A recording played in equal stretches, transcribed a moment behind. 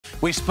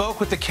We spoke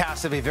with the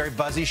cast of a very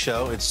buzzy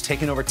show. It's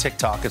taking over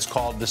TikTok. It's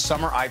called The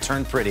Summer I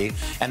Turned Pretty,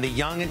 and the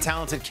young and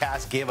talented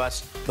cast gave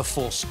us the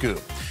full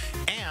scoop.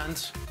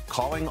 And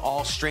calling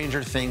all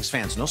Stranger Things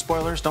fans. No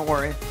spoilers, don't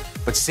worry.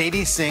 But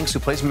Sadie Sinks, who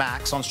plays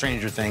Max on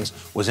Stranger Things,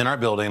 was in our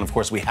building. And of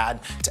course, we had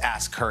to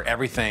ask her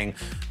everything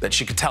that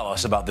she could tell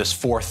us about this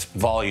fourth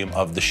volume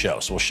of the show.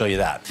 So we'll show you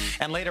that.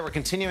 And later, we're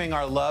continuing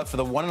our love for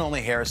the one and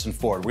only Harrison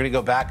Ford. We're going to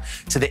go back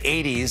to the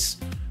 80s.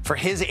 For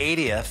his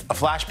 80th, a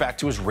flashback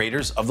to his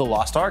Raiders of the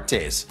Lost Ark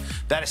days.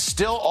 That is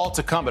still all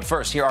to come, but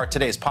first, here are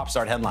today's Pop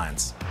Start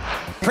headlines.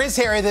 Prince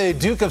Harry, the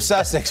Duke of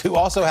Sussex, who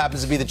also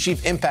happens to be the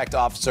Chief Impact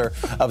Officer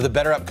of the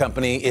Better Up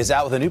Company, is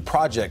out with a new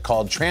project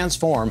called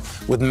Transform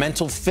with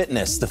Mental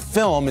Fitness. The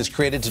film is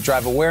created to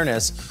drive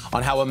awareness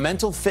on how a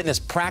mental fitness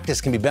practice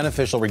can be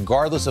beneficial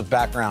regardless of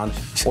background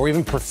or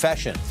even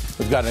profession.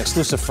 We've got an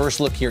exclusive first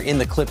look here. In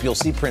the clip, you'll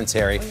see Prince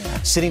Harry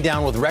sitting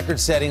down with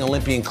record-setting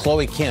Olympian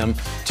Chloe Kim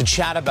to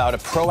chat about a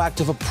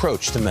proactive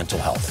approach to mental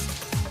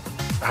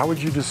health. How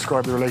would you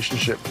describe the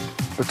relationship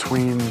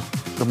between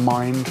the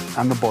mind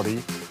and the body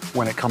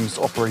when it comes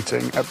to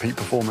operating at peak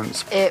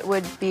performance? It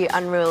would be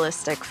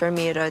unrealistic for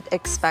me to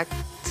expect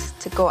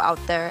to go out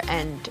there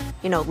and,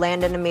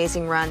 land an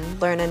amazing run,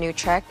 learn a new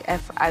trick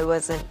if I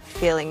wasn't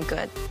feeling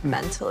good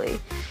mentally.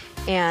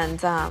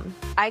 And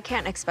I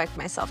can't expect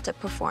myself to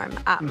perform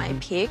at my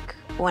peak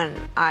when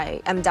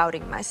I am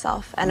doubting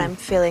myself and I'm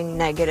feeling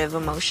negative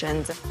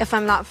emotions. If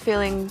I'm not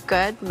feeling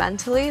good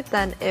mentally,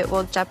 then it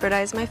will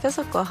jeopardize my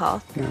physical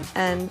health.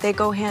 And they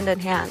go hand in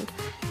hand.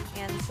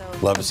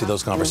 Love to see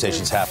those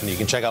conversations happen. You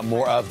can check out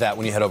more of that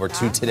when you head over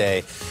to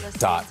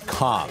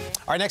today.com. All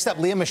right, next up,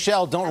 Lea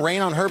Michele. Don't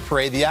rain on her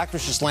parade. The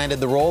actress just landed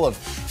the role of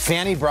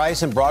Fanny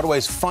Brice in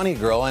Broadway's Funny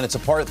Girl, and it's a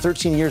part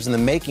 13 years in the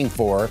making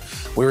for her.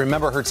 We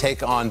remember her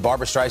take on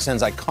Barbra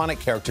Streisand's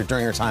iconic character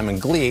during her time in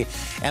Glee,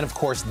 and of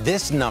course,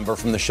 this number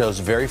from the show's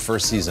very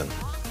first season.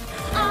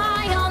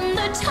 Eye on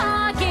the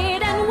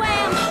target and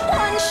wham!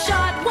 One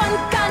shot,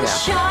 one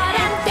gunshot,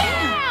 and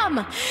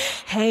bam!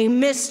 Hey,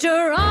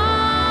 Mr.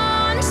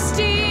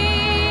 Ornstein.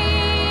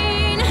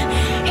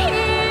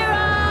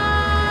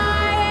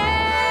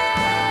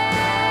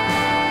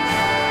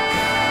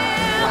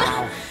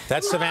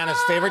 That's Savannah's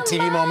favorite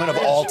TV moment of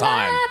all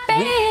time.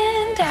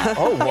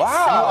 Oh, wow.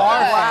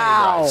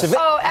 Wow.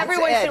 Oh,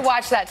 everyone should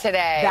watch that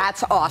today.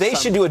 That's awesome. They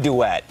should do a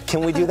duet.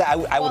 Can we do that?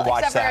 I would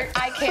watch that.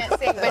 I can't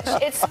sing,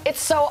 but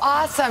it's so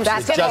awesome.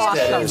 That's She's gonna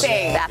awesome.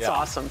 sing. That's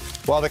awesome.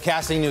 Well, the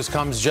casting news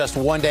comes just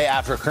one day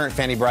after current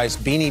Fanny Brice,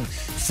 Beanie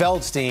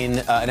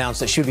Feldstein, announced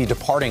that she would be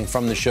departing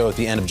from the show at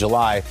the end of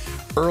July,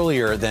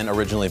 earlier than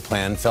originally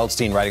planned.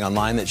 Feldstein writing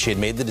online that she had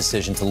made the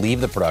decision to leave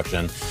the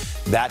production.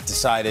 That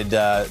decided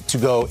to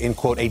go in,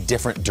 quote, a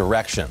different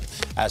direction.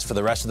 As for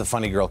the rest of the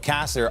Funny Girl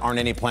cast, there aren't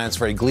any plans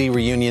for a Glee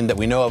reunion that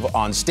we know of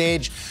on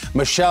stage.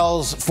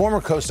 Michelle's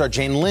former co-star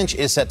Jane Lynch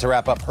is set to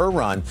wrap up her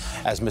run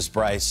as Miss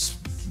Brice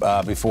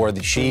before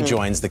she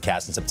joins the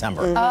cast in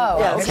September. Oh,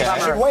 Yeah,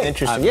 okay.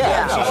 Interesting.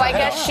 Well, I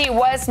guess she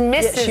was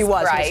Mrs.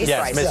 Brice.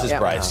 Yes, Mrs.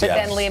 Brice. But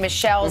then Lea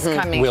Michele's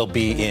coming. Will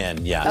be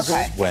in, yes,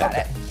 Okay, when got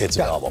it. it's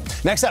available.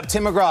 Next up,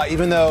 Tim McGraw.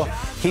 Even though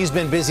he's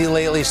been busy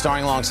lately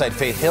starring alongside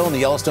Faith Hill in the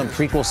Yellowstone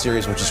prequel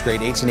series, which is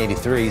great,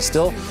 1883, he's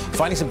still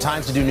finding some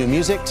time to do new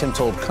music. Tim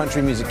told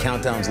Country Music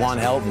Countdown's Lon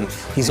Helton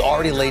he's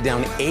already laid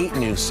down 8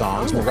 new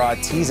songs. McGraw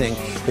teasing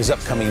his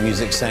upcoming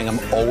music, saying,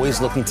 "I'm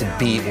always looking to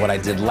beat what I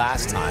did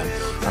last time.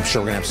 I'm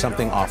sure we're going to have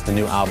something off the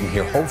new album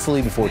here,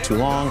 hopefully before too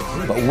long.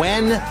 But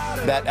when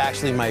that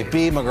actually might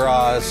be,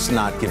 McGraw's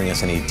not giving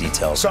us any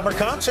details." Summer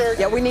concert.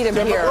 Yeah, we need him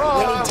here. McGraw.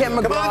 We need Tim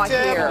Come McGraw on,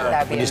 Tim.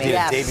 here. We just need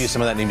to debut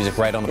some of that new music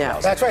right on the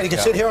couch. That's right. He can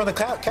sit here on the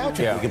couch.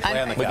 Yeah. We can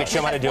play on the couch. We could show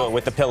him how to do it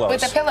with the pillows.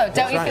 With the pillow.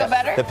 Don't you feel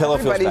better? The pillow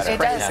feels Everybody's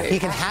better. It does. He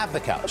can have the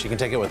couch. He can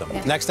take it with him.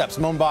 Next up,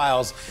 Simone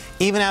Biles.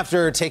 Even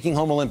after taking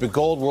home Olympic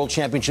gold, World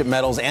Championship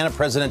medals, and a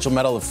Presidential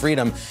Medal of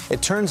Freedom,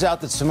 it turns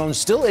out that Simone's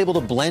still able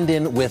to blend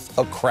in with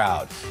a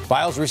crowd.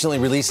 Biles recently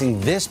releasing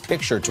this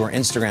picture to her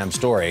Instagram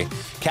story,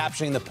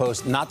 captioning the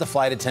post, "Not the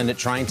flight attendant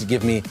trying to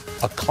give me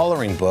a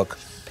coloring book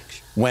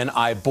when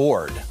I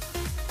bored."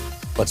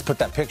 Let's put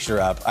that picture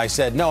up. I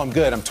said, "No, I'm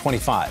good. I'm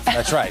 25.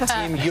 That's right.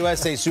 Team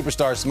USA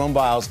superstar Simone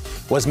Biles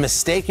was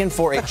mistaken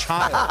for a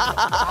child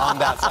on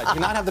that flight. Do you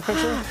not have the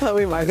picture? Oh,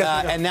 we might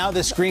have. And now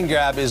this screen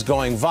grab is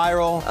going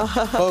viral.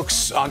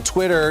 Folks on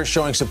Twitter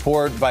showing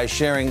support by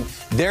sharing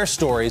their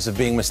stories of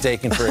being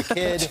mistaken for a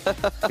kid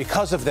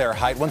because of their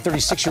height.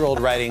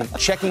 136-year-old writing,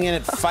 "Checking in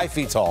at 5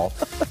 feet tall.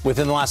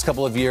 Within the last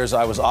couple of years,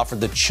 I was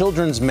offered the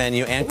children's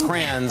menu and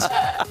crayons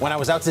when I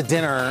was out to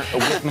dinner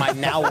with my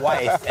now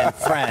wife and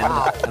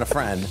a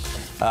friend.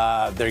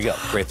 There you go.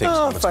 Great things.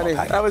 Oh, funny.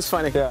 That was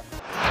funny. Yeah.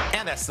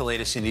 And that's the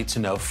latest you need to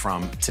know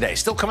from today.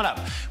 Still coming up,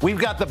 we've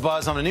got the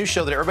buzz on a new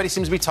show that everybody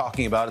seems to be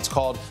talking about. It's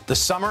called The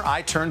Summer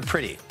I Turned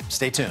Pretty.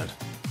 Stay tuned.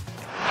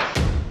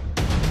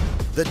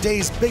 The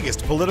day's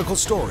biggest political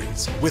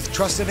stories with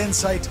trusted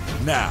insight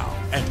now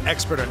and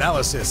expert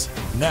analysis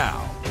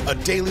now. A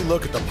daily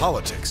look at the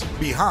politics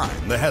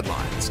behind the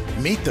headlines.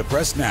 Meet the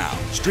Press Now,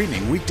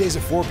 streaming weekdays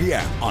at 4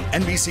 p.m. on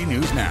NBC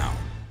News Now.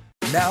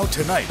 Now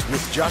Tonight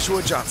with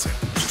Joshua Johnson,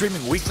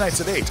 streaming weeknights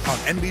at 8 on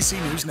NBC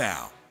News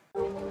Now.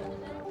 Let's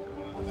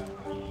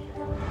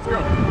go.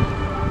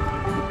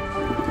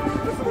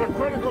 This is a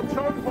critical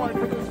choke point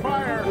for this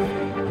fire.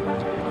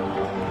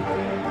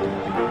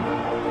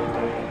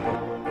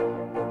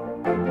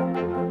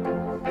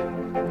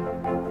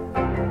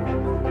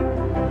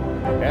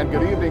 And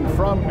good evening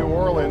from New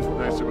Orleans.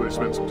 Nice to really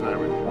spend some time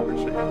with you.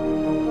 Appreciate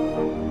it.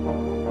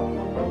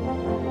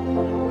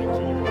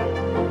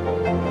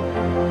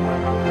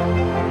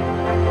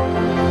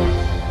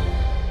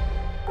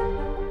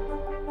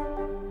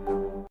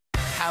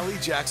 Hallie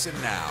Jackson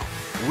Now,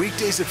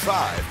 weekdays at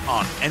 5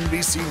 on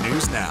NBC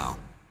News Now.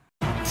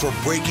 For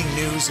breaking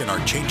news in our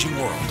changing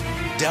world,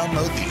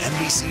 download the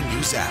NBC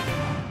News app.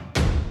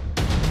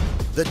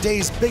 The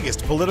day's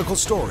biggest political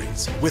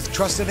stories with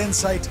trusted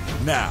insight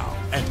now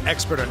and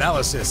expert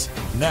analysis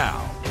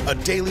now. A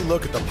daily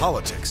look at the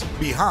politics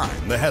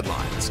behind the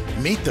headlines.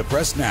 Meet the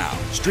Press Now,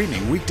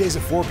 streaming weekdays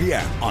at 4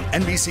 p.m. on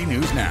NBC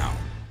News Now.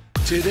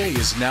 Today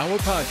is now a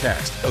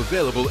podcast,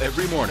 available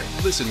every morning.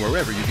 Listen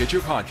wherever you get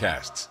your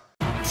podcasts.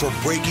 For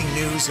breaking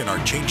news in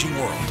our changing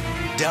world,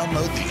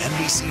 download the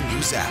NBC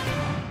News app.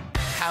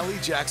 Hallie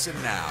Jackson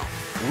Now,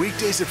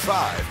 weekdays at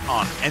 5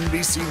 on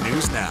NBC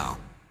News Now.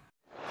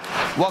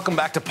 Welcome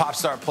back to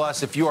Popstar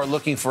Plus. If you are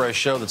looking for a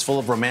show that's full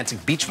of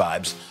romantic beach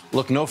vibes,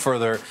 look no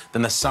further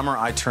than The Summer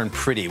I Turned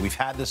Pretty. We've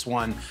had this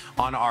one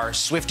on our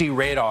Swiftie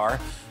radar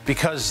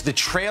because the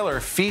trailer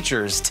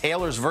features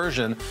Taylor's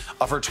version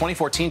of her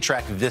 2014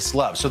 track, This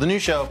Love. So the new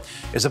show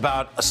is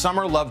about a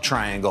summer love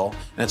triangle,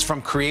 and it's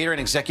from creator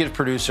and executive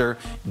producer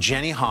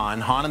Jenny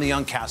Han. Han and the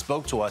young cast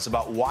spoke to us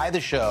about why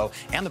the show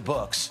and the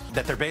books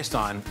that they're based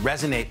on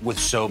resonate with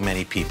so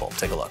many people.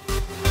 Take a look.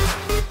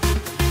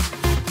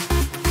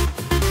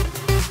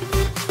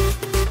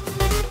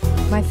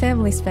 My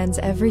family spends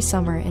every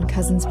summer in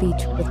Cousins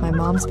Beach with my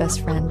mom's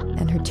best friend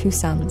and her 2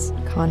 sons,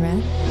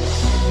 Conrad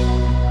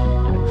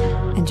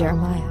and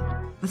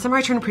Jeremiah. The Summer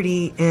I Turned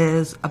Pretty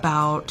is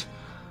about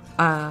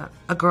a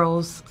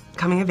girl's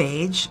coming of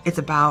age. It's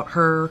about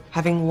her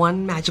having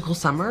one magical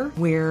summer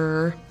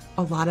where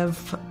a lot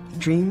of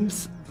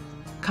dreams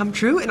come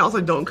true and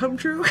also don't come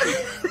true.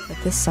 But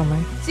this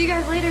summer, See you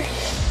guys later.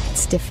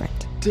 it's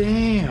different.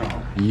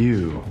 Damn,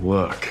 you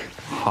look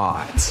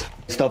hot.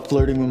 Stop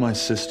flirting with my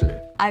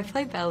sister. I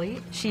play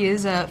Belly. She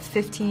is a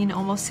 15,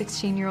 almost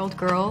 16-year-old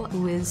girl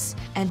who is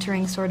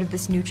entering sort of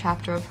this new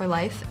chapter of her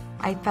life.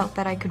 I felt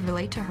that I could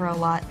relate to her a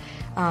lot,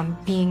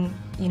 being,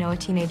 a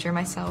teenager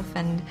myself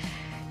and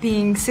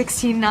being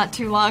 16 not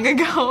too long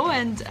ago,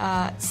 and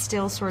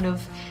still sort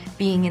of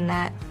being in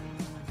that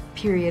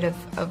period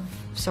of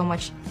so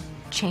much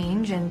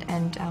change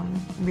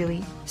and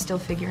really still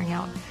figuring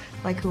out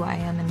like who I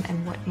am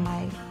and what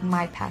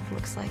my path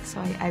looks like.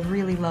 So I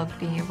really loved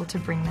being able to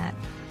bring that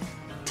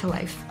to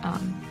life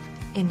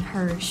in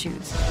her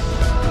shoes.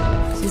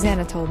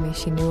 Susanna told me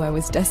she knew I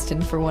was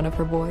destined for one of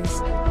her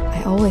boys.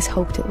 I always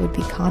hoped it would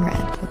be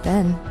Conrad, but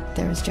then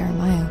there was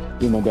Jeremiah.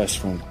 You're my best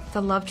friend.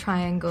 The love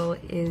triangle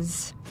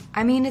is,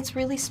 it's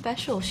really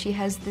special. She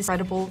has this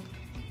incredible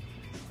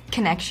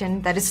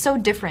connection that is so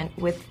different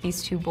with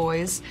these 2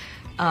 boys,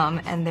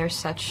 and they're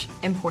such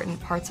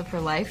important parts of her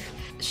life.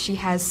 She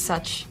has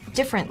such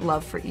different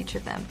love for each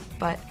of them,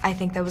 but I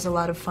think that was a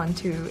lot of fun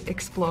to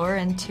explore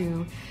and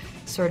to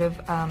sort of,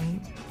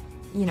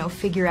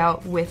 figure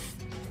out with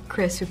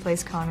Chris, who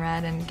plays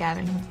Conrad, and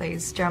Gavin, who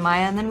plays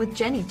Jeremiah, and then with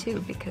Jenny too,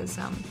 because,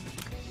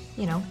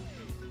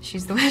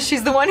 she's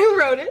the one who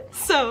wrote it.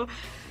 So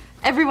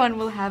everyone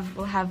will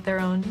have their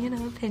own,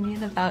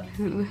 opinion about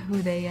who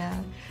they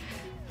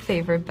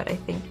favored. But I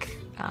think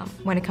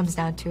when it comes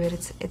down to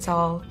it, it's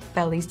all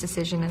Belly's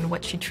decision and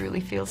what she truly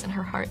feels in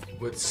her heart.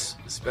 What's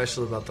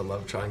special about the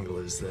love triangle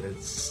is that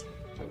it's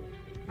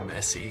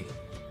messy,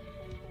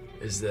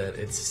 is that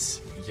it's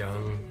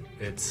young,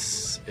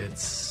 it's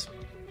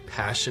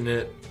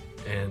passionate,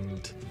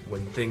 and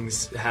when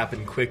things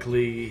happen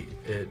quickly,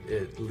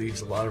 it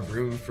leaves a lot of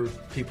room for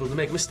people to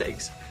make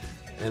mistakes,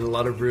 and a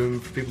lot of room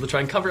for people to try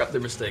and cover up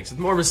their mistakes with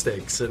more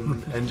mistakes,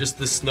 and just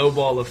the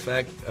snowball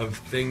effect of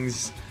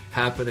things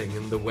happening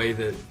and the way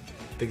that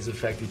things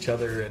affect each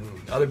other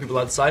and other people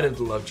outside of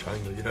the love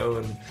triangle,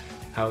 and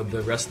how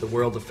the rest of the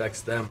world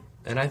affects them.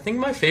 And I think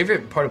my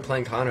favorite part of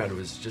playing Conrad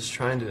was just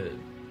trying to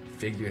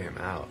figure him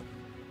out,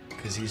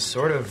 because he's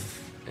sort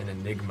of an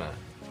enigma.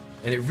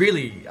 And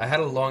I had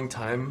a long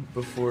time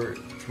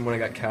from when I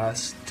got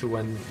cast to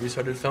when we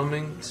started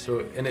filming,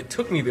 and it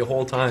took me the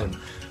whole time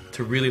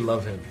to really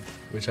love him,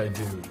 which I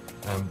do.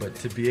 But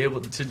to be able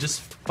to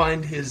just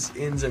find his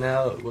ins and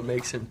outs, what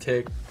makes him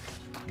tick,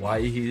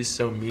 why he's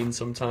so mean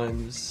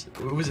sometimes,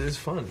 it was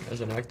fun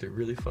as an actor,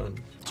 really fun.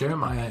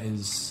 Jeremiah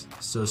is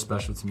so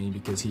special to me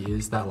because he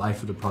is that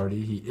life of the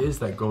party, he is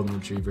that golden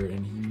retriever,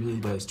 and he really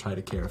does try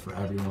to care for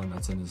everyone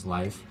that's in his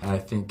life. And I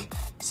think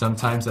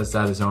sometimes that's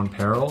at his own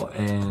peril,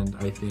 and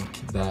I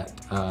think that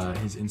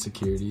his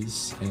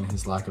insecurities and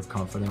his lack of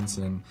confidence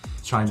and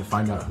trying to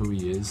find out who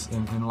he is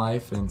in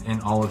life and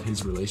in all of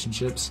his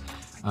relationships,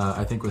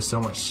 I think was so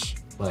much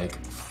like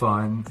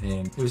fun,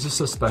 and it was just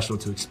so special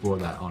to explore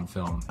that on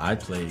film. I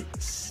play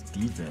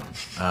Stephen,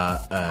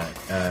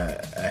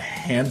 a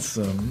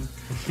handsome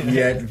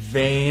yet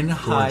vain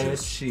high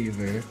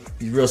achiever.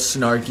 He's real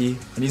snarky,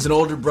 and he's an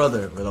older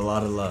brother with a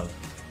lot of love.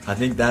 I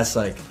think that's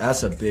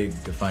a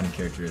big defining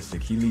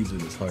characteristic. He leads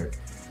with his heart,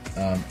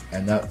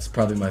 and that's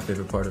probably my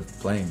favorite part of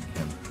playing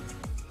him.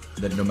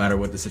 That no matter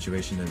what the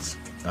situation is,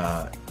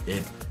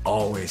 it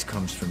always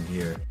comes from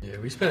here. Yeah,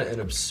 we spent an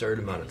absurd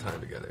amount of time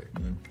together.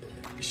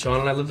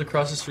 Sean and I lived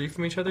across the street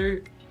from each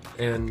other,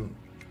 and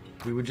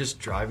we would just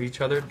drive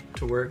each other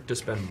to work to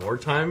spend more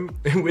time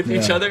with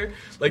each other,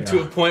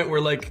 to a point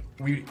where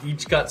we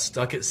each got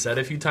stuck at set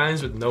a few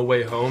times with no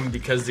way home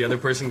because the other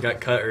person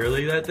got cut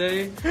early that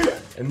day.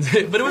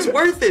 But it was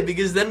worth it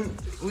because then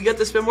we got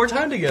to spend more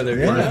time together.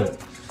 Yeah. You know?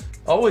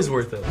 Always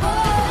worth it.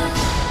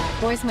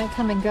 Boys might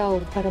come and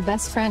go, but a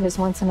best friend is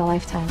once in a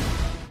lifetime.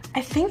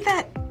 I think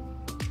that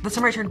The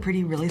Summer I Turned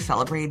Pretty really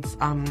celebrates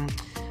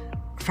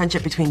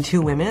friendship between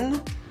two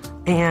women,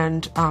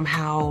 and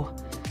how,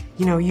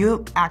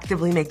 you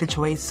actively make the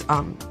choice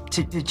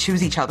to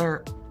choose each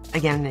other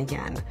again and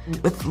again.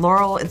 With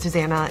Laurel and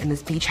Susanna in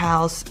this beach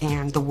house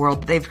and the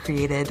world that they've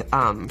created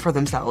for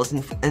themselves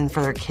and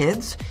for their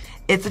kids,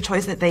 it's a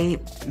choice that they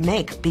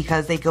make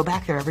because they go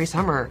back there every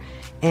summer,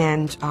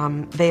 and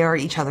they are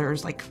each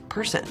other's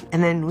person.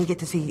 And then we get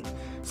to see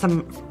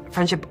some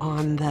friendship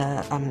on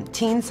the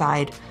teen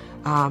side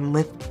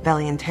with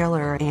Belly and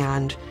Taylor.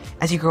 And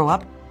as you grow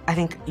up, I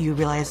think you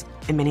realize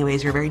in many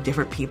ways you're very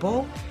different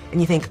people.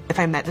 And you think, if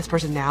I met this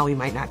person now, we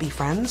might not be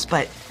friends,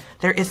 but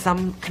there is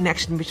some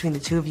connection between the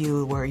two of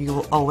you where you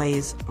will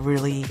always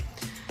really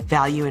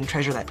value and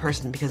treasure that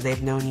person because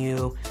they've known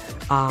you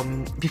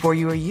before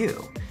you were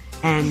you.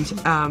 And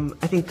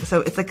I think,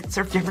 so it's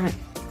sort of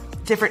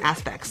different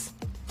aspects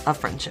of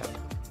friendship.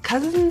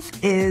 Cousins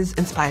is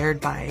inspired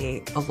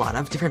by a lot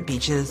of different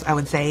beaches. I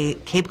would say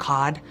Cape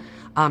Cod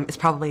is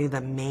probably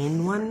the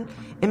main one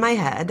in my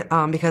head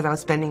because I was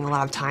spending a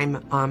lot of time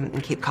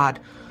in Cape Cod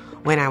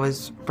when I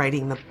was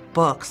writing the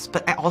books,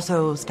 but I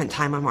also spent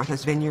time on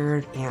Martha's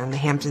Vineyard and the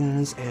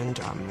Hamptons and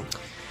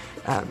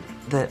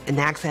the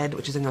Nags Head,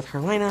 which is in North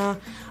Carolina.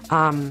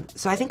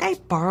 So I think I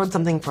borrowed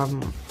something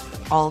from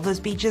all of those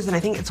beaches, and I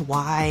think it's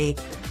why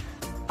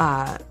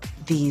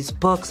these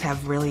books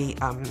have really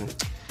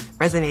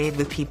resonated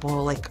with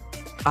people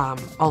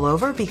all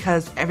over,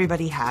 because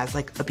everybody has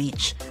a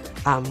beach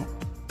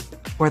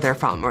where they're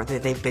from or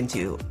that they've been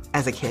to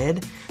as a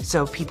kid.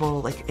 So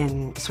people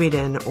in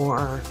Sweden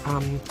or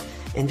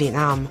in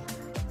Vietnam,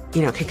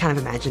 can kind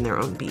of imagine their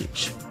own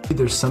beach.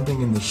 There's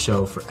something in the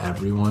show for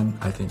everyone.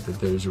 I think that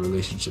there's a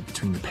relationship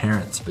between the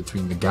parents,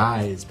 between the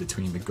guys,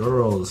 between the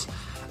girls,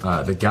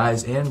 the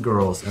guys and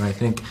girls, and I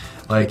think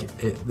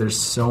there's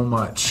so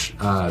much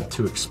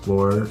to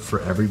explore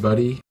for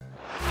everybody.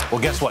 Well,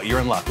 guess what? You're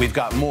in luck. We've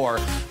got more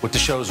with the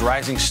show's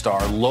rising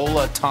star,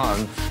 Lola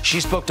Tung. She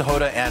spoke to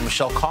Hoda and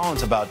Michelle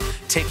Collins about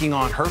taking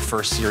on her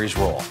first series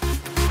role.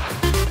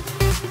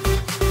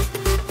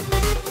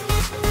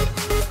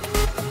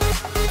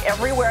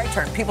 Everywhere I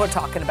turn, people are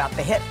talking about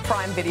the hit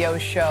Prime Video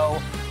show,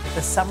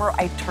 The Summer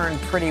I Turned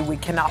Pretty. We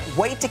cannot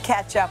wait to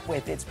catch up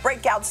with its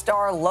breakout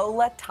star,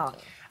 Lola Tung.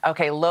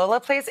 Okay,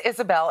 Lola plays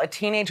Isabel, a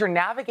teenager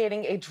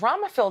navigating a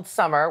drama-filled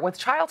summer with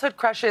childhood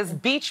crushes,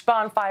 beach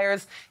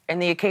bonfires,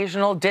 and the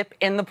occasional dip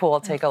in the pool.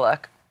 Take a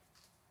look.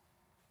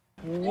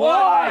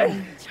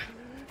 1,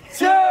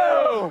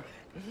 2,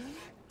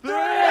 3.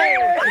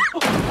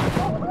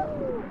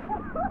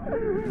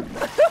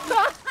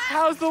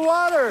 How's the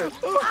water?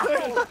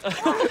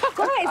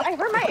 Guys, I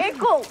hurt my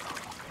ankle.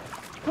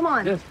 Come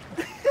on. Good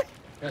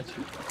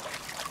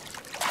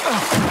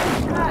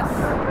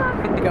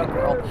to go,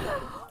 girl.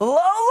 Lola,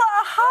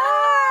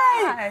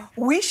 hi!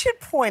 We should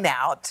point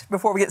out,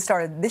 before we get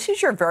started, this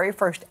is your very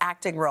first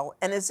acting role.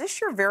 And is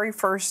this your very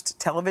first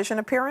television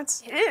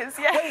appearance? It is,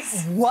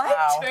 yes. Wait, what?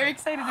 Wow. Very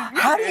excited to be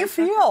here. How do you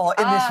feel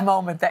in this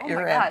moment that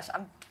you're in? Oh my gosh,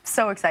 I'm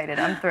so excited.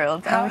 I'm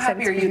thrilled. How I'm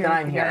happy are you that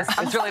I'm here?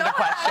 It's really the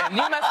question.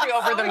 You must be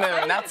over the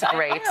moon. That's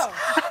great.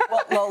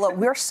 Well, Lola,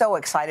 we're so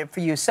excited for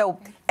you. So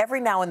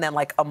every now and then,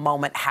 a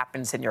moment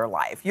happens in your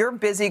life. You're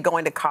busy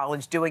going to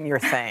college, doing your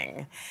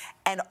thing.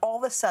 And all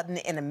of a sudden,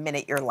 in a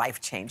minute, your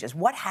life changes.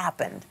 What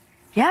happened?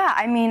 Yeah,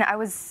 I mean, I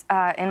was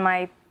in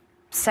my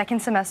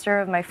second semester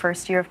of my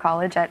first year of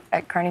college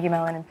at Carnegie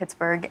Mellon in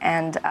Pittsburgh,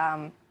 and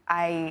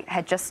I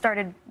had just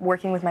started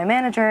working with my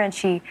manager, and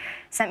she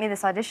sent me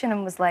this audition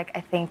and was like,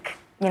 I think,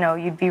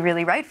 you'd be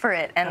really right for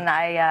it. And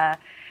I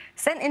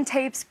sent in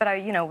tapes, but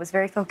I, was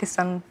very focused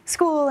on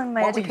school and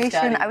my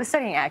education. I was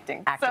studying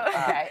acting. Acting.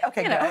 So,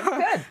 Okay,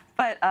 good.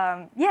 But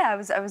yeah,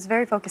 I was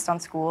very focused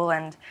on school,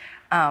 and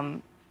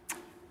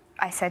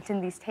I sent in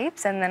these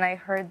tapes, and then I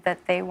heard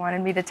that they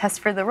wanted me to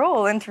test for the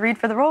role and to read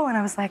for the role, and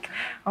I was like,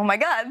 oh my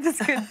God,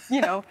 this could,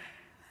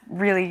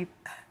 really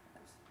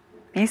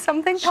be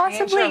something possibly.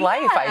 Changed your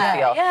life, I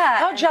feel. Yeah.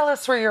 How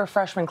jealous were your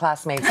freshman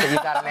classmates that you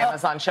got an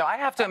Amazon show? I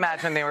have to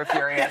imagine they were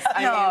furious.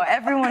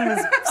 Everyone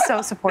was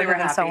so supportive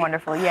and so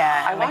wonderful.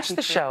 Yeah. I watched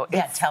the show.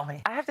 Yeah, tell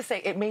me. I have to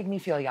say, it made me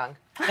feel young.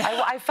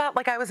 I felt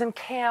like I was in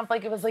camp,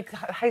 like it was like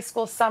high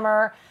school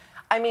summer.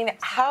 I mean,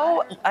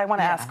 how, I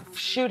want to ask,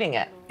 shooting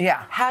it.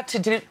 Yeah. How to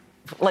do,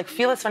 like,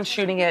 feel as fun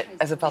shooting it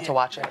as it felt to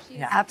watch it.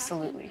 Yeah.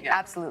 Absolutely,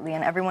 absolutely.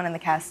 And everyone in the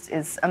cast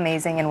is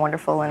amazing and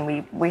wonderful,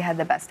 and we had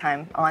the best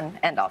time on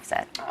and off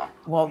set.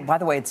 Well, by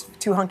the way, it's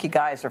two hunky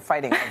guys are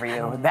fighting over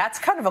you. That's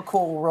kind of a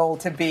cool role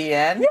to be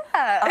in.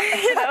 Yeah,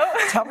 you know.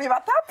 Tell me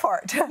about that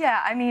part.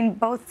 Yeah, I mean,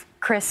 both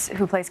Chris,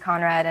 who plays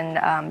Conrad,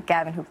 and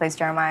Gavin, who plays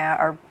Jeremiah,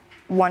 are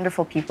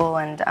wonderful people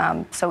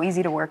and so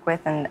easy to work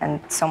with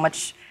and so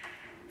much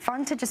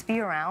fun to just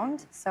be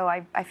around. So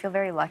I feel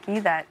very lucky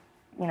that,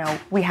 you know,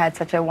 we had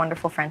such a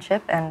wonderful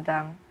friendship, and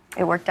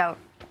it worked out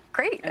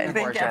great. I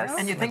think.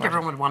 And you think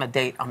everyone would want a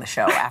date on the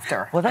show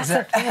after? Well, that's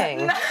the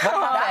thing. No,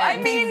 I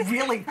mean,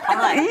 really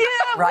fun. Yeah,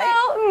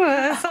 right?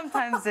 well,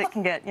 sometimes it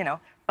can get, you know.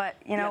 But,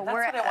 you know,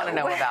 that's what I want to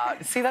know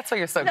about. See, that's why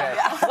you're so good.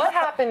 What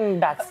happened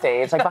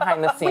backstage, like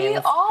behind the scenes? We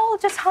all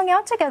just hung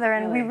out together,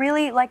 and we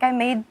really, like, I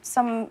made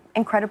some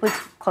incredibly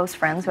close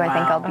friends who I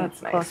think I'll be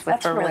close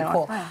with for a really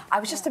long time. I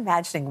was just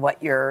imagining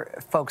what your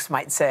folks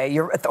might say,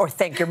 or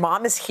think. Your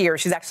mom is here.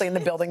 She's actually in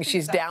the building.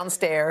 She's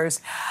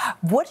downstairs.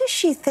 What does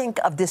she think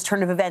of this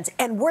turn of events?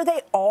 And were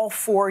they all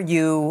for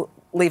you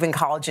leaving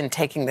college and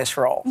taking this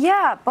role?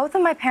 Yeah, both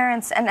of my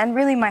parents and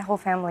really my whole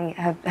family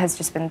has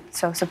just been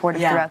so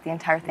supportive throughout the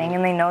entire thing,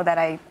 and they know that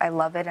I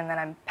love it and that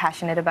I'm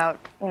passionate about,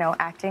 you know,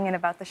 acting and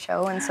about the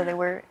show, and so they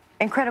were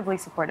incredibly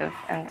supportive.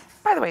 And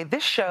by the way,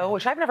 this show,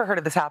 which I've never heard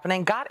of this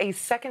happening, got a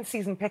second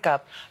season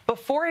pickup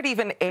before it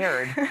even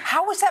aired.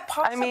 How was that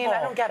possible? I mean,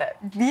 I don't get it.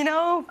 You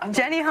know,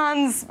 Jenny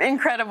Han's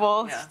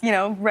incredible. You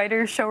know,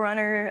 writer,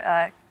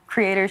 showrunner,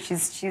 creator.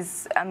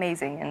 She's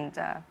amazing.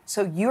 And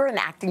so you're in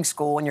acting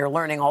school and you're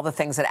learning all the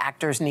things that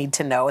actors need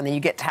to know, and then you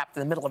get tapped in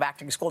the middle of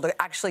acting school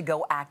to actually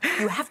go act.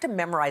 You have to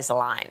memorize the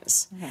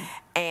lines.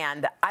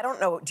 And I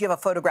don't know, do you have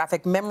a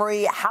photographic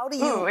memory? How do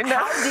you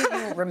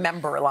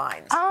remember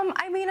lines?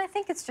 I mean, I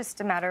think it's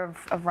just a matter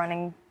of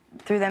running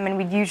through them, and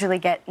we'd usually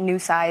get new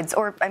sides,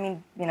 or I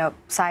mean, you know,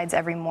 sides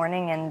every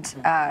morning, and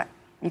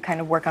you kind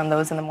of work on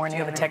those in the morning. Do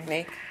you have a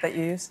technique that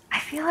you use? I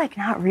feel like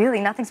not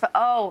really. Nothing's but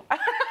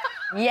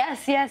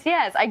Yes.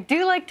 I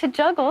do like to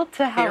juggle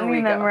to help me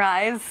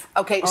memorize.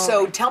 Okay,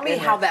 so tell me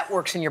how that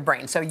works in your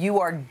brain. So you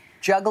are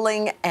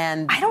juggling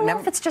and... I don't know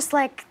if it's just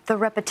like the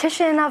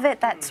repetition of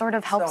it that sort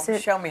of helps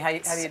it. Show me, how do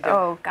you do it?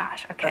 Oh,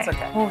 gosh, okay. That's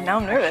okay. Oh, now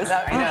I'm nervous.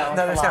 No,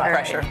 there's no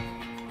pressure.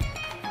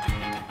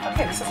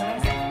 Okay, this is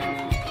amazing.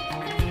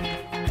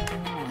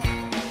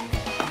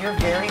 You're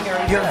very,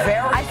 very good.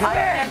 I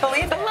can't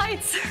believe the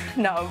lights.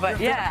 No, but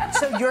yeah.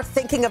 So you're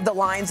thinking of the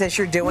lines as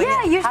you're doing it?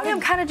 Yeah, usually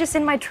I'm kind of just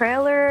in my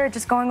trailer,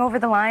 just going over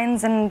the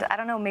lines, and I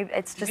don't know, maybe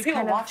it's just do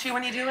people watch you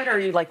when you do it, or are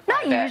you like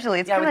private? Not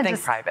usually. It's I kind would of think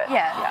just private.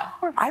 Yeah.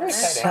 I'm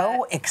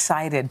so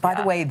excited. By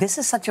the way, this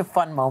is such a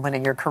fun moment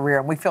in your career,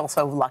 and we feel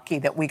so lucky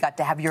that we got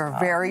to have your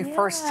very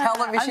first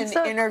television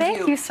interview.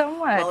 Thank you so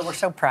much. Well, we're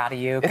so proud of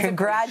you. It's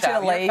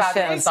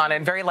Congratulations on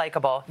it. Very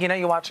likable. You know,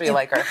 you watch her, you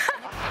like her.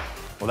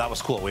 Well, that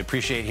was cool. We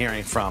appreciate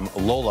hearing from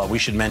Lola. We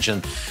should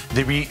mention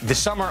the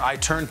Summer I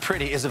Turned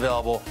Pretty is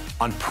available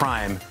on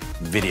Prime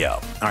Video.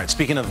 All right,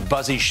 speaking of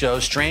buzzy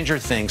shows, Stranger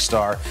Things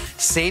star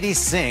Sadie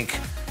Sink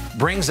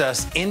brings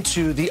us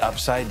into the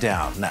Upside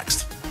Down.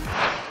 Next.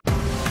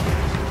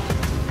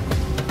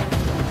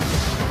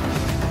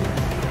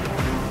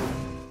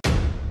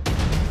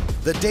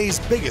 The day's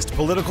biggest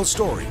political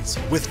stories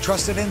with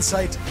trusted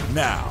insight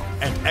now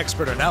and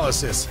expert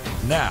analysis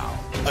now.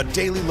 A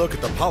daily look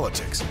at the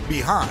politics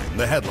behind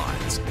the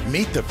headlines.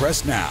 Meet the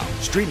Press Now,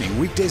 streaming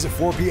weekdays at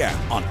 4 p.m.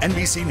 on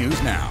NBC News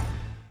Now.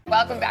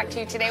 Welcome back to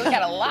you today. We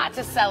got a lot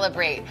to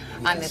celebrate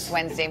on this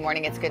Wednesday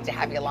morning. It's good to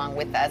have you along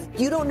with us.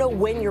 You don't know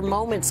when your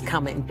moment's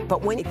coming,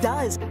 but when it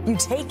does, you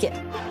take it.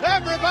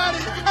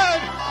 Everybody's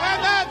good,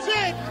 and that's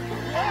it.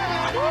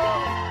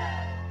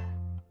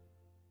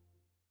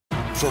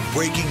 For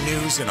breaking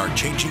news in our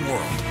changing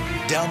world,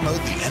 download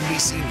the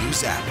NBC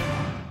News app.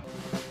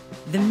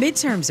 The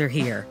midterms are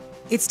here.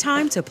 It's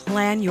time to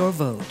plan your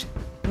vote.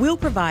 We'll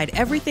provide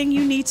everything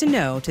you need to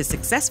know to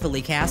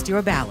successfully cast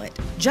your ballot.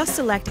 Just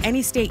select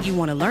any state you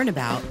want to learn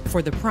about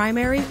for the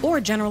primary or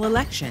general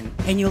election,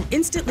 and you'll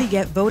instantly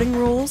get voting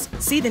rules,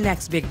 see the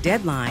next big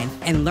deadline,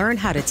 and learn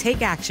how to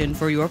take action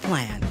for your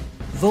plan.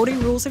 Voting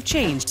rules have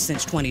changed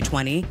since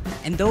 2020,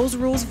 and those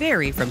rules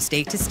vary from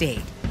state to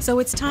state. So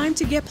it's time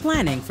to get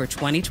planning for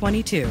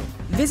 2022.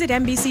 Visit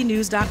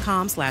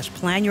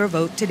NBCNews.com/plan your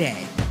vote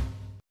today.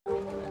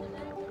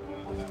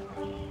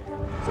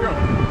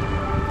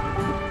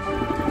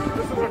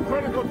 This is a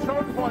critical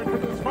choke point for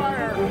this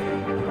fire.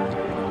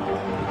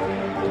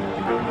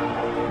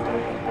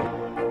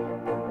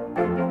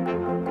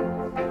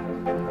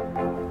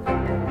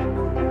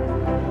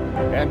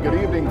 And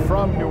good evening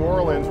from New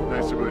Orleans.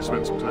 Nice to really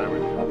spend some time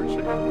with you.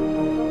 Appreciate it.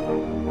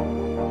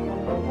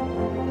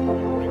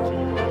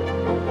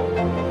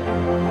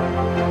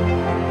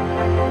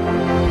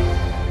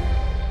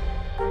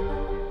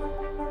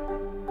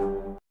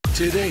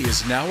 Today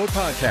is now a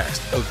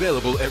podcast,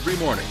 available every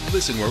morning.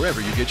 Listen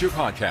wherever you get your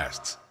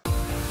podcasts.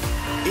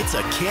 It's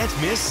a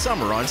can't-miss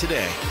summer on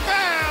Today.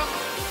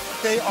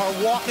 They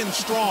are walking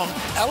strong,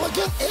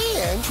 elegant,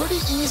 and pretty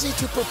easy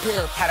to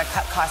prepare. How to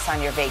cut costs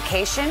on your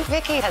vacation?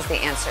 Vicky has the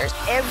answers.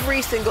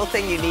 Every single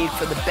thing you need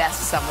for the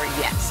best summer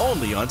yet.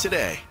 Only on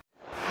Today.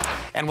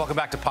 And welcome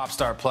back to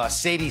Popstar Plus.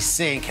 Sadie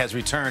Sink has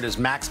returned as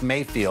Max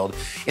Mayfield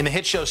in the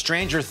hit show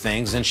Stranger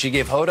Things, and she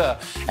gave Hoda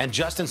and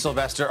Justin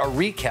Sylvester a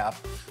recap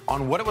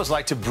on what it was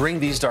like to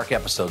bring these dark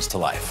episodes to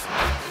life.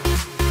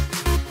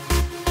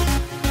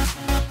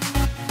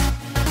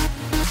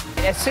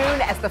 As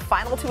soon as the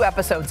final 2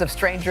 episodes of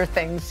Stranger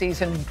Things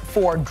Season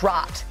 4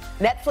 dropped,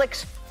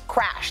 Netflix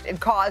crashed and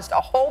caused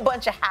a whole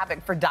bunch of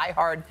havoc for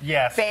diehard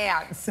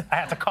fans. I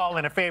had to call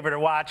in a favor to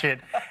watch it.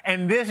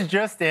 And this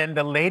just in,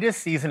 the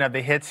latest season of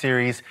the hit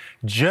series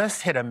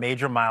just hit a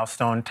major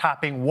milestone,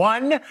 topping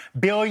 1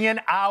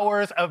 billion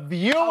hours of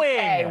viewing.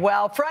 Okay,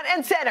 well, front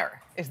and center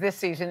is this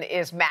season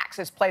is Max.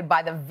 It's played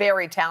by the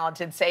very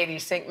talented Sadie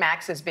Sink.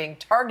 Max is being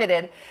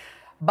targeted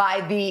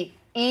by the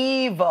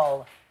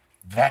evil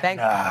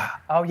Vecna.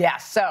 Oh,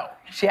 yes. So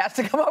she has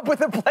to come up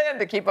with a plan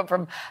to keep him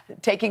from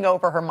taking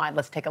over her mind.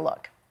 Let's take a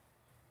look.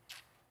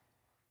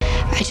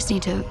 I just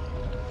need to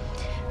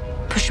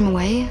push him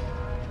away,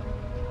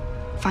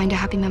 find a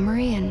happy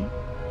memory, and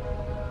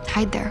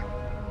hide there.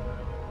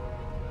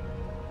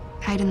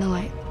 Hide in the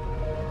light.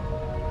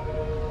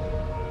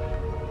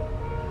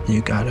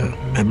 You got a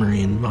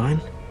memory in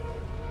mind?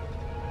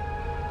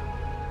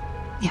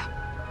 Yeah.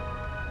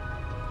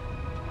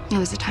 It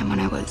was a time when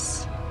I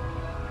was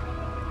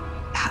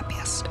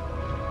happiest.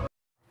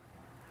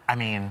 I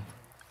mean...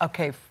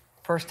 Okay,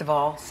 first of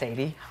all,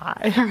 Sadie,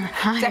 hi.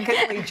 Hi.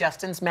 Secondly,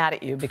 Justin's mad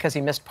at you because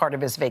he missed part of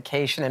his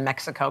vacation in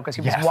Mexico because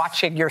he was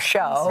watching your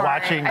show.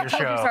 Watching your show.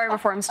 I told you sorry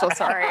before. I'm still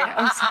sorry.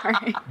 I'm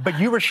sorry. But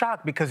you were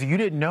shocked because you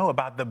didn't know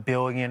about the 1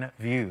 billion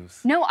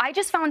views. No, I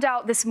just found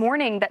out this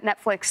morning that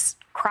Netflix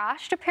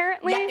crashed,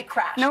 apparently. Yeah, it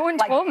crashed. No one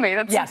told me.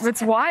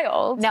 That's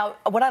wild. Now,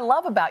 what I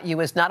love about you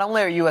is not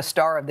only are you a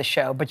star of the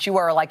show, but you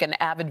are like an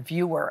avid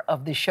viewer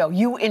of the show.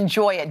 You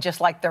enjoy it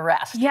just like the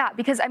rest. Yeah,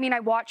 because, I mean,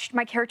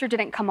 my character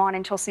didn't come on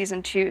until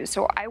season 2,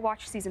 so I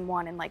watched season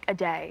 1 in like a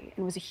day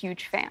and was a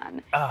huge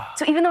fan.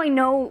 So even though I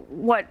know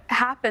what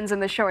happens in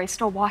the show, I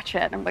still watch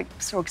it. I'm like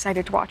so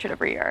excited to watch it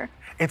every year.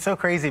 It's so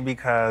crazy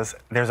because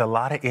there's a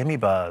lot of Emmy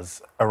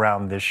buzz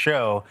around this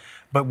show,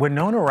 but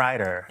Winona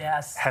Ryder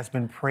has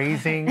been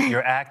praising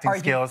your acting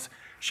skills.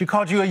 She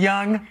called you a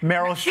young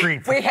Meryl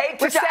Streep. We hate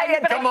to say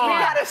it, but we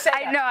gotta say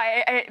it.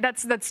 No,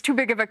 that's too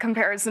big of a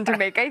comparison to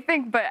make, I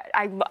think. But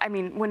I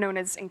mean,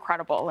 Winona's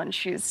incredible, and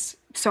she's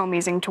so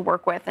amazing to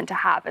work with and to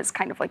have as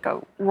kind of like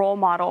a role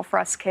model for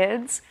us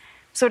kids.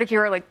 So to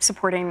hear her like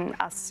supporting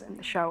us in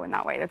the show in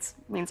that way, that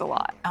means a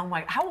lot. Oh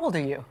my! How old are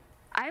you?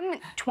 I'm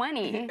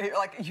 20.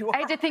 Like you are. I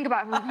had to think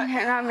about.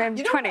 I'm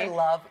you know 20. What I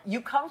love?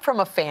 You come from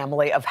a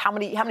family of how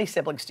many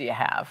siblings do you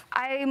have?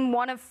 I'm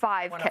one of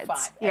 5 kids. Of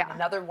 5. Yeah. And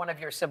another one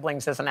of your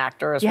siblings is an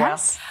actor as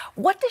yes.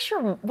 well.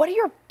 What do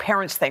your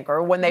parents think,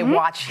 or when they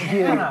watch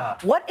you?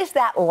 What is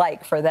that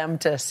like for them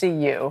to see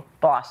you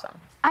blossom?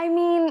 I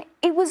mean,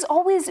 it was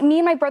always me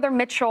and my brother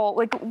Mitchell.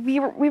 Like we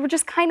were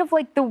just kind of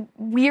like the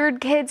weird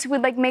kids who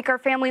would like make our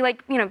family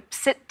like, you know,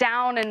 sit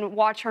down and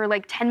watch our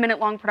like 10-minute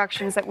long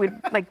productions that we'd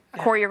like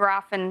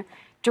choreograph and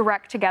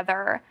direct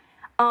together.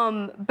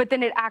 But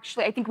then it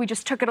actually, I think we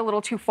just took it a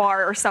little too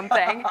far or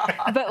something.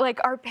 But like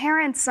our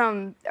parents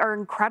are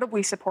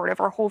incredibly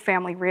supportive, our whole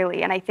family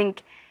really, and I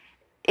think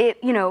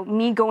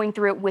me going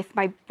through it with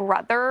my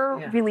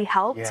brother really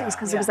helped. It was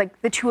because it was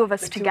like the two of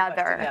us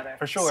together.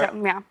 For sure.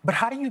 So, yeah. But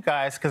how do you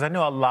guys, because I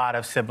know a lot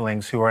of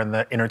siblings who are in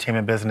the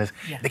entertainment business,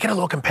 they get a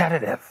little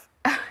competitive.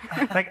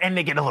 And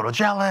they get a little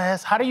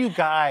jealous. How do you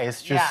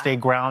guys just stay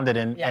grounded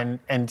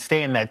and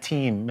stay in that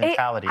team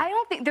mentality? I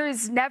don't think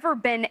there's never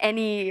been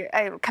any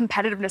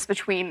competitiveness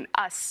between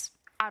us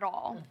at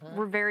all.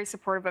 We're very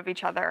supportive of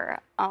each other.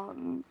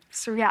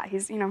 So yeah,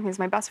 he's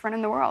my best friend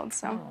in the world.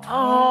 So.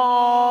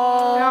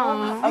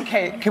 Oh.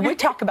 Okay, can we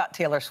talk about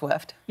Taylor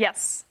Swift?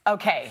 Yes.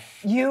 Okay,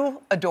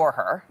 you adore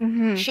her.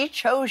 She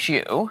chose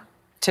you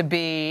to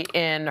be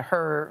in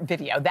her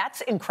video.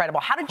 That's incredible.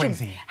 How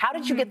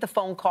did you get the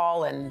phone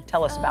call, and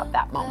tell us about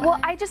that moment? Well,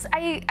 I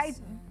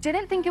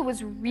didn't think it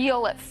was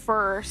real at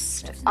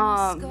first.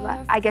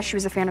 I guess she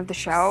was a fan of the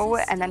show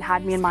and then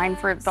had me in mind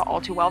for the All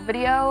Too Well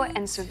video.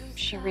 And so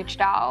she reached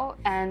out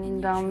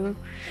and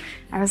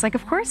I was like,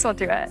 of course I'll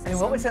do it. And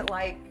what was it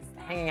like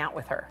hanging out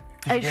with her?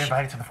 Did you get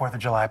invited to the 4th of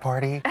July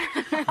party?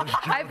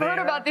 I've heard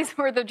about these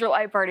 4th of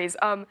July parties.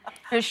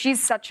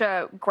 She's such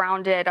a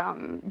grounded,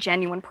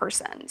 genuine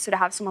person. So to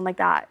have someone like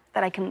that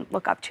I can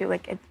look up to,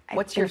 like,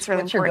 what's your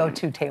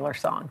go-to Taylor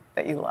song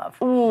that you love?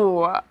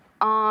 Ooh,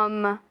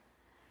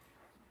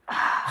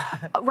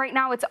 right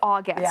now it's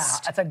August. Yeah,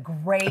 that's a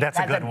great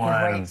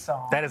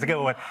song. That is a good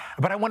one.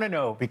 But I want to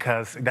know,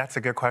 because that's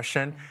a good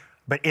question.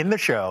 But in the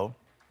show,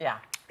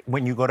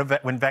 when you go to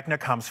when Vecna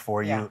comes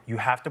for you, you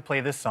have to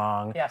play this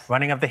song.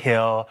 Running Up the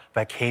Hill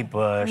by Kate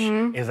Bush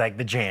is like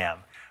the jam.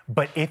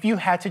 But if you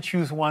had to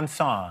choose one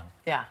song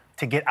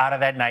to get out of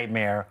that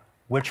nightmare,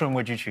 which one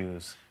would you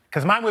choose?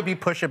 Because mine would be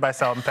Push It by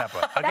Salt and Pepper.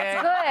 Okay?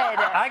 That's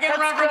good. I get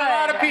around from a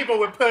lot of people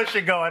with Push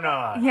It going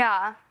on.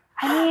 Yeah.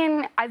 I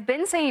mean, I've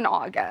been saying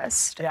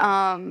August.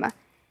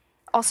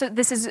 Also,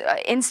 this is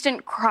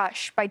Instant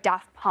Crush by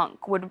Daft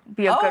Punk would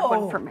be a good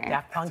one for me.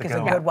 Daft Punk is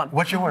a good one.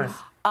 What's yours?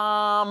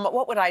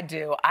 What would I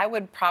do? I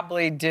would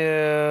probably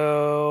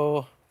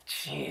do...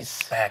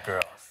 Jeez. Bad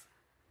Girls.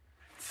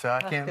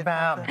 Talking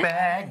about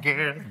bad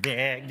girl,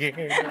 bad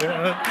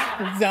girl.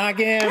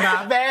 Talking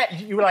about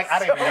bad. You were like, I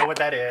don't even know what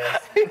that is.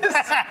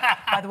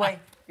 By the way,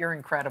 you're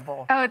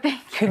incredible. Oh, thank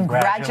you.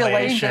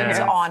 Congratulations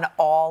on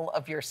all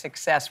of your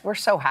success. We're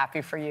so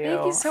happy for you.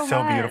 Thank you so much.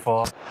 So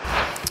beautiful.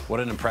 What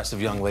an impressive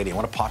young lady.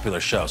 What a popular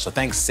show. So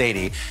thanks,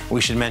 Sadie.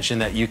 We should mention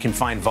that you can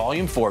find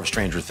Volume 4 of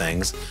Stranger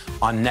Things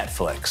on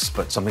Netflix,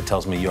 but something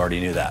tells me you already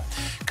knew that.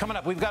 Coming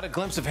up, we've got a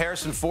glimpse of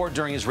Harrison Ford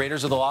during his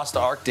Raiders of the Lost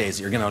Ark days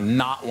that you're going to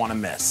not want to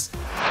miss.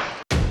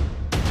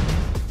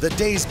 The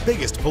day's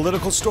biggest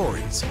political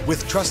stories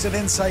with trusted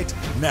insight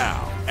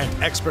now and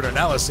expert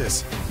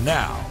analysis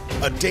now.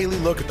 A daily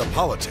look at the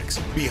politics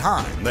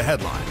behind the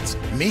headlines.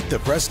 Meet the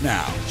Press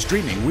Now,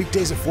 streaming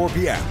weekdays at 4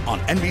 p.m. on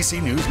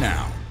NBC News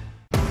Now.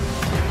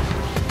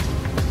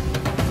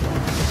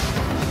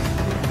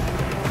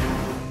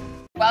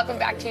 Welcome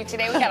back to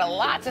Today. We got a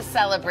lot to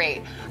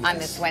celebrate on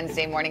this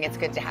Wednesday morning. It's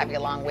good to have you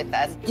along with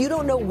us. You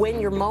don't know when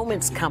your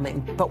moment's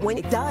coming, but when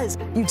it does,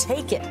 you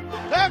take it.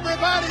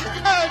 Everybody's good,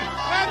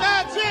 and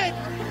that's it.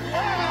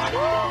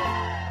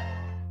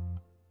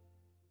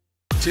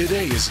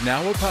 Today is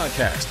now a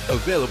podcast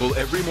available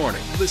every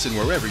morning. Listen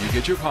wherever you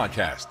get your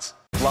podcasts.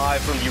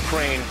 Live from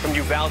Ukraine, from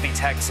Uvalde,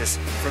 Texas,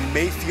 from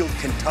Mayfield,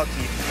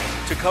 Kentucky.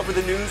 To cover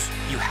the news,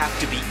 you have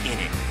to be in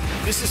it.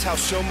 This is how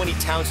so many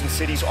towns and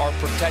cities are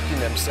protecting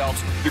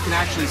themselves. You can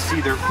actually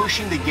see they're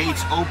pushing the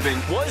gates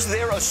open. Was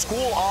there a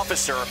school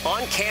officer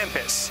on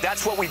campus?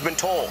 That's what we've been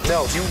told.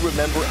 No. Do you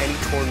remember any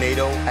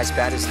tornado as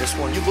bad as this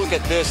one? You look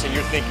at this and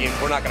you're thinking,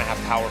 we're not going to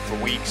have power for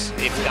weeks,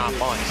 if not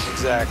months.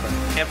 Exactly.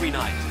 Every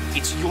night,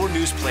 it's your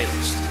news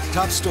playlist.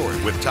 Top Story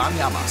with Tom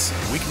Llamas.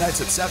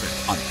 Weeknights at 7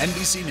 on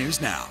NBC News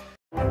Now.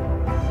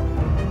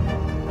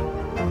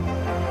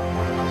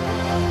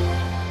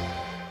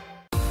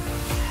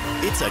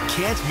 It's a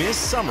can't-miss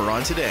summer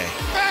on Today.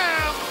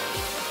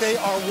 They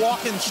are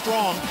walking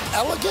strong,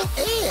 elegant,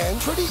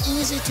 and pretty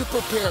easy to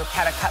prepare.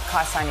 How to cut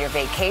costs on your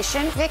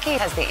vacation? Vicky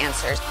has the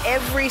answers.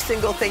 Every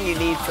single thing you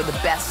need for the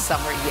best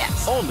summer yet.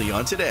 Only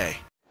on Today.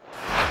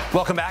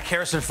 Welcome back.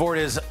 Harrison Ford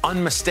is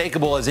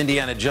unmistakable as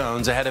Indiana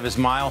Jones ahead of his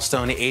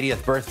milestone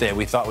 80th birthday.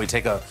 We thought we'd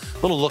take a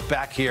little look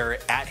back here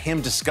at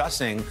him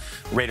discussing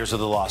Raiders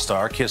of the Lost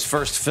Ark, his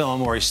first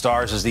film where he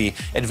stars as the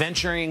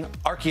adventuring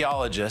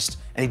archaeologist.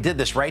 And he did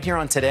this right here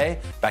on Today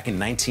back in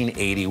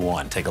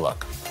 1981. Take a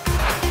look.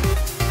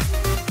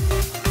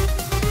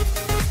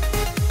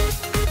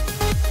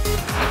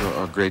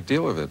 A great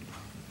deal of it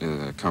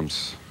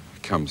comes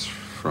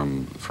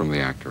from the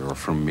actor, or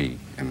from me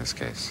in this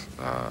case.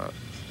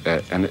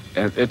 And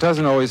it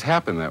doesn't always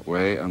happen that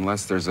way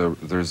unless there's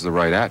the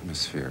right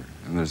atmosphere,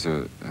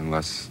 and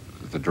unless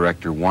the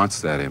director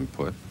wants that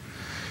input.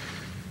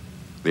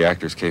 The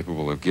actor's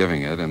capable of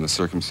giving it, and the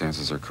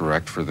circumstances are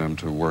correct for them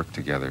to work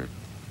together.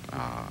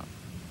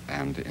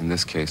 And in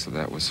this case,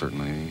 that was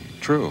certainly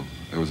true.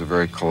 It was a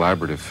very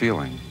collaborative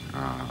feeling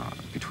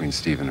between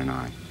Stephen and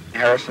I.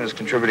 Harrison is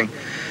contributing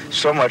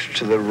so much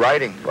to the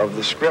writing of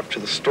the script, to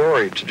the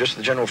story, to just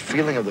the general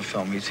feeling of the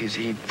film.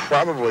 He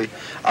probably,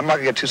 I'm not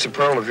going to get too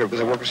superlative here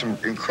because I work with some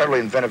incredibly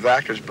inventive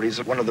actors, but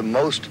he's one of the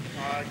most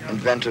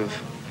inventive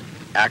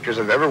actors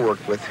I've ever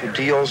worked with, who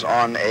deals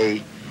on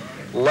a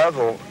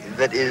level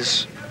that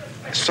is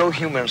so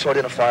human and so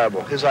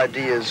identifiable. His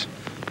ideas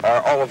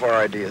are all of our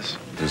ideas.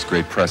 There's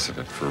great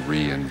precedent for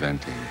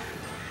reinventing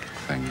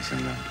things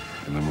in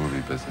the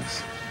movie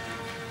business.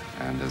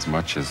 And as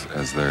much as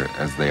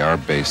they are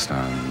based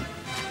on,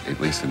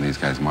 at least in these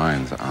guys'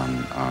 minds,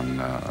 on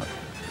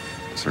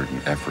certain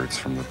efforts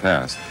from the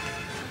past,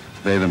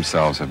 they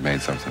themselves have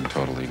made something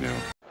totally new.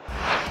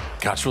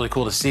 God, it's really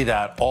cool to see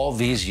that all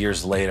these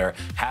years later.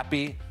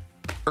 Happy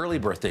early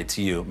birthday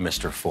to you,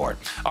 Mr. Ford.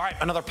 All right,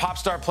 another Pop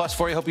Star Plus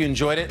for you. Hope you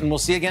enjoyed it, and we'll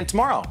see you again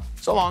tomorrow.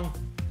 So long.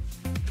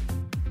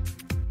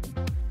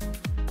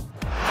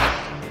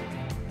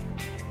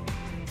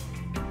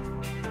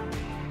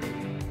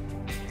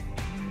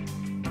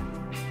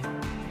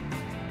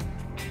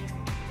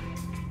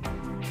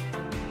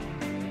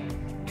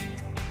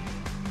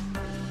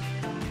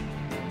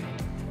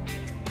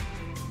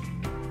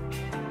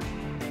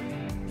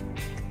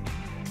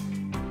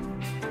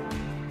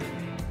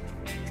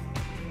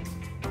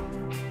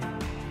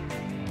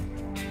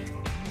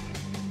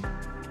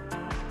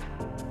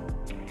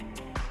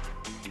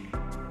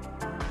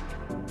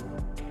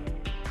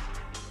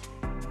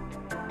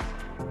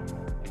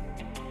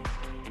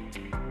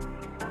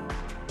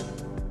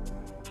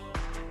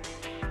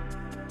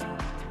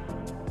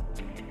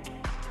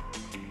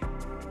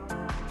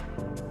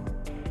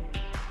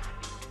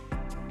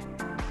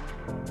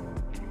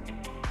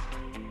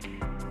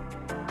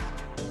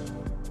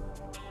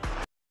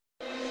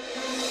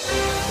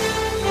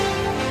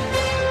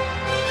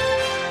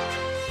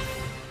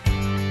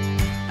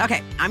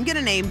 Okay, I'm going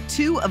to name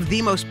 2 of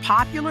the most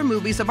popular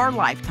movies of our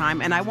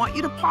lifetime, and I want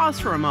you to pause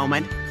for a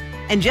moment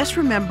and just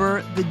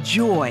remember the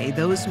joy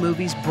those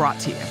movies brought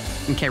to you.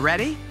 Okay,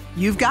 ready?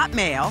 You've Got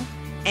Mail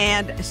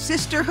and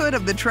Sisterhood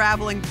of the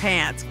Traveling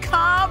Pants.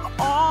 Come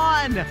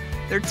on!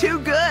 They're too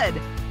good.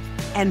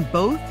 And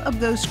both of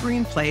those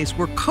screenplays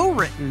were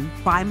co-written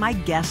by my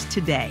guest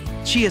today.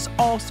 She has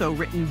also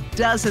written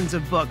dozens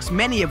of books,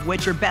 many of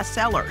which are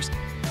bestsellers.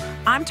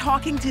 I'm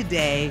talking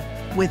today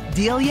with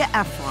Delia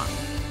Ephron.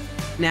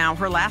 Now,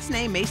 her last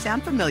name may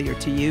sound familiar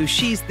to you.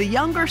 She's the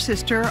younger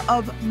sister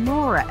of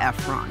Nora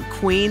Ephron,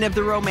 queen of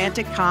the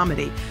romantic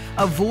comedy,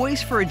 a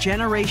voice for a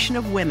generation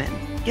of women.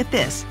 Get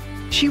this,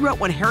 she wrote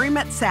When Harry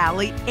Met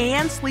Sally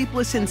and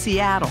Sleepless in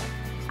Seattle.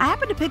 I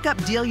happened to pick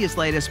up Delia's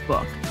latest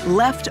book,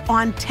 Left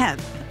on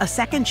 10th, A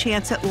Second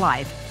Chance at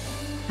Life.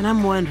 And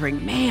I'm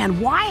wondering, man,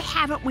 why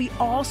haven't we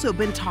also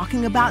been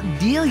talking about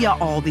Delia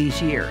all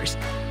these years?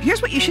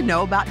 Here's what you should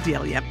know about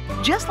Delia.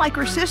 Just like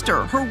her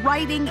sister, her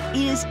writing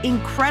is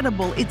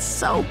incredible. It's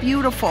so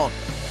beautiful.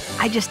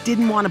 I just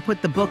didn't want to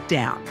put the book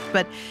down.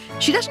 But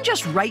she doesn't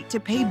just write to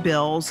pay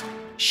bills.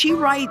 She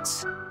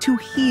writes to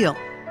heal.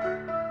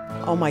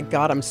 Oh my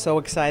God, I'm so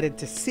excited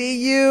to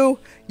see you.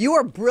 You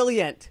are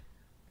brilliant.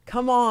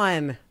 Come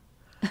on.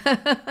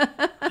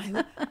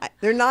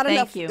 There's not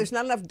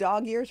enough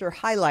dog ears or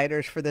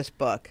highlighters for this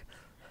book.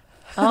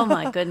 Oh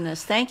my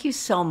goodness. Thank you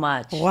so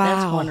much. Wow.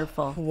 That's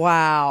wonderful.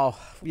 Wow.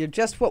 You're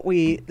just what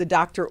the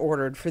doctor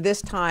ordered for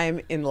this time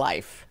in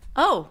life.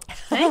 Oh,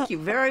 thank you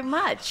very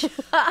much.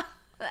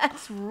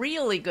 That's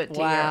really good to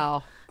hear.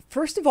 Wow.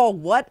 First of all,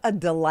 what a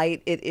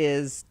delight it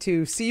is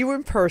to see you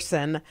in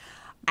person.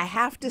 I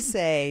have to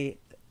say,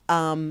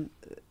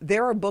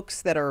 there are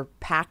books that are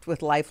packed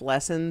with life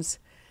lessons.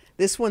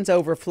 This one's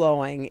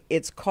overflowing.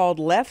 It's called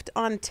Left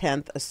on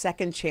 10th, A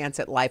Second Chance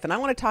at Life. And I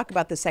want to talk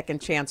about the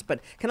second chance, but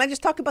can I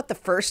just talk about the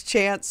first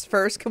chance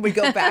first? Can we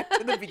go back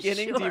to the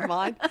beginning? Sure. Do you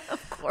mind?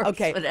 Of course,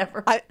 okay.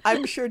 Whatever.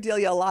 I'm sure,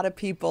 Delia, a lot of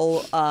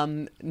people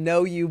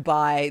know you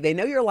they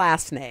know your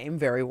last name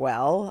very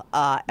well,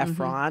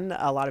 Ephron.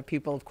 Mm-hmm. A lot of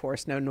people, of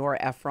course, know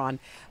Nora Ephron.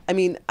 I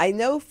mean, I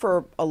know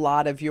for a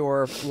lot of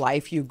your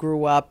life, you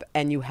grew up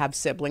and you have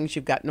siblings.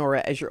 You've got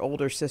Nora as your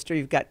older sister.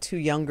 You've got 2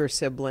 younger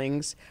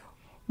siblings.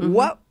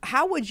 Mm-hmm.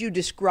 How would you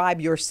describe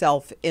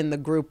yourself in the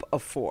group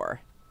of 4?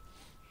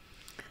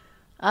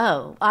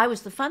 Oh, I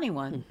was the funny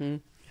one. Mm-hmm.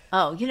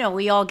 Oh,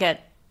 we all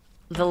get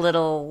the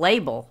little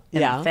label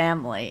in the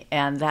family,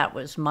 and that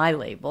was my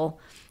label.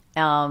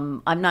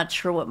 I'm not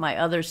sure what my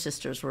other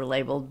sisters were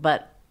labeled,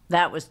 but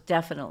that was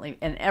definitely,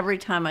 and every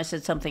time I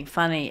said something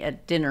funny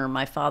at dinner,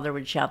 my father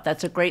would shout,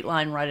 "That's a great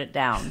line, write it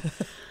down."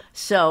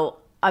 So,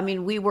 I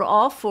mean, we're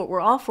all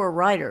 4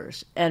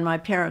 writers, and my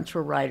parents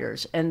were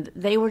writers, and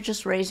they were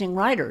just raising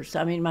writers.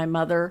 I mean, my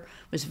mother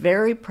was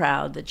very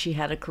proud that she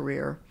had a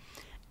career,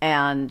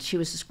 and she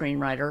was a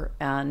screenwriter,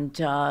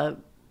 and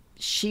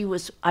she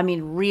was,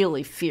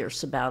 really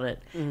fierce about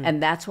it. Mm.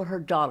 And that's what her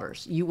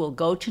daughters, you will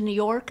go to New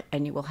York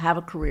and you will have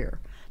a career.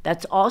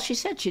 That's all she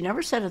said. She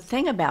never said a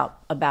thing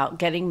about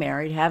getting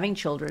married, having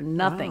children,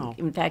 nothing. Wow.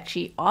 In fact,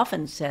 she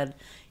often said,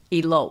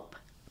 elope.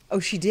 Oh,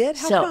 she did?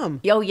 How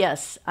come? Oh,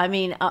 yes. I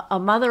mean, a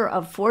mother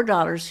of 4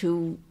 daughters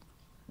who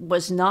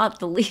was not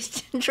the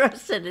least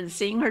interested in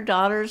seeing her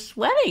daughter's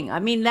wedding. I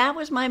mean, that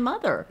was my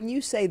mother. You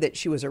say that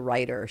she was a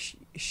writer.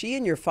 She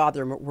and your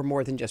father were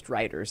more than just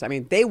writers. I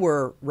mean, they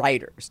were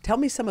writers. Tell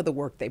me some of the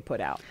work they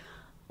put out.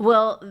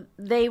 Well,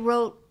 they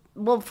wrote,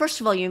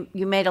 first of all, you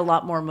made a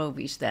lot more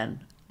movies then.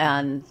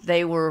 And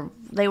they were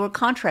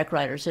contract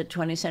writers at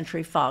 20th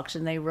Century Fox,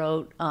 and they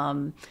wrote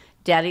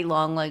Daddy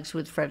Longlegs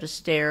with Fred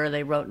Astaire.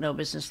 They wrote No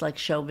Business Like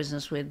Show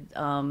Business with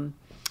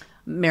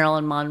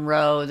Marilyn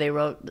Monroe. They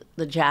wrote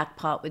The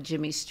Jackpot with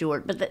Jimmy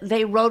Stewart. But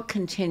they wrote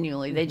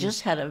continually. Mm-hmm. They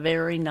just had a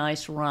very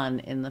nice run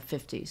in the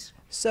 50s.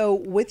 So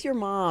with your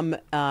mom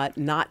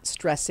not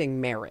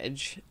stressing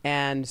marriage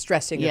and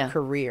stressing a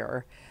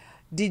career,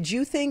 did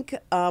you think,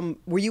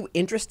 were you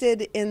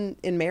interested in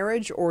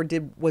marriage, or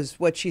was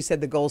what she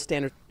said the gold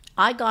standard?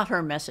 I got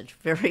her message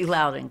very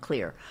loud and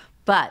clear.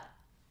 But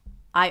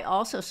I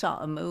also saw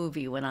a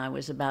movie when I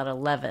was about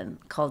 11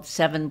 called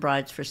 7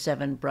 Brides for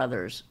 7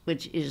 Brothers,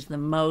 which is the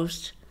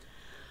most,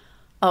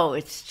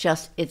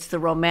 it's the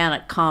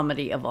romantic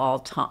comedy of all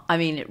time. I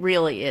mean, it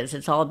really is.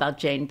 It's all about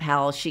Jane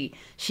Powell. She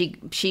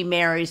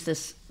marries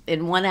this,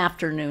 in one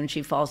afternoon,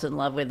 she falls in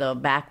love with a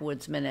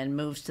backwoodsman and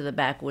moves to the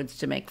backwoods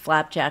to make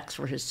flapjacks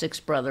for his 6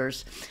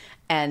 brothers.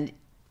 And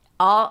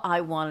all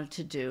I wanted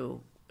to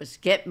do was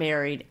get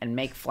married and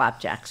make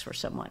flapjacks for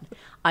someone.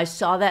 I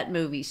saw that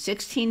movie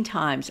 16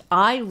 times.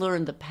 I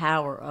learned the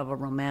power of a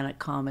romantic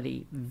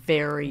comedy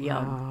very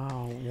young.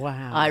 Oh,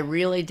 wow. I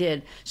really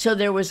did. So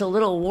there was a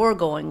little war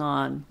going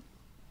on.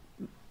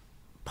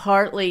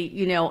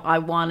 Partly, I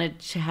wanted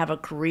to have a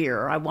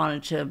career. I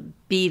wanted to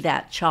be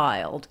that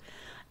child.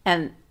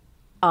 And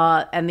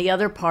the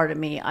other part of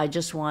me, I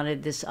just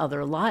wanted this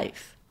other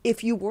life.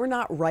 If you were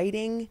not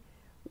writing,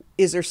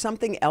 is there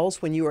something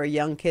else when you were a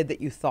young kid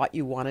that you thought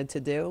you wanted to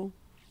do?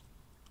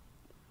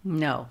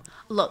 No.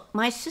 Look,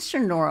 my sister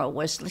Nora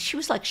she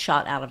was like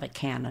shot out of a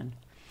cannon.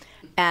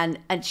 And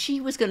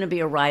she was going to be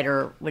a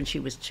writer when she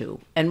was 2.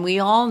 And we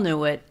all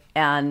knew it.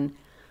 And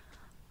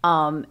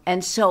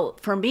so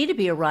for me to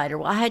be a writer,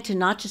 well, I had to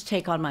not just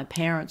take on my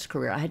parents'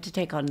 career, I had to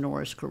take on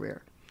Nora's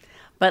career.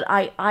 But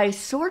I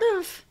sort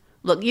of,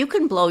 look, you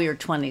can blow your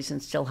 20s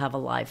and still have a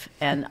life.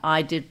 And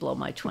I did blow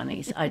my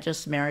 20s. I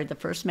just married the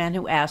first man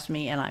who asked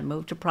me, and I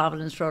moved to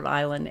Providence, Rhode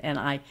Island. And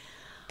I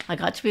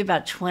got to be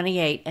about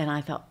 28, and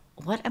I thought,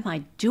 what am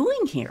I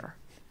doing here?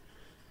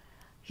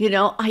 You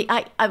know,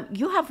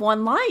 you have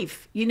one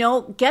life. You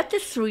know, get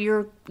this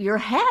through your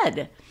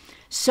head.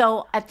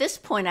 So at this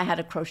point, I had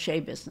a crochet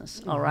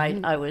business, all right?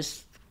 I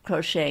was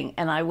crocheting,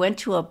 and I went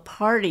to a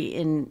party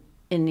in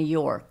New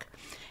York,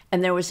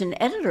 and there was an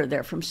editor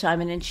there from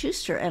Simon &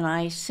 Schuster, and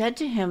I said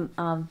to him,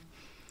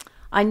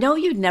 I know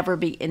you'd never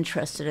be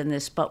interested in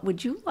this, but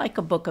would you like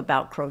a book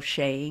about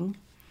crocheting?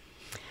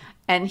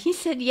 And he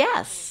said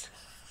yes.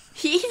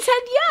 He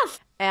said yes.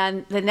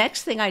 And the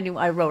next thing I knew,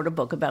 I wrote a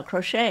book about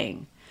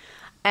crocheting.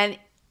 And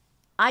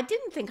I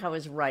didn't think I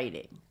was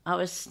writing. I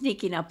was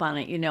sneaking up on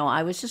it, you know.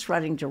 I was just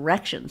writing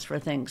directions for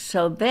things.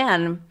 So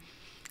then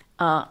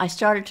I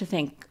started to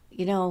think,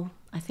 you know,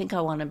 I think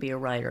I want to be a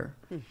writer.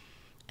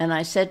 And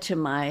I said to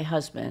my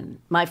husband,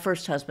 my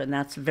first husband,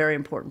 that's a very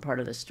important part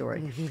of the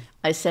story.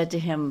 I said to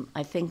him,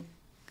 I think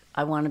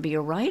I want to be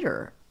a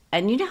writer.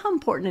 And you know how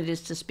important it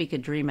is to speak a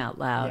dream out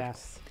loud?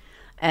 Yes.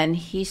 And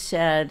he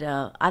said,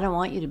 I don't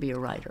want you to be a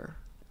writer.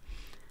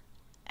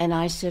 And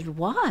I said,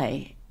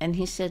 why? And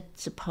he said,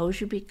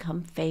 suppose you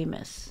become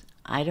famous.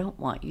 I don't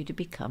want you to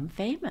become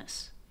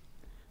famous.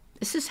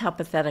 This is how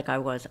pathetic I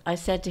was. I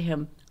said to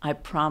him, I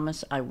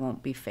promise I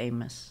won't be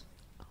famous.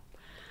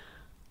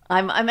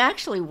 I'm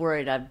actually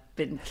worried I've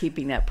been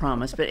keeping that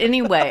promise. But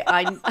anyway,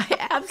 I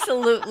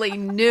absolutely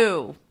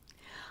knew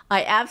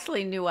I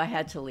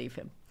had to leave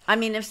him. I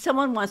mean, if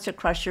someone wants to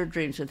crush your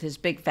dreams with his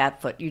big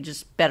fat foot, you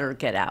just better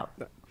get out.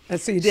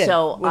 And so you did.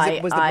 So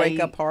was the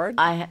breakup hard?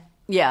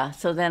 Yeah.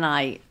 So then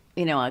I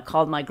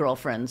called my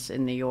girlfriends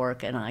in New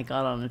York, and I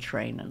got on a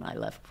train, and I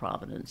left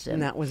Providence.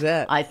 And that was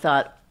it. I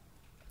thought,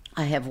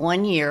 I have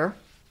 1 year.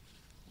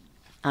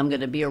 I'm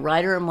going to be a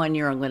writer in 1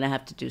 year. I'm going to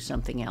have to do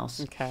something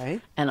else. Okay.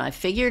 And I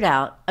figured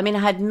out, I mean, I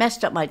had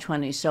messed up my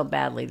 20s so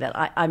badly that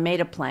I made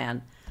a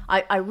plan.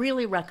 I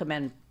really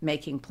recommend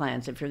making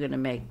plans if you're going to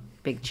make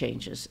big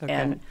changes. Okay.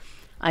 And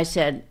I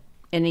said,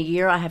 in a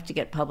year, I have to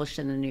get published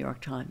in the New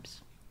York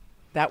Times.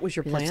 That was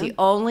your plan? That's the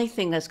only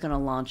thing that's going to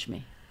launch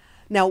me.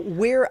 Now,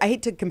 I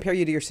hate to compare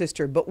you to your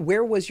sister, but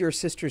where was your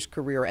sister's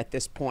career at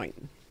this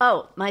point?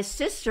 Oh, my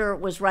sister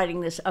was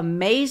writing this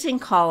amazing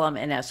column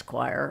in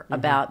Esquire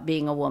about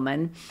being a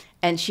woman,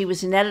 and she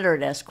was an editor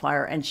at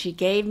Esquire, and she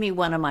gave me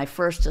one of my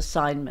first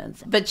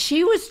assignments. But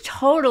she was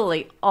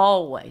totally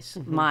always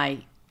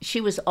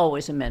she was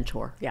always a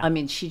mentor. Yeah. I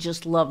mean, she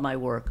just loved my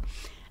work.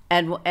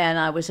 And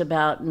I was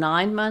about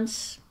 9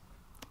 months,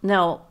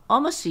 no,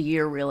 almost a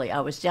year really.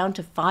 I was down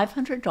to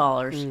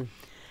 $500.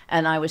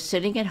 And I was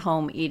sitting at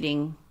home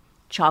eating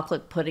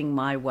chocolate pudding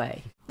my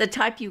way. The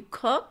type you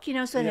cook, you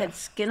know, so it had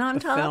skin on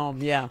top. Film,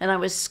 yeah. And I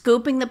was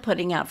scooping the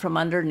pudding out from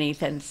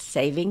underneath and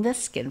saving the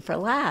skin for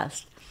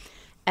last.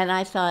 And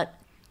I thought,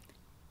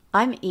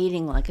 I'm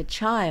eating like a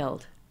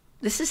child.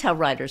 This is how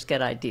writers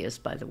get ideas,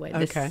 by the way.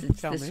 This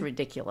is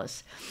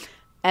ridiculous.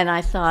 And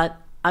I thought,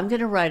 I'm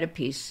going to write a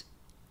piece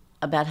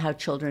about how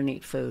children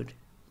eat food.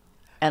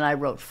 And I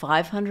wrote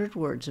 500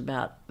 words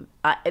about,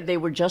 they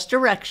were just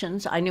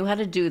directions. I knew how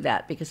to do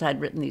that because I'd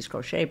written these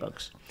crochet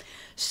books.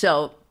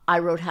 So I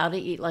wrote How to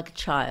Eat Like a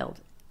Child,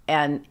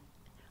 and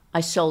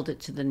I sold it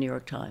to the New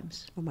York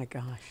Times. Oh my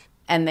gosh.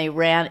 And they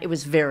ran, it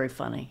was very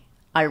funny.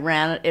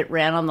 It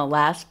ran on the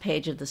last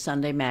page of the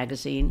Sunday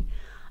magazine,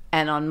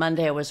 and on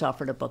Monday I was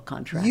offered a book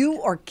contract.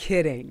 You are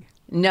kidding.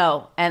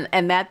 No,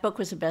 and that book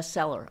was a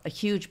bestseller, a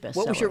huge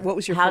bestseller. What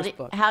was your first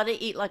book? How to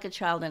Eat Like a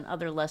Child and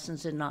Other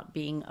Lessons in Not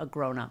Being a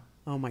Grown-Up.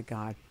 Oh my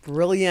God,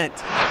 brilliant.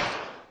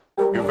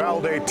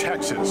 Uvalde,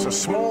 Texas, a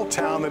small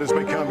town that has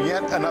become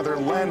yet another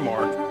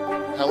landmark.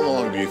 How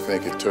long do you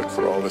think it took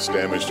for all this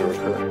damage to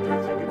occur?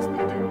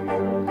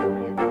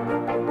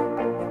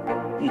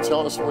 Can you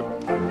tell us what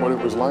it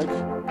was like?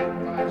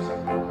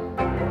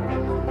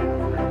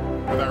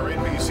 With our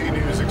NBC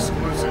News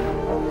exclusive.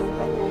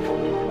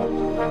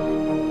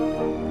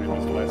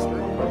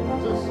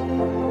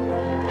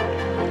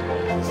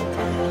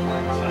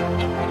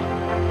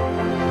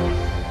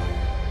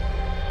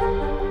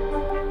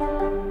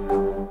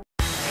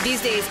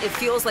 These days, it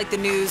feels like the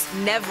news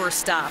never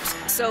stops.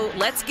 So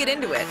let's get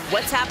into it.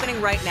 What's happening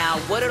right now,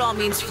 what it all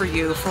means for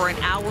you for an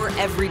hour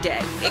every day.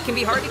 It can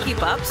be hard to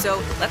keep up,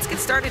 so let's get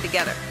started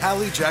together.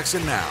 Hallie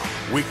Jackson Now,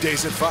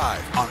 weekdays at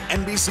 5 on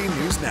NBC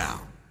News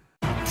Now.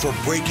 For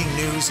breaking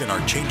news in our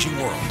changing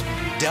world,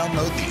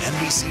 download the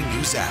NBC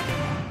News app.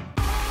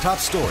 Top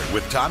Story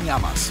with Tom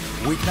Llamas,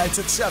 weeknights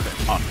at 7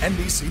 on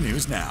NBC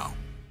News Now.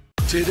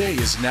 Today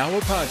is now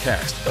a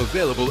podcast,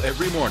 available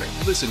every morning.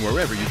 Listen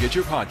wherever you get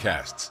your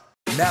podcasts.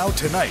 Now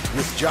Tonight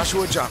with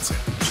Joshua Johnson,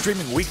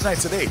 streaming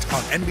weeknights at 8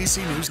 on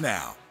NBC News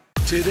Now.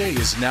 Today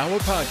is now a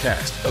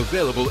podcast,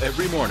 available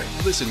every morning.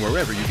 Listen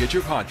wherever you get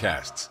your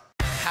podcasts.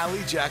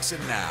 Hallie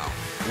Jackson Now,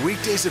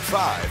 weekdays at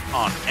 5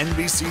 on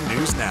NBC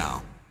News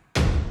Now.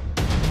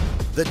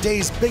 The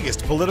day's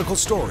biggest political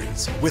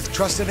stories with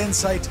trusted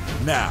insight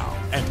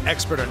now and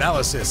expert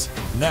analysis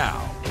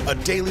now. A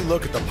daily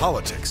look at the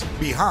politics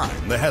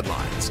behind the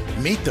headlines.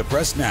 Meet the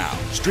Press Now,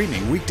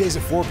 streaming weekdays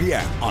at 4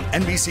 p.m. on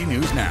NBC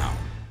News Now.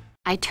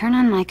 I turn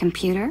on my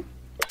computer.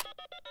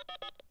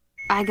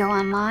 I go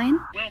online.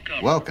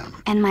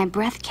 Welcome. And my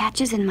breath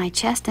catches in my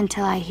chest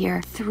until I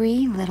hear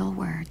 3 little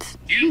words.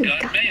 You've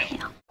got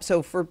mail.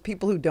 So for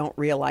people who don't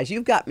realize,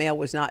 You've Got Mail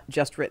was not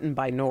just written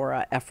by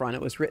Nora Ephron.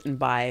 It was written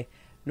by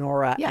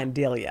Nora and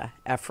Delia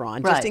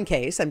Ephron. Just in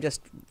case, I'm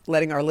just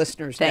letting our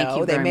listeners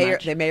know. They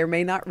may or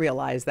may not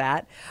realize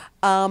that.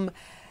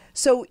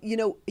 So, you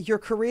know, your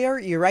career,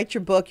 you write your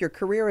book, your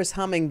career is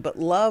humming, but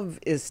love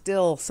is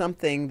still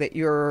something that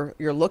you're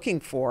looking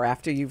for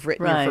after you've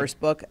written your first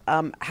book.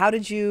 How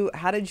did you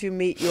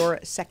meet your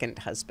second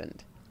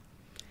husband?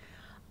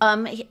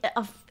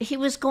 He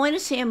was going to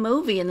see a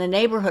movie in the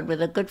neighborhood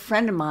with a good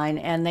friend of mine,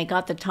 and they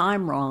got the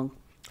time wrong.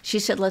 She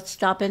said, "Let's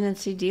stop in and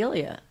see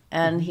Delia."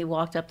 And he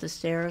walked up the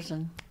stairs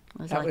and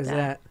that was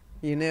that.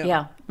 You knew?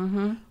 Yeah.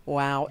 Mm-hmm.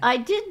 Wow. I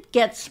did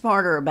get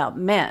smarter about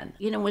men.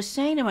 You know, was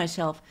saying to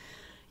myself,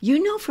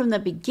 you know, from the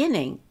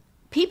beginning,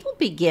 people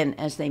begin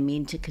as they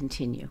mean to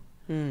continue.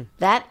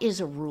 That is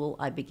a rule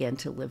I began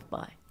to live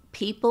by.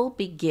 People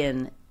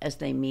begin as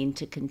they mean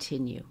to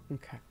continue.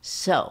 Okay.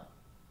 So,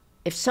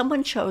 if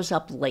someone shows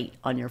up late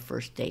on your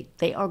first date,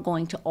 they are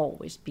going to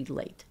always be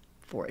late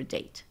for a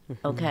date.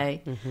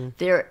 Okay?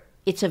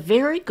 It's a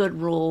very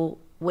good rule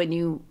when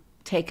you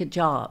take a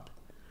job,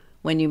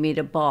 when you meet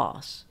a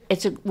boss.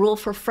 It's a rule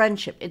for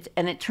friendship,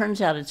 and it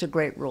turns out it's a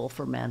great rule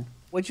for men.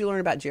 What'd you learn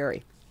about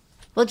Jerry?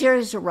 Well,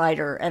 Jerry's a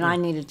writer, and I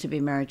needed to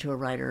be married to a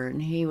writer,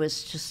 and he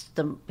was just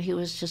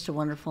a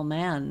wonderful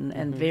man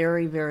and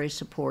very, very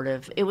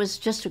supportive. It was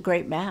just a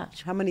great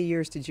match. How many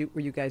years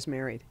were you guys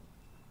married?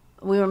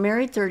 We were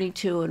married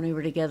 32, and we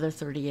were together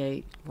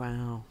 38.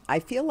 Wow. I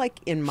feel like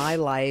in my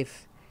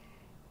life,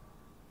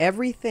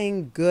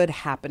 everything good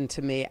happened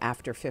to me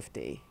after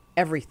 50.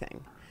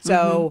 Everything.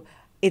 So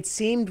it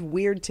seemed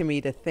weird to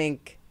me to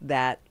think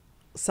that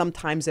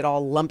sometimes it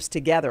all lumps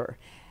together.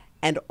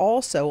 And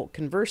also,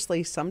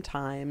 conversely,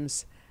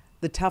 sometimes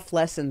the tough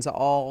lessons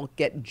all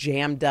get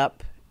jammed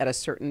up at a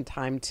certain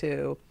time,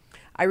 too.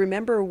 I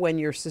remember when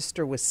your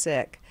sister was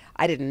sick.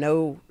 I didn't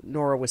know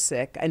Nora was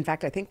sick. In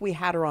fact, I think we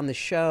had her on the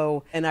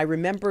show, and I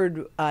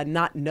remembered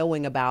not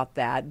knowing about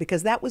that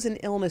because that was an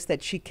illness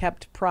that she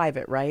kept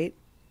private, right?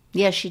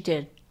 Yes, she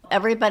did.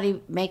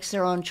 Everybody makes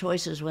their own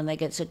choices when they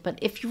get sick, but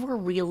if you were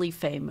really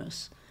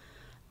famous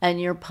and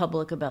you're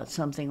public about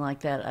something like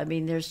that, I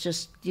mean, there's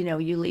just, you know,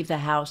 you leave the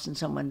house and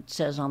someone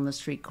says on the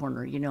street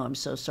corner, you know, "I'm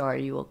so sorry,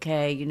 are you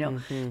okay?" You know,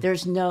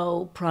 there's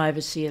no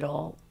privacy at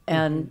all.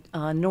 And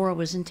Nora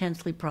was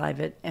intensely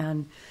private,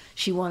 and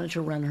she wanted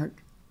to run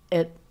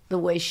it the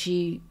way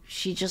she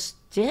just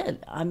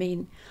did. I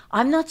mean,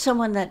 I'm not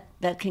someone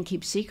that can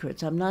keep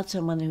secrets. I'm not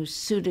someone who's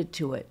suited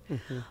to it.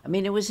 I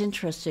mean, it was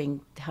interesting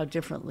how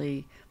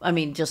differently, I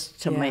mean, just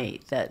to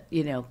me, that,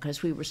 you know,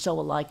 because we were so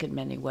alike in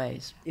many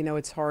ways. You know,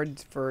 it's hard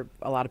for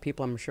a lot of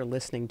people, I'm sure,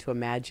 listening to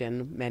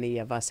imagine. Many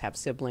of us have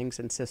siblings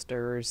and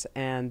sisters,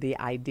 and the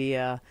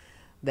idea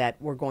that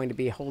we're going to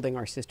be holding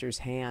our sister's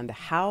hand.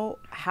 How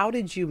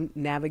did you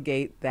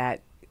navigate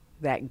that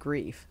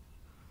grief?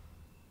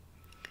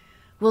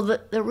 Well,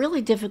 the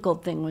really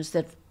difficult thing was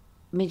that,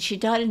 I mean, she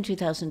died in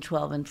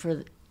 2012,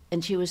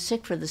 and she was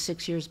sick for the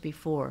 6 years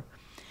before.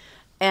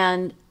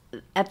 And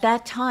at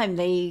that time,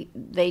 they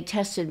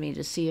tested me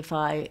to see if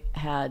I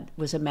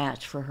was a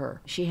match for her.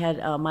 She had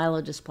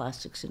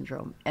myelodysplastic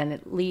syndrome, and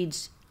it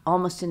leads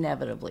almost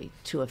inevitably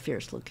to a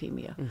fierce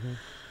leukemia.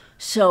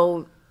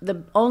 So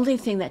the only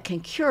thing that can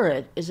cure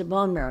it is a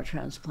bone marrow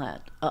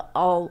transplant,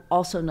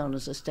 also known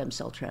as a stem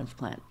cell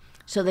transplant.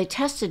 So they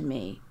tested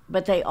me,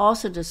 but they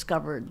also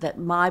discovered that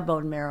my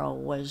bone marrow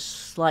was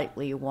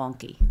slightly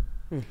wonky.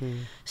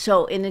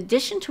 So in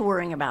addition to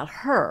worrying about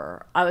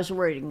her, I was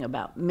worrying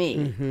about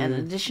me. And in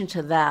addition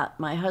to that,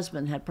 my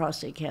husband had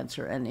prostate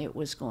cancer, and he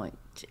was going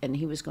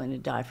to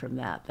die from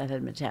that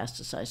had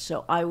metastasized.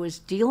 So I was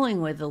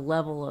dealing with a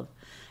level of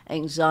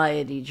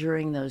anxiety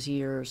during those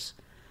years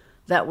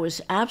that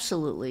was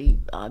absolutely,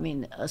 I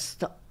mean,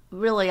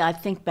 really, I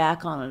think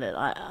back on it,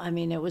 I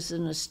mean, it was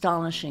an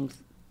astonishing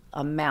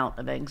amount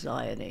of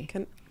anxiety.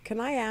 Can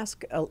I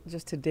ask,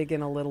 just to dig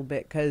in a little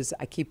bit, because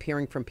I keep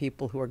hearing from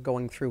people who are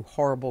going through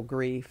horrible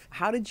grief.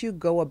 How did you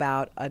go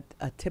about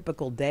a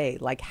typical day?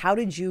 Like, how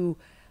did you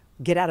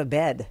get out of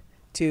bed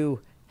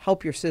to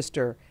help your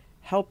sister,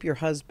 help your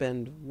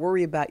husband,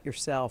 worry about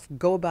yourself,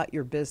 go about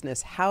your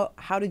business?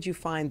 How did you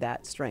find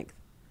that strength?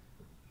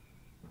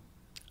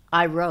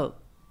 I wrote.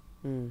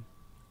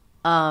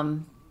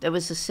 It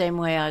was the same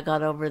way I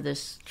got over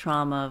this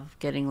trauma of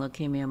getting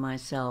leukemia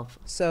myself.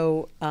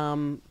 So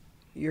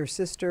your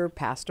sister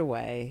passed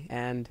away,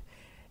 and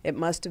it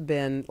must have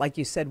been, like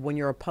you said, when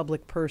you're a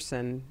public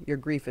person, your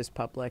grief is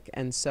public,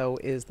 and so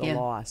is the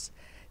loss.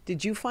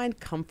 Did you find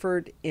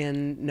comfort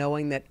in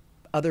knowing that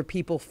other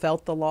people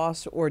felt the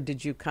loss, or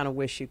did you kind of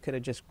wish you could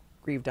have just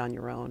grieved on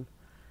your own?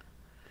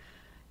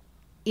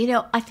 You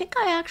know, I think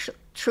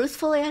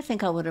truthfully, I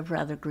think I would have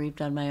rather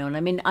grieved on my own.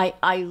 I mean,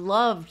 I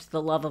loved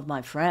the love of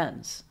my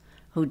friends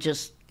who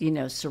just,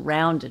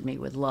 surrounded me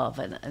with love,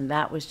 and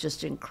that was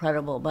just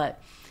incredible.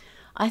 But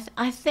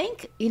I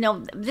think,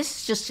 this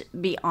is just to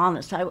be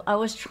honest, I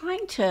was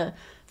trying to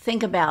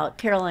think about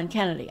Caroline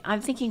Kennedy.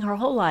 I'm thinking her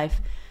whole life,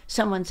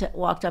 someone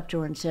walked up to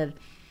her and said,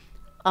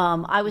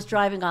 I was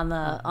driving on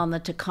the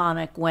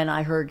Taconic when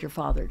I heard your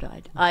father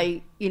died.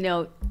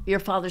 Your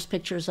father's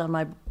picture's on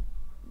my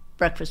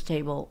breakfast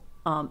table,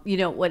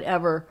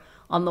 whatever,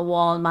 on the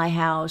wall in my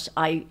house.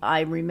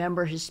 I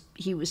remember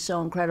he was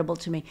so incredible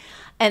to me.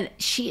 And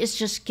she is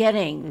just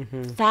getting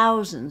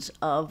thousands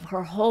of,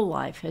 her whole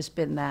life has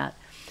been that.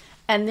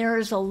 And there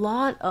is a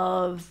lot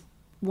of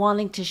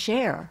wanting to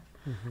share.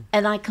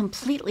 And I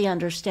completely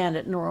understand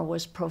it. Nora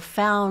was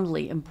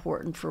profoundly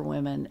important for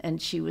women, and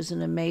she was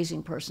an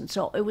amazing person.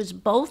 So it was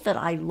both that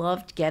I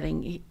loved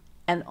getting,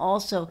 and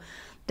also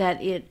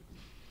that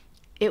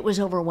it was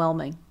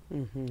overwhelming.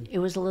 It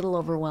was a little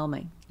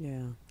overwhelming.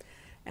 Yeah.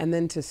 And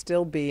then to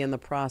still be in the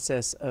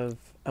process of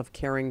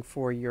caring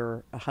for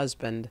your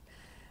husband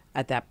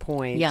at that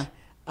point. Yeah.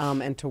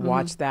 And to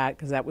watch that,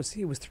 because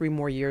he was 3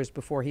 more years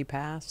before he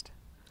passed.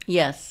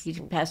 Yes, he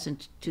passed in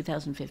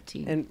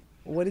 2015. And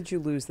what did you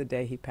lose the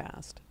day he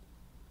passed?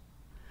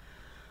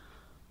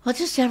 Well,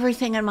 just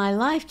everything in my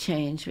life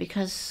changed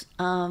because,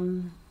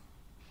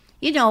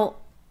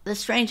 the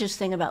strangest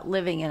thing about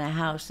living in a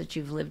house that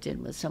you've lived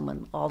in with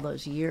someone all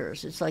those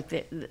years, it's like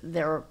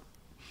they're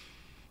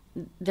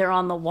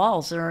on the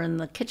walls, they're in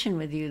the kitchen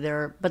with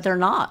you, but they're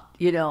not,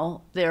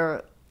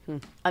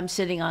 I'm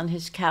sitting on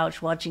his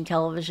couch watching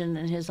television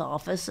in his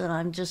office, and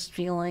I'm just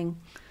feeling,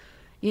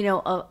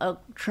 a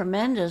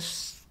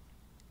tremendous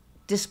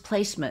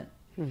displacement.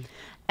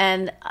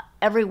 And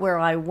everywhere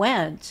I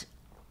went,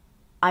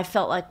 I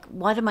felt like,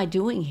 what am I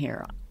doing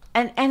here?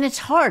 And it's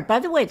hard. By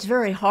the way, it's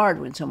very hard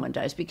when someone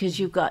dies because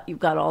you've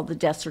got all the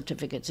death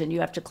certificates, and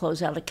you have to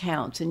close out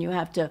accounts, and you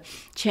have to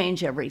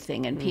change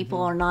everything, and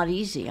people are not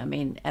easy. I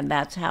mean, and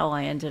that's how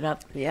I ended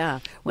up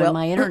when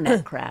my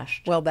internet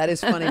crashed. Well, that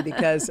is funny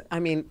because,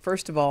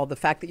 first of all, the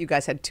fact that you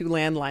guys had 2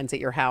 landlines at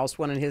your house,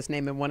 one in his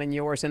name and one in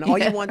yours, and all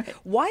you want,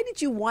 why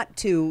did you want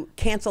to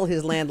cancel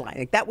his landline?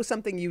 Like, that was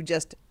something you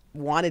just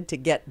wanted to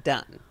get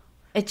done.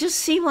 It just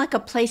seemed like a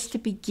place to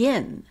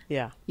begin.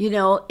 Yeah.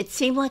 It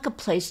seemed like a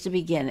place to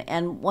begin.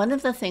 And one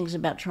of the things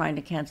about trying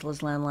to cancel his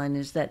landline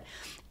is that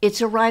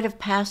it's a rite of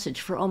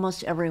passage for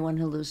almost everyone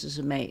who loses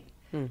a mate,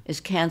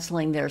 is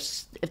canceling their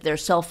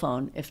cell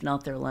phone, if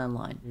not their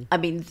landline. I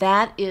mean,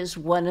 that is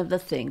one of the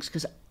things,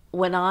 because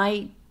when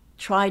I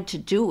tried to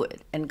do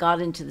it and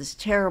got into this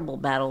terrible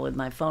battle with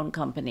my phone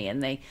company,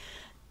 and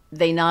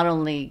they not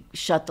only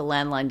shut the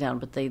landline down,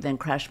 but they then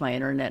crashed my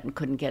internet and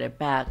couldn't get it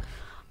back.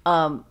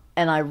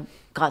 And I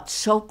got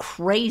so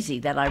crazy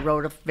that I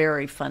wrote a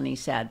very funny,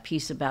 sad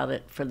piece about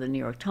it for the New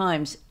York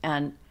Times.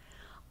 And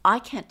I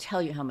can't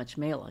tell you how much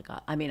mail I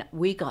got. I mean,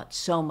 we got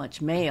so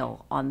much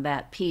mail on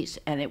that piece,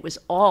 and it was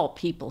all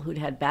people who'd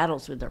had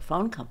battles with their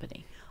phone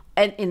company.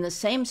 And in the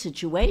same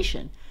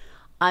situation,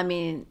 I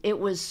mean,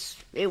 it's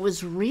a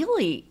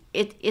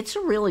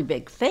really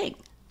big thing.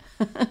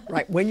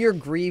 Right. When you're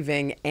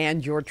grieving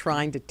and you're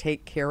trying to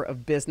take care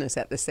of business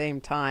at the same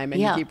time, and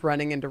you keep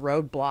running into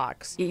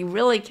roadblocks. You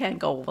really can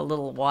go a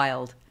little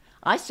wild.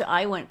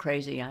 I went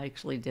crazy. I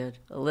actually did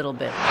a little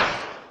bit.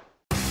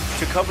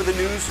 To cover the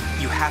news,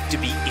 you have to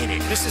be in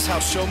it. This is how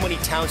so many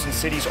towns and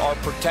cities are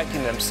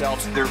protecting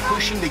themselves. They're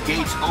pushing the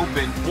gates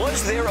open.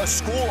 Was there a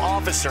school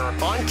officer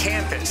on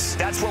campus?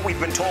 That's what we've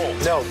been told.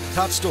 No.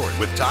 Top Story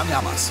with Tom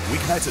Llamas.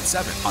 Weeknights at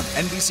 7 on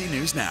NBC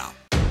News Now.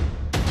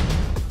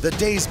 The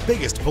day's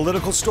biggest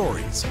political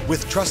stories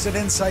with trusted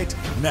insight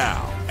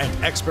now and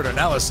expert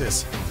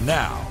analysis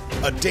now.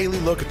 A daily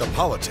look at the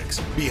politics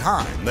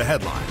behind the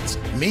headlines.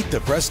 Meet the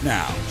Press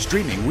Now,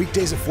 streaming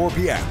weekdays at 4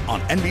 p.m. on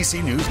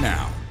NBC News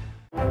Now.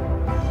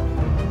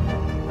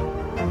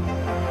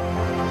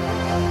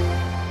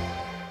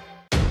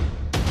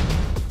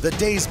 The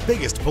day's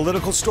biggest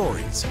political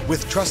stories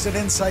with trusted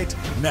insight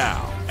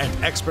now and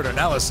expert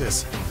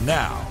analysis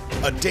now.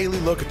 A daily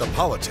look at the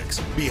politics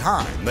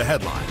behind the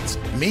headlines.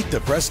 Meet the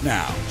Press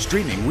Now,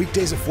 streaming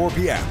weekdays at 4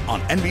 p.m. on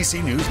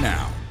NBC News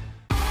Now.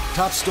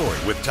 Top Story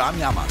with Tom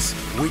Llamas,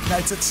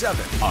 weeknights at 7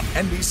 on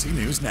NBC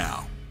News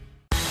Now.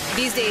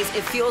 These days,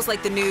 it feels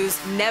like the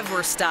news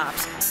never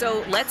stops.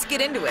 So let's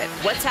get into it.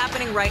 What's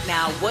happening right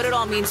now, what it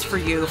all means for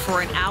you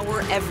for an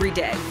hour every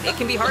day. It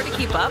can be hard to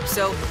keep up,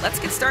 so let's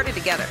get started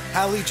together.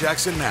 Hallie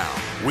Jackson Now,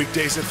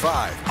 weekdays at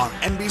 5 on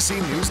NBC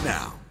News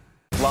Now.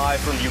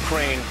 Live from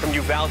Ukraine, from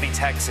Uvalde,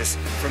 Texas,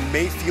 from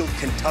Mayfield,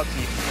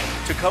 Kentucky.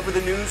 To cover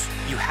the news,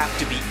 you have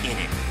to be in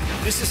it.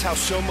 This is how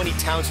so many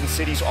towns and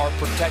cities are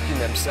protecting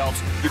themselves.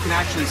 You can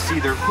actually see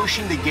they're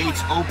pushing the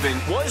gates open.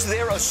 Was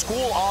there a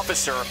school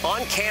officer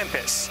on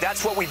campus?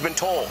 That's what we've been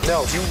told.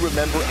 No. Do you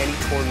remember any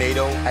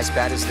tornado as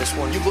bad as this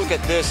one? You look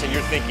at this and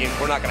you're thinking,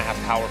 we're not going to have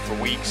power for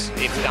weeks,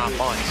 if not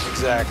months.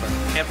 Exactly.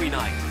 Every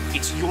night,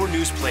 it's your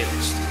news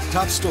playlist.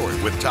 Top Story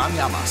with Tom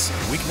Llamas.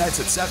 Weeknights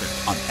at 7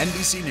 on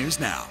NBC News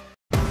Now.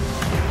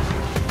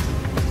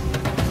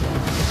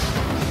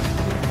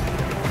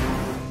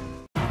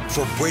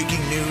 For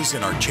breaking news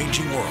in our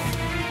changing world,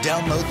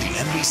 download the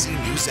NBC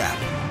News app.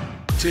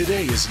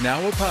 Today is now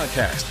a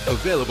podcast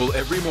available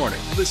every morning.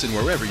 Listen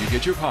wherever you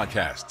get your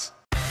podcasts.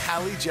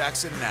 Hallie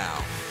Jackson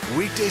Now.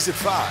 Weekdays at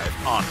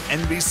 5 on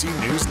NBC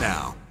News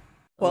Now.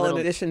 Well, in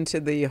addition to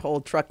the whole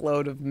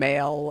truckload of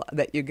mail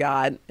that you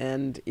got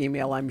and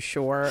email, I'm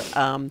sure,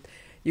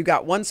 you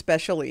got one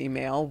special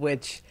email,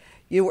 which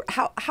you were,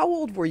 how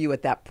old were you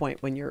at that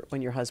point when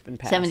your husband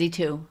passed?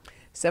 72.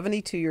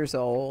 72 years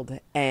old,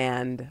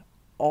 and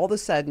all of a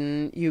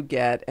sudden you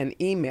get an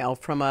email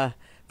from a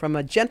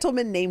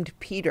gentleman named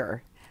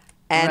Peter.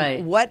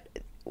 And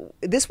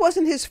this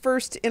wasn't his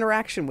first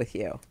interaction with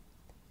you.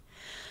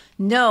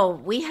 No,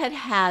 we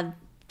had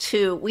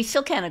two. We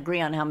still can't agree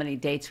on how many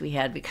dates we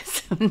had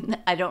because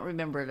I don't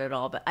remember it at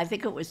all, but I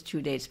think it was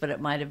 2 dates, but it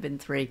might have been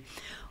 3.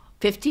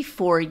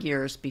 54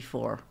 years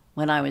before,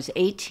 when I was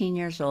 18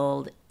 years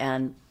old,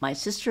 and my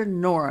sister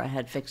Nora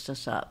had fixed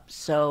us up.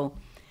 So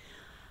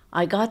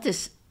I got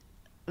this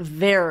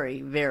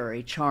very,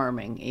 very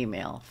charming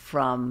email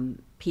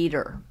from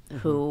Peter,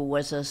 who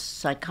was a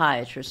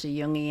psychiatrist, a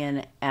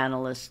Jungian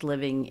analyst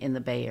living in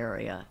the Bay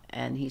Area.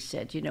 And he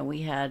said, you know,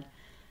 we had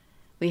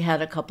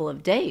a couple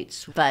of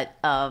dates, but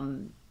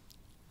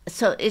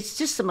so it's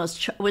just it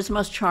was the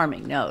most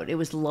charming note. It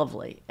was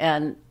lovely.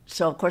 And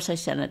so, of course, I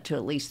sent it to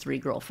at least 3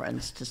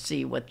 girlfriends to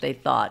see what they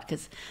thought,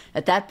 because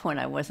at that point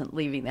I wasn't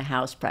leaving the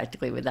house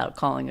practically without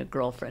calling a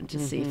girlfriend to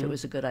see if it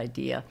was a good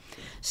idea.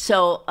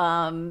 So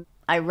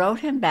I wrote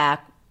him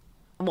back.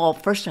 Well,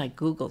 first I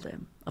Googled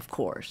him, of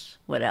course.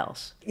 What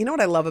else? You know what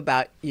I love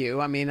about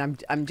you? I mean,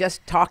 I'm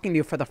just talking to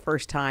you for the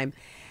first time.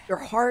 Your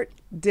heart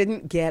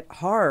didn't get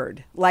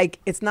hard. Like,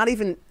 it's not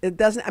even, it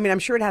doesn't, I mean, I'm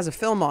sure it has a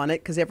film on it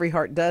because every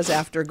heart does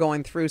after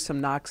going through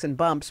some knocks and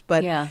bumps.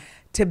 But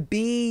to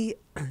be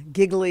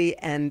giggly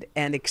and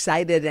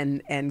excited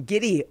and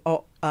giddy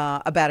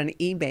about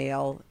an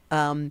email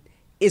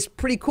is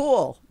pretty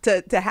cool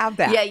to have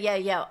that.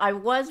 Yeah. I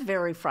was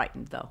very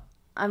frightened, though.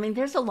 I mean,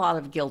 there's a lot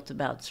of guilt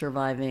about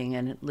surviving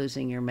and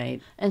losing your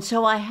mate. And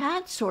so I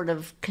had sort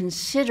of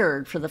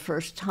considered for the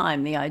first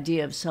time the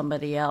idea of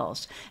somebody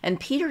else. And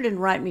Peter didn't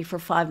write me for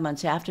 5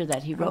 months after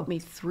that. He wrote me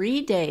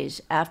 3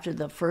 days after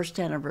the first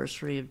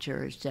anniversary of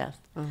Jerry's death.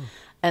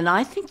 And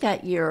I think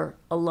that year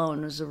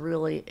alone was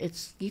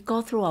you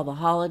go through all the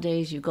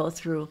holidays, you go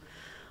through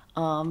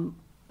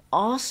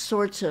all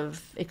sorts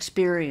of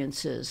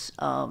experiences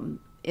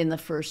in the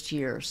first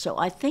year. So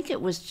I think it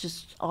was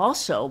just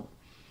also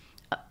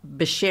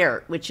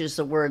Beshert, which is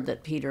the word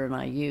that Peter and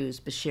I use.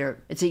 Beshert,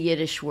 it's a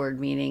Yiddish word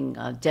meaning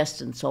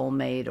destined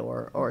soulmate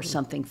or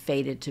something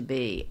fated to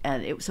be.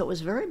 And so it was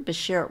very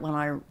Beshert when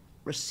I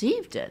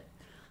received it.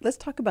 Let's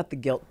talk about the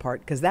guilt part,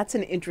 because that's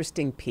an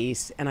interesting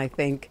piece. And I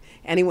think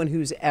anyone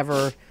who's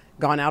ever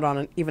gone out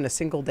on even a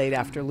single date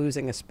after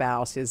losing a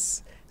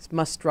spouse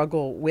must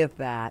struggle with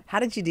that.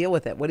 How did you deal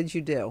with it? What did you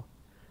do?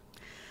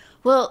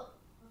 Well,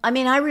 I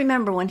mean, I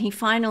remember when he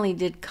finally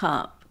did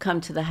come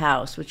to the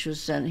house, which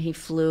was he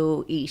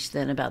flew east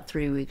then about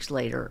 3 weeks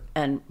later.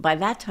 And by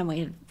that time we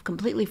had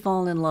completely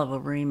fallen in love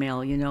over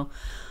email, you know.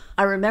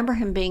 I remember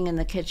him being in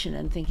the kitchen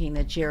and thinking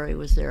that Jerry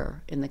was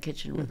there in the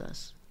kitchen with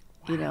us.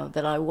 Wow. You know,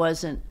 that I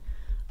wasn't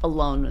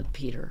alone with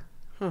Peter,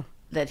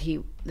 that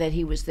he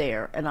was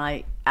there. And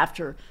I,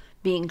 after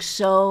being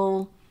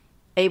so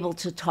able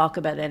to talk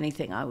about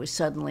anything, I was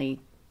suddenly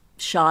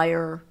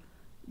shyer,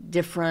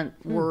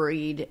 different,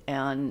 worried,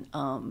 and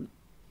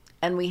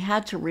we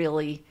had to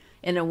really,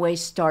 in a way,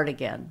 start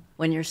again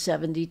when you're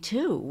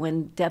 72,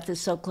 when death is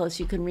so close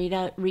you can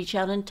reach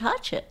out and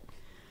touch it,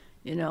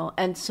 you know.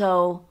 And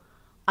so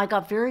I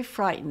got very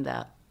frightened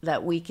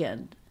that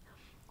weekend,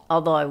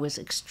 although I was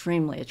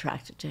extremely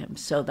attracted to him,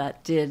 so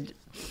that did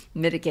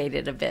mitigate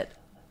it a bit.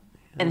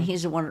 And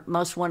he's a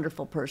most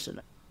wonderful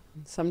person.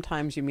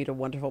 Sometimes you meet a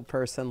wonderful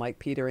person like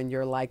Peter and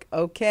you're like,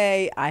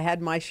 okay, I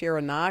had my share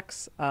of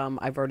knocks.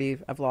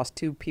 I've lost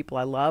 2 people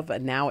I love,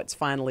 and now it's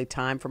finally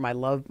time for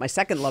my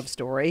second love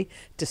story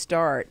to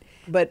start.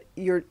 But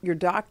your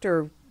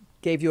doctor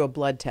gave you a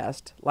blood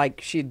test like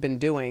she'd been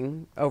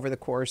doing over the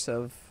course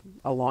of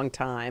a long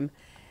time.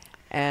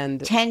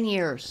 And 10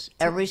 years,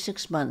 every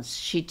 6 months,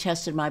 she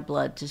tested my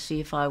blood to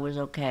see if I was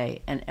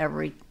okay. And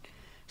every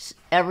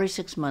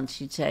 6 months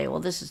she'd say,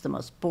 well, this is the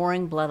most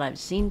boring blood I've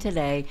seen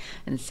today,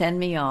 and send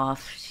me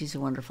off. She's a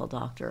wonderful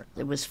doctor.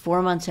 It was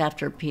 4 months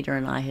after Peter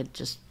and I had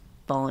just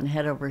fallen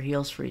head over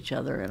heels for each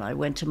other, and I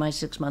went to my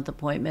 6-month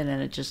appointment,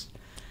 and it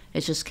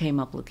just came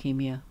up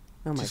leukemia.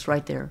 Just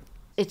right there.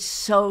 It's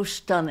so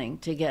stunning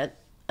to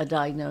get a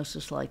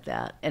diagnosis like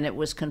that, and it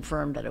was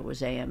confirmed that it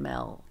was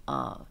AML.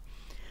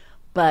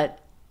 But,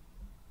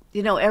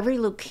 you know, every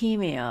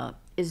leukemia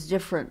is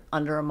different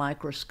under a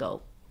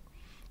microscope.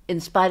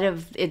 In spite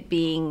of it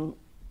being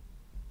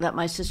that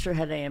my sister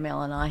had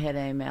AML and I had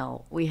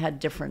AML, we had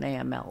different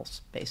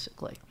AMLs,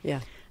 basically. Yeah.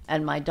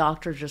 And my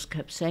doctor just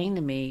kept saying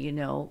to me, you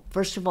know,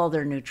 first of all,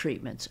 there are new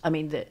treatments. I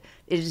mean, it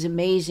is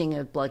amazing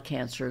of blood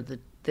cancer,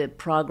 the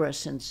progress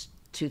since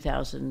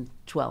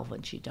 2012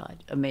 when she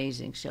died.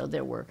 Amazing. So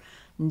there were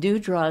new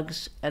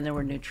drugs and there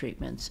were new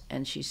treatments.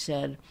 And she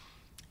said,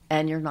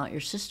 and you're not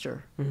your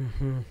sister.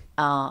 Mm-hmm.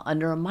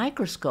 Under a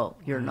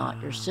microscope, you're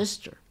not your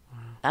sister.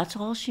 That's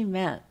all she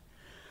meant.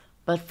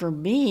 But for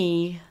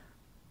me,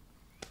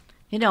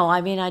 you know,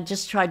 I mean, I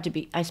just tried to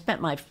be, I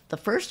spent the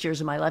first years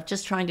of my life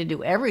just trying to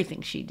do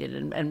everything she did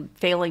and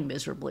failing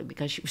miserably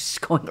because she was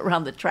going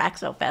around the track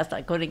so fast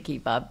I couldn't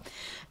keep up.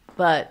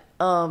 But,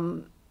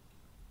 you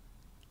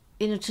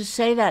know, to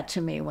say that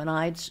to me when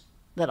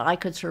that I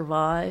could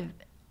survive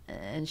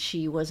and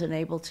she wasn't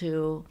able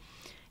to,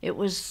 it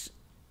was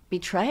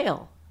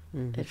betrayal.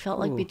 Mm-hmm. It felt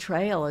like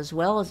betrayal as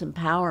well as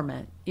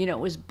empowerment. You know,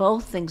 it was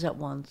both things at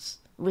once.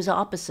 It was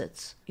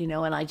opposites, you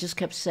know, and I just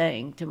kept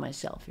saying to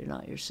myself, you're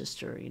not your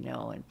sister, you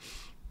know, and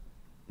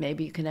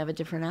maybe you can have a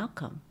different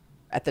outcome.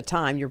 At the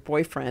time, your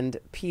boyfriend,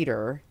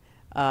 Peter,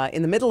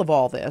 in the middle of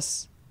all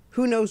this,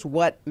 who knows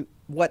what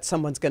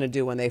someone's going to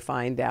do when they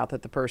find out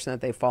that the person that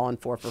they've fallen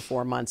for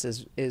 4 months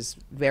is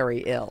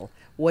very ill.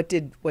 What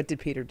did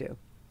Peter do?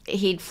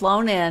 He'd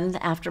flown in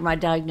after my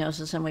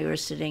diagnosis and we were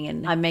sitting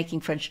and I'm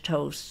making French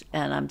toast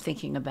and I'm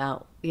thinking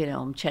about, you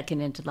know, I'm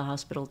checking into the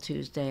hospital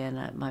Tuesday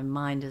and my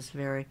mind is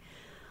very...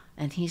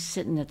 And he's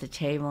sitting at the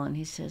table and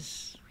he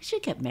says, we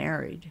should get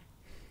married.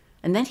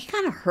 And then he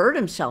kind of heard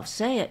himself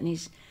say it and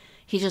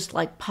he just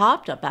like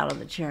popped up out of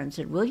the chair and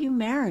said, will you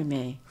marry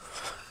me?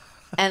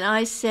 And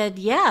I said,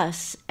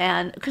 yes.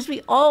 And because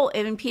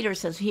even Peter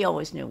says he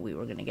always knew we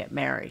were going to get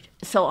married.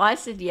 So I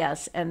said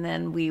yes. And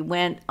then we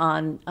went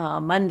on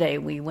Monday,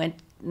 we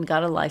went and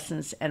got a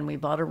license and we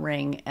bought a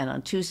ring. And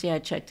on Tuesday I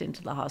checked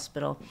into the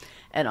hospital.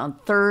 And on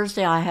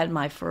Thursday I had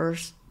my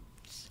first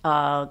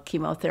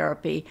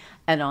chemotherapy,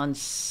 and on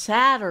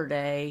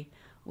Saturday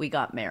we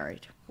got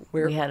married.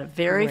 We had a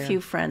very few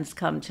friends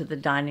come to the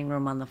dining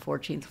room on the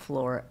 14th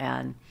floor,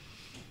 and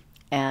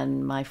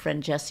my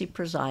friend Jessie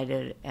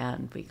presided,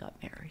 and we got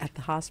married. At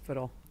the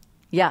hospital?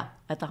 Yeah,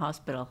 at the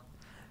hospital.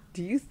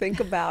 Do you think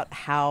about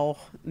how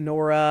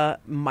Nora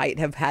might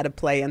have had a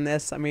play in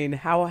this? I mean,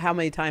 how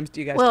many times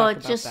do you guys talk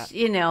about that? Well, just,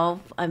 you know,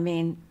 I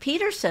mean,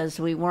 Peter says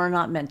we were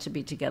not meant to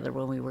be together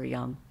when we were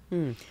young.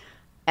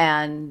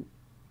 And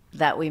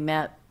that we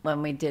met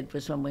when we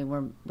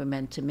were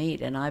meant to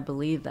meet, and I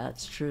believe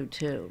that's true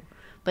too.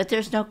 But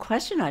there's no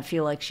question I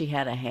feel like she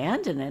had a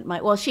hand in it.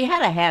 Well, she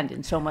had a hand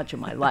in so much of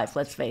my life,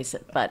 let's face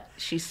it, but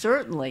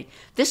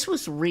this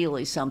was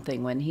really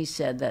something when he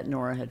said that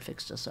Nora had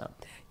fixed us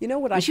up. You know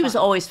what she was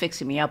always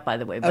fixing me up, by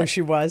the way. But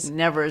she was?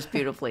 Never as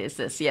beautifully as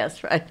this,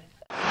 yes, right.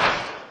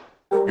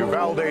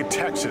 Uvalde,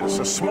 Texas,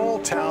 a small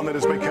town that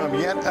has become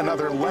yet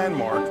another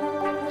landmark.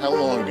 How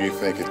long do you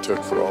think it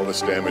took for all this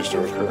damage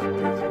to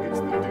occur?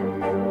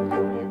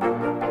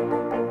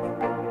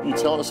 You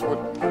tell us what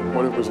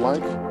it was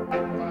like? With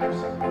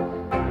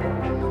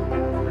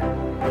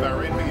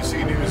our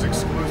NBC News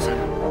exclusive.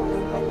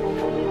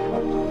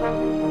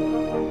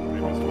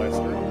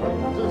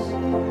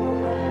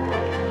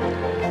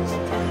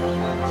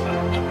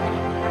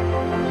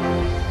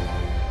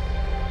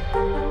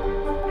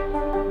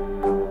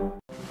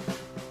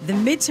 The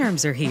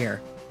midterms are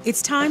here.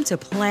 It's time to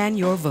plan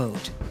your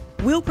vote.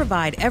 We'll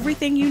provide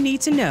everything you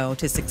need to know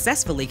to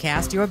successfully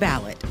cast your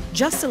ballot.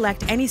 Just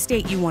select any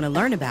state you want to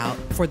learn about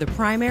for the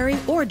primary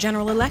or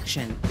general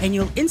election, and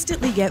you'll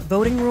instantly get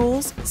voting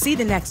rules, see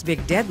the next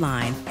big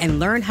deadline, and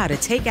learn how to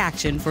take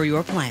action for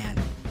your plan.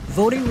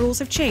 Voting rules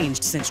have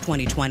changed since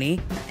 2020,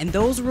 and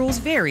those rules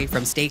vary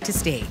from state to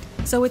state.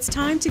 So it's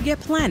time to get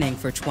planning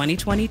for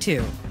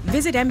 2022.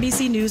 Visit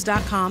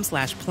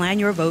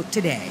NBCNews.com/planyourvote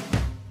today.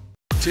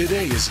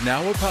 Today is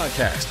now a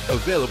podcast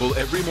available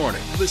every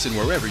morning. Listen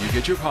wherever you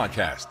get your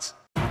podcasts.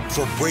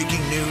 For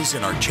breaking news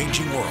in our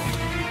changing world,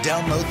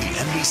 download the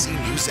NBC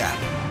News app.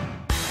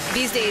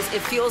 These days,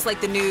 it feels like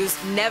the news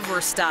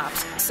never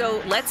stops.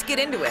 So let's get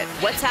into it.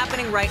 What's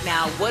happening right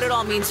now, what it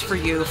all means for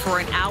you for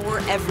an hour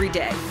every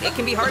day. It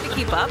can be hard to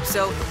keep up,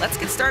 so let's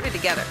get started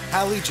together.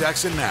 Hallie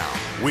Jackson Now,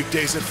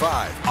 weekdays at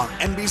 5 on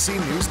NBC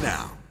News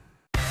Now.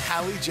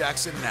 Hallie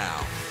Jackson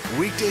Now,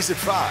 weekdays at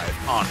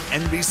 5 on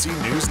NBC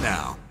News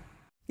Now.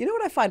 You know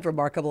what I find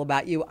remarkable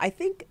about you? I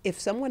think if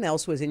someone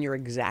else was in your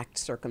exact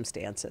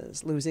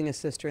circumstances, losing a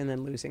sister and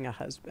then losing a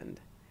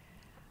husband,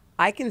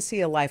 I can see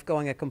a life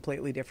going a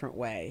completely different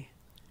way.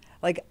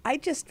 Like, I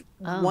just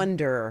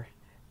wonder,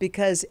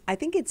 because I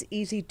think it's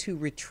easy to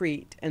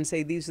retreat and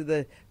say, these are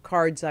the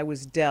cards I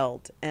was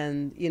dealt.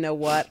 And you know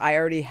what? I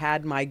already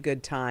had my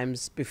good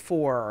times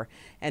before,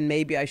 and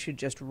maybe I should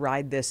just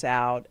ride this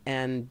out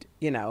and,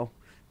 you know,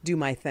 do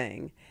my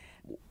thing.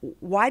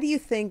 Why do you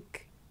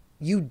think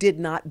you did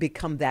not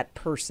become that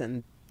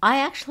person? I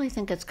actually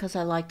think it's because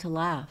I like to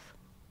laugh.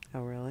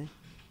 Oh, really?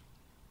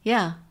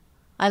 Yeah,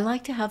 I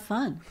like to have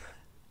fun.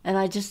 And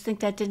I just think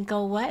that didn't go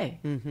away.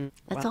 Mm-hmm.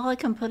 That's all I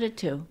can put it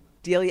to.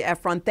 Delia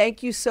Ephron,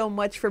 thank you so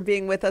much for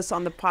being with us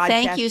on the podcast.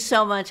 Thank you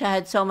so much. I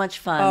had so much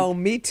fun. Oh,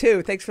 me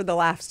too. Thanks for the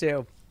laughs,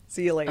 too.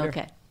 See you later.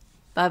 Okay.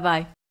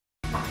 Bye-bye.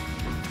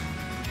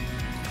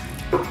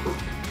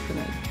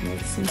 Gonna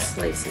make some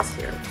slices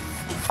here.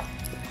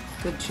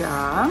 Good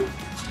job.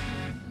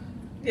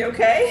 You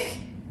okay?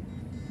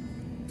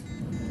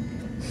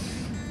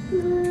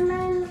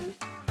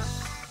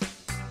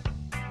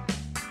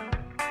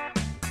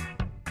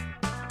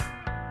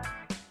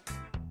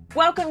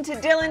 Welcome to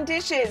Dylan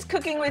Dishes,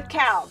 Cooking with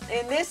Cal.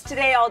 In this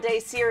Today All Day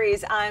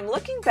series, I'm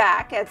looking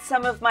back at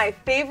some of my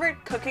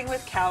favorite Cooking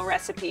with Cal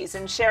recipes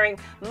and sharing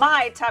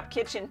my top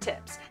kitchen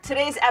tips.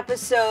 Today's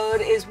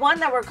episode is one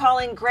that we're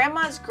calling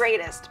Grandma's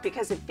Greatest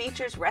because it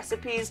features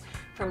recipes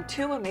from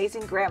two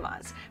amazing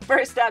grandmas.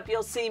 First up,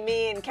 you'll see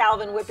me and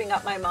Calvin whipping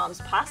up my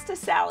mom's pasta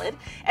salad,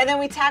 and then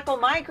we tackle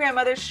my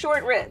grandmother's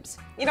short ribs.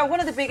 You know,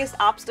 one of the biggest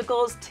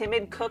obstacles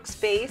timid cooks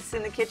face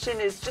in the kitchen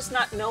is just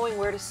not knowing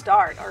where to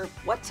start or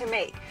what to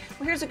make.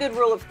 Well, here's a good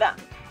rule of thumb.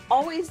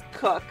 Always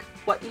cook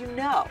what you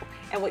know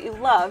and what you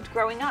loved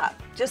growing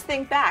up. Just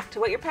think back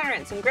to what your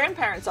parents and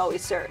grandparents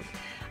always served.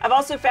 I've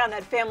also found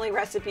that family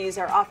recipes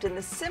are often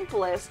the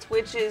simplest,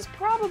 which is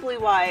probably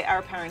why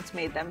our parents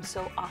made them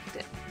so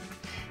often.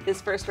 This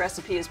first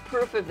recipe is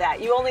proof of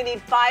that. You only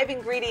need 5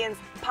 ingredients: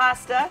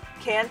 pasta,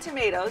 canned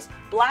tomatoes,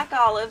 black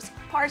olives,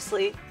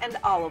 parsley, and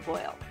olive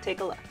oil. Take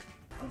a look.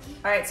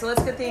 All right, so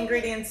let's get the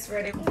ingredients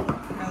ready.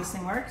 How this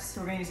thing works.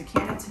 So we're gonna use a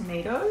can of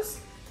tomatoes,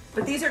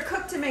 but these are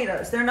cooked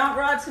tomatoes. They're not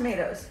raw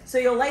tomatoes. So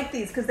you'll like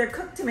these because they're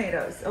cooked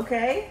tomatoes,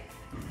 okay?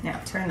 Now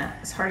turn that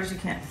as hard as you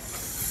can.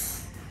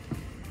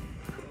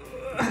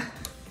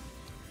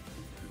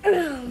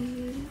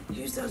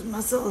 Use those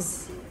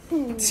muscles.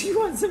 Do you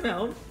want some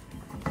help?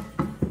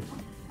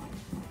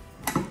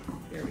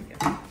 There we go.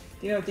 Do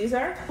you know what these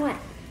are? What?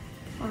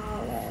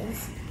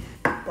 Olives.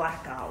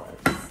 Black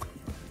olives.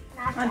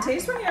 On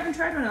taste one, you haven't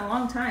tried one in a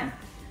long time.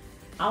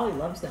 Ollie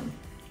loves them.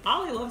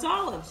 Ollie loves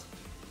olives.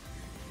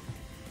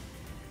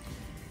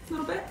 A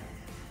little bit.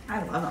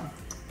 I love them.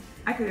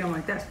 I could eat them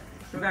like this.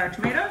 So we got our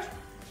tomatoes,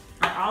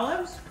 our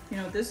olives. You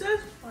know what this is?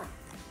 What?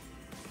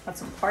 Got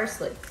some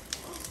parsley.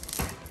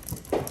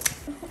 All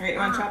right, you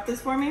want to chop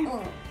this for me?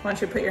 Why don't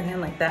you put your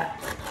hand like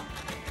that?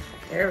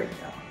 There we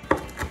go.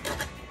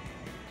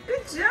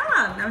 Good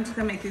job. Now I'm just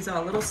gonna make these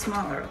all a little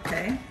smaller,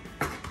 okay?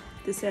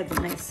 This adds a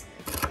nice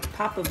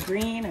pop of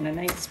green and a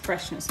nice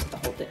freshness to the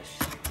whole dish.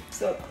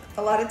 So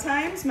a lot of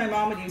times my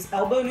mom would use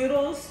elbow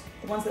noodles,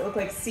 the ones that look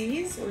like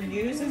C's or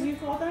U's as you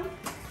call them.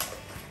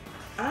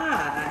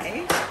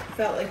 I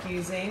felt like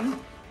using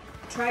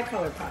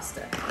tricolor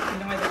pasta. You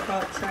know why they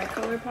call it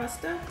tricolor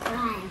pasta?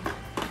 Why?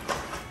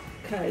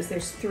 Because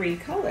there's 3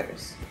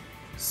 colors.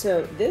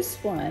 So this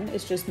one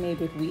is just made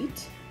with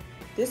wheat.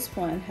 This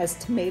one has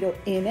tomato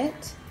in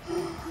it.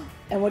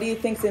 And what do you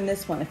think's in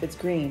this one if it's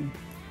green?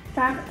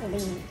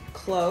 Broccoli.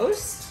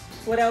 Close.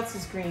 What else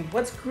is green?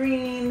 What's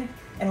green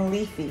and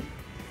leafy?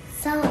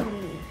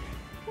 Celery.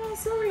 Well,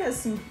 celery has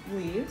some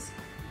leaves.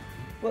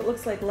 What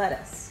looks like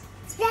lettuce?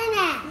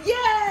 Spinach.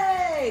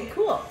 Yay!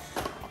 Cool.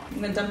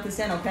 I'm gonna dump this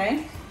in,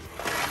 okay?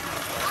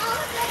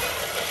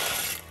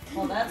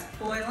 While that's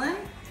boiling,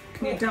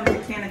 can you dump the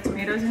can of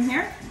tomatoes in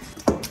here?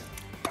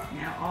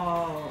 Now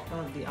all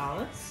of the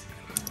olives,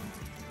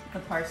 the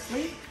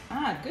parsley.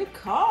 Ah, good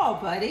call,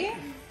 buddy.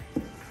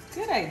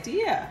 Good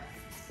idea.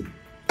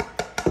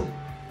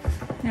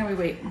 Now we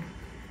wait.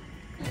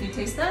 Can you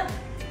taste that?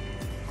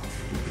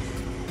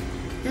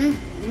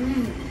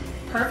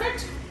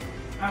 Perfect.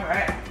 All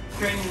right,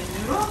 draining the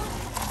noodle.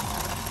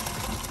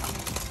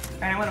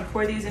 All right, I want to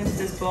pour these into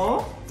this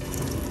bowl.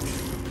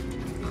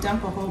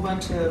 Dump a whole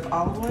bunch of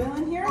olive oil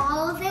in here.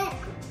 All of it?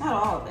 Not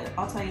all of it.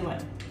 I'll tell you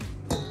what.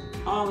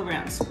 All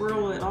around.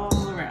 Swirl it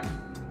all around.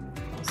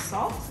 A little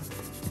salt.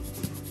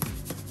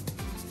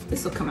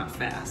 This will come out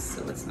fast,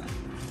 so let's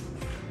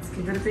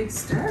give it a big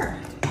stir.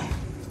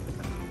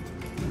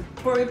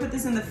 Before we put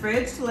this in the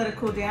fridge to let it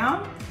cool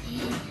down,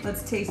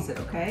 let's taste it,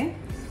 okay?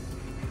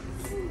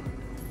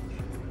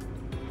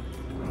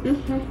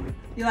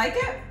 You like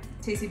it?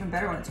 Tastes even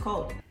better when it's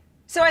cold.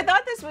 So I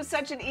thought this was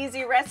such an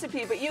easy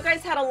recipe, but you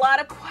guys had a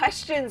lot of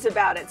questions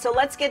about it, so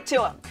let's get to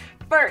them.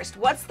 First,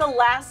 what's the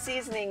last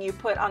seasoning you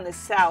put on this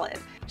salad?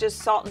 Just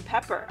salt and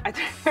pepper.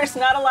 There's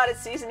not a lot of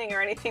seasoning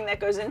or anything that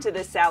goes into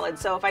this salad,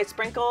 so if I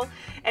sprinkle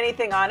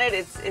anything on it,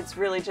 it's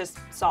really just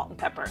salt and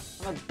pepper.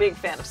 I'm a big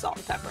fan of salt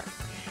and pepper.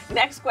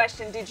 Next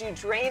question, did you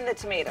drain the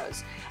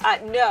tomatoes?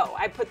 No,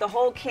 I put the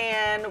whole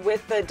can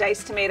with the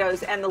diced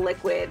tomatoes and the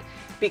liquid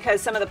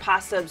because some of the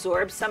pasta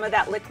absorbs some of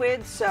that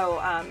liquid,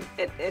 so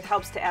it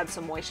helps to add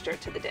some moisture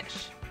to the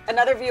dish.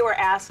 Another viewer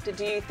asked,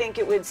 do you think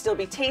it would still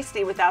be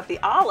tasty without the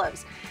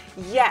olives?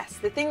 Yes.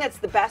 The thing that's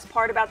the best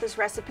part about this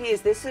recipe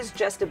is this is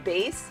just a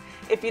base.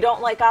 If you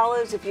don't like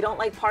olives, if you don't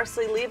like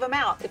parsley, leave them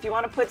out. If you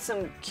want to put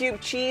some cubed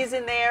cheese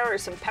in there or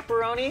some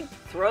pepperoni,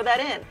 throw that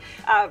in.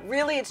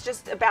 Really, it's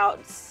just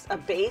about a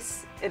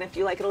base. And if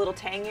you like it a little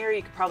tangier,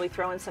 you could probably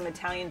throw in some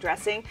Italian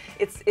dressing.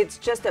 It's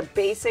just a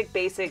basic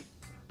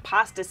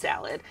pasta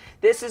salad.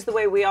 This is the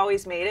way we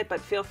always made it, but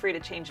feel free to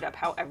change it up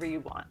however you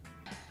want.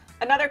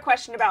 Another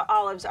question about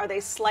olives, are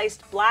they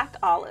sliced black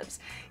olives?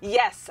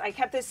 Yes, I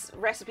kept this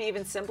recipe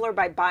even simpler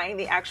by buying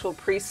the actual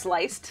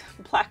pre-sliced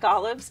black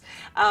olives,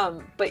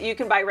 but you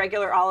can buy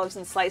regular olives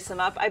and slice them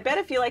up. I bet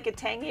if you like it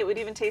tangy, it would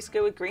even taste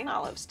good with green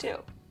olives too.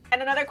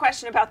 And another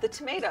question about the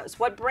tomatoes.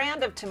 What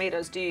brand of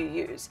tomatoes do you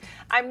use?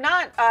 I'm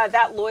not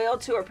that loyal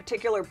to a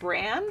particular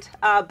brand,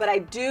 but I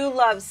do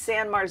love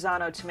San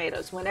Marzano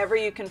tomatoes whenever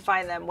you can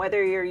find them,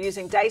 whether you're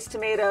using diced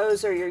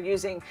tomatoes or you're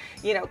using,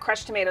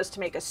 crushed tomatoes to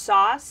make a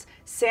sauce.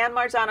 San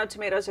Marzano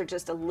tomatoes are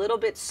just a little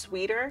bit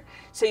sweeter,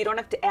 so you don't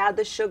have to add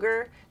the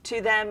sugar to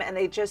them, and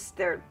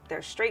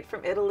they're straight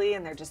from Italy,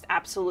 and they're just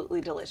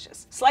absolutely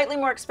delicious. Slightly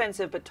more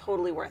expensive, but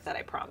totally worth it,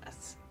 I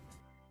promise.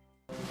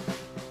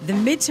 The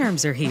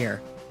midterms are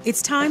here.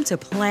 It's time to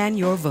plan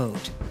your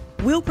vote.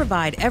 We'll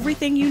provide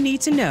everything you need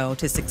to know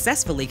to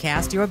successfully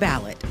cast your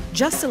ballot.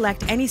 Just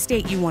select any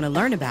state you want to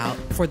learn about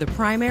for the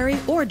primary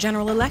or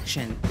general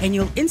election, and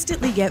you'll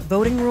instantly get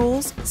voting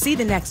rules, see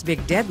the next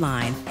big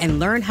deadline, and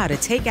learn how to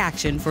take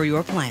action for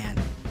your plan.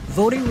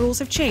 Voting rules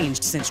have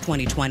changed since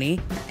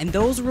 2020, and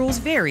those rules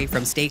vary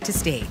from state to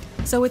state.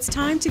 So it's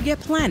time to get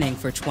planning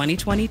for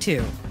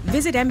 2022.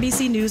 Visit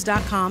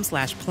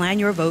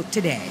NBCNews.com/planyourvote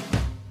today.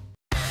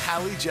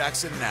 Hallie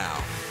Jackson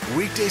Now,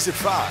 weekdays at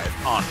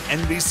 5 on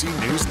NBC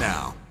News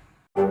Now.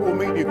 We'll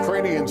meet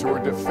Ukrainians who are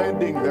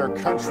defending their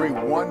country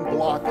one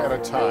block at a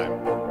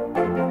time.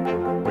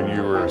 When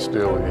you were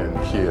still in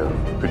Kiev,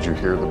 could you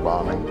hear the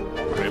bombing?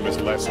 My name is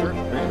Lester.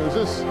 Who's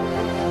this?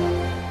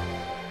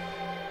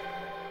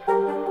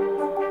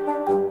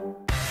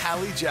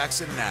 Hallie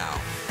Jackson Now,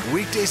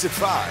 weekdays at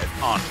 5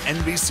 on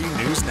NBC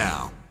News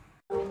Now.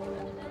 Let's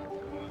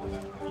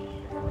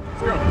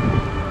go.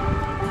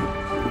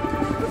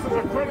 This is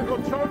a critical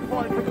choke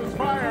point for this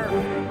fire.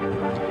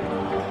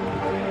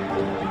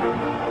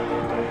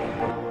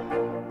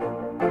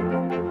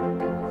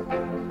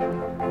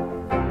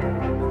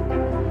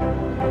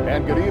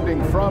 And good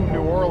evening from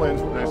New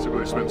Orleans. Nice to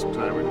really spend some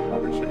time with you.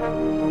 Appreciate it.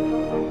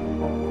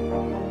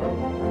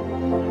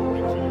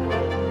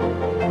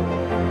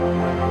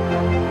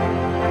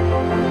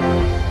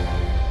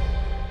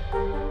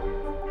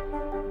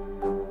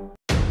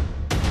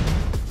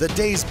 The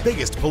day's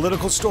biggest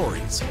political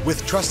stories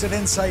with trusted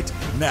insight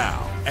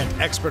now and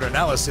expert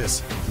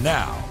analysis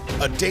now.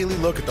 A daily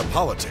look at the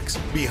politics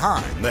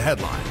behind the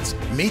headlines.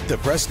 Meet the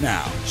Press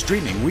Now,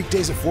 streaming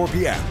weekdays at 4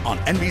 p.m. on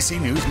NBC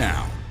News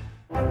Now.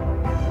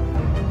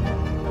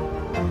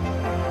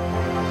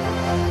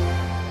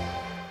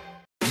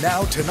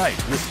 Now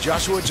Tonight with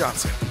Joshua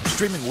Johnson,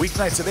 streaming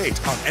weeknights at 8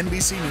 on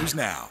NBC News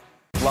Now.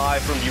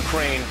 Live from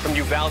Ukraine, from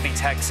Uvalde,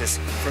 Texas,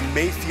 from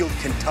Mayfield,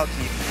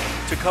 Kentucky.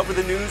 To cover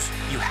the news,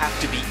 you have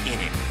to be in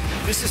it.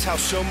 This is how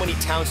so many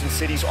towns and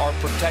cities are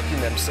protecting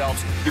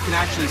themselves. You can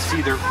actually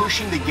see they're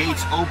pushing the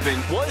gates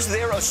open. Was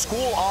there a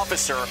school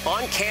officer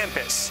on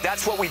campus?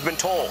 That's what we've been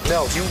told.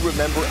 No. Do you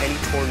remember any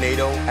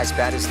tornado as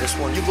bad as this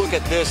one? You look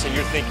at this and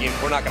you're thinking,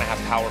 we're not going to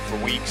have power for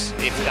weeks,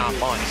 if not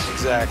months.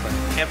 Exactly.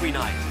 Every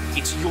night,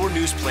 it's your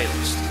news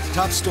playlist.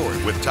 Top Story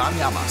with Tom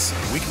Llamas,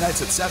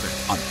 weeknights at 7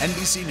 on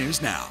NBC News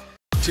Now.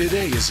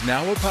 Today is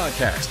now a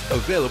podcast,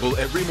 available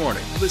every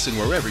morning. Listen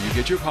wherever you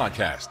get your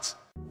podcasts.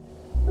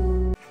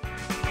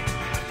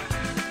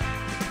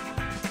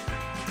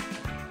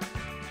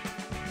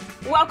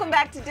 Welcome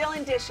back to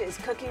Dylan Dishes,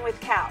 Cooking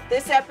with Cal.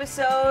 This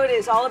episode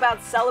is all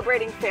about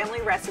celebrating family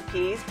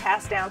recipes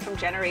passed down from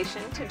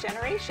generation to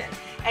generation.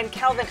 And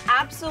Calvin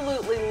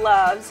absolutely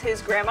loves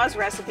his grandma's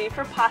recipe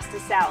for pasta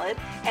salad,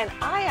 and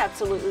I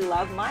absolutely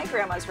love my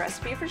grandma's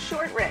recipe for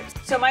short ribs.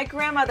 So my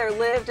grandmother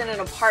lived in an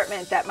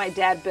apartment that my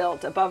dad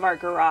built above our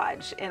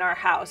garage in our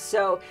house.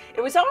 So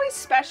it was always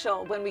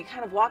special when we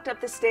kind of walked up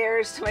the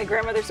stairs to my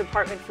grandmother's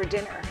apartment for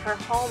dinner. Her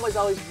home was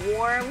always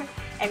warm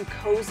and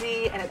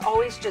cozy, and it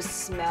always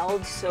just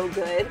smelled so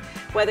good,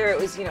 whether it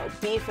was,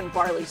 beef and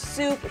barley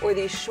soup or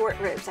these short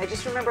ribs. I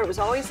just remember it was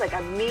always like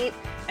a meat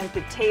and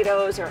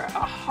potatoes or a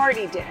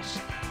hearty dish.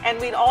 And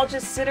we'd all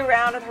just sit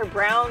around at her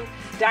brown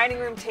dining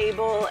room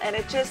table, and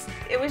it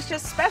was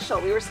just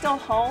special. We were still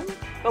home,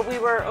 but we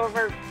were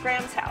over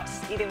Gram's house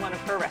eating one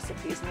of her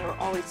recipes, and they were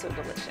always so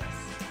delicious.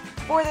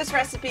 For this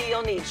recipe,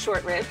 you'll need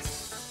short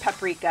ribs,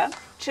 paprika,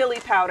 chili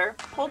powder,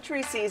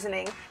 poultry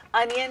seasoning,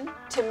 onion,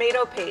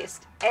 tomato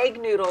paste, egg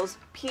noodles,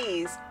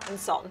 peas, and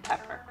salt and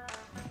pepper.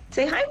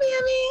 Say hi,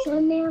 Mammy. Hi,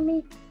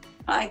 Mammy.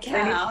 Hi,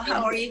 Cal.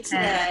 How are you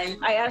today?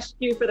 I asked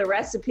you for the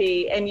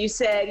recipe, and you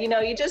said,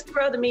 you just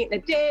throw the meat in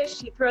a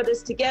dish, you throw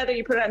this together,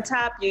 you put it on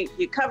top, you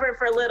cover it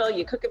for a little,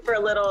 you cook it for a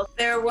little.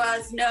 There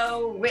was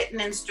no written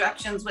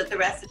instructions with the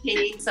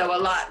recipe, so a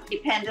lot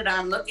depended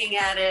on looking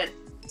at it,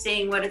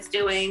 seeing what it's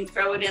doing,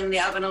 throw it in the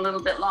oven a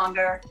little bit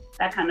longer,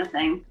 that kind of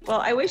thing.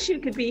 Well, I wish you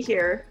could be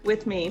here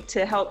with me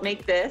to help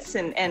make this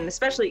and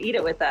especially eat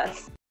it with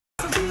us.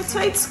 It'll be a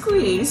tight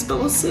squeeze, but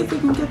we'll see if we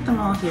can get them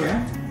all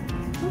here.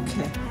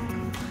 Okay.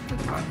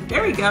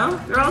 There we go.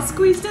 They're all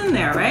squeezed in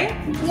there, right?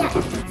 Yeah.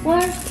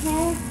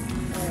 Okay.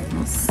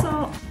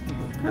 Salt,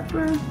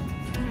 pepper.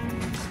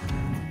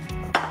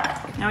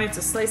 Now we have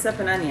to slice up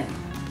an onion.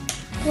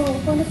 Well,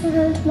 what if it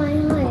hurts my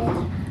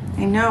eye?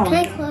 I know. Can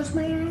I close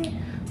my eye?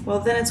 Well,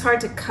 then it's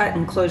hard to cut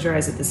and close your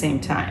eyes at the same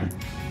time.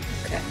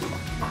 Okay.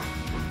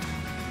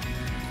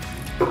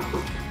 I'm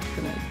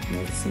gonna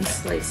make some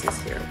slices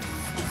here.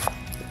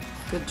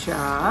 Good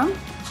job.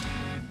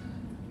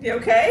 You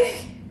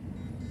okay?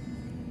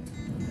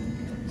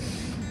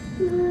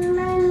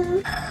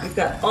 We've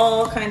got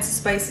all kinds of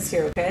spices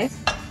here, okay?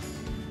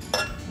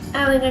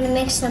 Are we gonna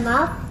mix them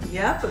up?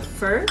 Yeah, but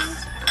first,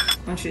 I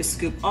want you to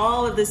scoop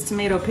all of this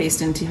tomato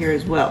paste into here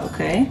as well,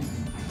 okay?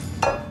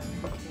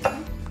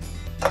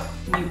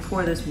 And you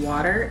pour this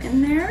water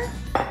in there.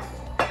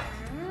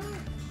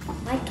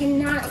 I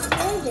cannot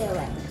do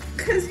it.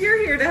 Because you're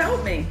here to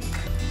help me.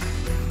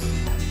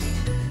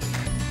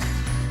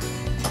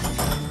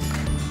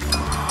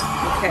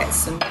 Okay,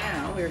 so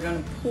now we're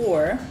going to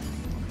pour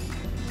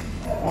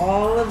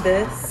all of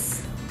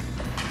this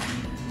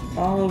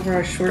all over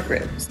our short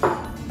ribs.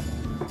 Now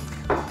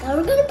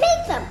we're gonna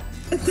bake them.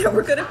 Then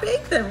we're gonna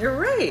bake them, you're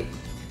right.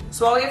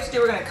 So all we have to do,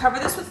 we're gonna cover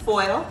this with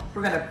foil.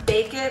 We're gonna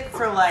bake it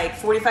for like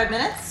 45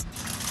 minutes.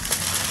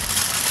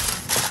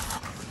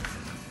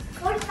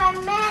 45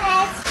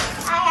 minutes.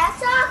 I have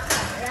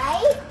soccer,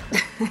 right?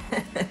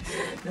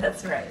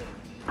 That's right.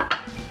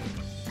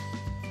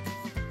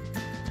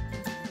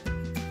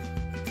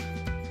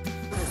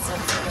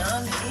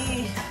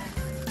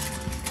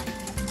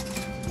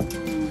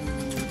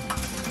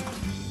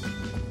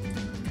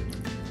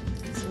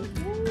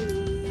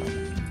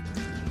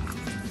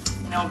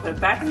 Now we'll put it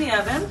back in the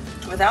oven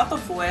without the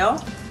foil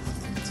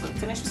so it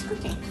finishes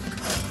cooking.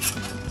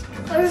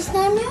 Where's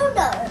the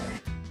noodle?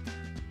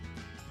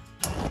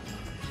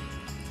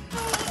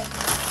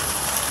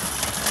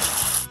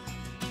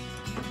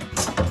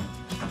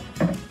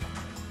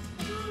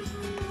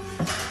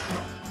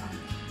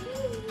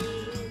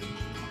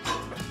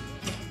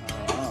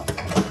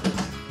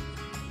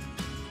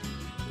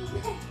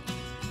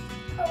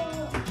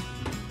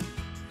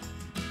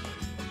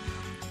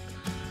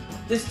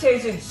 This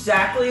tastes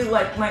exactly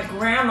like my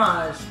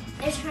grandma's.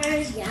 Is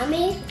hers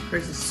yummy?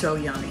 Hers is so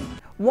yummy.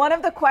 One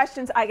of the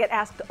questions I get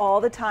asked all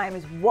the time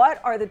is,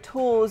 what are the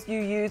tools you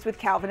use with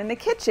Calvin in the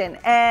kitchen?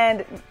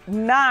 And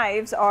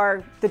knives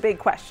are the big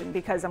question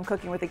because I'm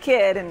cooking with a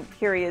kid and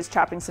here he is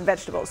chopping some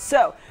vegetables.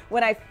 So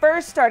when I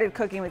first started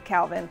cooking with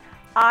Calvin,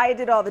 I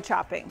did all the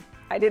chopping.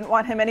 I didn't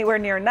want him anywhere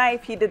near a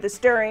knife. He did the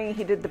stirring,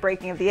 he did the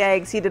breaking of the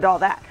eggs, he did all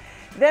that.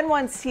 Then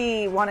once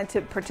he wanted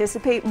to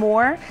participate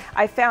more,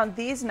 I found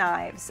these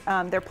knives.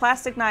 They're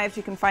plastic knives.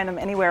 You can find them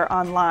anywhere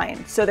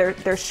online. So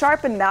they're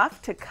sharp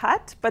enough to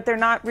cut, but they're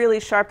not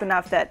really sharp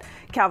enough that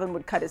Calvin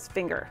would cut his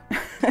finger.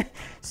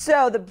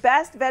 So the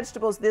best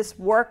vegetables this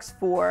works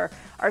for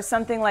are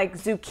something like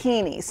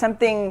zucchini,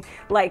 something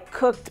like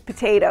cooked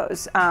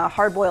potatoes.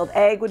 Hard-boiled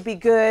egg would be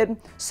good.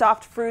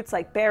 Soft fruits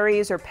like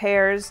berries or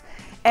pears.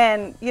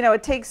 And, you know,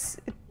 it takes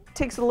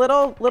a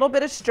little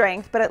bit of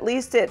strength, but at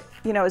least it,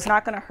 you know, is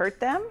not going to hurt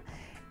them,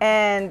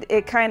 and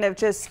it kind of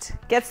just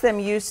gets them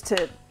used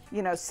to,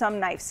 you know, some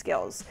knife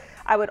skills.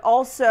 I would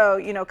also,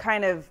 you know,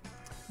 kind of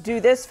do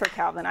this for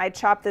Calvin. I'd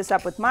chop this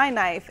up with my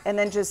knife and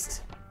then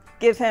just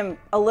give him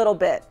a little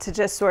bit to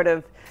just sort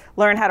of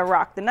learn how to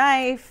rock the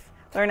knife,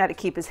 learn how to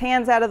keep his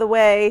hands out of the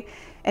way,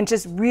 and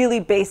just really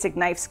basic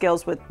knife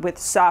skills with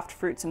soft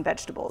fruits and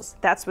vegetables.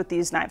 That's what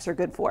these knives are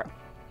good for.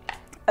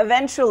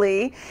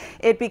 Eventually,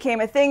 it became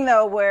a thing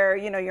though where,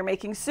 you know, you're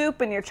making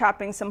soup and you're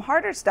chopping some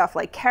harder stuff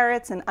like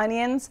carrots and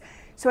onions.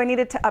 So I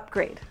needed to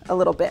upgrade a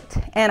little bit.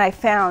 And I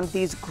found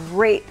these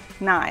great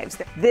knives.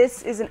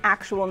 This is an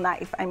actual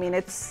knife. I mean,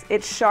 it's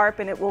sharp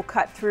and it will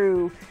cut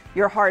through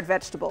your hard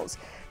vegetables.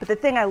 But the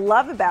thing I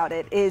love about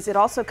it is it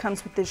also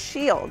comes with this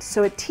shield.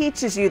 So it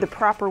teaches you the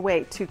proper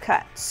way to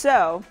cut.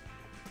 So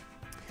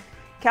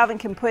Calvin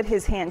can put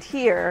his hand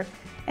here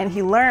and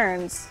he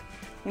learns,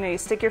 you know, you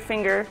stick your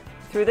finger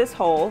through this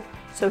hole,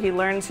 so he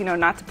learns, you know,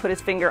 not to put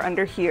his finger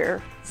under here,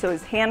 so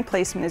his hand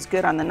placement is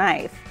good on the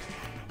knife.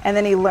 And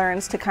then he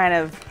learns to kind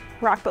of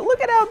rock, but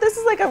look at how this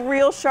is like a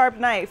real sharp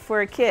knife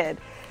for a kid,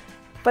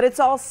 but it's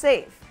all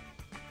safe.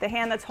 The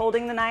hand that's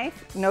holding the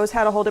knife knows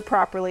how to hold it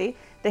properly.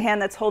 The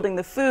hand that's holding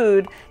the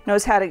food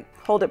knows how to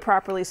hold it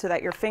properly so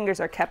that your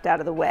fingers are kept out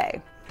of the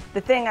way.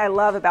 The thing I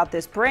love about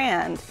this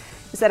brand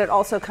is that it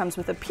also comes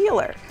with a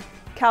peeler.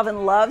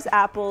 Calvin loves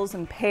apples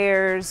and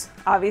pears.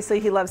 Obviously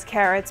he loves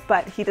carrots,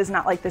 but he does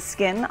not like the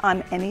skin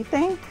on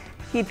anything.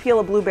 He'd peel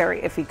a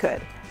blueberry if he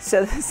could.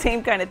 So the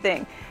same kind of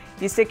thing.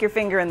 You stick your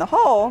finger in the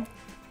hole,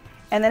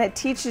 and then it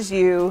teaches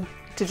you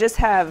to just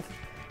have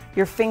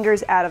your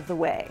fingers out of the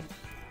way.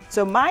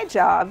 So my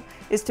job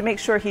is to make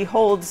sure he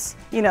holds,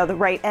 you know, the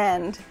right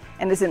end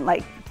and isn't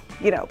like,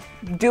 you know,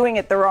 doing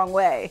it the wrong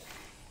way.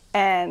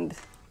 And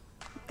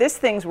this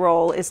thing's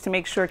role is to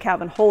make sure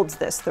Calvin holds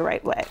this the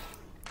right way.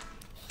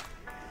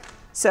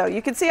 So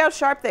you can see how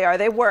sharp they are.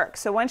 They work.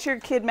 So once your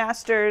kid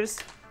masters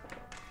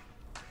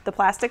the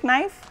plastic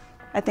knife,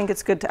 I think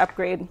it's good to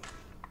upgrade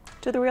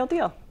to the real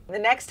deal. The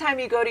next time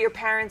you go to your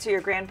parents' or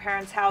your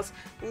grandparents' house,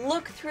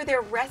 look through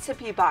their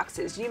recipe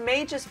boxes. You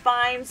may just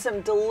find some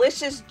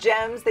delicious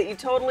gems that you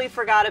totally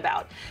forgot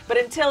about. But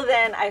until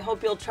then, I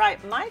hope you'll try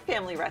my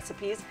family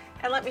recipes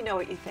and let me know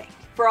what you think.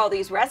 For all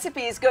these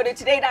recipes, go to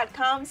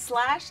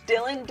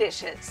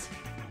today.com/DylanDishes.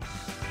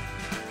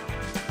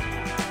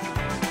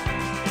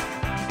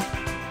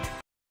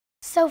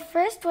 So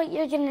first, what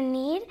you're gonna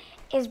need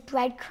is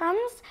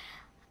breadcrumbs,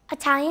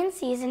 Italian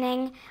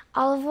seasoning,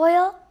 olive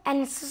oil,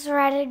 and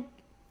shredded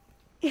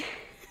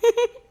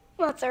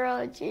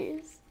mozzarella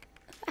cheese.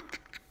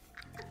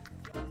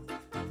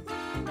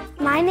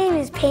 My name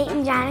is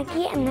Peyton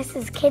Janicki, and this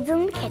is Kids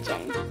in the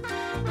Kitchen.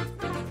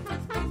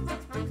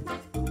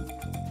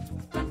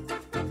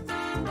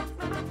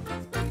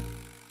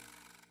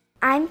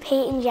 I'm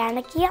Peyton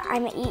Janicki.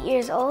 I'm 8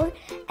 years old,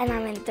 and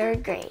I'm in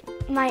 3rd grade.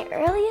 My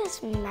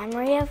earliest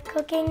memory of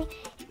cooking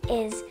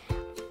is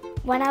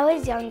when I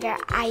was younger,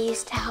 I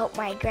used to help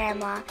my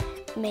grandma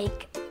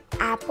make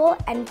apple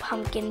and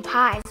pumpkin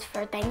pies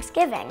for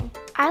Thanksgiving.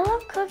 I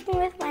love cooking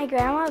with my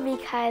grandma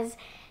because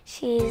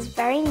she's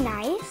very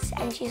nice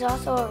and she's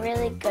also a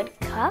really good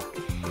cook,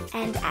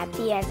 and at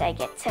the end I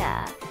get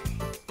to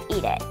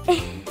eat it.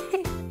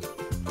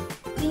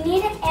 We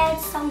need to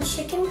add some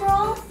chicken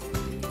broth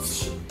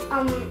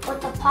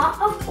with a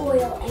pot of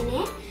oil in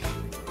it,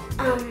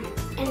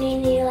 and you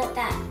need to let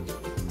that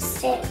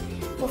sit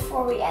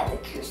before we add the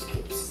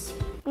couscous.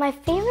 My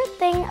favorite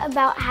thing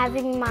about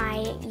having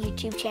my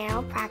YouTube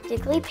channel,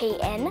 Practically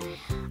Peyton,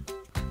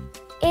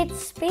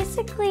 it's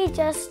basically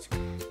just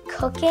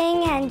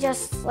cooking and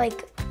just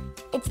like,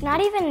 it's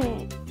not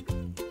even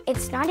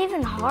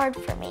hard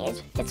for me.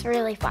 It's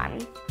really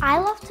fun. I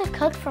love to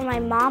cook for my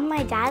mom,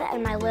 my dad,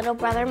 and my little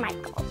brother,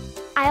 Michael.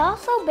 I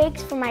also bake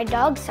for my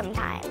dog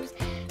sometimes.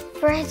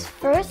 For his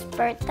first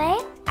birthday,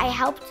 I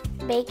helped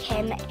bake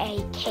him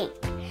a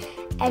cake.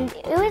 And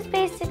it was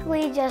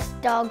basically just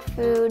dog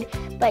food,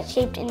 but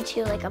shaped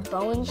into like a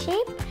bone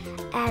shape.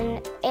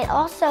 And it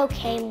also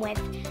came with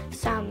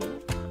some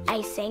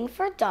icing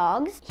for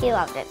dogs. He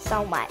loved it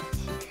so much.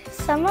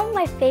 Some of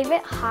my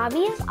favorite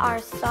hobbies are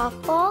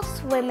softball,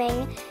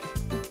 swimming,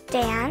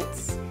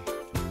 dance,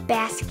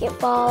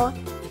 basketball,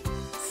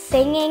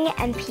 singing,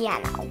 and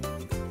piano.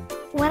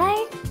 When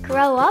I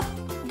grow up,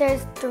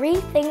 there's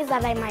 3 things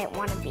that I might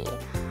want to be.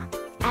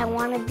 I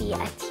want to be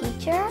a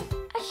teacher,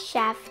 a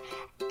chef,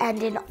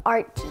 and an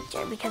art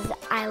teacher because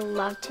I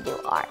love to do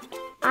art.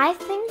 I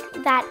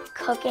think that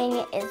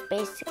cooking is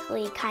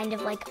basically kind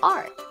of like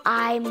art.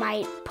 I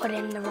might put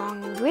in the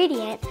wrong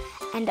ingredient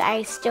and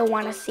I still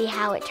want to see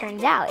how it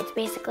turns out. It's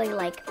basically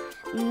like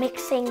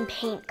mixing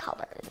paint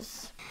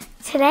colors.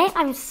 Today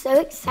I'm so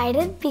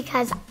excited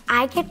because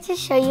I get to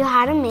show you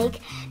how to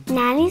make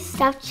Nanny's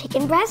stuffed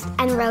chicken breast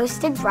and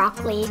roasted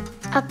broccoli.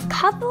 A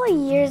couple of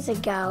years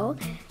ago,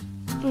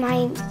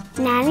 my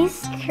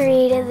nannies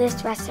created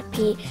this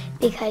recipe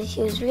because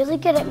she was really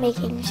good at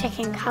making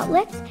chicken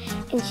cutlets,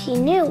 and she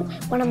knew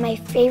one of my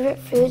favorite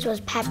foods was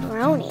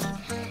pepperoni.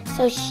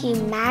 So she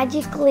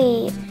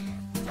magically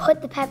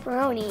put the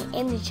pepperoni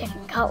in the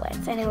chicken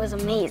cutlets, and it was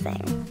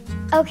amazing.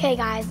 Okay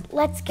guys,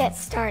 let's get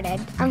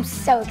started. I'm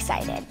so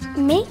excited.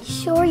 Make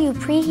sure you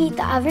preheat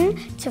the oven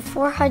to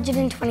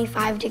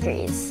 425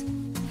 degrees.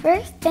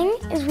 First thing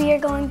is we are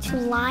going to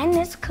line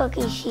this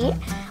cookie sheet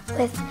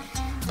with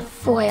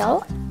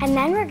foil, and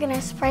then we're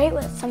gonna spray it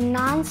with some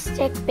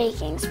non-stick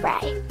baking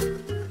spray.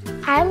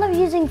 I love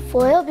using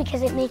foil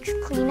because it makes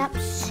cleanup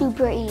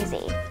super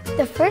easy.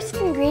 The first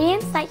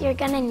ingredients that you're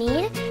gonna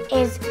need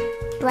is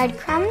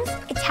breadcrumbs,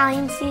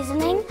 Italian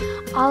seasoning,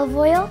 olive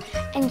oil,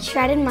 and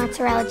shredded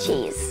mozzarella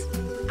cheese.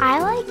 I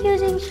like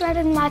using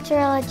shredded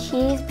mozzarella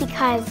cheese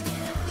because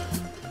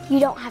you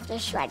don't have to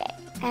shred it.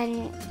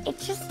 And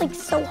it's just like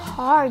so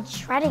hard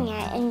shredding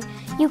it, and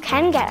you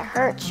can get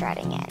hurt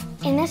shredding it.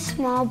 In a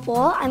small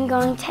bowl, I'm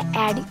going to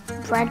add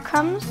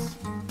breadcrumbs,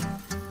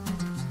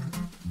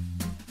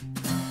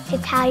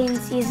 Italian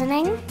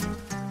seasoning,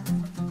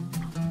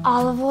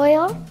 olive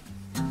oil,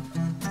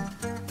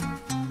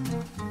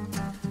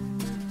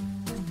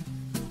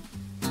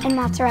 and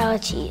mozzarella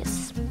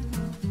cheese.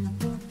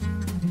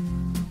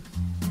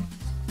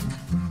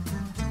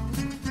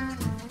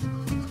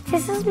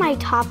 This is my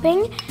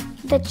topping.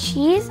 The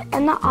cheese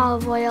and the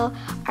olive oil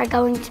are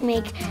going to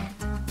make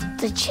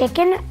the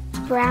chicken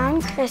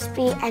brown,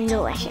 crispy, and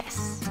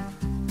delicious.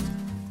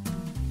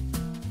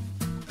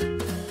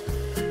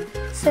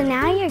 So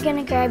now you're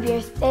gonna grab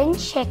your thin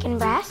chicken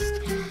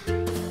breast,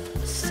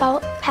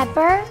 salt,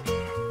 pepper,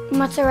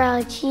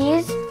 mozzarella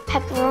cheese,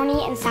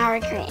 pepperoni, and sour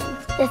cream.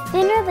 The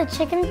thinner the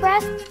chicken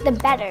breast, the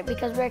better,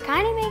 because we're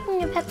kind of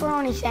making a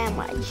pepperoni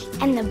sandwich.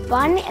 And the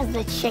bun is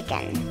the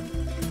chicken.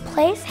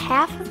 Place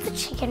half of the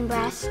chicken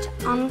breast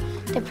on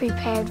the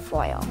prepared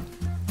foil.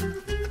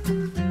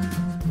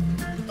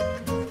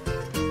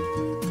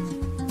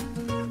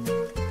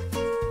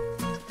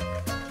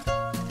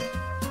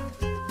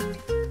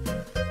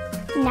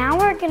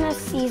 gonna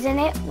season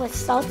it with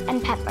salt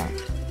and pepper.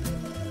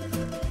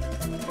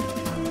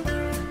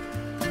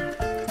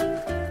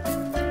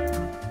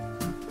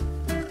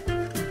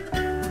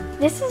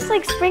 This is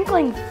like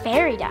sprinkling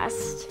fairy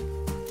dust.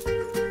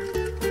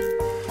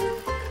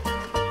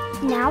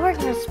 Now we're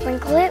gonna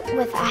sprinkle it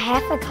with a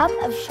half a cup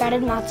of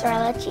shredded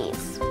mozzarella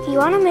cheese. You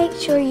wanna make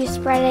sure you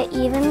spread it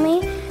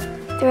evenly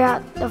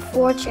throughout the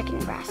 4 chicken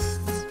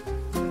breasts.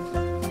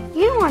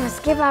 You don't wanna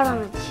skip out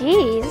on the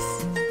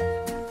cheese.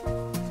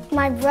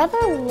 My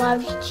brother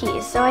loves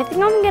cheese, so I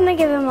think I'm gonna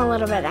give him a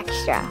little bit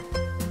extra.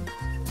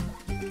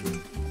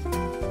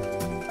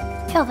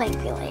 He'll thank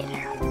me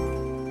later.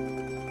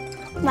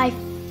 My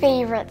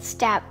favorite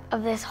step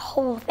of this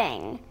whole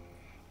thing,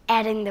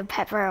 adding the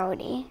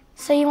pepperoni.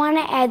 So you want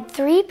to add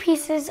 3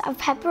 pieces of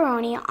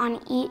pepperoni on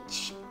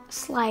each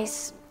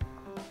slice,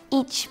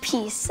 each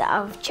piece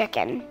of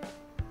chicken.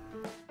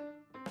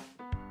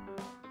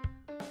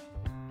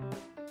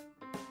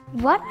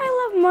 What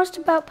I love most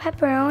about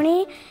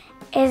pepperoni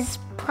is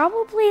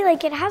probably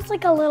like it has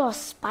like a little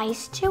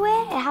spice to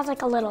it. It has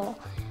like a little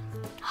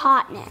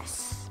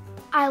hotness.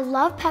 I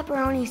love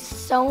pepperoni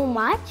so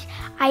much.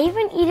 I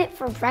even eat it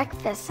for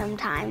breakfast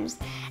sometimes.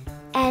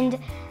 And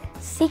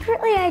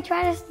secretly, I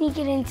try to sneak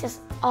it into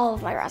all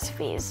of my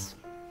recipes.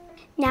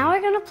 Now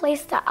we're gonna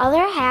place the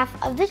other half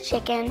of the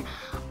chicken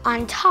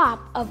on top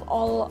of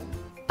all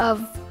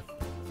of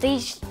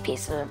these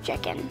pieces of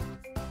chicken.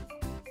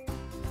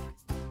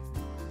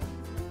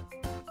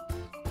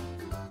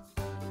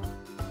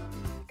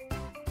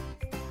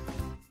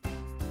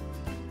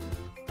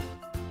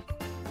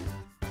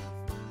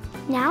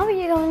 Now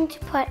we're going to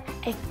put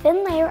a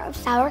thin layer of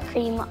sour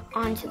cream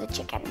onto the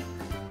chicken.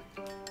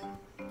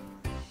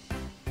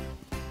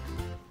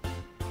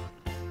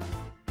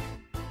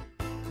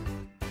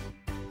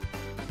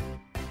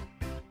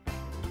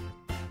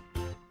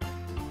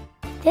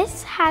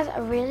 This has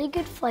a really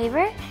good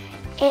flavor,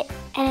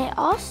 and it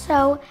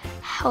also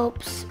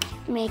helps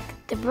make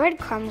the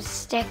breadcrumbs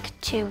stick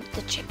to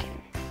the chicken.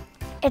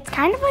 It's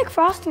kind of like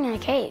frosting a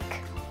cake.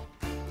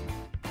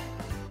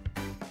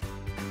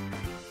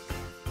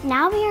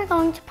 Now we are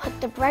going to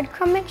put the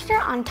breadcrumb mixture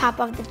on top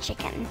of the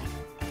chicken.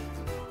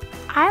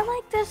 I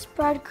like this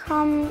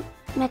breadcrumb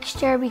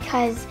mixture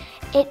because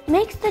it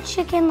makes the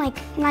chicken like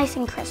nice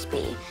and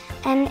crispy,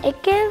 and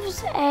it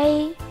gives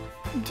a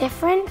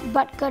different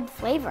but good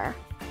flavor.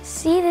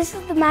 See, this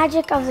is the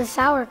magic of the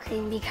sour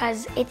cream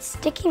because it's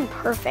sticking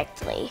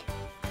perfectly.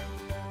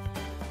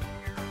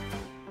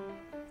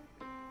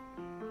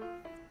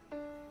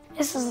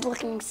 This is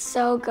looking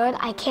so good.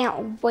 I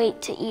can't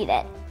wait to eat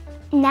it.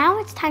 Now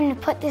it's time to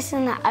put this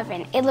in the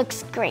oven. It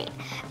looks great,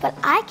 but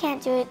I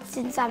can't do it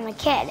since I'm a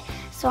kid,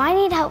 so I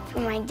need help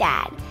from my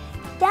dad.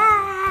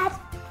 Dad!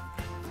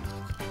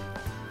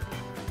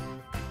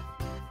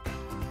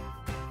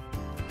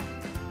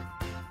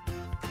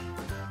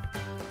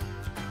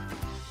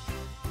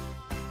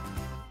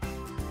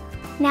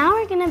 Now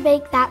we're gonna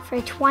bake that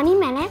for 20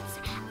 minutes,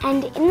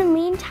 and in the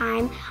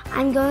meantime,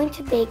 I'm going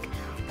to bake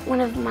one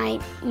of my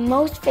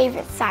most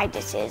favorite side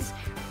dishes,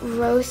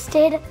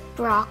 roasted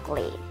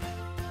broccoli.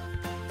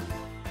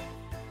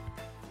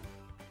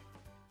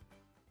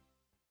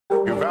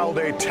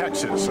 Uvalde,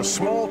 Texas, a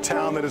small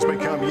town that has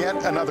become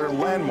yet another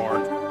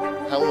landmark.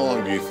 How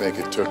long do you think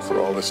it took for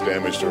all this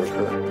damage to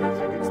occur?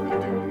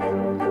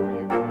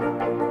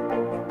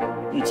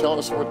 Can you tell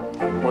us what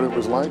it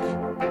was like?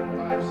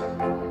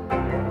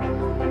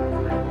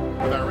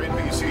 With our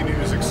NBC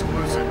News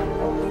exclusive.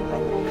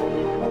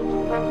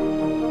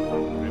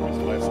 Ms.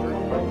 Lester,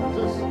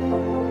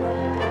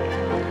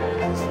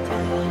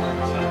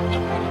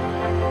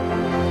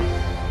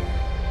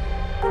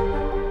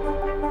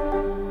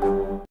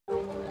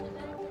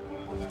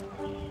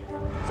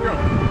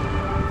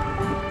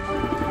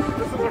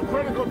 This is a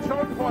critical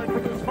choke point for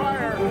this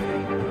fire.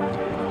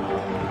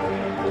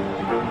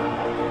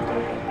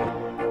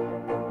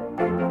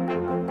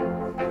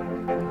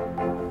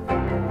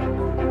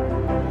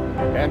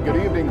 And good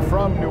evening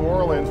from New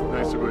Orleans.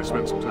 Nice to really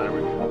spend some time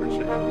with you.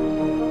 Appreciate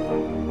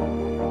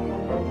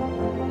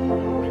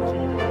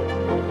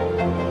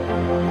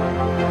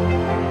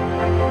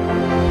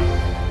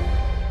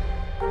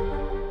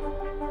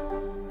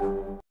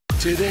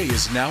Today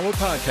is now a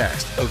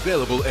podcast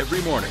available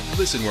every morning.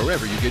 Listen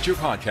wherever you get your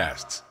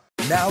podcasts.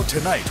 Now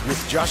Tonight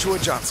with Joshua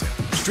Johnson,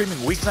 streaming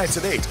weeknights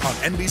at 8 on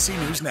NBC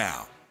News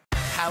Now.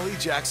 Hallie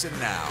Jackson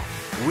Now,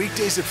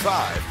 weekdays at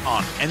 5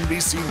 on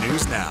NBC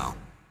News Now.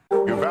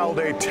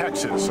 Uvalde,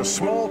 Texas, a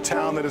small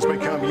town that has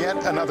become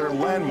yet another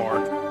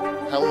landmark.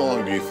 How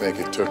long do you think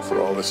it took for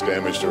all this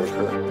damage to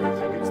occur?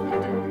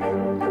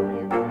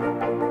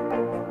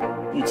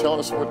 Can you tell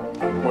us what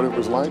it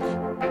was like?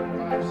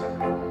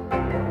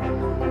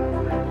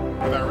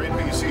 With our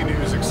NBC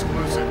News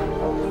exclusive.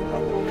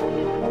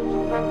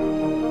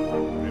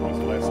 Ms.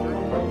 Lester,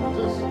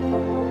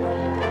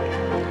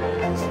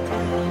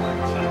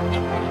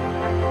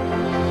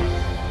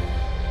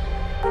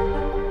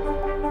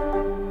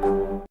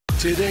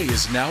 Today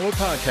is now a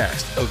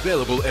podcast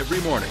available every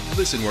morning.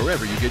 Listen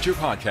wherever you get your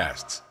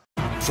podcasts.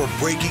 For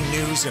breaking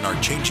news in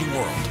our changing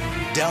world,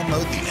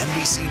 download the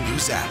NBC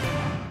News app.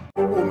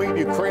 We'll meet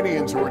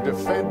Ukrainians who are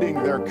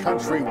defending their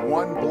country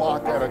one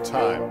block at a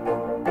time.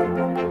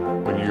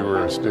 When you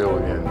were still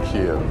in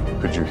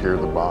Kiev, could you hear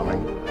the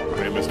bombing?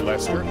 My name is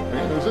Lester.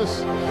 Who's this?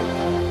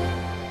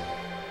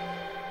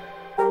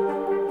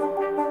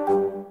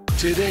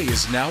 Today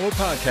is now a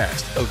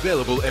podcast,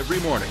 available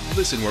every morning.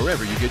 Listen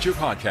wherever you get your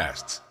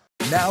podcasts.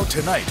 Now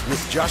Tonight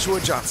with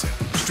Joshua Johnson,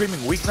 streaming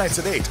weeknights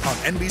at 8 on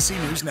NBC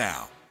News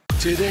Now.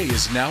 Today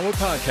is now a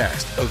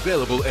podcast,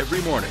 available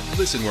every morning.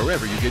 Listen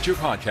wherever you get your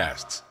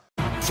podcasts.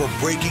 For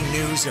breaking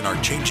news in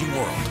our changing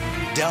world,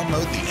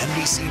 download the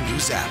NBC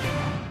News app.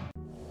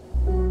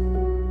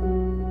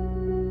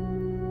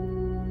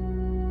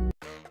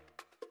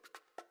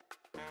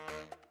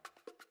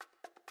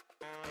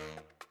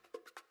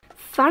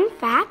 Fun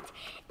fact,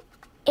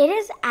 it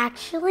is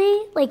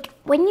actually like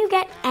when you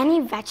get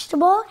any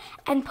vegetable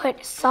and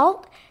put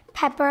salt,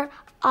 pepper,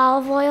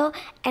 olive oil,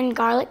 and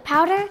garlic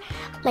powder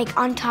like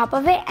on top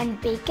of it and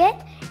bake it,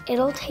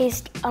 it'll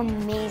taste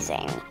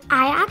amazing.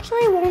 I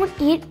actually won't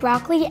eat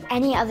broccoli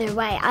any other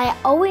way. I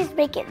always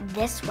make it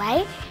this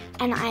way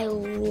and I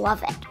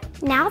love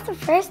it. Now the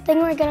first thing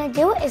we're gonna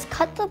do is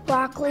cut the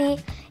broccoli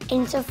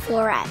into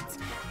florets,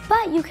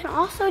 but you can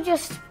also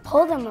just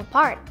pull them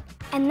apart.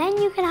 And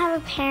then you can have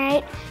a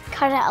parent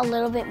cut it a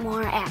little bit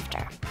more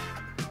after.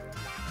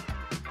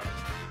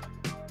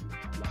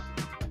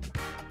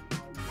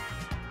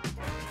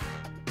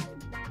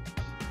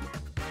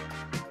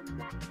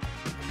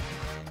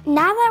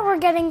 Now that we're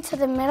getting to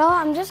the middle,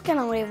 I'm just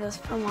gonna leave this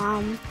for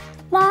Mom.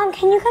 Mom,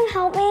 can you come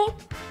help me?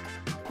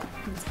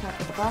 Let's cut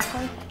the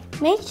broccoli.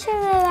 Make sure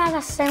they're at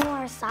a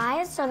similar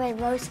size so they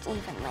roast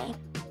evenly.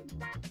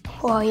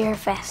 Well, you're a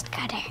fast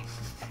cutter.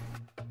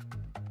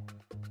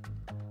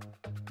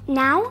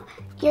 Now,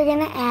 you're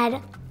gonna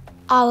add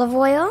olive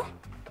oil,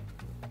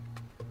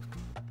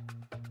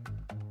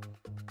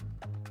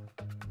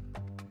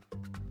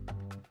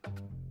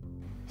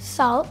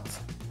 salt,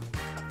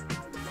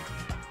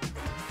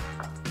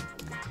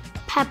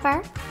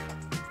 pepper,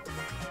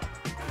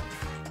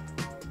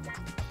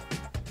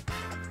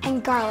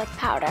 and garlic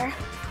powder.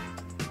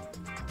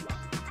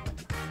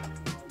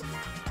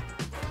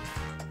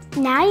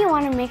 Now you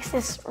want to mix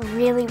this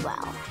really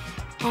well.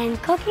 And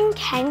cooking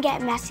can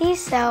get messy,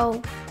 so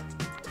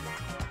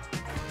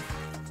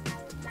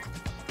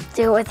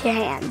do it with your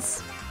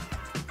hands.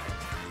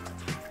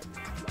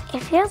 It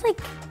feels like,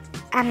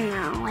 I don't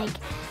know, like,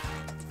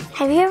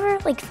 have you ever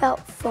like felt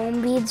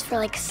foam beads for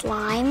like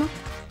slime?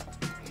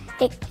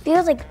 It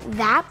feels like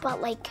that,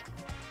 but like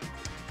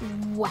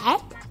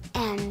wet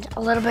and a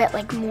little bit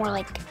like more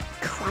like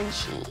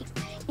crunchy.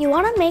 You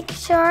want to make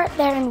sure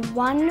they're in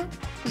one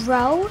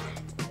row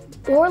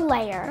or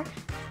layer,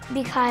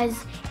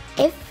 because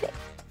if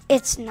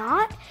it's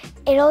not,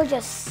 it'll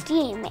just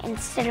steam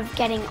instead of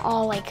getting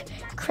all like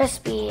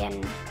crispy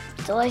and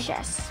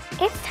delicious.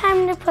 It's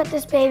time to put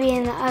this baby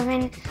in the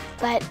oven,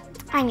 but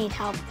I need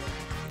help.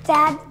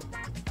 Dad?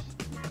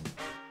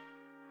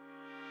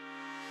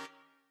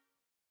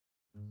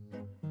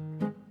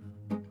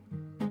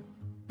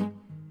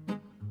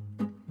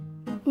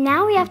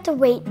 Now we have to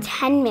wait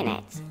 10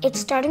 minutes. It's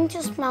starting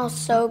to smell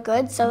so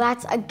good, so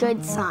that's a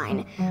good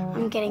sign.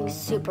 I'm getting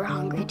super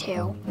hungry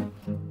too.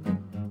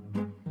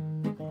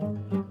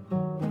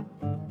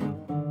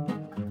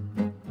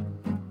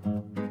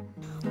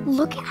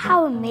 Look at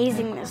how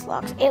amazing this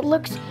looks. It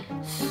looks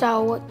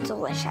so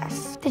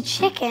delicious. The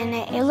chicken,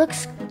 it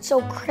looks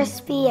so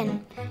crispy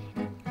and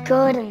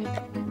good, and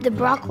the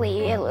broccoli,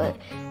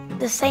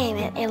 the same.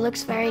 It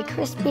looks very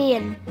crispy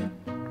and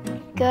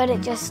good.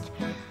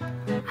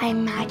 I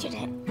imagine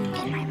it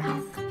in my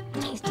mouth,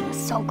 tasting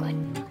so good.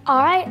 All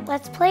right,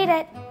 let's plate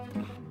it.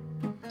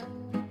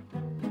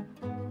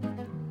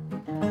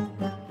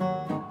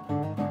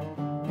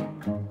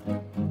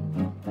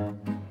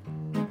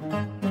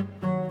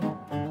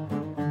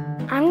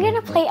 I'm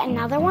gonna plate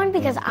another one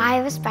because I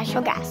have a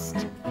special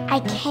guest.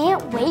 I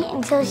can't wait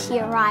until she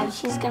arrives.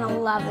 She's gonna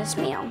love this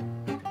meal.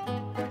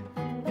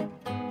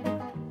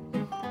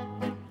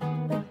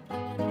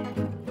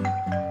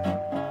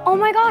 Oh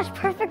my gosh,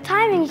 perfect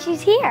timing,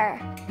 she's here.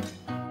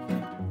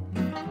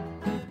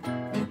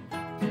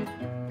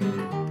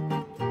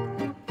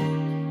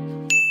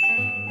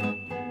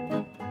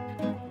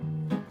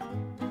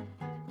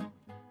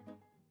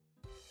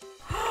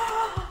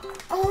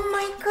 Oh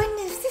my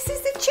goodness, this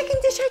is the chicken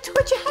dish I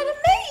taught you how to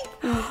make.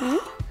 Mm-hmm.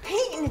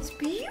 Peyton, it's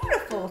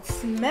beautiful. It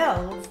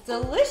smells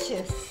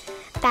delicious.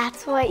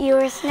 That's what you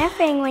were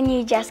sniffing when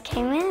you just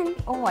came in.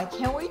 Oh, I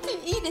can't wait to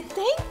eat it.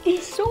 Thank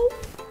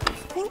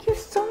you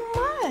so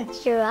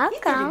much. You're welcome.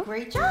 You did a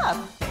great job.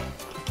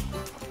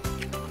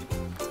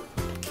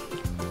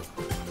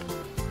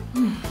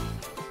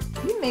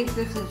 You make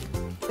this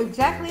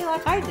exactly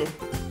like I did.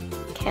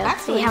 Okay,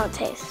 let's see how it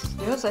tastes.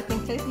 Yours, I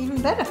think, tastes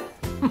even better.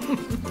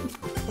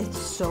 It's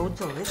so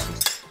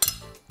delicious.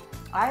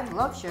 I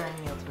love sharing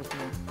meals with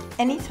you.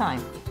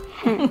 Anytime.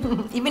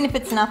 Even if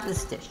it's not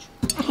this dish.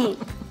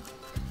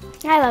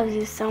 I love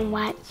you so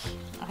much.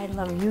 I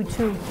love you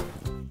too.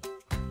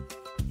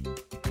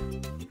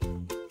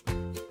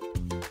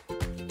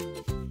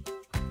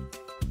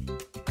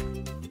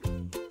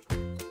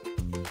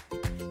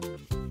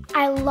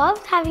 I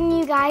loved having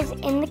you guys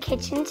in the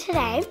kitchen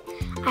today.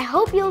 I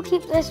hope you'll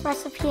keep this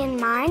recipe in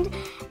mind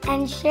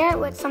and share it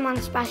with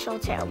someone special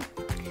too.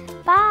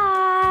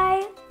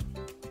 Bye!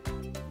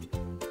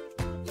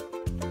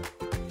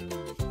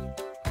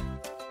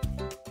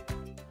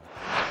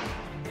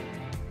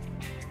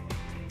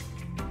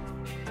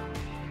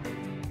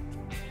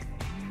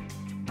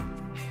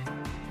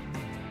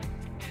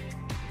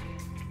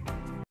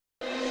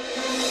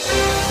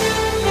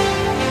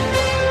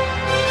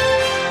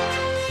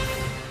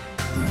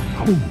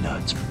 I'm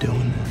nuts for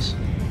doing this.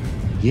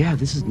 Yeah,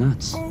 this is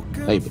nuts.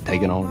 Hey, but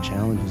taking on a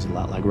challenge is a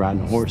lot like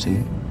riding a horse,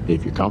 isn't it?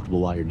 If you're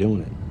comfortable while you're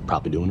doing it,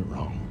 probably doing it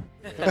wrong.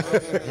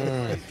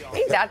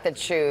 Ain't that the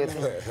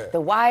truth? The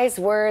wise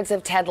words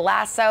of Ted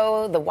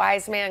Lasso, the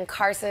wise man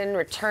Carson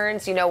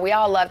returns. You know, we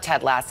all love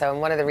Ted Lasso,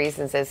 and one of the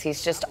reasons is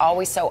he's just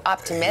always so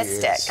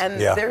optimistic. And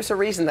there's a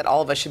reason that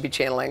all of us should be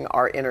channeling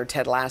our inner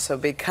Ted Lasso,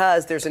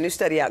 because there's a new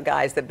study out,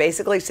 guys, that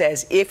basically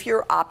says if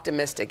you're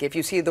optimistic, if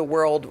you see the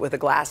world with a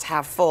glass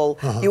half full,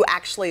 you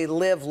actually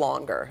live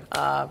longer,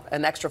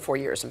 an extra 4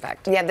 years, in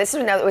fact. Yeah, this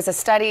is it was a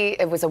study,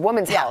 it was a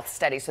women's health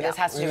study, so this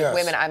has to do with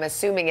women. I'm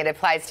assuming it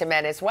applies to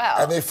men as well.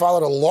 And they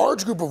followed a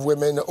large group of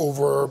women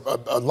over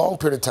a long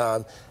period of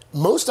time.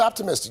 Most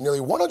optimistic, nearly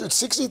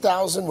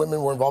 160,000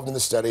 women were involved in the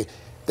study.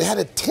 They had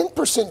a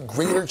 10%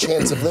 greater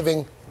chance of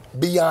living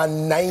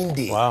beyond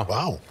 90.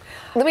 Wow.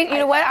 You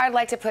know what? I'd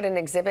like to put an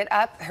exhibit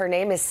up. Her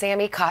name is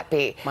Sammy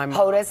Cotby,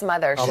 Hoda's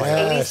mother. She's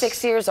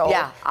 86 years old.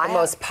 Yeah, the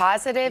most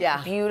positive,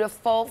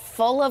 beautiful,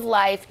 full of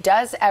life,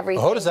 does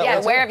everything.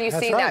 Where have you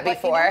seen that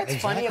before? You know what's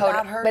funny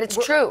about her? But it's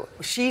true.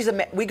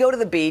 We go to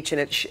the beach and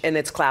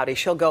it's cloudy.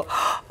 She'll go,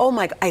 oh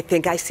my, I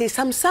think I see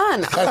some sun.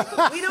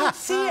 We don't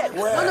see it.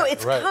 No,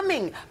 it's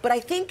coming. But I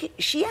think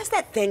she has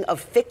that thing of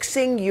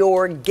fixing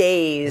your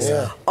gaze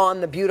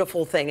on the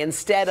beautiful thing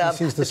instead of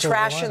the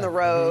trash in the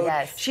road.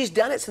 Yes. She's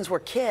done it since we're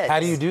kids. How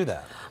do you do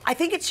that? I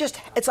think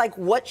it's like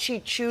what she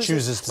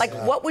chooses. Like,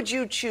 what would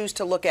you choose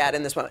to look at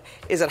in this moment?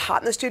 Is it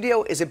hot in the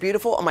studio? Is it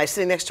beautiful? Am I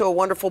sitting next to a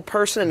wonderful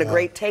person and a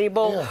great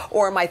table?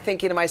 Or am I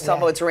thinking to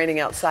myself, oh, it's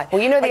raining outside?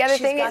 Well, you know, the other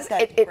thing is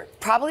it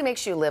probably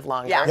makes you live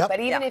longer. Yeah. But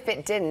even if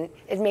it didn't,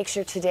 it makes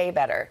your today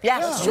better.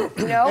 That's true.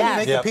 You know? You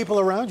make the people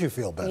around you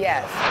feel better.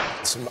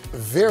 Yes. Some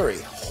very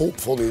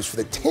hopeful news for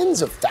the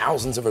tens of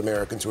thousands of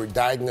Americans who are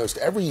diagnosed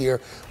every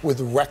year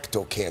with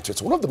rectal cancer.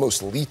 It's one of the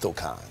most lethal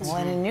kinds. Well,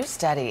 in a new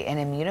study, an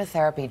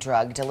immunotherapy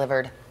drug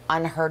delivered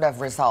unheard of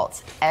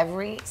results.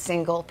 Every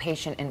single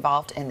patient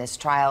involved in this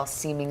trial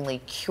seemingly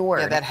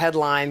cured. Yeah, that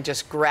headline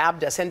just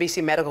grabbed us.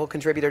 NBC medical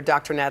contributor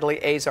Dr.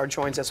 Natalie Azar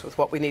joins us with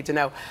what we need to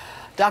know.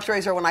 Dr.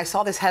 Azar, when I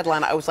saw this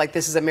headline, I was like,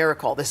 this is a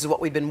miracle. This is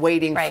what we've been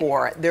waiting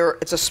for.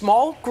 It's a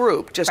small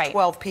group, just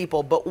 12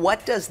 people, but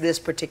what does this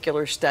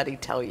particular study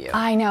tell you?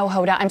 I know,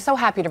 Hoda. I'm so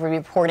happy to be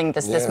reporting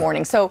this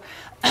morning. So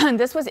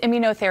this was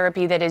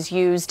immunotherapy that is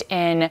used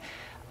in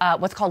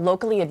what's called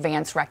locally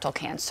advanced rectal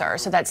cancer.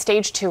 So that's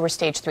stage 2 or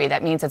stage 3.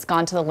 That means it's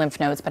gone to the lymph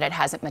nodes, but it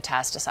hasn't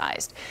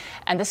metastasized.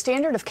 And the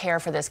standard of care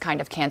for this kind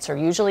of cancer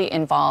usually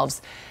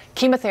involves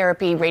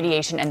chemotherapy,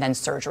 radiation, and then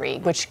surgery,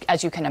 which,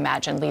 as you can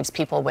imagine, leaves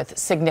people with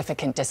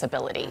significant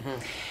disability.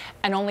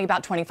 And only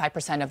about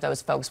 25% of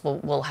those folks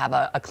will have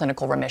a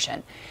clinical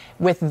remission.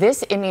 With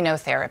this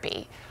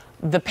immunotherapy,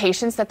 the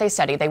patients that they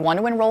study, they want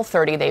to enroll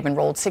 30, they've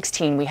enrolled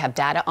 16, we have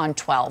data on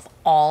 12.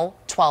 All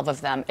 12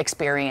 of them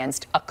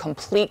experienced a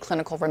complete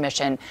clinical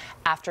remission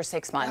after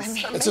 6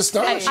 months. It's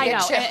astonishing. I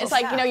know, and it's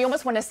like, you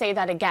almost want to say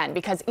that again,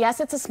 because yes,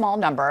 it's a small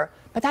number,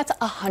 but that's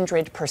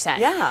 100%.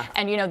 Yeah.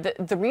 And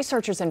the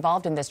researchers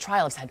involved in this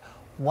trial have said,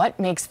 what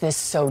makes this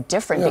so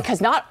different? Because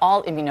not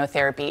all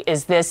immunotherapy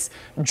is this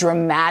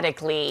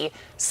dramatically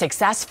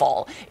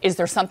successful. Is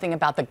there something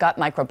about the gut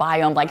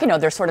microbiome? Like,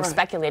 they're sort of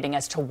speculating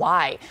as to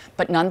why.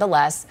 But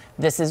nonetheless,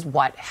 this is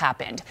what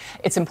happened.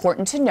 It's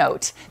important to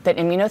note that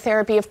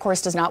immunotherapy, of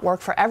course, does not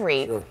work for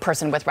every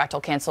person with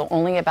rectal cancer.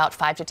 Only about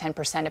 5 to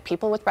 10% of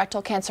people with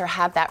rectal cancer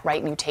have that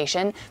right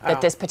mutation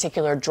that this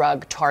particular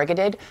drug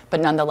targeted.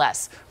 But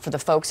nonetheless, for the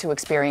folks who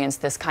experience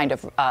this kind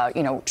of,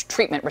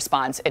 treatment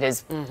response, it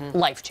is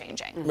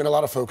life-changing. I mean, a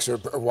lot of folks are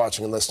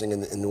watching and listening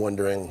and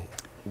wondering,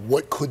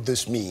 what could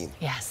this mean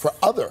for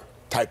other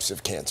types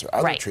of cancer,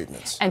 other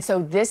treatments? And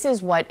so this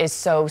is what is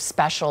so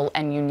special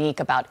and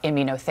unique about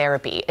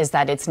immunotherapy, is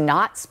that it's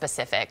not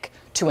specific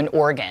to an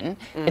organ.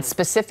 It's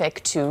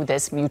specific to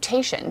this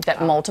mutation that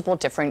multiple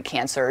different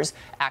cancers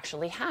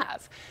actually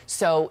have.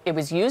 So it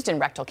was used in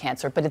rectal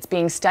cancer, but it's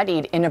being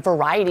studied in a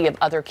variety of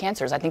other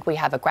cancers. I think we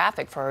have a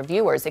graphic for our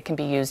viewers. It can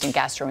be used in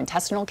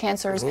gastrointestinal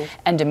cancers,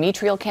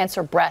 endometrial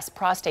cancer, breast,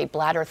 prostate,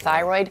 bladder,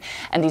 thyroid,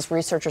 and these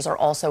researchers are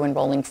also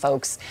enrolling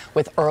folks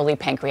with early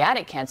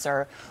pancreatic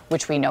cancer,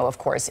 which we know, of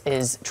course,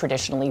 is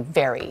traditionally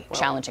very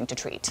challenging to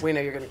treat. We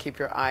know you're going to keep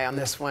your eye on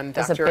this one.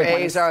 That's a Dr. big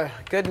one. Azar,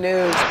 good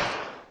news.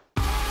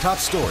 Top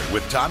Story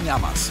with Tom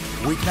Llamas,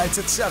 weeknights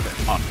at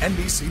 7 on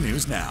NBC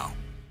News Now.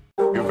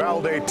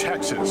 Uvalde,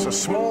 Texas, a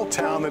small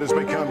town that has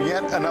become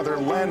yet another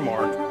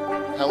landmark.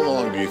 How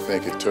long do you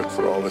think it took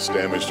for all this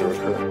damage to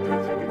occur?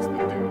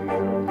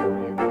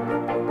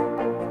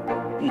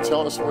 Can you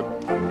tell us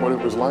what it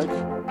was like?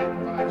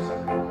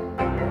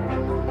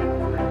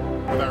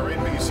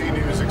 NBC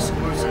News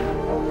exclusive.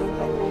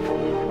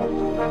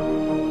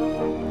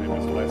 Name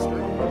is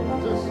Lester.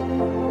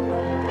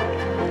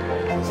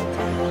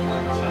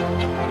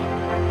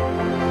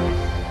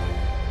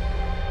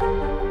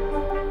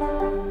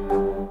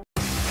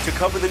 To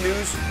cover the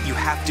news, you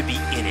have to be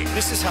in it.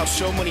 This is how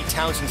so many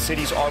towns and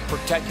cities are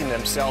protecting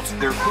themselves.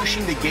 They're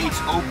pushing the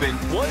gates open.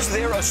 Was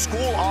there a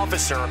school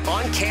officer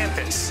on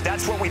campus?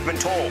 That's what we've been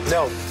told.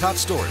 No. Top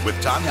Story with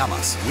Tom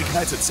Llamas.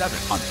 Weeknights at 7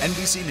 on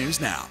NBC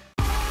News Now.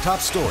 Top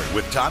Story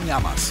with Tom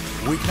Llamas.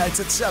 Weeknights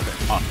at 7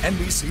 on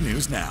NBC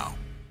News Now.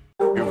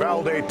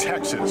 Uvalde,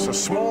 Texas, a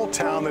small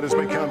town that has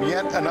become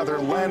yet another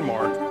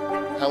landmark.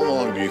 How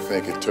long do you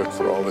think it took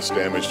for all this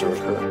damage to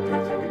occur?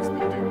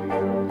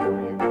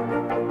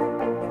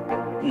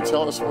 Can you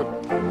tell us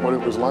what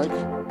it was like?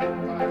 With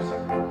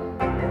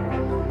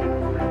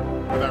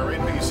our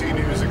NBC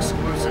News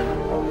exclusive.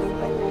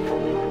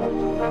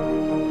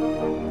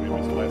 Name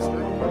is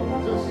Lester.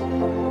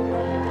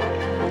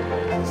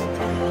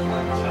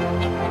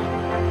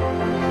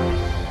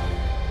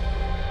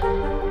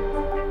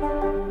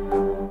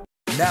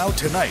 Now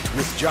Tonight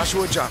with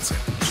Joshua Johnson.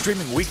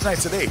 Streaming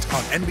weeknights at 8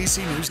 on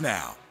NBC News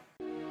Now.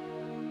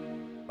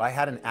 I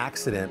had an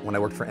accident when I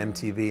worked for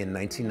MTV in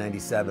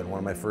 1997, one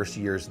of my first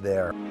years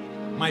there.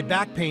 My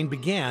back pain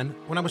began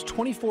when I was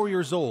 24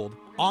 years old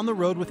on the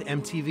road with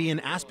MTV in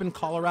Aspen,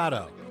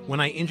 Colorado, when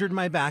I injured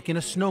my back in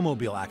a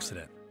snowmobile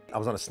accident. I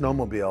was on a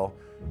snowmobile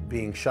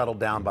being shuttled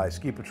down by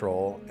ski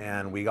patrol,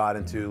 and we got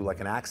into like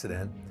an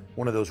accident,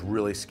 one of those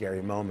really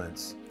scary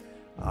moments.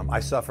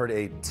 I suffered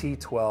a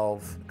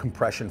T12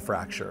 compression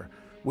fracture,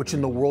 which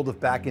in the world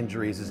of back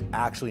injuries is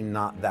actually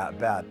not that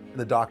bad.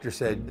 The doctor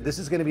said, this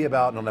is gonna be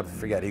about, and I'll never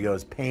forget, he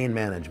goes, pain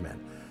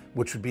management,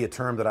 which would be a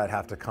term that I'd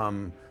have to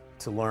come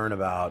to learn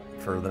about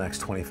for the next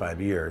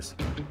 25 years.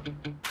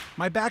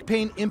 My back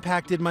pain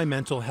impacted my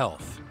mental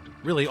health,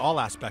 really all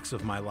aspects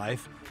of my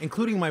life,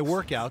 including my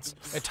workouts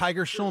at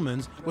Tiger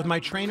Schulman's with my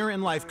trainer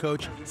and life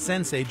coach,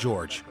 Sensei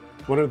George.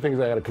 One of the things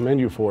I gotta commend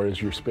you for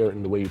is your spirit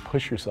and the way you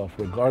push yourself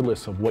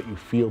regardless of what you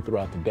feel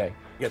throughout the day.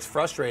 It gets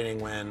frustrating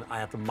when I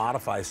have to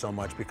modify so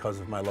much because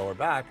of my lower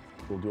back.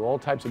 We'll do all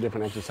types of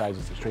different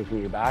exercises to strengthen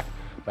your back,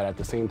 but at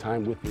the same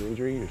time, with the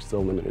injury, you're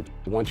still limited.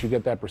 Once you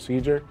get that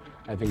procedure,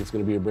 I think it's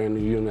gonna be a brand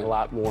new you and a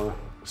lot more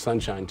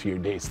sunshine to your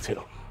days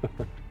too.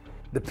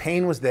 The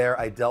pain was there,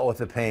 I dealt with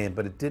the pain,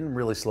 but it didn't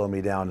really slow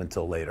me down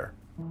until later.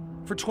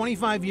 For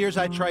 25 years,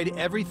 I tried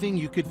everything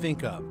you could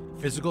think of.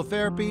 Physical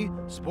therapy,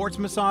 sports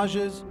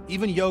massages,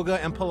 even yoga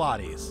and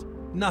Pilates.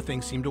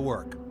 Nothing seemed to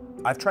work.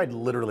 I've tried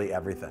literally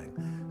everything.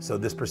 So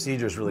this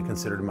procedure is really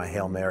considered my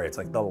Hail Mary. It's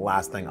like the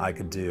last thing I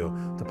could do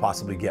to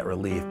possibly get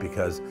relief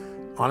because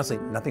honestly,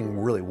 nothing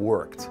really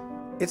worked.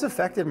 It's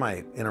affected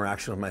my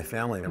interaction with my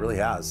family, it really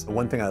has. The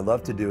one thing I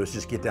love to do is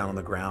just get down on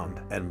the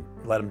ground and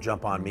let them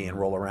jump on me and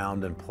roll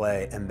around and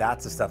play. And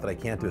that's the stuff that I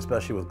can't do,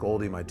 especially with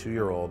Goldie, my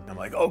 2-year-old. I'm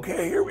like,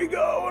 okay, here we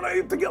go. And I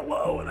have to get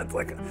low. And it's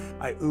like,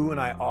 I ooh and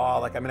I aw.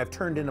 Like, I mean, I've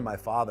turned into my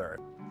father.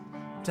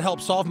 To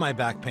help solve my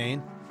back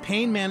pain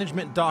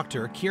management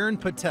doctor Kiran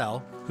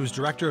Patel, who's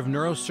director of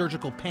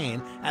neurosurgical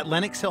pain at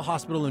Lenox Hill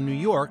Hospital in New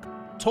York,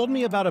 told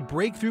me about a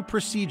breakthrough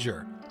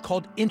procedure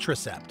called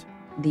Intracept.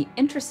 The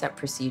Intracept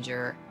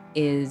procedure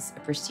is a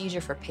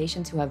procedure for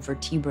patients who have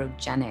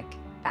vertebrogenic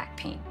back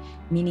pain,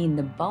 meaning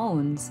the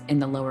bones in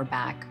the lower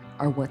back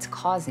are what's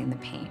causing the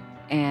pain.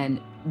 And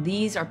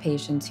these are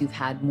patients who've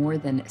had more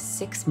than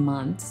 6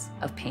 months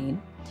of pain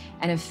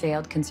and have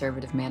failed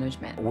conservative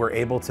management. We're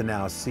able to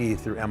now see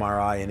through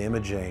MRI and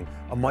imaging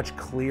a much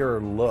clearer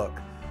look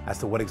as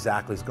to what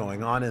exactly is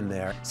going on in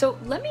there. So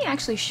let me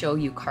actually show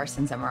you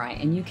Carson's MRI,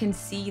 and you can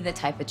see the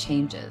type of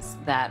changes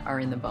that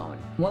are in the bone.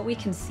 What we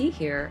can see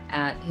here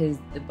at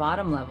the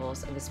bottom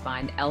levels of his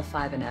spine,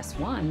 L5 and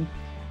S1,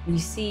 we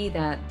see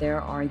that there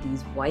are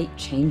these white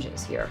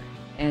changes here,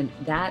 and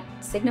that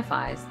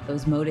signifies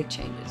those modic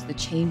changes, the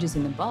changes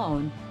in the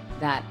bone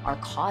that are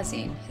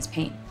causing his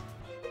pain.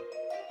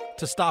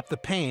 To stop the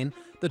pain,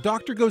 the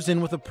doctor goes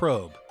in with a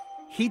probe,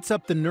 heats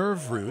up the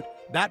nerve root.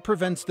 That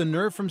prevents the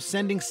nerve from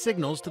sending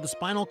signals to the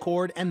spinal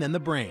cord and then the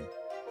brain.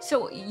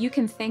 So you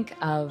can think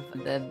of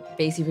the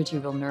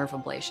basivertebral nerve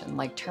ablation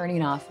like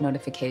turning off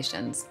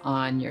notifications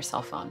on your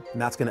cell phone.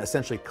 And that's gonna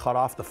essentially cut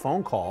off the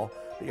phone call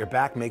that your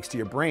back makes to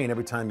your brain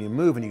every time you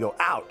move and you go,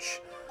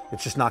 ouch.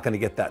 It's just not gonna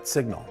get that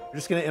signal. You're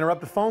just gonna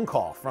interrupt a phone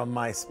call from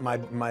my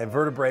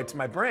vertebrae to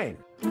my brain.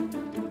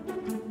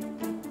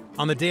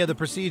 On the day of the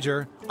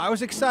procedure, I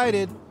was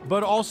excited,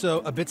 but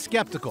also a bit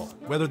skeptical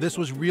whether this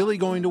was really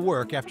going to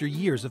work after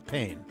years of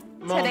pain.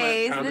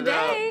 Today's the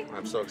day.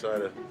 I'm so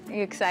excited. Are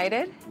you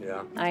excited?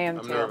 Yeah. I am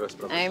I'm too. nervous,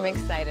 but I'm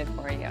excited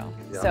for you.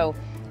 Yeah. So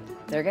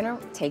they're gonna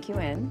take you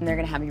in, and they're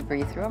gonna have you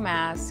breathe through a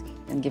mask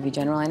and give you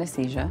general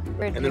anesthesia.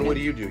 And then what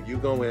do? You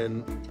go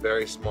in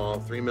very small,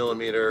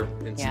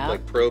 3mm, Yeah.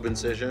 like probe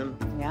incision.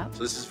 Yeah.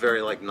 So this is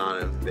very like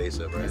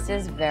non-invasive, right? This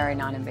is very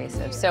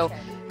non-invasive. So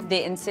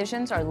the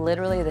incisions are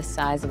literally the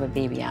size of a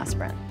baby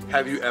aspirin.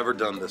 Have you ever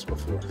done this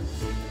before?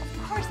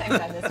 Of course I've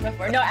done this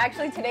before. No,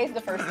 actually today's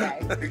the first day.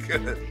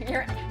 Good.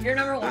 You're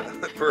number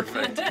one.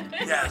 Perfect.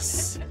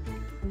 Yes.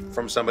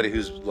 from somebody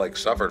who's like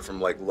suffered from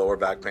like lower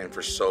back pain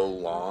for so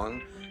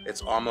long,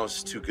 it's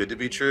almost too good to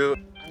be true.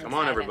 Come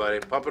on, everybody,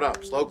 pump it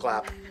up, slow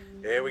clap.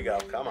 Here we go,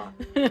 come on.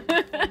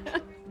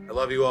 I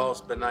love you all,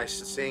 it's been nice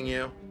seeing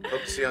you.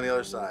 Hope to see you on the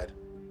other side.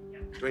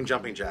 Doing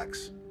jumping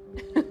jacks.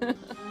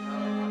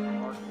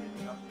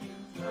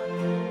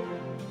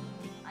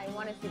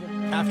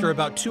 After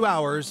about 2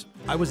 hours,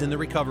 I was in the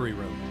recovery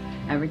room.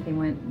 Everything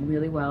went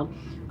really well.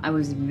 I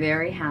was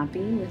very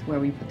happy with where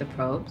we put the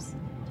probes.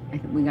 I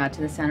think we got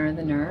to the center of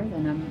the nerve,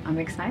 and I'm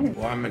excited.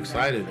 Well, I'm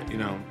excited. You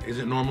know, is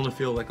it normal to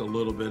feel like a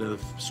little bit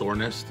of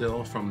soreness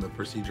still from the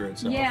procedure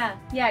itself?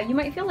 Yeah, you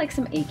might feel like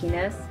some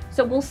achiness.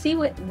 So we'll see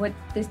what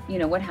this,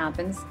 what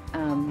happens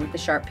with the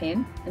sharp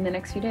pain in the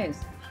next few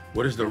days.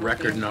 What is the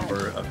record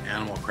number of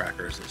animal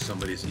crackers that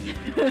somebody's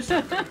eaten?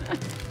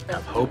 I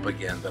have hope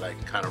again that I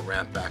can kind of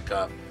ramp back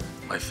up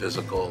my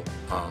physical,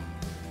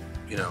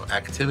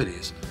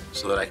 activities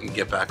so that I can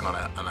get back on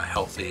a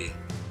healthy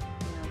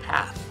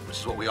path, which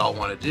is what we all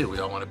want to do. We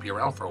all want to be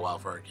around for a while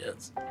for our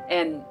kids.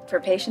 And for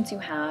patients who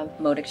have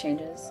motor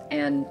changes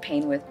and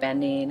pain with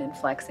bending and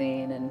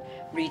flexing and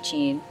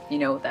reaching,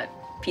 that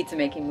pizza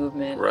making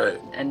movement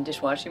and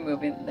dishwashing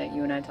movement that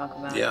you and I talk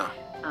about. Yeah.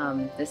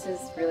 This is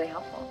really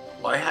helpful.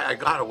 Well, I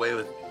got away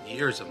with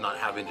years of not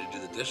having to do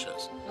the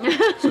dishes.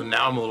 So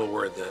now I'm a little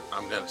worried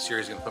that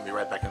Siri's gonna put me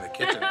right back in the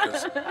kitchen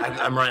because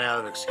I'm running out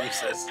of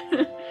excuses.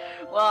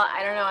 Well,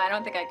 I don't know. I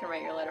don't think I can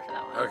write your letter for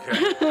that one.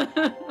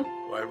 Okay.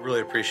 Well, I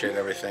really appreciate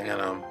everything,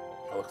 and I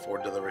look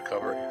forward to the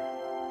recovery.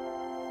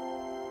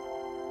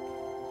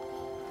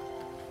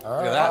 All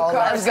Look at that.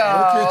 Let's go.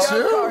 Look at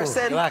you.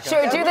 Carson.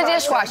 Sure, do the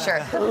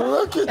dishwasher.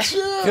 Look at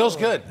you. Feels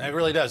good. It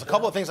really does. A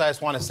couple of things I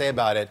just want to say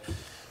about it.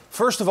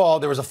 First of all,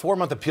 there was a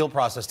 4-month appeal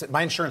process.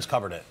 My insurance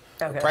covered it.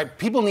 Okay. Right?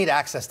 People need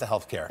access to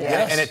health care.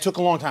 Yes. And it took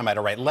a long time. I had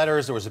to write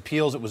letters. There was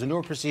appeals. It was a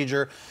newer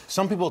procedure.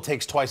 Some people it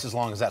takes twice as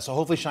long as that. So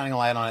hopefully shining a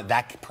light on it,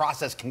 that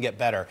process can get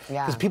better.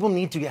 Because people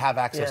need to have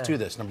access to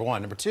this, number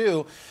one. Number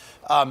two,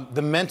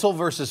 the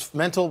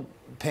mental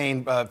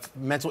pain,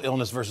 mental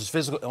illness versus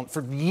physical illness.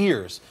 For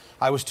years,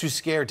 I was too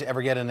scared to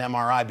ever get an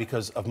MRI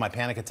because of my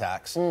panic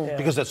attacks,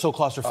 because that's so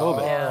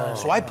claustrophobic.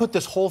 So I put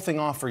this whole thing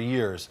off for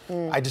years.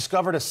 I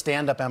discovered a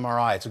stand-up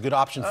MRI. It's a good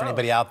option for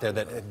anybody out there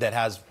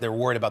they're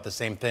worried about the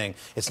same thing.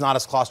 It's not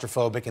as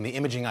claustrophobic, and the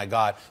imaging I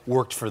got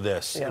worked for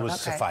this. It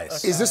was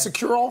suffice. Is this a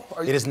cure-all?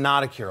 It is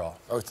not a cure-all.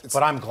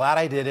 But I'm glad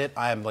I did it.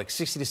 I am like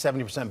 60 to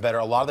 70% better.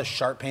 A lot of the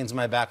sharp pains in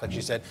my back, like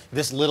you said,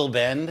 this little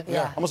bend,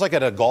 almost like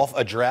at a golf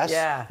address,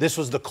 this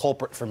was the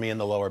culprit for me in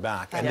the lower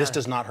back. And this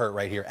does not hurt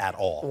right here at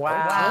all.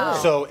 Wow.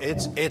 So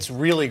it's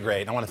really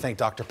great. I want to thank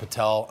Dr.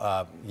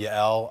 Patel,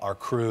 Yael, our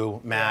crew,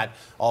 Matt,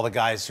 all the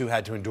guys who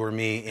had to endure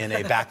me in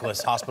a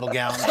backless hospital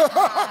gown.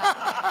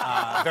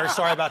 Very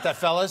sorry about that,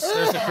 fellas.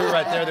 There's the crew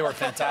right there. They were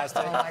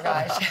fantastic. Oh my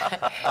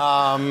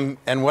gosh.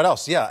 And what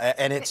else? Yeah,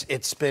 and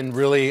it's been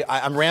really.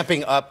 I'm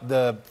ramping up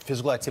the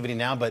physical activity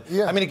now, but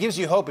I mean, it gives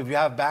you hope if you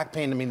have back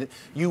pain. I mean,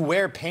 you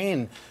wear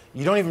pain.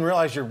 You don't even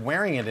realize you're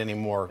wearing it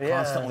anymore,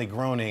 constantly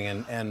groaning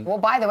and... Well,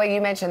 by the way, you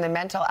mentioned the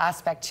mental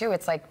aspect, too.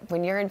 It's like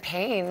when you're in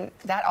pain,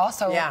 that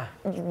also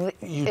you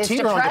is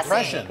teeter on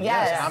depressing. depression.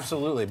 Yes,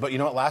 absolutely. But you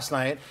know what? Last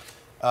night,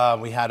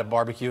 we had a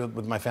barbecue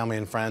with my family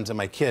and friends, and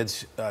my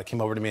kids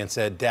came over to me and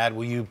said, Dad,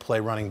 will you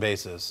play running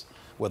bases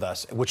with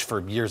us, which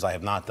for years I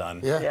have not done.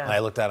 And I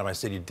looked at him, I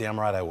said, you're damn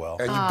right I will.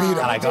 And you beat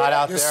him. And I got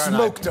out you there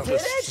smoked and him.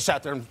 just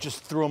sat there and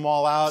just threw them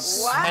all out.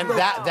 Wow. And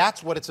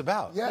that's what it's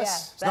about.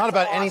 Yes. It's not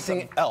about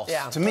anything else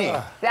to me.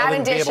 That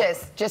and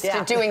dishes, just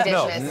doing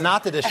dishes. No,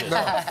 not the dishes.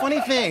 Funny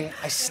thing,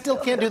 I still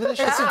can't do the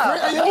dishes.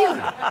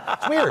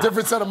 It's weird.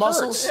 Different set of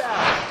muscles.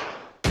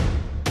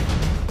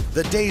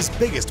 The day's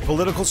biggest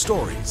political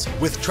stories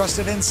with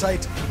trusted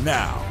insight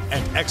now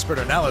and expert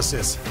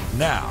analysis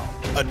now.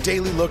 A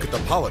daily look at the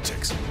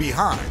politics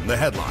behind the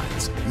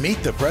headlines.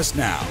 Meet the Press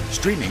Now,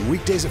 streaming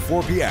weekdays at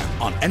 4 p.m.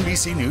 on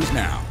NBC News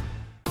Now.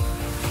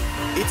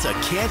 It's a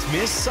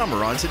can't-miss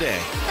summer on Today.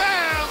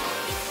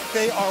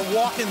 They are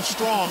walking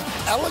strong.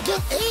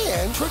 Elegant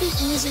and pretty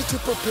easy to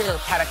prepare.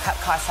 How to cut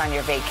costs on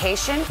your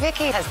vacation.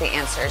 Vicky has the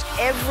answers.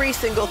 Every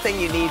single thing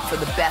you need for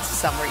the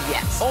best summer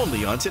yet.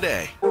 Only on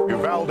Today.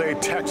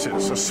 Uvalde,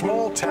 Texas, a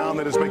small town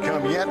that has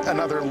become yet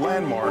another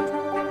landmark.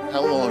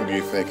 How long do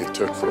you think it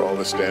took for all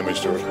this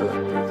damage to occur?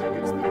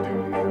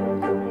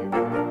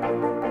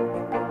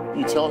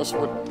 You tell us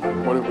what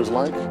it was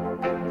like?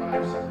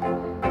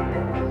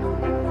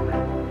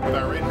 With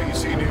our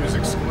NBC News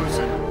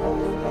exclusive.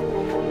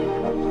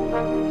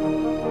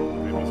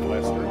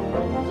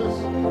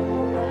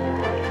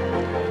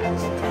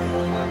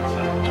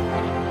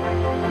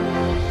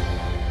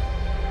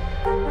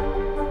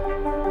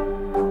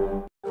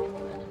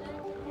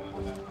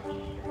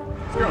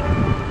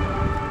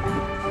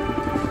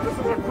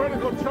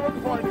 Critical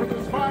choke point for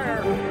this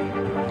fire.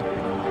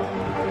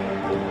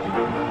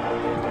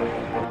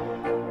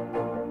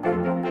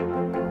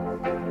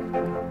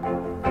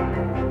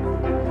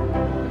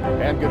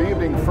 And good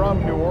evening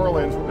from New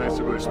Orleans. Nice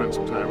to really spend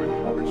some time with you.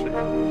 Appreciate it.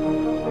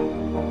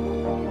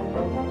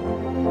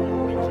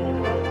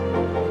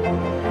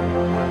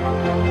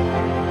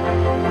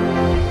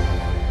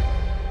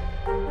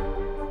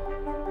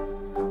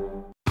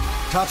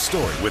 Top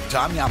Story with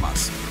Tom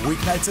Llamas.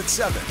 Weeknights at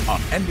 7 on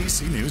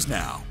NBC News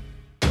Now.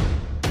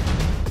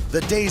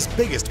 The day's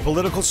biggest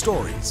political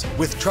stories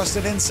with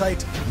trusted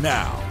insight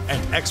now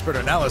and expert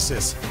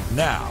analysis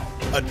now.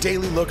 A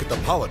daily look at the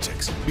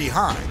politics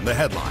behind the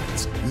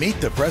headlines. Meet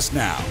the Press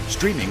Now,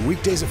 streaming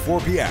weekdays at 4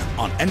 p.m.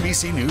 on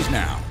NBC News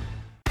Now.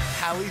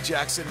 Hallie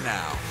Jackson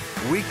Now,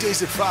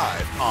 weekdays at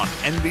 5 on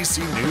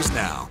NBC News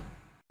Now.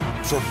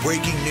 For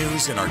breaking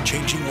news in our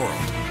changing world,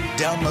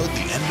 download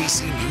the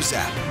NBC News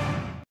app.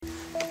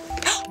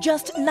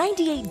 Just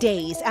 98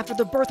 days after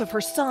the birth of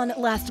her son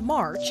last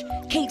March,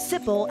 Kate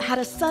Sipple had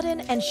a sudden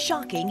and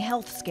shocking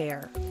health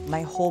scare.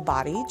 My whole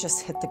body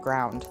just hit the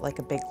ground like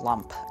a big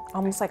lump.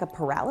 Almost like a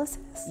paralysis?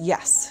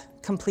 Yes,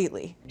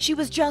 completely. She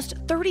was just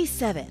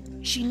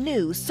 37. She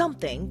knew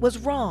something was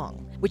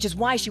wrong, which is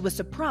why she was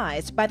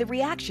surprised by the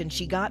reaction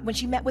she got when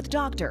she met with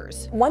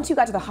doctors. Once you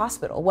got to the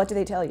hospital, what did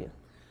they tell you?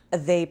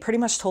 They pretty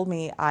much told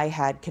me I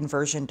had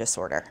conversion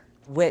disorder,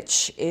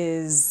 which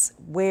is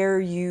where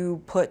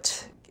you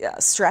put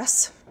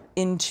stress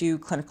into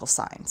clinical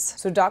signs.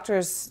 So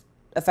doctors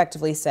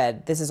effectively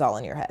said, this is all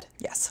in your head?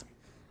 Yes.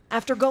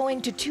 After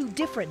going to 2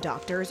 different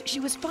doctors,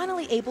 she was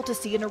finally able to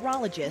see a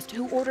neurologist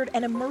who ordered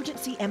an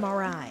emergency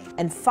MRI.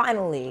 And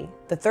finally,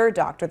 the 3rd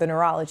doctor, the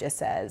neurologist,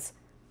 says,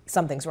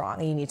 something's wrong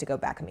and you need to go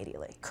back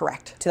immediately.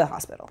 Correct. To the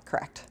hospital.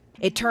 Correct.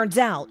 It turns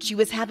out she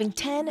was having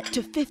 10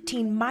 to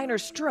 15 minor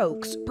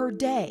strokes per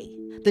day.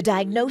 The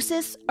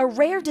diagnosis, a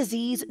rare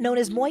disease known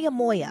as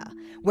moyamoya,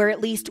 where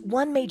at least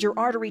one major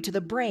artery to the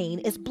brain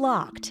is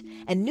blocked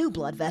and new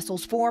blood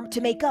vessels form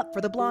to make up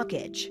for the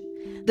blockage.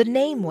 The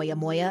name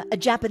moyamoya, a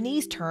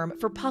Japanese term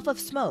for puff of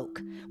smoke,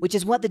 which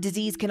is what the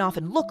disease can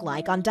often look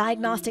like on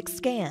diagnostic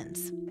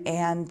scans.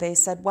 And they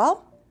said,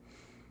 well,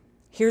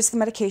 here's the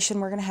medication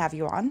we're going to have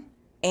you on,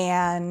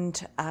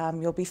 and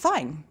you'll be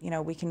fine. You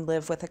know, we can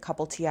live with a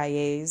couple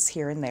TIAs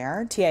here and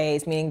there.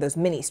 TIAs meaning those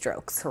mini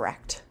strokes.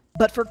 Correct.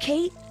 But for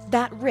Kate,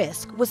 that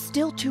risk was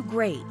still too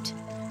great.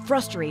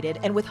 Frustrated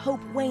and with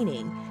hope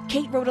waning,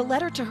 Kate wrote a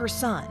letter to her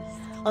son,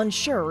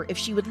 unsure if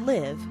she would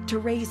live to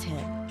raise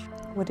him.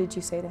 What did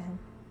you say to him?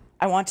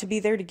 I want to be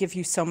there to give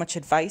you so much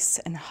advice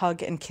and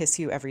hug and kiss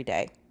you every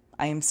day.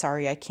 I am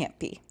sorry I can't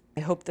be.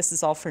 I hope this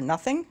is all for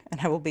nothing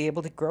and I will be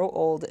able to grow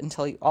old and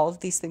tell you all of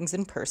these things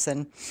in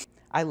person.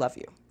 I love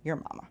you, your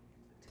mama.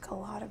 Took a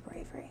lot of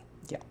bravery.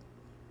 Yeah.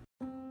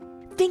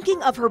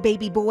 Thinking of her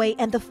baby boy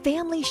and the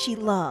family she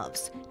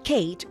loves,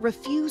 Kate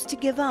refused to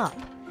give up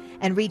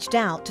and reached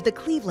out to the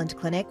Cleveland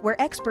Clinic,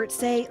 where experts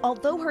say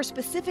although her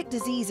specific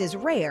disease is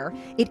rare,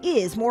 it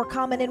is more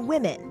common in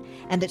women,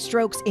 and that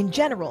strokes in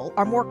general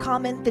are more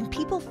common than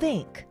people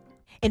think.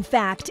 In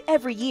fact,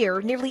 every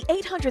year, nearly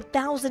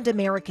 800,000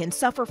 Americans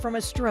suffer from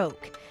a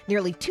stroke,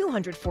 nearly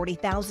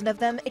 240,000 of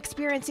them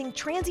experiencing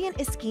transient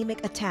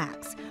ischemic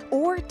attacks,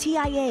 or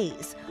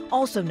TIAs,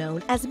 also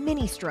known as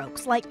mini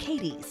strokes like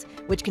Katie's,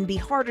 which can be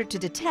harder to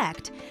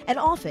detect and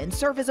often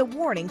serve as a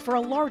warning for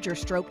a larger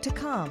stroke to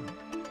come.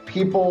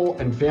 People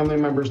and family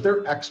members,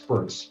 they're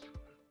experts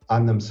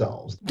on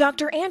themselves.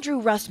 Dr. Andrew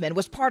Russman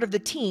was part of the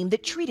team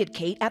that treated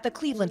Kate at the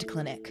Cleveland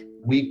Clinic.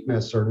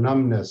 Weakness or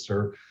numbness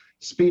or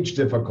speech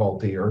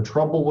difficulty or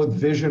trouble with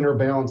vision or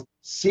balance,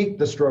 seek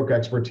the stroke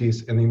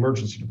expertise in the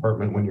emergency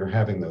department when you're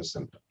having those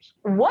symptoms.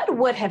 What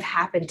would have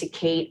happened to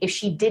Kate if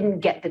she didn't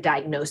get the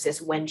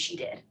diagnosis when she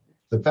did?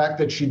 The fact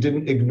that she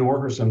didn't ignore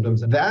her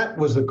symptoms, that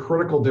was the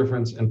critical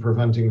difference in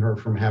preventing her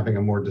from having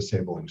a more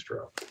disabling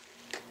stroke.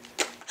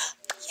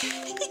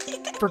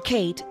 For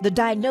Kate, the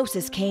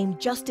diagnosis came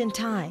just in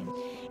time.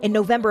 In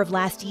November of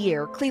last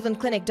year, Cleveland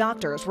Clinic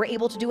doctors were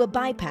able to do a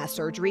bypass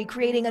surgery,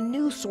 creating a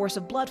new source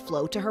of blood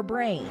flow to her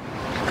brain.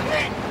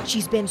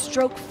 She's been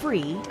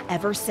stroke-free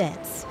ever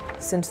since.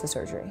 Since the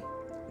surgery?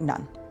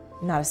 None.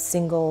 Not a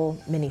single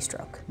mini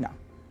stroke? No.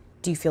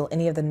 Do you feel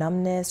any of the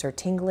numbness or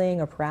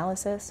tingling or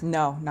paralysis?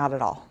 No, not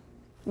at all.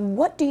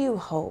 What do you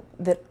hope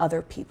that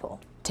other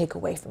people take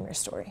away from your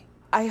story?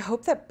 I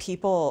hope that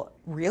people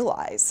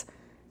realize,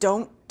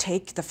 don't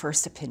take the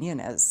first opinion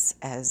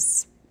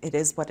as it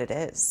is what it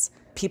is.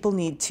 People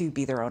need to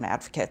be their own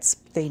advocates.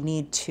 They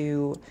need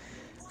to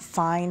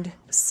find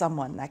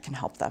someone that can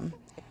help them.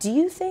 Do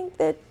you think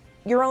that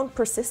your own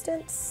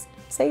persistence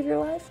saved your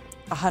life?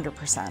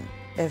 100%.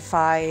 If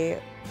I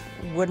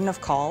wouldn't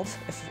have called,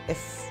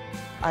 if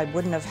I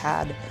wouldn't have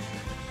had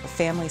a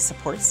family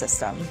support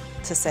system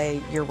to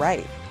say, you're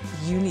right,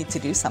 you need to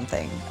do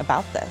something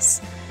about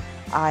this,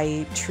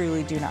 I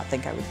truly do not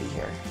think I would be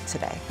here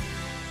today.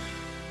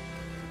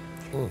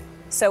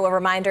 So a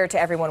reminder to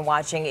everyone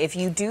watching, if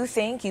you do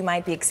think you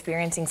might be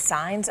experiencing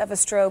signs of a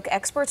stroke,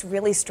 experts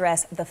really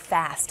stress the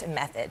FAST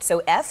method.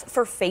 So F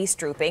for face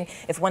drooping,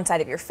 if one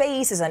side of your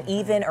face is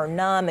uneven or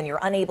numb and you're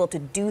unable to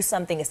do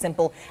something as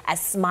simple as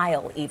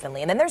smile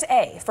evenly. And then there's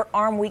A for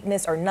arm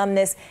weakness or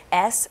numbness,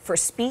 S for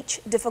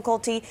speech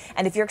difficulty,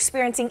 and if you're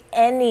experiencing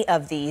any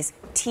of these,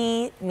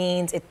 T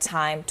means it's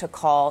time to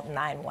call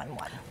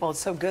 911. Well, it's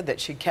so good that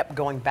she kept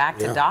going back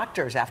to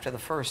doctors after the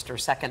first or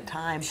second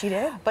time. She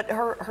did. But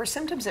her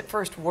symptoms at first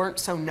first weren't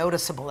so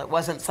noticeable. It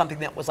wasn't something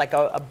that was like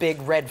a big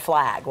red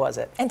flag, was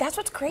it? And that's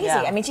what's crazy.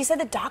 Yeah. I mean, she said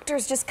the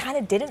doctors just kind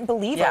of didn't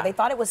believe Yeah. her. They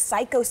thought it was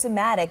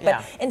psychosomatic. But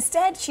Yeah.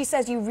 instead, she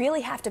says you really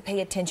have to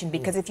pay attention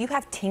because if you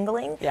have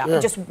tingling Yeah. in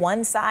just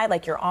one side,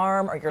 like your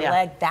arm or your Yeah.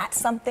 leg, that's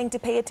something to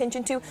pay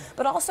attention to.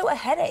 But also a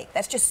headache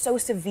that's just so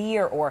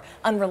severe or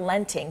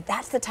unrelenting.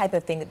 That's the type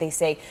of thing that they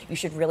say you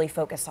should really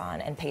focus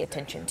on and pay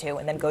attention to.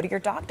 And then go to your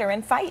doctor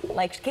and fight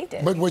like Kate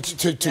did. But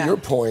to your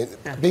point,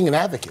 being an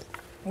advocate.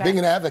 Being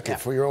an advocate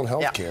for your own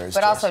health care is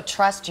But also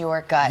trust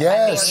your gut.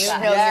 Yes. I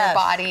mean, you know Yes. your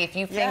body. If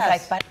you think Yes.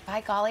 like, but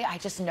by golly, I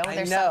just know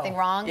there's something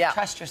wrong,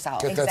 trust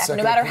yourself. Get that Exactly. No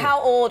second matter opinion.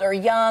 how old or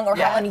young or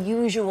Yeah. how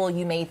unusual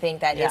you may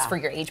think that is Yeah. for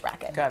your age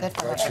bracket. Good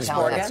for her for She's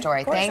telling that Morgan.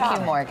 story. Of course Thank you,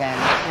 not. Morgan.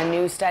 A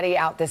new study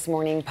out this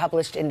morning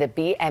published in the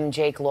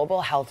BMJ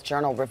Global Health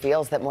Journal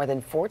reveals that more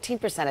than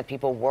 14% of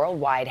people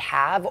worldwide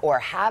have or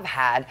have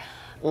had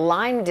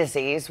Lyme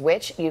disease,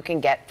 which you can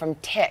get from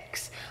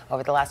ticks.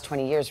 Over the last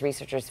 20 years,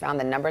 researchers found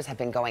the numbers have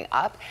been going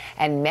up,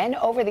 and men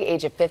over the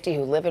age of 50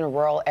 who live in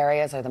rural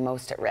areas are the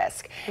most at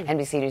risk.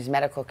 NBC News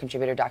medical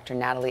contributor Dr.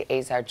 Natalie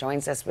Azar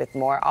joins us with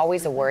more.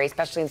 Always a worry,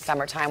 especially in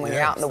summertime when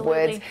you're out in the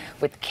woods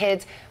with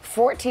kids.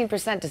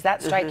 14%, does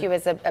that strike you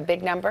as a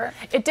big number?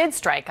 It did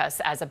strike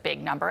us as a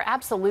big number,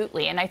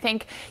 absolutely. And I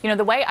think,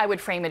 the way I would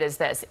frame it is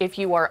this. If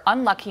you are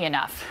unlucky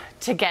enough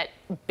to get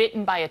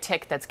bitten by a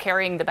tick that's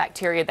carrying the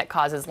bacteria that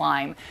causes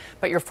Lyme,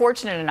 but you're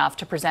fortunate enough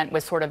to present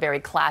with sort of very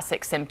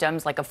classic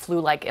symptoms like a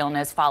flu-like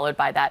illness followed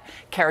by that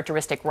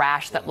characteristic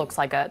rash that looks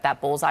like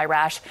that bullseye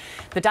rash,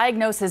 the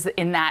diagnosis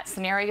in that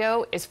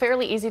scenario is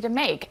fairly easy to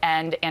make,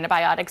 and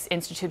antibiotics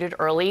instituted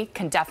early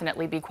can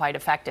definitely be quite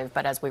effective.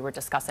 But as we were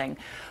discussing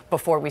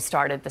before we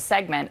started the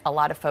segment, a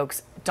lot of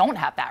folks don't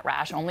have that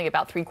rash. Only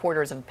about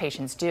 3/4 of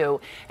patients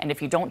do. And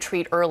if you don't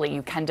treat early,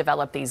 you can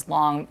develop these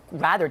long,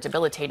 rather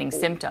debilitating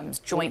symptoms,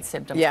 joint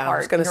symptoms. Yeah, I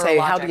was going to say,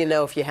 how do neurologic. you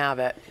know if you have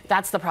it?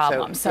 That's the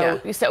problem. So,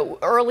 So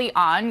early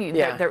on,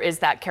 Yeah. there is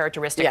that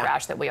characteristic Yeah.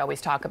 rash that we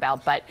always talk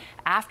about. But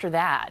after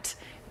that,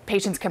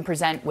 patients can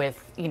present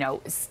with,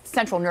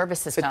 central nervous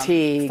system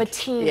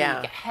Fatigue,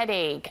 yeah.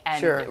 headache,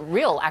 and Sure.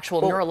 real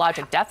actual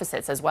neurologic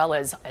deficits as well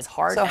as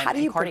heart So and how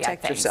do you cardiac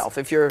protect things. yourself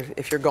if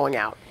you're going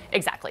out?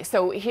 Exactly.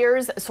 So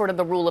here's sort of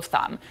the rule of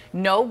thumb.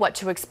 Know what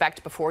to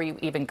expect before you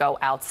even go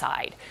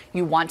outside.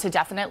 You want to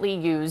definitely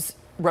use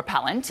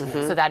repellent.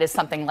 So that is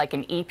something like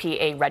an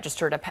EPA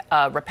registered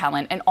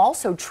repellent, and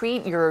also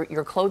treat your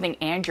clothing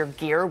and your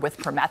gear with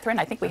permethrin.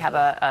 I think we have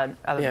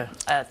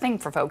a thing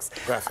for folks.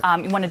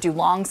 You want to do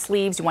long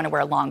sleeves, you want to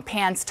wear long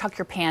pants, tuck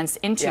your pants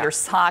into your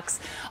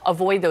socks,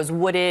 avoid those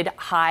wooded,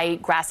 high,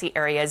 grassy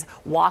areas,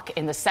 walk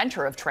in the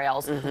center of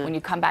trails. When you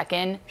come back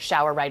in,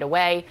 shower right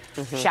away,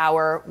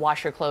 shower,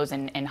 wash your clothes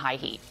in high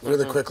heat.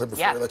 Really quickly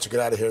before we let you get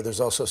out of here, there's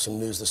also some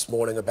news this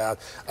morning about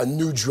a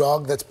new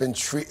drug that's been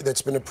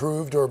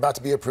approved or about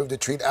to be approved to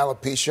treat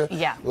alopecia.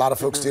 Yeah. A lot of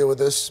folks deal with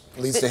this.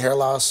 Leads to hair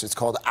loss. It's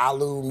called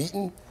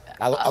Alumiant.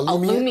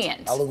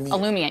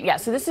 Alumiant, yeah.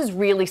 So this is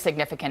really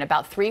significant.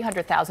 About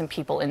 300,000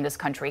 people in this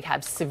country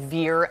have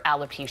severe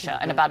alopecia,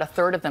 and about a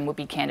third of them would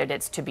be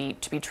candidates to be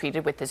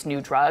treated with this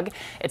new drug.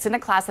 It's in a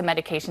class of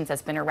medications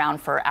that's been around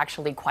for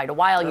actually quite a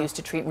while, used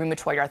to treat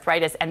rheumatoid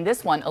arthritis, and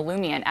this one,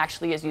 Alumiant,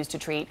 actually is used to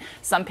treat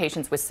some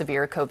patients with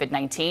severe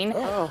COVID-19.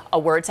 A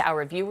word to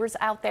our viewers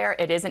out there,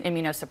 it is an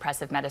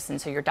immunosuppressive medicine,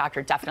 so your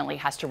doctor definitely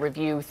has to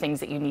review things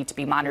that you need to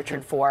be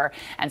monitored for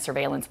and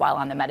surveillance while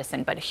on the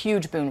medicine, but a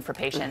huge boon for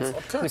patients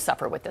who suffer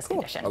with this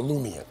condition.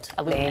 Alumiant.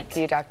 Thank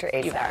you, Dr.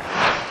 Azar.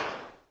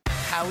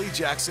 Hallie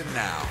Jackson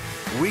Now,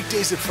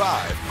 weekdays at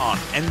 5 on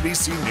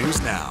NBC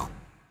News Now.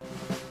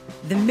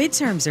 The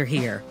midterms are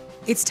here.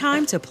 It's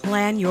time to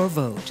plan your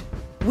vote.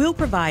 We'll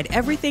provide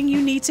everything you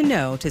need to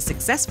know to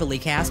successfully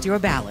cast your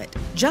ballot.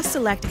 Just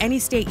select any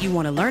state you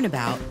want to learn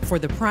about for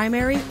the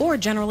primary or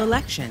general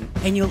election,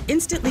 and you'll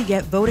instantly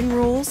get voting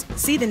rules,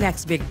 see the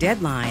next big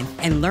deadline,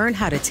 and learn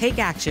how to take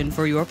action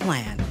for your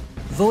plan.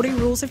 Voting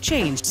rules have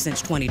changed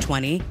since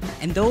 2020,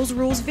 and those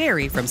rules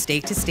vary from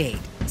state to state.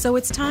 So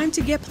it's time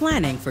to get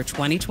planning for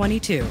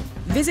 2022.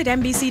 Visit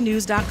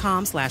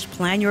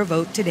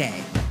NBCNews.com/planyourvote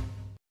today.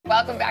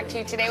 Welcome back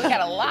to Today. We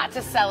got a lot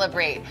to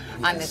celebrate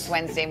on this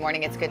Wednesday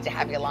morning. It's good to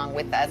have you along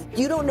with us.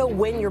 You don't know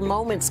when your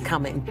moment's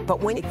coming, but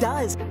when it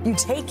does, you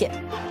take it.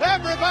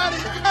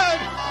 Everybody's good,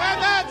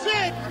 and that's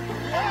it.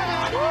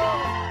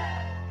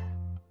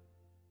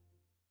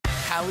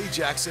 Hallie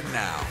Jackson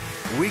Now,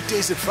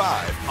 weekdays at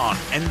 5 on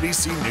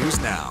NBC News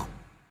Now.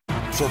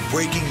 For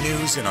breaking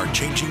news in our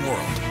changing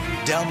world,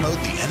 download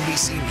the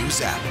NBC News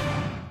app.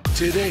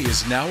 Today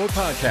is now a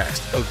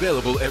podcast,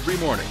 available every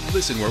morning.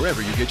 Listen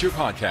wherever you get your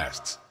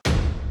podcasts.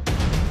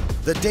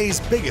 The day's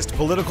biggest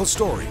political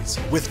stories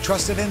with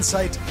trusted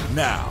insight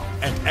now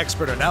and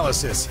expert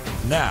analysis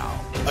now.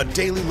 A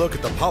daily look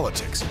at the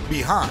politics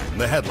behind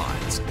the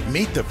headlines.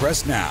 Meet the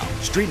Press Now,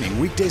 streaming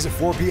weekdays at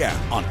 4 p.m.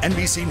 on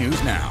NBC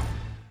News Now.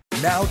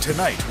 Now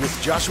Tonight with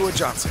Joshua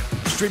Johnson,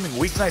 streaming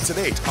weeknights at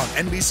 8 on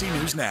NBC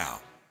News Now.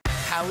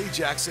 Hallie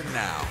Jackson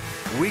Now,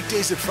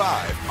 weekdays at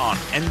 5 on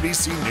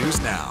NBC News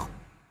Now.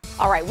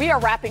 All right, we are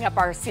wrapping up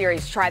our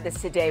series, Try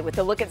This Today, with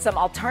a look at some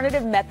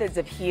alternative methods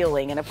of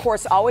healing. And of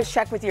course, always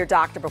check with your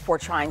doctor before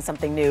trying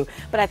something new.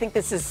 But I think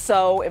this is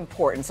so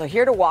important. So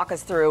here to walk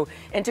us through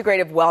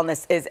integrative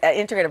wellness is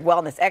integrative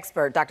wellness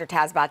expert, Dr.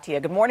 Taz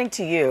Bhatia. Good morning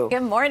to you.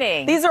 Good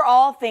morning. These are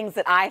all things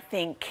that I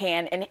think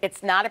can, and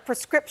it's not a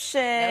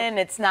prescription. Nope.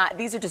 It's not,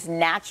 these are just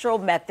natural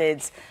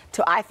methods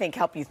to, I think,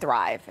 help you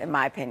thrive, in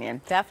my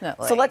opinion.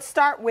 Definitely. So let's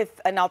start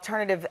with an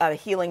alternative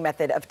healing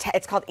method of,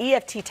 it's called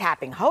EFT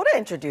tapping. Hoda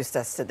introduced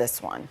us to this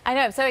one. I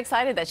know, I'm so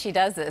excited that she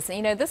does this. And,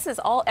 you know, this is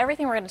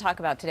everything we're going to talk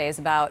about today is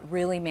about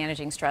really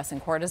managing stress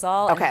and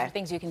cortisol. Okay. And these are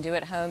things you can do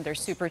at home. They're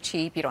super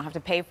cheap. You don't have to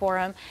pay for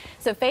them.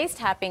 So face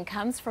tapping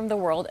comes from the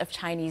world of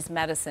Chinese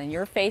medicine.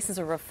 Your face is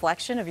a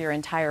reflection of your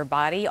entire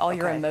body. All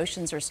your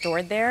emotions are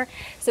stored there.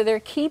 So there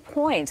are key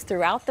points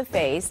throughout the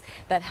face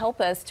that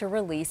help us to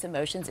release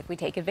emotions if we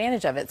take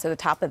advantage of it. So the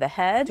top of the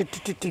head,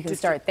 you can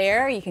start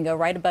there. You can go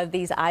right above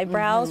these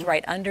eyebrows.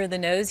 Right under the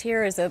nose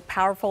here is a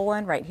powerful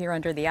one, right here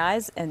under the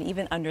eyes, and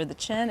even under the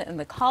chin and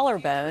the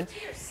collarbone.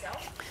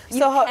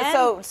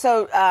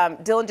 So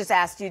Dylan just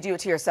asked you to do it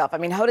to yourself. I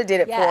mean, Hoda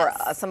did it for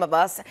some of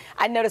us.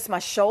 I noticed my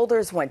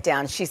shoulders went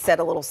down. She said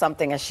a little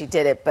something as she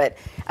did it, but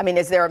I mean,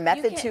 is there a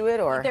method to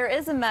it, or? There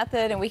is a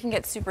method, and we can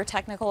get super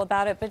technical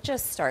about it, but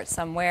just start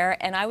somewhere.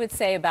 And I would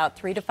say about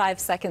 3 to 5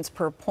 seconds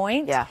per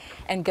point. Yeah.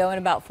 And go in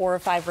about 4 or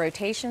 5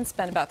 rotations.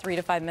 Spend about 3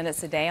 to 5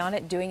 minutes a day on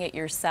it, doing it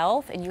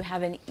yourself, and you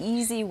have an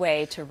easy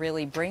way to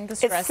really bring the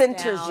stress down. It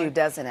centers you,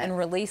 doesn't it? And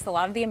release a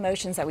lot of the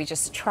emotions that we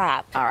just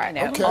trap. All right.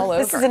 You know, all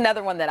over. This is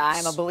another one that I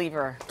am a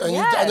believer. And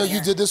I know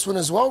you did this one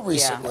as well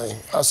recently.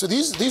 Yeah. So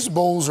these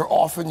bowls are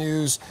often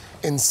used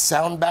in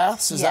sound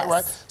baths. Is that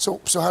right? So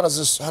how does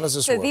this work?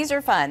 So these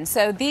are fun.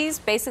 So these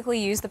basically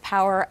use the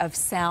power of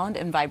sound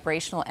and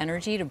vibrational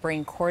energy to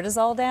bring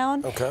cortisol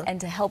down and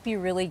to help you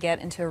really get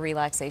into a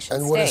relaxation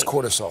state. And what is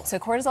cortisol? So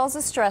cortisol is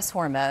a stress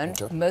hormone.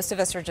 Most of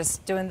us are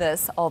just doing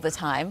this all the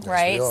time,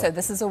 right? So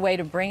this is a way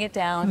to bring it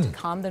down, to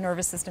calm the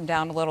nervous system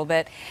down a little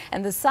bit.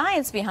 And the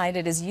science behind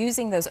it is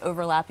using those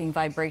overlapping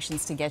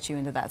vibrations to get you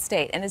into that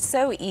state. And it's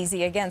so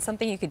easy. Again,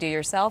 something you could do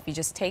yourself. You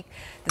just take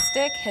the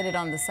stick, hit it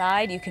on the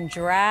side. You can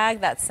drag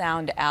that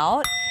sound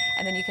out.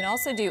 And then you can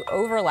also do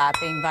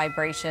overlapping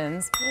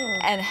vibrations.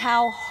 And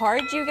how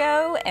hard you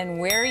go and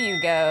where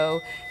you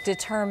go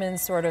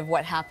determines sort of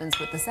what happens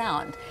with the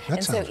sound.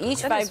 And so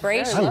each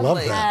vibration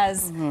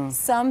has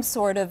some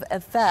sort of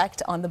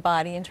effect on the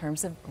body in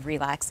terms of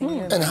relaxing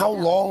you. And how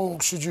long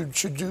should you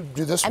do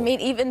this one? I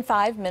mean, even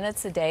 5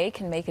 minutes a day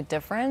can make a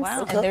difference.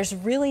 Wow. And there's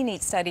really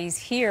neat studies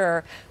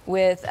here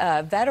with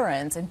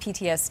veterans and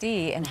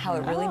PTSD and how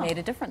it really made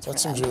a difference for them. That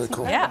seems really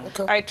cool. Yeah.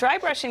 All right, dry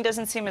brushing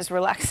doesn't seem as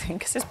relaxing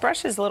because this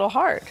brush is a little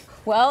hard.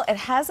 Well, it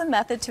has a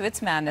method to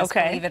its madness,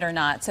 believe it or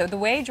not. So the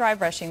way dry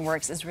brushing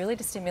works is really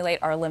to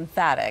stimulate our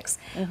lymphatics.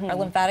 Our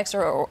lymphatics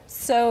are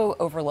so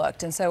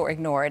overlooked and so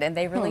ignored, and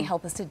they really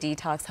help us to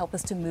detox, help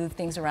us to move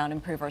things around,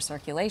 improve our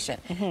circulation.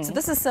 So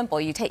this is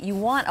simple. You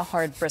want a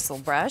hard bristle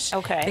brush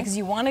because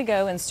you want to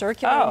go in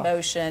circular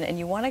motion, and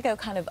you want to go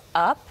kind of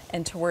up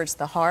and towards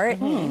the heart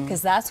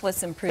because that's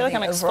what's improving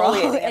overall.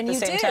 And you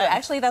do.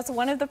 Actually, that's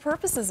one of the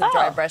purposes of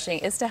dry brushing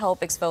is to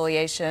help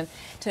exfoliation,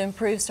 to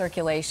improve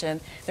circulation.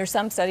 There's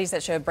some studies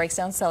that show it breaks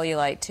down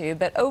cellulite too,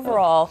 but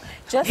overall,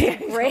 just a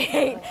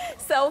great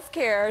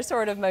self-care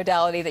sort of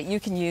modality that you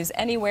can use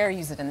anywhere.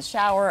 Use it in the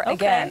shower.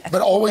 Again,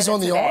 but always on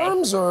the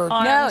arms, or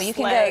no? You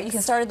can go. You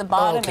can start at the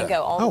bottom and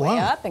go all the way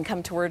up and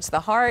come towards the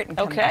heart and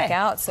come back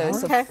out. So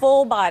it's a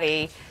full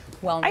body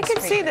wellness. I can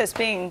see this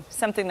being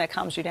something that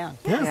calms you down.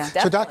 Yeah.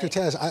 So Dr.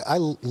 Taz, I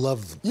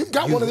love. You've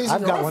got one of these.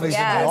 I've got one of these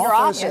in my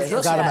office.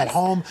 I've got them at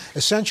home.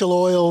 Essential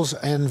oils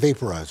and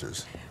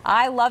vaporizers.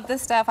 I love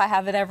this stuff. I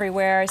have it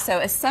everywhere. So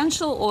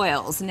essential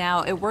oils.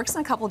 Now it works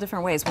in a couple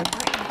different ways.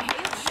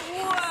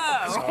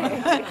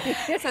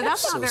 So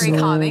that's not very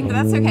calming, but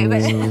that's okay.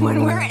 But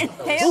when we're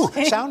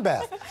inhaling, sound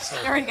bath.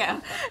 There we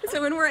go.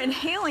 So when we're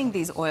inhaling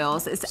these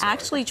oils, it's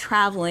actually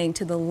traveling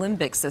to the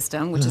limbic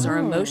system, which is our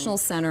emotional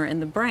center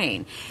in the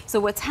brain. So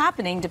what's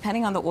happening,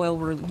 depending on the oil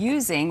we're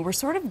using, we're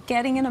sort of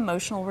getting an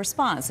emotional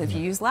response. So if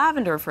you use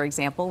lavender, for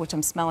example, which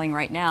I'm smelling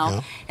right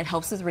now, it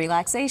helps with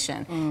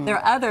relaxation. There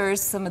are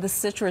others, some of the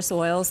citrus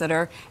oils that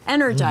are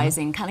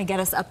energizing, kind of get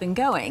us up and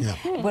going.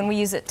 When we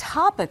use it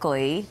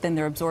topically, then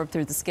they're absorbed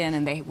through the skin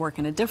and they work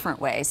in a different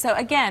way. So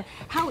again,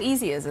 how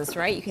easy is this,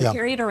 right? You can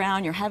carry it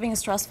around. You're having a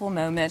stressful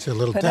moment. A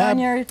little put dab. it on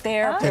your put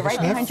it right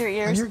behind your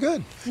ears. And you're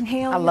good.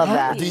 Inhale. I love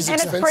that. These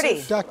and it's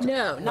pretty.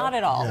 No, not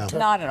at all.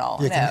 Not at all.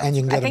 And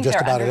you can get them just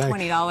about under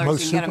 $20.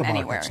 most you can get them supermarkets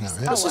anywhere.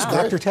 now. This is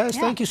Dr. Taz,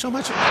 thank you so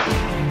much.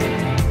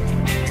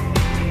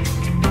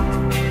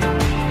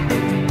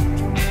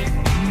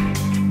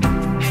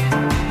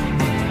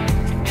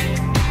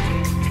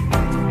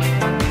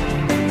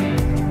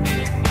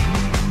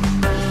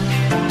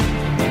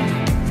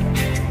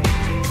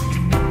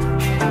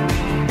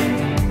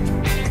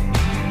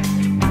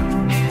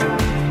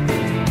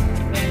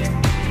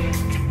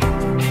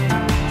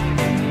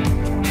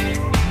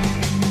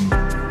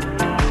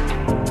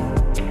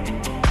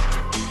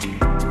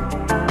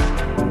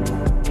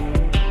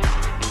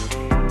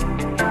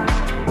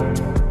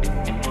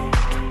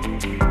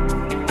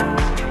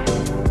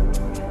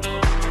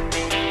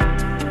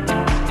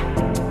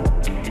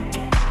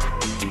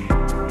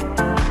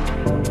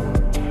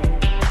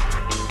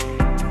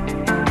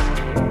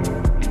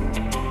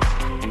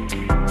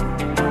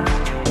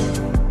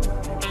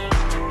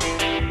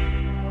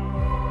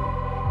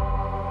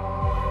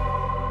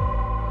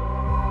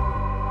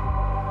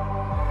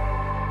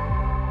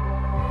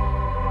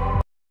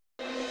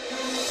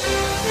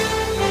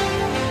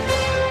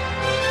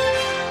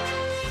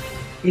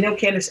 You know,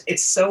 Candace,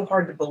 it's so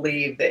hard to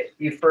believe that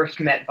you first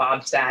met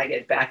Bob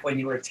Saget back when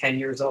you were 10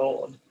 years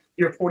old.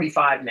 You're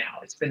 45 now.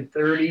 It's been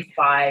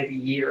 35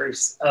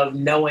 years of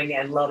knowing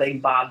and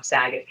loving Bob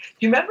Saget. Do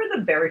you remember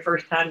the very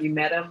first time you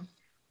met him?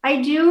 I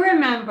do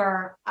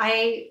remember.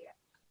 I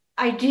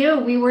do.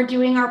 We were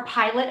doing our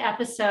pilot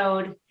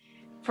episode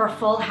for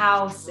Full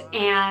House,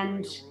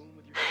 and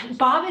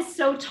Bob is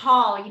so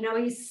tall. You know,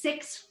 he's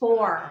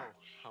 6'4",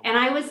 and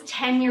I was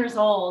 10 years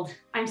old.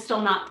 I'm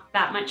still not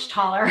that much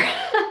taller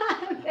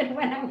than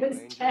when I was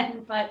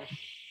 10, but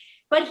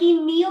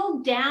he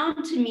kneeled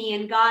down to me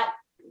and got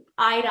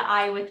eye to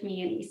eye with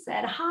me, and he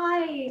said,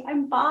 "Hi,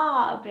 I'm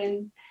Bob,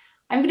 and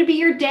I'm going to be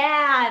your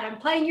dad. I'm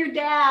playing your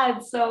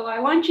dad. So I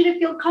want you to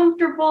feel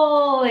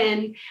comfortable,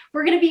 and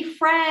we're going to be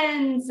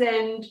friends."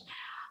 And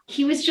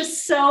he was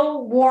just so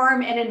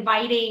warm and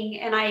inviting.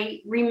 And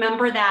I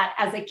remember that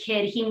as a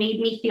kid, he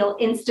made me feel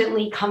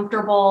instantly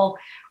comfortable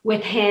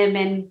with him.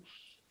 And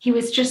he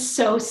was just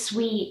so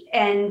sweet.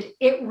 And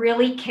it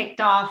really kicked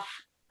off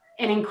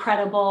an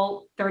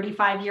incredible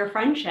 35-year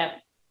friendship.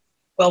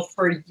 Well,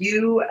 for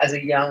you as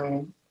a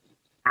young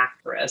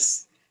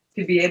actress,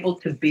 to be able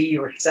to be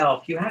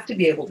yourself, you have to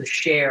be able to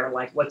share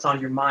like what's on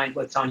your mind,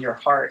 what's on your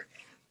heart.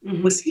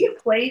 Mm-hmm. Was he a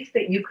place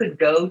that you could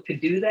go to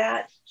do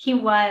that? He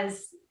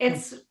was.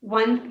 It's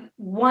one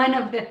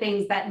of the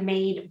things that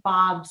made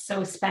Bob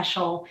so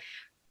special.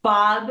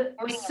 Bob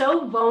was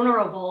so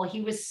vulnerable.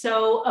 He was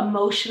so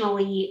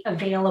emotionally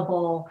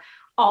available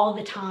all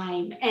the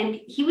time. And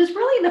he was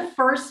really the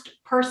first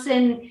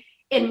person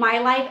in my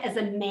life as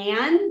a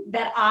man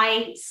that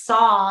I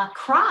saw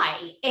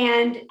cry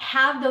and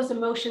have those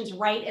emotions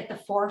right at the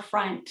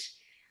forefront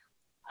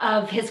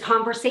of his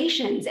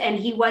conversations. And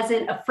he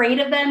wasn't afraid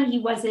of them. He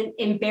wasn't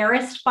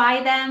embarrassed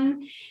by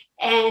them.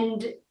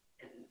 And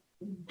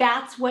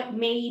that's what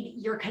made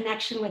your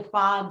connection with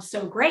Bob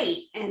so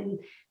great. And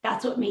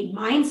that's what made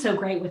mine so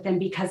great with him,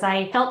 because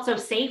I felt so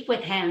safe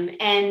with him.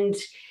 And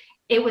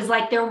it was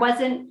like there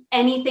wasn't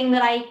anything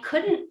that I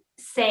couldn't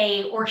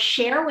say or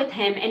share with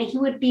him, and he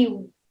would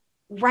be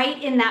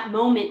right in that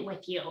moment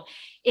with you.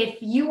 If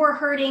you were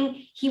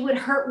hurting, he would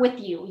hurt with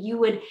you. You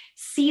would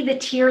see the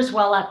tears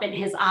well up in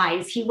his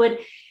eyes. He would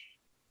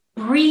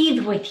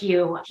breathe with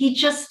you. He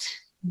just,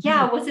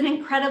 was an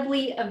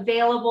incredibly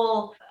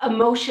available,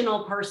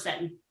 emotional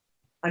person.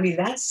 I mean,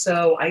 that's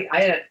so,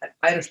 I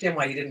understand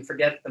why you didn't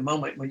forget the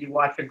moment when you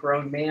watch a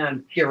grown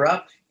man tear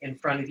up in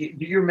front of you.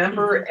 Do you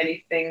remember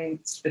anything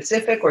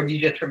specific, or do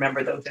you just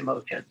remember those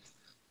emotions?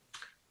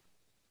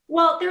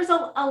 Well, there's a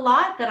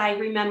lot that I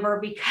remember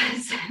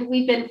because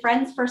we've been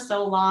friends for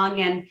so long.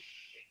 And,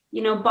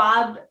 you know,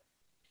 Bob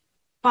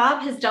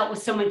has dealt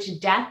with so much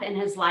death in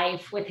his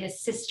life with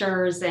his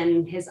sisters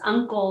and his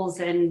uncles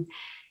and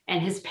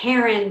his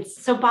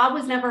parents. So Bob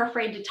was never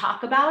afraid to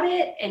talk about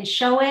it and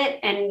show it.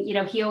 And, you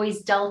know, he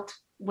always dealt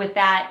with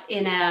that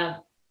in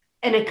a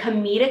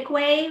comedic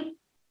way,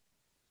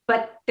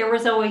 but there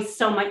was always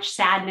so much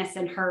sadness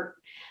and hurt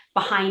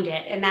behind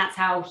it. And that's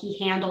how he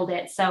handled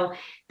it. So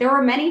there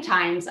were many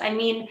times, I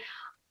mean,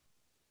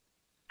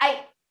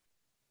 I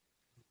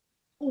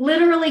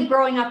literally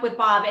growing up with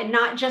Bob, and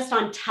not just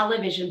on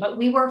television, but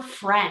we were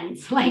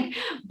friends. Like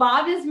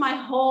Bob is my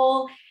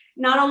whole,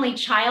 not only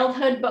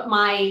childhood, but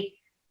my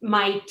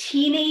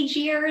teenage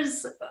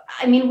years.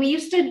 I mean, we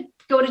used to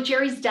go to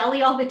Jerry's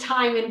Deli all the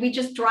time, and we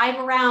just drive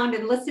around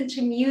and listen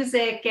to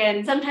music.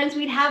 And sometimes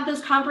we'd have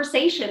those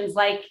conversations.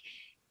 Like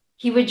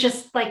he would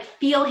just like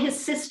feel his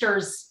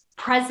sister's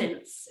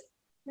presence,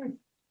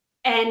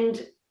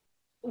 and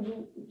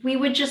we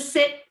would just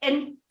sit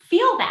and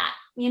feel that,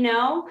 you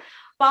know.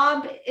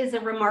 Bob is a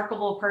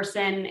remarkable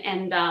person,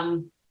 and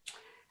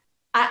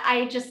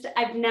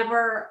I've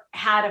never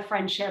had a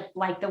friendship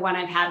like the one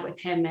I've had with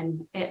him,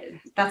 and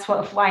that's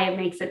why it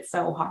makes it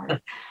so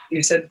hard.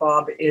 You said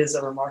Bob is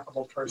a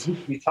remarkable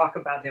person. You talk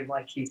about him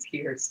like he's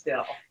here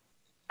still.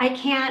 I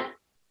can't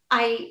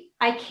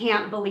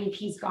believe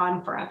he's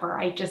gone forever.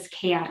 I just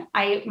can't.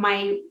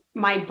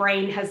 My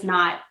brain has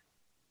not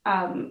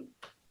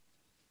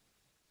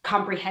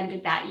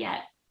comprehended that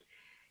yet.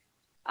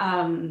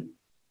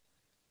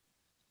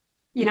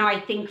 You know, I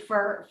think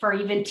for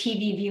even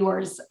TV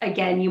viewers,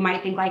 again, you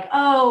might think like,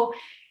 oh,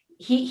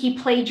 he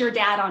played your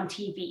dad on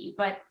TV,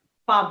 but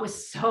Bob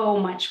was so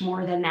much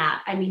more than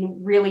that. I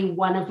mean, really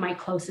one of my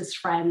closest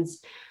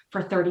friends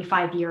for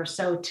 35 years.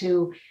 So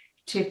to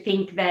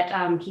think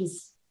that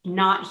he's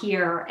not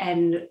here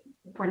and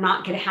we're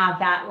not going to have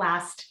that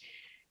last,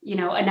 you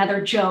know,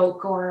 another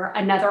joke or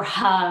another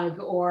hug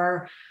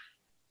or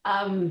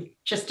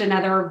just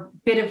another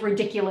bit of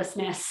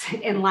ridiculousness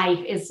in life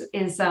is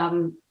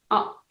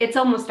it's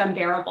almost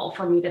unbearable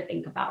for me to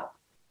think about.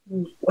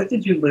 What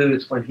did you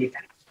lose when he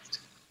passed?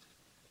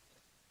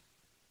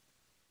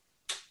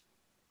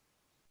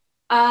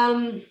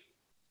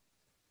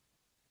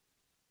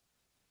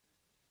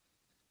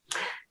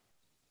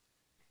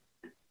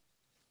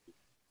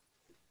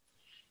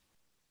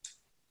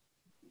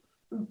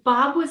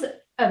 Bob was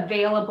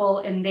available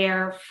and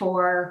there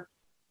for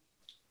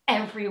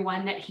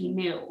everyone that he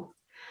knew,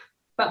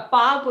 But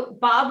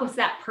Bob was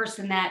that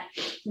person that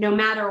no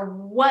matter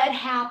what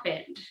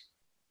happened,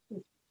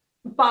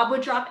 Bob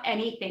would drop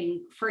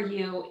anything for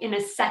you in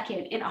a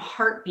second, in a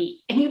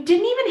heartbeat. And you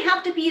didn't even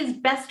have to be his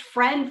best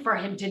friend for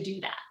him to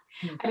do that.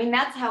 I mean,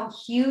 that's how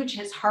huge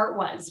his heart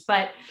was.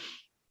 But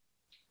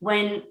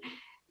when,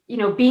 you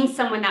know, being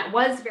someone that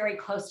was very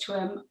close to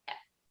him,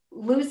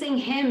 losing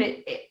him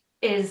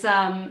is,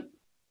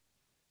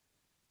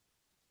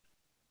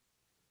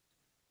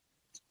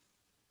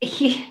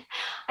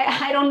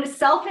 I don't,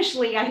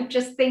 selfishly, I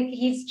just think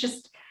he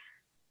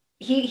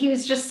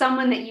was just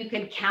someone that you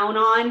could count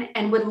on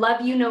and would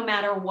love you no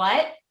matter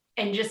what,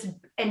 and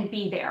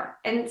be there.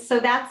 And so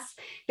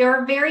there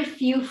are very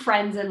few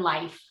friends in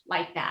life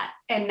like that.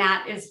 And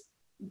that is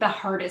the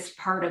hardest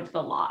part of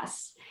the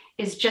loss,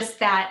 is just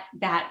that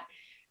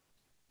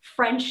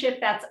friendship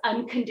that's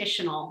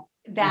unconditional,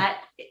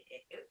 that,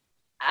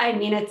 I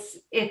mean, it's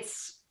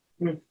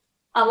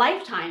a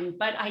lifetime,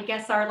 but I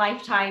guess our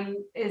lifetime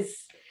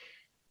is,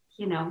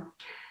 you know,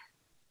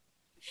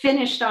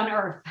 finished on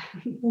earth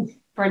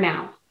for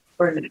now.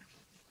 For now.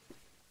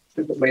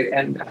 That's a good way to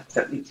end that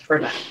sentence, for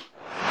now.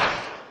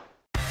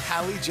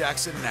 Hallie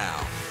Jackson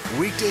Now.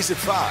 Weekdays at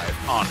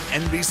 5 on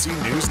NBC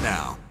News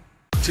Now.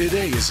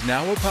 Today is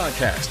now a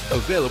podcast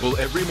available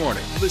every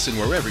morning. Listen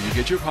wherever you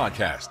get your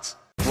podcasts.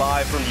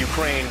 Live from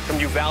Ukraine, from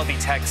Uvalde,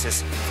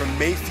 Texas, from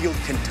Mayfield,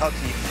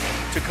 Kentucky.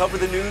 To cover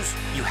the news,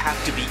 you have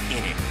to be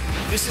in it.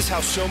 This is how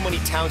so many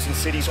towns and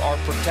cities are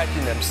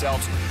protecting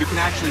themselves. You can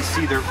actually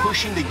see they're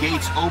pushing the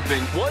gates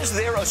open. Was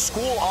there a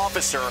school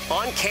officer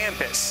on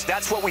campus?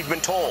 That's what we've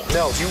been told.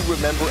 No. Do you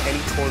remember any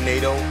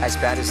tornado as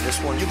bad as this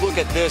one? You look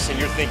at this and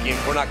you're thinking,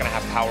 we're not going to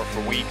have power for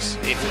weeks,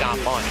 if not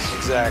months.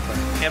 Exactly.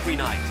 Every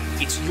night,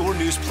 it's your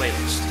news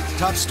playlist.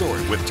 Top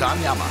Story with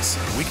Tom Llamas.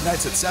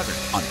 Weeknights at 7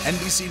 on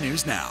NBC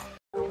News Now.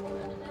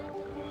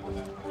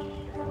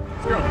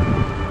 Let's go.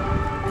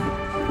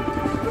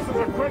 This is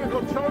a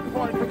critical choke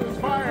point for this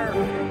fire.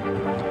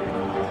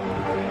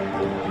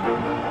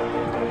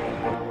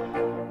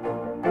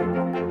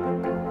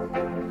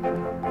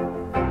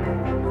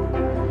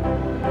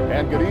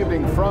 And good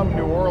evening from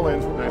New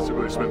Orleans. Nice to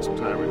really spend some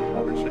time with you.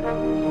 Appreciate it.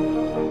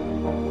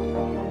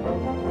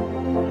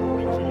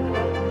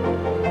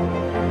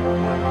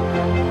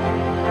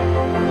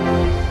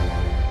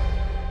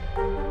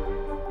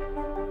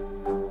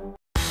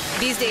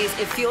 These days,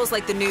 it feels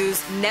like the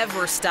news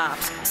never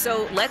stops.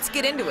 So let's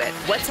get into it.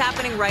 What's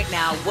happening right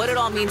now, what it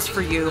all means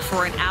for you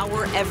for an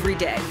hour every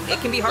day.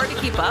 It can be hard to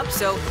keep up,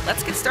 so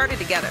let's get started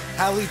together.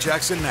 Hallie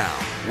Jackson Now.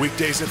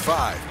 Weekdays at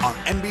 5 on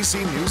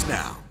NBC News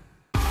Now.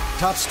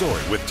 Top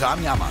Story with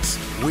Tom Llamas.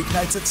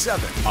 Weeknights at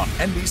 7 on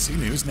NBC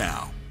News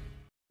Now.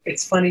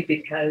 It's funny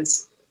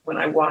because when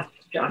I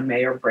watched John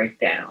Mayer break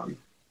down,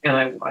 and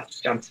I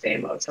watched John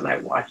Stamos, and I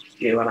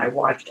watched you, and I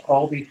watched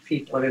all these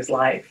people in his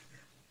life,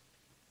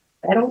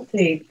 I don't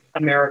think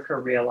America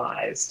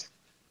realized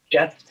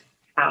just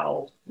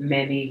how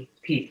many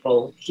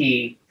people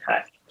he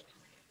touched.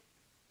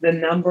 The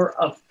number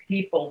of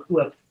people who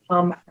have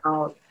come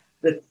out,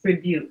 the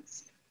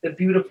tributes, the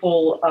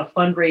beautiful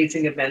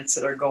fundraising events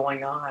that are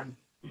going on.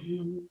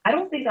 I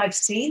don't think I've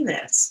seen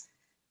this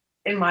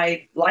in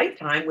my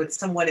lifetime with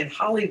someone in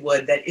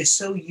Hollywood that is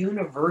so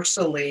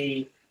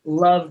universally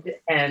loved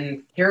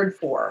and cared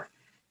for.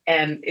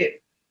 And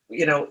it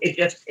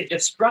just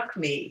struck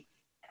me.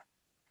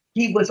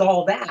 He was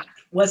all that,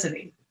 wasn't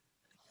he?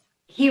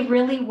 He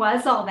really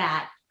was all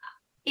that.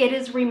 It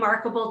is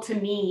remarkable to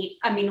me.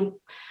 I mean,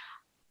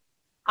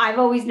 I've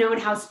always known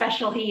how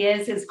special he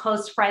is, his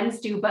close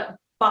friends do, but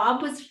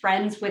Bob was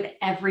friends with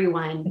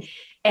everyone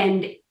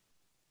and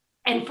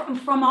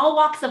from all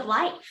walks of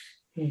life.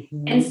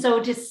 Mm-hmm. And so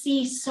to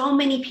see so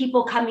many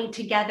people coming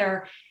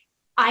together,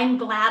 I'm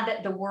glad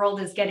that the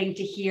world is getting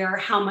to hear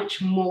how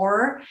much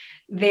more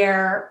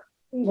there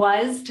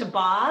was to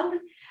Bob.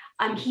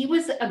 He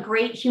was a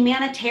great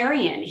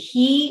humanitarian.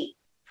 He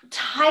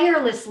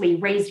tirelessly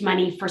raised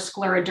money for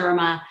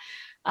Scleroderma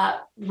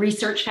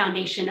Research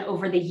Foundation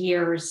over the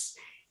years.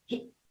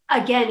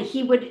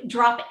 He would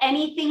drop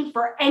anything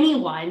for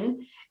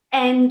anyone,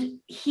 and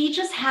he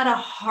just had a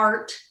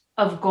heart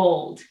of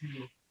gold.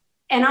 Mm-hmm.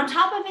 And on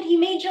top of it, he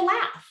made you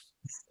laugh.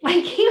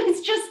 Like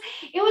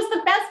it was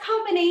the best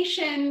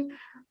combination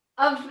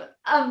of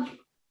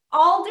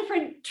all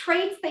different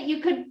traits that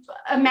you could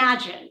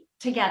imagine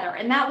together.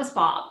 And that was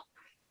Bob.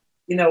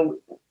 You know,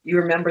 you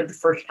remember the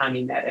first time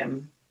you met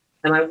him,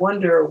 and I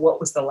wonder what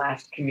was the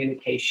last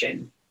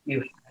communication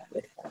you had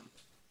with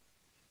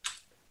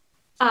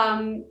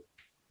him?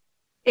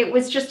 It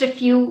was just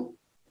 2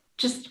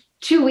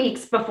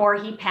 weeks before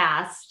he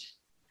passed.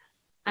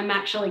 I'm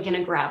actually going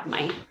to grab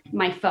my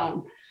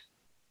phone.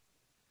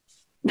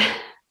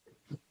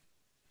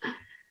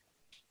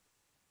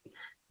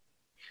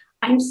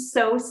 I'm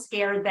so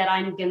scared that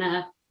I'm going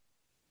to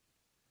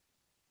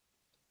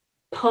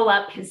pull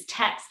up his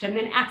text and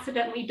then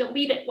accidentally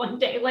delete it one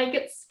day. Like,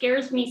 it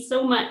scares me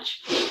so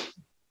much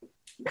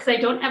because I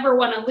don't ever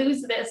want to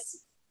lose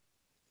this.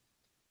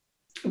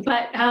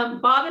 But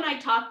Bob and I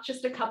talked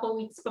just a couple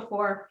weeks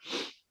before.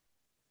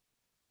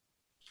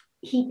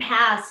 he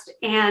passed,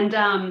 and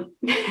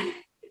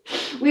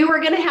we were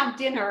going to have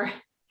dinner,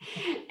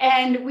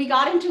 and we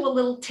got into a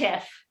little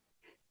tiff,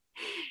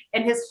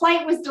 and his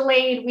flight was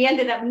delayed. We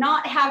ended up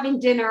not having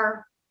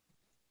dinner,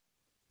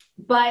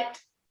 but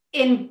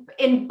in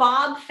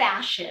Bob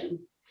fashion,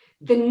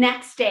 the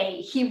next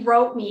day he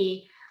wrote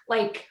me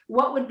like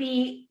what would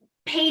be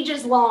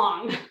pages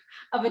long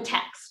of a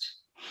text,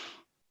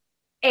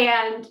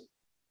 and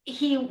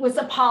he was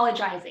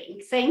apologizing,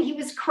 saying he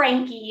was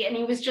cranky and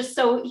he was just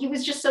so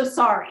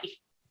sorry.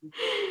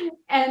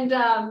 And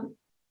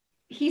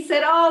he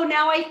said, "Oh,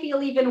 now I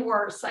feel even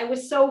worse. I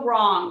was so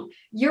wrong.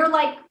 You're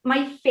like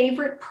my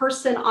favorite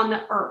person on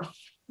the earth."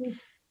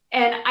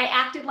 And I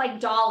acted like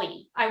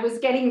Dolly. I was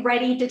getting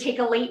ready to take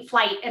a late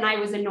flight and I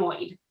was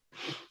annoyed.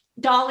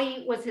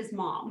 Dolly was his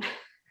mom.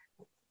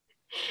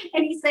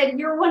 And he said,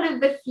 "You're one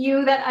of the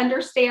few that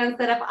understands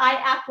that if I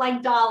act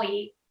like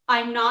Dolly,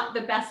 I'm not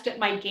the best at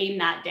my game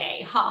that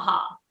day. Ha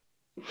ha."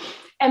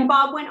 And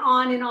Bob went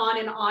on and on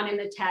and on in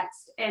the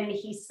text. And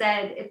he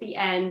said at the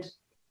end,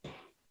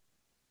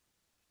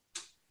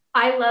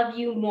 I love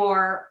you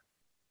more.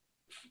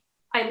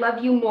 I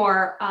love you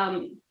more.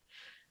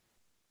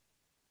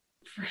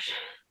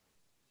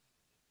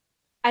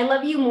 I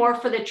love you more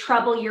for the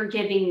trouble you're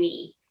giving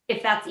me,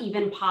 if that's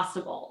even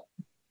possible.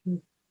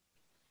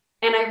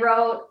 And I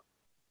wrote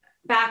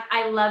back,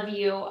 I love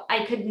you.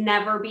 I could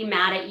never be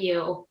mad at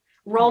you.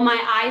 Roll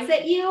my eyes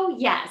at you?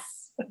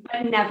 Yes,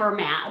 but never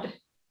mad.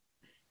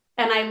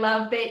 And I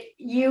love that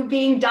you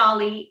being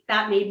Dolly,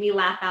 that made me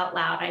laugh out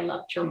loud. I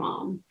loved your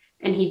mom.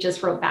 And he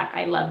just wrote back,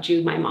 I loved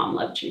you. My mom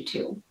loved you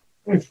too.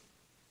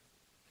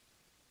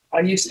 How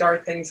you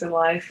start things in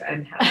life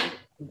and how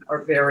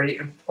are very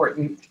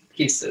important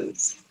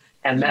pieces.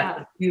 And that's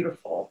a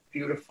beautiful,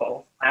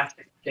 beautiful last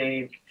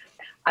exchange.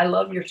 I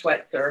love your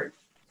sweatshirt.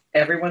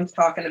 Everyone's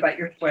talking about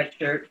your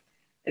sweatshirt.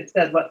 It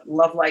said, what,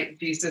 love like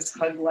Jesus,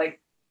 hug like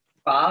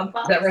Bob?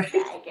 Is that right?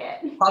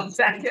 Saget. Bob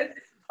Saget.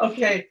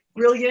 Okay,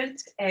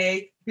 brilliant.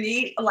 A,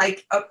 B,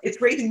 like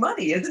it's raising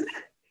money, isn't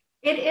it?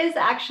 It is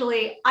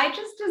actually. I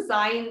just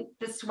designed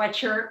the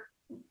sweatshirt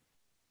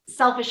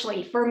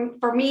selfishly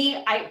for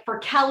me, for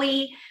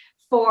Kelly,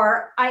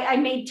 I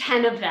made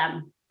 10 of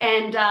them.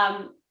 And,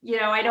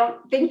 I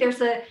don't think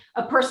there's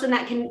a person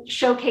that can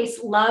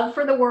showcase love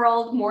for the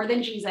world more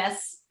than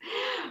Jesus.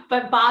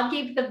 But Bob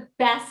gave the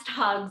best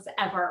hugs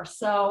ever.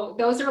 So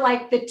those are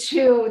like the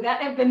two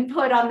that have been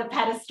put on the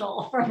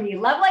pedestal for me.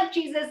 Love like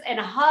Jesus and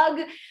hug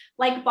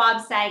like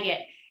Bob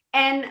Saget.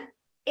 And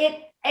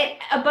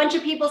a bunch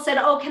of people said,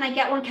 "Oh, can I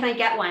get one? Can I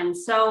get one?"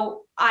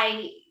 So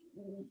I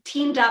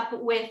teamed up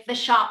with the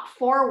Shop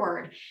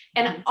Forward,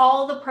 and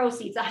all the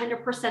proceeds,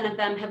 100% of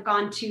them, have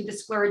gone to the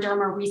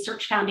Scleroderma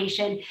Research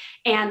Foundation.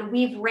 And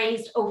we've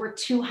raised over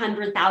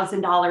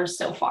 $200,000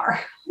 so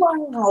far.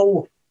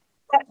 Wow.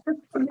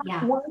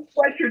 Yeah. One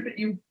sweatshirt that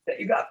you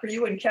got for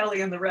you and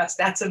Kelly and the rest.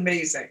 That's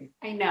amazing.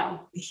 I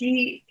know.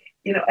 He,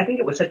 I think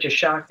it was such a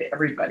shock to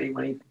everybody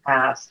when he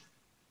passed.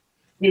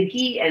 Did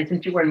he, and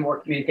since you were in more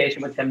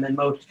communication with him than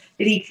most,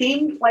 did he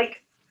seem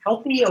like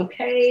healthy,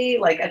 okay?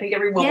 Like I think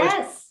everyone was.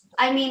 Yes.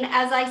 I mean,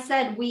 as I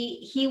said,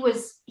 he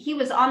was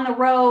on the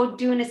road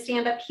doing a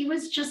stand-up. He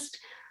was just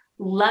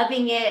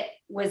loving it,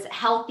 was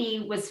healthy,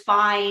 was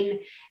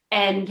fine.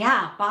 And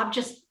yeah, Bob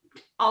just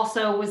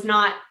also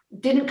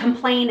didn't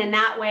complain in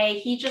that way.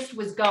 He just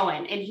was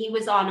going and he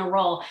was on a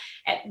roll.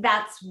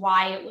 That's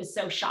why it was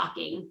so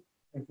shocking,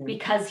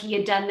 because he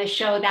had done the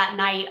show that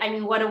night. I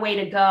mean, what a way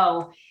to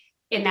go.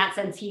 In that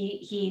sense,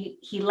 he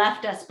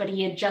left us, but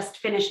he had just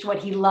finished what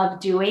he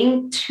loved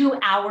doing, 2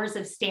 hours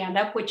of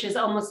stand-up, which is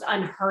almost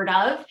unheard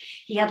of.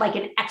 He had like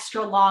an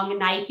extra long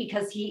night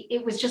because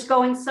it was just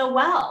going so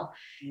well.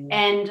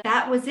 And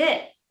that was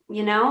it.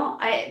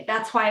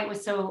 That's why it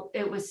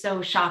was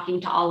so shocking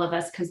to all of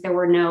us, because there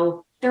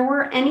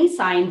were any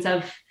signs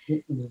of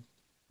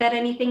that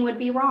anything would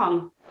be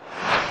wrong.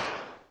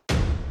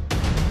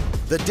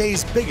 The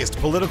day's biggest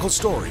political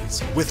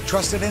stories with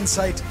trusted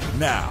insight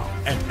now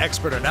and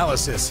expert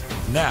analysis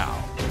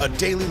now. A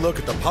daily look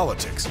at the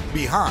politics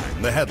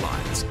behind the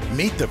headlines.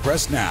 Meet the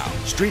Press Now,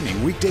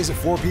 streaming weekdays at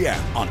 4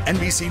 p.m. on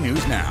NBC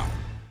News Now.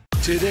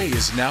 Today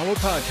is now a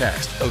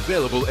podcast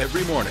available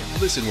every morning.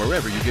 Listen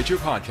wherever you get your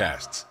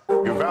podcasts.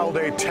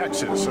 Uvalde,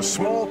 Texas, a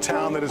small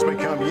town that has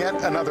become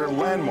yet another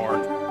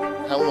landmark.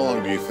 How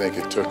long do you think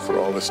it took for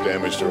all this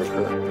damage to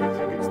occur?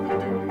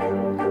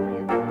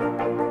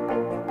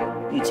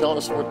 Can you tell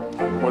us what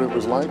it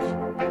was like?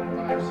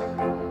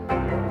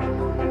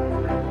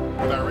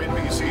 With our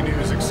NBC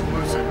News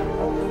exclusive.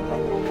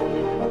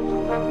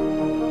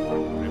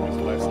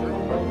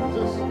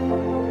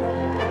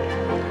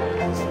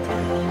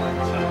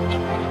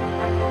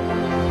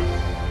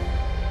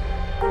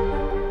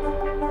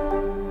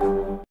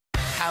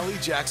 Hallie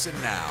Jackson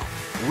Now,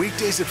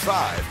 weekdays at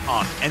 5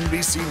 on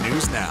NBC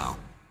News Now.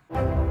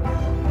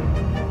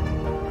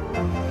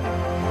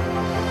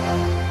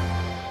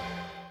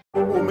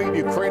 We'll meet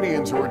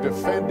Ukrainians who are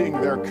defending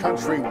their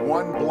country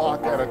one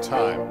block at a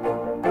time.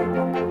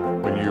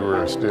 When you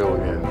were still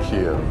in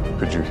Kiev,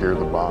 could you hear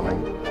the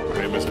bombing?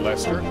 famous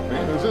Lester.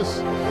 Hey, who's this?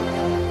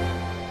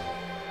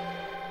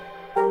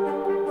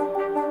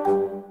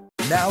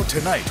 Now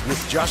Tonight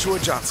with Joshua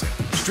Johnson,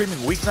 streaming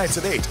weeknights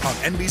at 8 on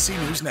NBC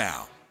News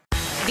Now.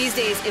 These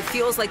days, it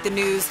feels like the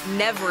news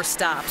never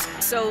stops.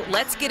 So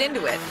let's get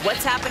into it.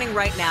 What's happening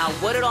right now,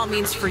 what it all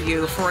means for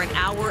you for an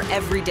hour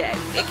every day.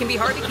 It can be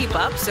hard to keep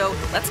up, so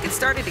let's get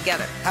started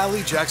together.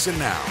 Hallie Jackson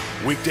Now,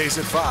 weekdays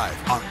at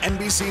 5 on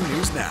NBC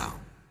News Now.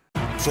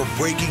 For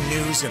breaking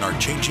news in our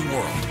changing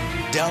world,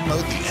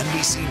 download the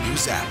NBC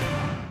News app.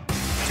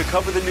 To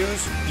cover the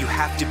news, you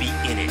have to be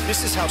in it.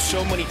 This is how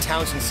so many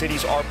towns and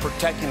cities are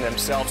protecting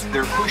themselves.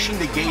 They're pushing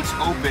the gates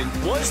open.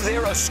 Was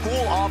there a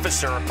school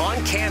officer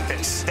on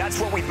campus? That's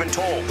what we've been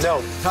told.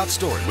 No. Top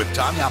Story with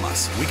Tom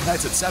Llamas,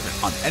 weeknights at 7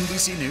 on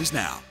NBC News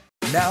Now.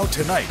 Now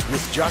Tonight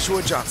with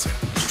Joshua Johnson,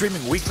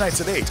 streaming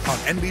weeknights at 8 on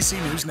NBC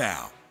News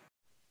Now.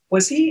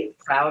 Was he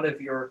proud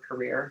of your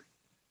career?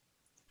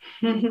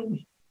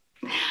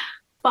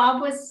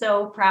 Bob was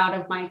so proud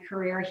of my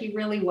career. He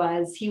really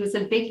was. He was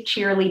a big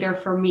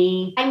cheerleader for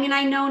me. I mean,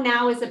 I know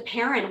now as a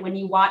parent, when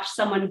you watch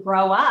someone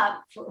grow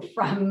up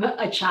from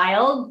a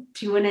child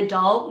to an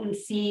adult and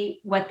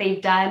see what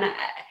they've done,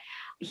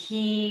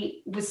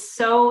 he was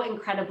so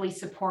incredibly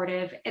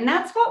supportive. And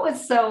that's what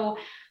was so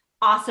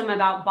awesome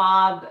about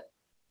Bob,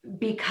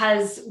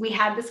 because we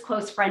had this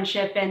close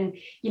friendship. And,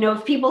 you know,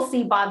 if people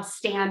see Bob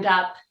stand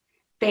up,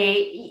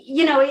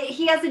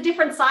 he has a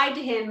different side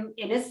to him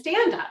in his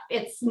stand-up.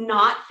 It's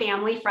not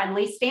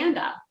family-friendly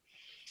stand-up.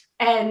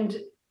 And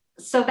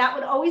so that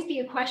would always be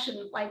a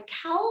question, like,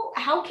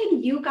 how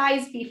can you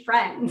guys be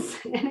friends?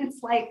 And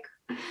it's like,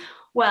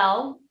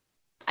 well,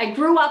 I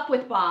grew up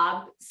with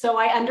Bob, so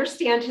I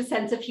understand his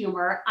sense of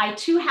humor. I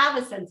too have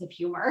a sense of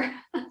humor.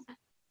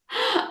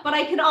 But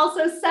I can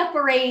also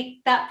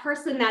separate that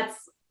person that's,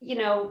 you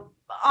know,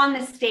 on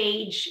the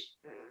stage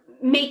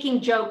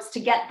making jokes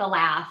to get the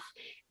laugh,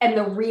 and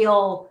the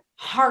real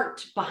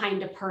heart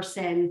behind a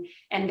person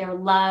and their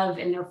love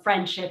and their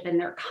friendship and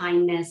their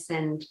kindness.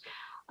 And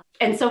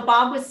so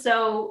Bob was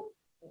so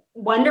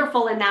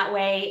wonderful in that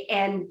way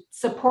and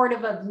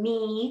supportive of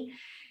me,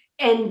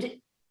 and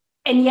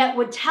yet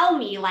would tell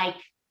me, like,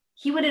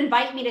 he would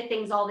invite me to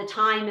things all the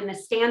time in the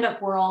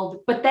stand-up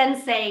world, but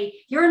then say,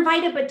 you're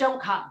invited, but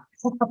don't come.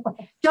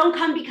 Don't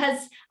come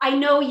because I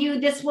know you,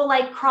 this will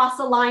like cross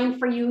a line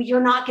for you. You're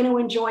not going to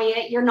enjoy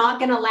it. You're not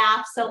going to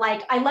laugh. So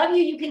like, I love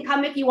you. You can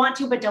come if you want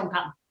to, but don't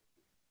come.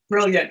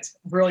 Brilliant.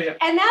 Brilliant.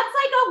 And that's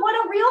like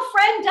what a real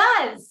friend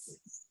does.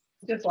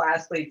 Just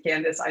lastly,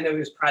 Candace, I know he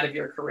was proud of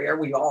your career.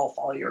 We all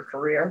follow your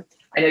career.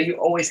 I know you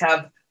always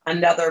have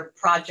another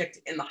project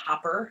in the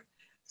hopper.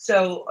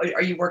 So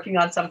are you working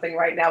on something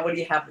right now? What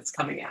do you have that's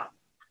coming out?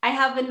 I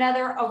have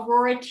another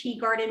Aurora Tea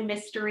Garden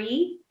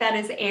mystery that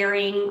is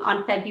airing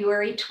on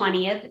February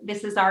 20th.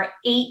 This is our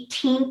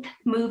 18th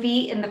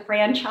movie in the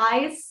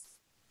franchise.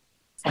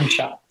 I'm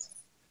shocked.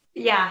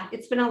 Yeah,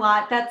 it's been a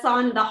lot. That's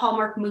on the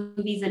Hallmark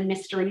Movies and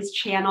Mysteries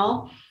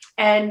channel.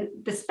 And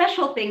the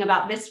special thing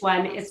about this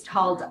one is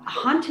called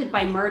Haunted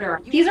by Murder.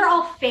 These are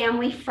all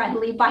family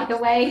friendly, by the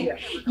way. Yeah.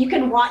 You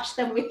can watch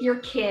them with your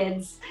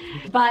kids,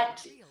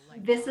 but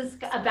this is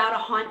about a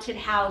haunted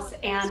house,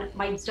 and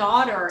my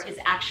daughter is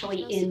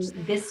actually in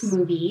this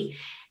movie.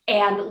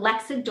 And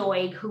Lexa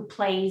Doig, who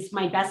plays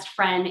my best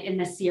friend in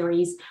the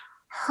series,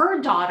 her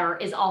daughter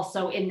is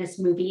also in this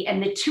movie.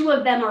 And the two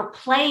of them are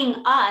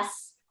playing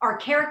us, our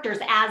characters,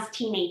 as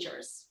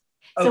teenagers.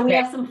 Okay. So we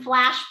have some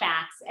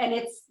flashbacks, and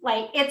it's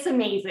like, it's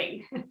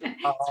amazing.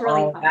 It's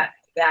really fun.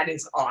 That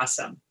is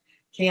awesome.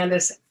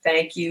 Candace,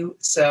 thank you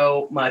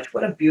so much.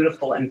 What a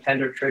beautiful and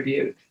tender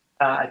tribute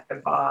to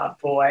Bob.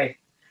 Boy.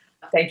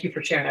 Thank you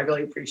for sharing. I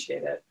really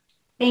appreciate it.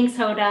 Thanks,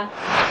 Hoda.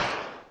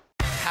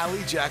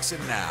 Hallie Jackson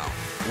Now,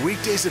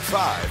 weekdays at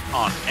 5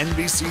 on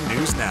NBC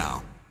News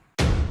Now.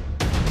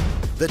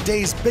 The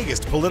day's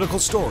biggest political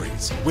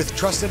stories with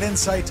trusted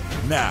insight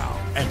now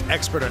and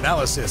expert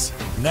analysis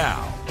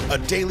now. A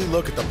daily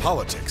look at the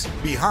politics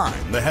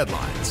behind the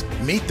headlines.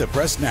 Meet the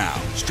Press Now,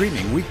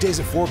 streaming weekdays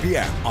at 4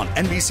 p.m. on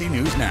NBC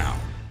News Now.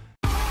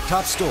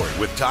 Top Story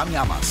with Tom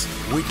Llamas,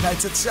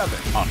 weeknights at 7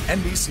 on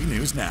NBC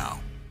News Now.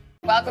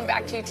 Welcome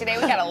back to Today.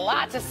 We got a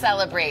lot to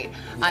celebrate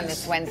on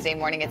this Wednesday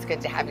morning. It's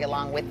good to have you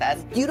along with us.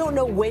 You don't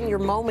know when your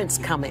moment's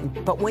coming,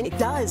 but when it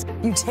does,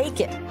 you take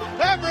it.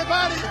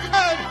 Everybody's good,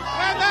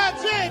 and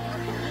that's it.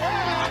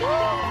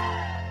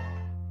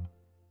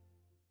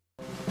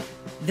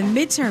 The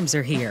midterms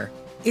are here.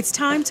 It's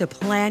time to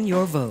plan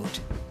your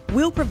vote.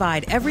 We'll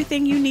provide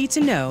everything you need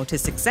to know to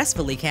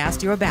successfully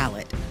cast your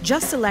ballot.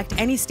 Just select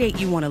any state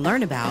you want to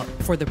learn about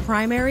for the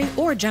primary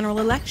or general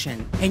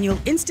election, and you'll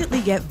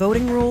instantly get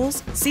voting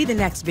rules, see the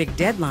next big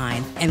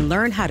deadline, and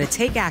learn how to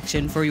take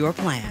action for your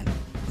plan.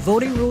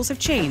 Voting rules have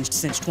changed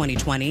since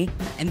 2020,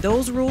 and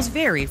those rules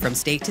vary from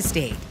state to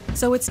state.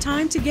 So it's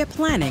time to get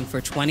planning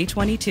for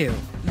 2022.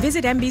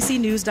 Visit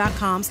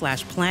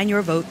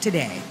NBCnews.com/planyourvote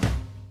today.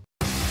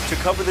 To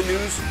cover the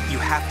news, you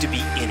have to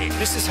be in it.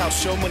 This is how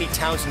so many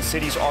towns and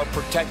cities are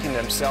protecting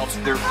themselves.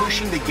 They're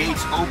pushing the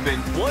gates open.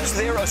 Was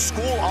there a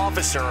school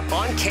officer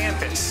on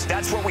campus?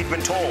 That's what we've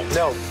been told.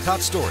 No.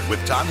 Top Story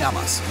with Tom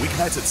Llamas.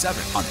 Weeknights at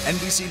 7 on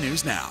NBC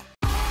News Now.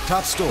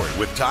 Top Story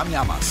with Tom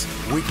Llamas.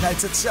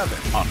 Weeknights at 7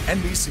 on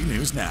NBC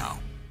News Now.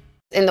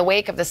 In the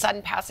wake of the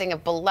sudden passing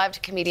of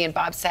beloved comedian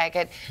Bob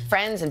Saget,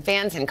 friends and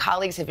fans and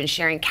colleagues have been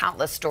sharing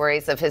countless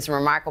stories of his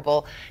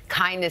remarkable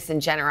kindness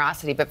and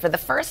generosity. But for the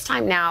first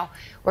time now,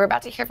 we're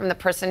about to hear from the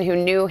person who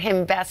knew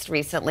him best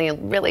recently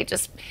and really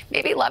just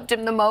maybe loved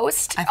him the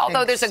most,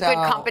 although there's a good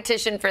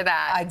competition for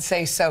that. I'd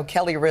say so.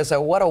 Kelly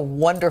Rizzo, what a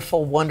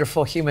wonderful,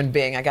 wonderful human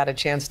being. I got a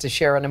chance to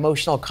share an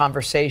emotional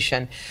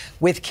conversation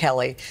with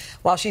Kelly.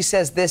 While she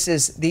says this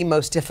is the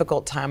most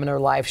difficult time in her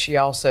life, she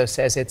also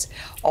says it's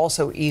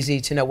also easy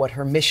to know what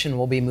her mission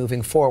will be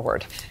moving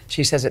forward.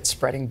 She says it's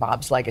spreading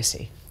Bob's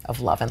legacy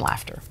of love and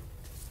laughter.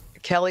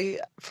 Kelly,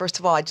 first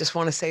of all, I just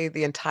want to say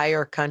the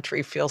entire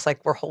country feels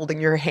like we're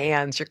holding your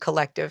hands, your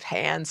collective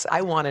hands.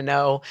 I want to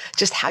know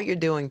just how you're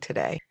doing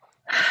today.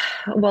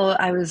 Well,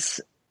 I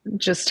was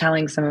just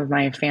telling some of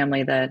my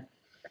family that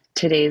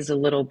today's there's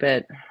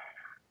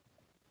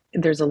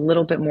a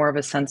little bit more of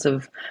a sense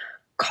of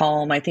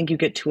calm. I think you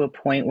get to a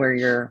point where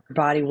your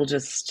body will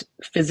just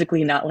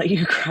physically not let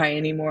you cry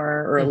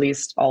anymore, or at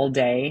least all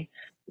day.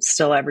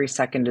 Still, every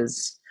second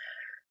is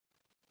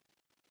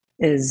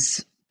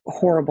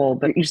horrible,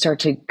 but you start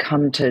to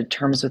come to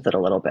terms with it a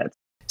little bit.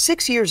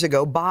 6 years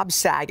ago, Bob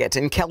Saget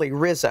and Kelly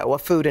Rizzo, a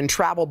food and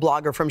travel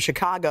blogger from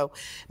Chicago,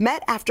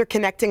 met after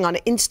connecting on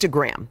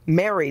Instagram.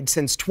 Married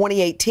since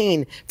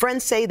 2018,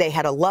 friends say they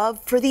had a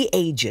love for the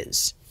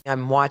ages.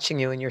 I'm watching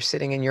you and you're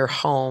sitting in your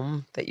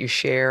home that you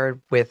shared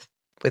with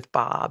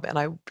Bob, and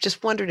I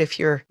just wondered if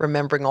you're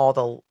remembering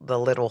all the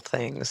little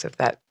things, if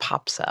that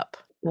pops up.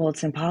 Well,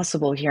 it's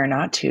impossible here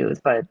not to,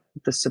 but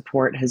the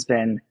support has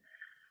been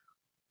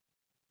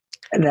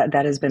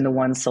that has been the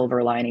one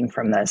silver lining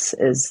from this,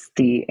 is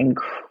the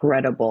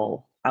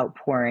incredible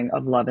outpouring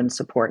of love and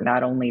support,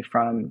 not only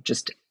from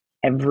just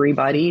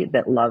everybody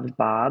that loved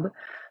Bob,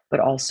 but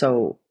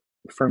also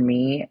for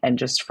me and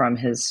just from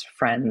his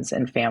friends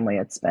and family.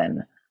 It's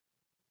been,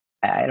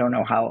 I don't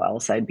know how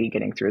else I'd be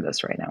getting through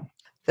this right now.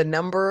 The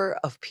number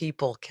of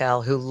people,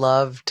 Kel, who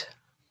loved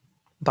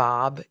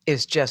Bob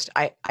is just,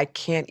 I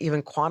can't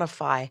even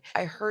quantify.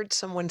 I heard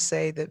someone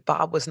say that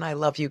Bob was an I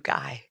love you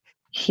guy.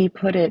 He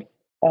put it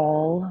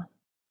all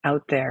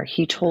out there.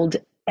 He told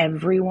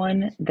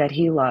everyone that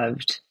he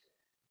loved.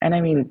 And I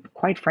mean,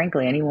 quite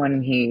frankly,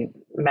 anyone he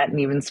met and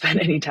even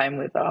spent any time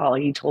with at all,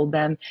 he told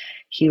them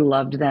he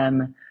loved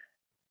them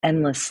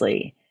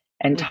endlessly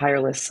and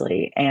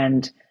tirelessly.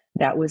 And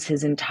that was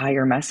his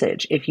entire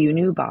message. If you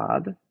knew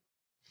Bob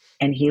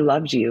and he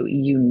loved you,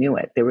 you knew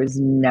it. There was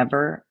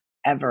never,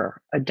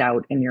 ever a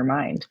doubt in your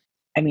mind.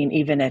 I mean,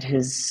 even at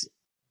his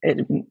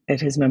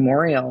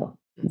memorial,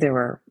 there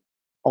were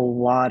a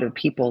lot of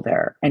people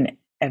there, and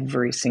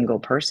every single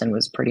person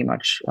was pretty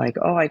much like,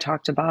 oh, I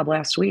talked to Bob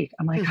last week.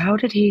 I'm like, how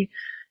did he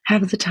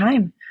have the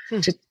time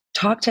to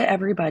talk to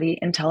everybody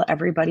and tell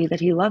everybody that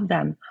he loved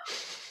them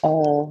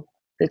all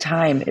the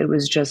time? It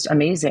was just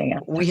amazing.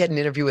 We had an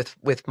interview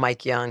with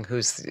Mike Young,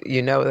 who's,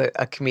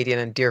 a comedian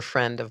and dear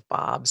friend of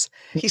Bob's.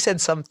 He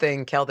said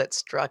something, Kel, that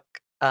struck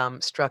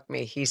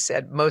me. He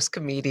said most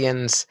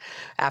comedians,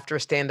 after a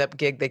stand-up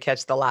gig, they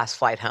catch the last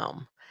flight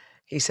home.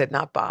 He said,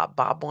 not Bob.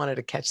 Bob wanted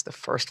to catch the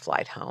first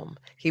flight home.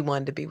 He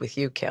wanted to be with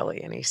you,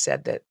 Kelly. And he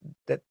said that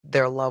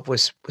their love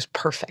was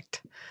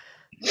perfect.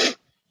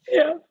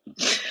 Yeah.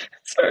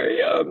 Sorry.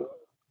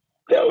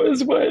 That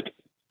was what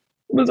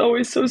was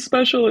always so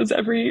special, is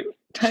every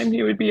time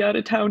he would be out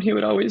of town, he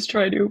would always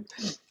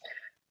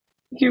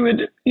he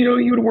would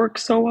work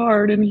so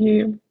hard, and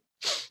he'd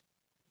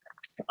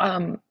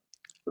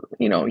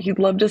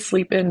love to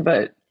sleep in,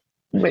 but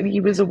when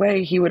he was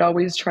away, he would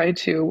always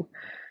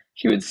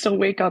he would still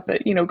wake up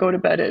at, go to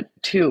bed at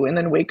 2 and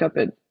then wake up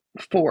at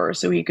 4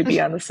 so he could be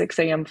on the 6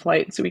 a.m.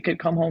 flight, so he could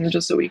come home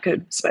just so we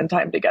could spend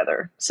time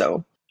together.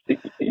 So,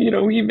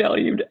 he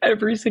valued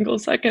every single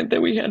second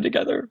that we had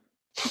together.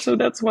 So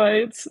that's why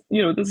it's,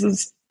 this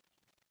is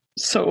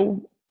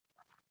so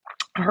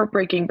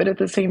heartbreaking. But at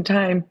the same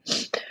time,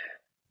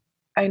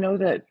 I know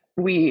that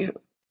we,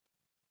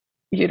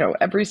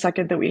 every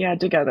second that we had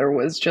together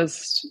was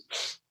just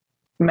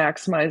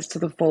maximized to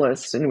the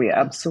fullest, and we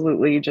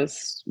absolutely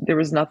there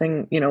was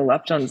nothing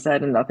left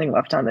unsaid and nothing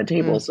left on the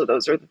table. So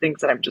those are the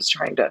things that I'm just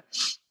trying to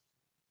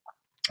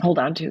hold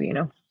on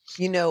to.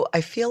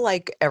 I feel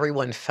like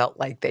everyone felt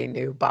like they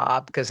knew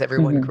Bob because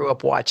everyone grew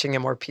up watching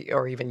him, or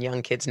even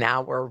young kids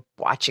now were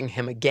watching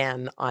him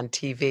again on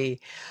TV.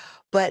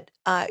 But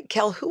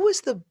Kel, who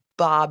was the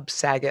Bob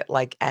Saget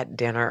like at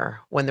dinner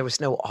when there was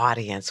no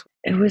audience?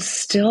 It was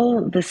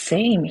still the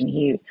same, and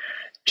he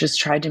just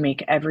tried to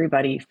make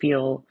everybody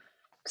feel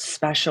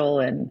special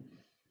and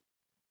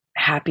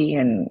happy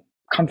and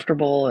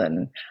comfortable.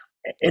 And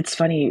it's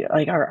funny,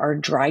 like our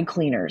dry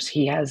cleaners,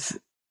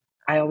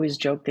 I always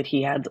joke that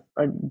he had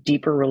a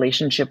deeper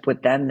relationship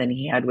with them than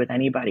he had with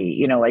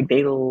anybody. Like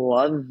they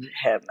love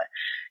him.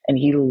 and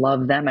he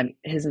loved them. And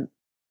his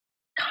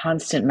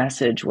constant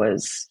message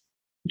was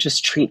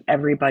just treat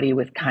everybody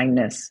with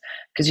kindness,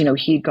 because, you know,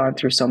 he'd gone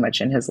through so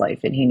much in his life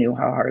and he knew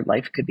how hard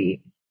life could be.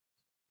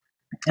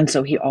 And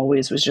so he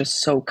always was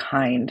just so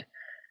kind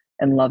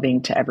and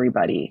loving to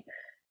everybody.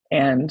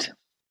 And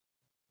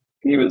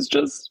he was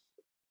just,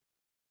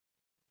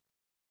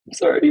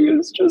 he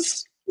was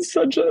just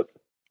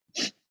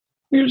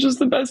he was just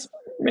the best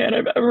man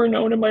I've ever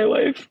known in my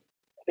life.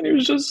 And he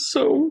was just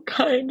so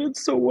kind and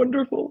so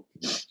wonderful.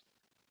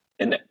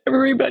 And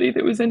everybody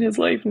that was in his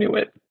life knew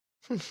it.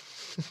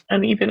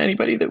 And even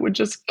anybody that would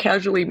just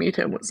casually meet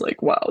him was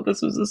like, wow,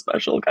 this was a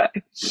special guy.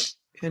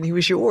 And he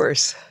was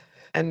yours.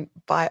 And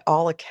by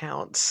all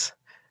accounts,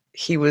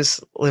 he was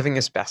living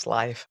his best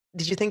life.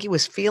 Did you think he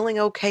was feeling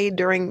okay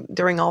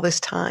during all this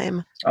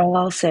time? All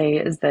I'll say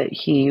is that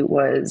he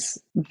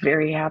was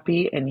very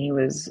happy, and he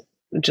was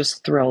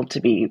just thrilled to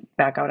be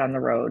back out on the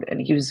road.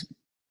 And he was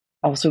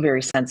also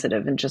very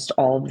sensitive, and just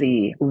all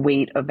the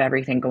weight of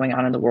everything going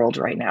on in the world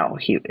right now,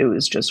 it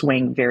was just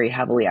weighing very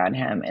heavily on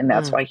him. And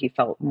that's why he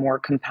felt more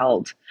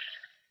compelled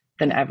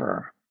than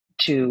ever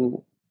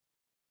to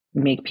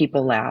make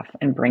people laugh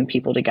and bring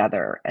people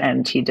together.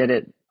 And he did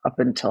it up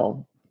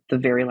until the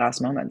very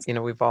last moments. You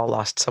know, we've all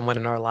lost someone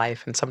in our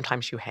life, and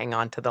sometimes you hang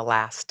on to the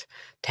last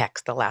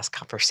text, the last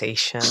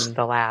conversation,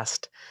 the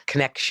last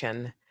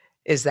connection.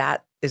 Is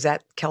that,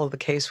 Kelly, the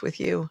case with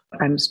you?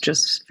 I'm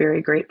just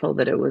very grateful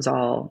that it was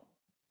all,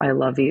 I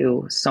love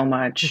you so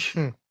much.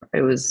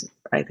 It was,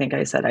 I think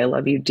I said, I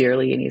love you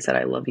dearly. And he said,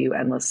 I love you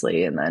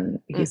endlessly. And then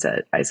I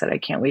said, I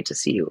can't wait to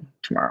see you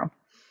tomorrow.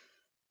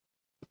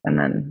 And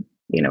then,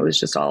 you know, it was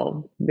just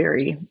all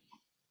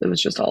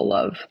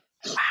love.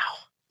 Wow.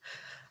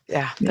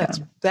 Yeah,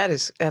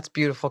 that's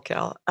beautiful,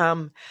 Kel.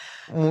 When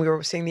we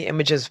were seeing the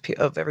images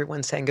of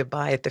everyone saying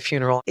goodbye at the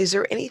funeral, is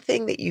there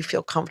anything that you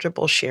feel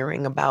comfortable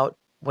sharing about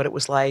what it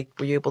was like?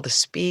 Were you able to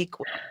speak?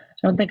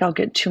 I don't think I'll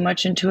get too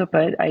much into it,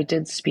 but I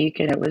did speak,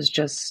 and it was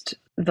just,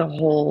 the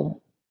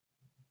whole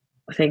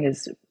thing,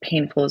 as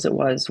painful as it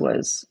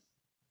was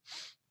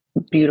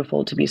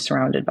beautiful to be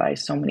surrounded by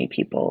so many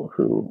people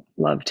who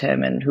loved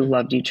him and who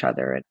loved each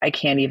other. I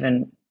can't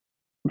even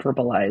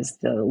verbalize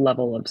the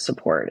level of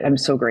support. I'm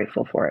so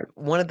grateful for it.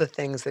 One of the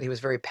things that he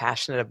was very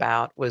passionate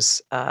about was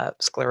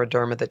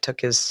scleroderma that took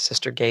his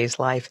sister Gay's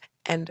life.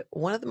 And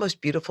one of the most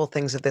beautiful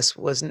things of this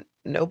was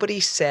nobody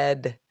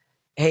said,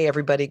 hey,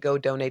 everybody go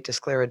donate to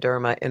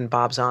scleroderma in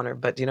Bob's honor.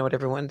 But do you know what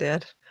everyone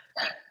did?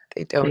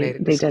 They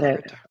donated. They did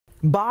it.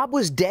 Bob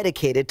was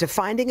dedicated to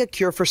finding a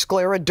cure for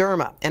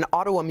scleroderma, an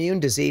autoimmune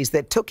disease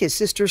that took his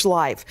sister's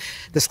life.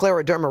 The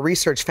Scleroderma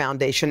Research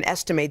Foundation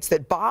estimates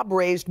that Bob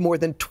raised more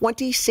than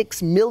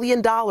 $26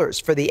 million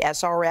for the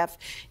SRF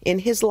in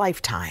his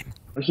lifetime.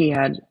 He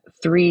had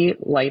 3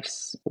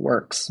 life's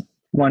works.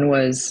 One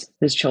was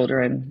his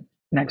children,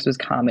 next was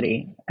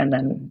comedy, and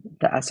then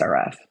the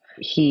SRF.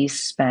 He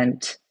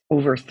spent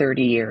over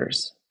 30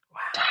 years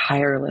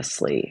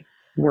tirelessly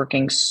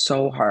working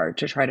so hard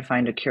to try to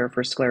find a cure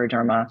for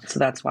scleroderma. So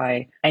that's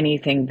why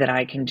anything that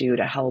I can do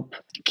to help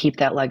keep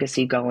that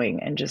legacy going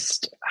and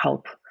just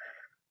help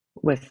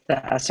with the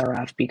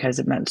SRF, because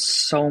it meant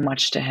so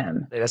much to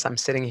him. As I'm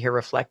sitting here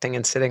reflecting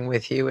and sitting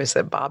with you, is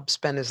that Bob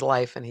spent his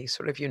life and he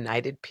sort of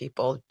united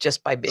people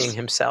just by being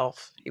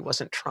himself. He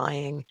wasn't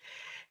trying.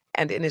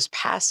 And in his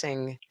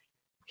passing,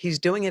 he's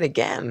doing it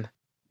again.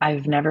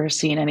 I've never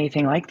seen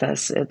anything like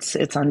this.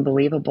 It's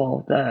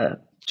unbelievable.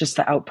 Just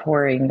the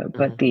outpouring,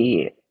 but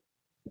the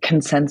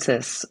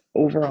consensus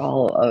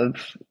overall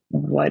of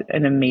what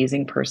an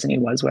amazing person he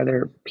was,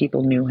 whether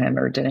people knew him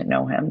or didn't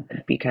know him,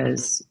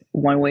 because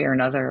one way or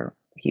another,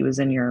 he was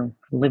in your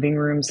living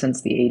room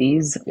since the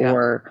 80s,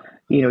 or,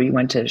 you know, you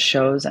went to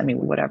shows. I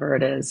mean, whatever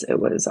it is, it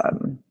was,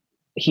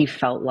 he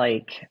felt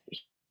like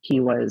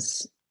he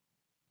was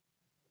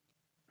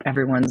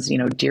everyone's, you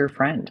know, dear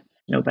friend.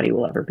 Nobody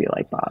will ever be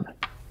like Bob.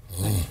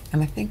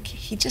 And I think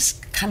he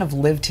just kind of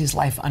lived his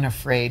life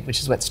unafraid, which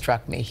is what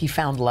struck me. He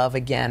found love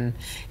again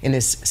in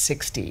his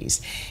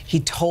 60s. He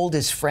told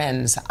his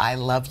friends, I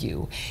love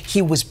you.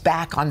 He was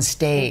back on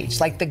stage.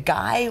 Like, the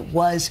guy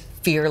was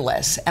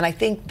fearless. And I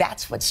think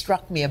that's what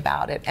struck me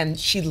about it. And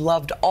she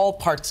loved all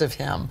parts of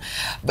him.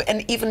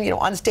 And even, you know,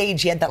 on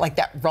stage, he had that, like,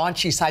 that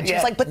raunchy side. She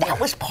was like, but that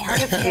was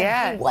part of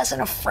him. He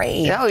wasn't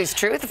afraid. No, he's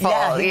truthful.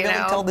 Yeah, he you really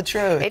know? told the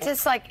truth. It's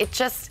just like, it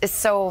just is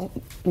so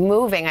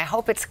moving. I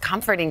hope it's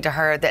comforting to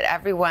her that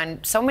everyone,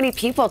 so many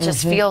people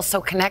just feel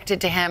so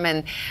connected to him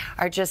and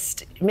are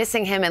just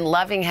missing him and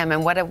loving him.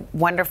 And what a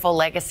wonderful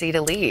legacy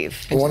to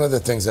leave. One of the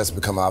things that's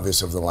become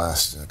obvious over the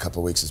last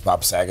couple of weeks is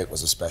Bob Saget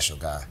was a special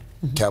guy.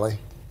 Kelly?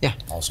 Yeah.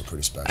 Also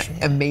pretty special.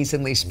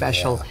 Amazingly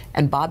special.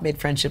 And Bob made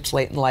friendships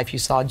late in life. You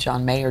saw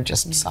John Mayer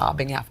just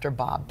sobbing after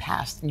Bob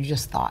passed. And you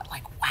just thought,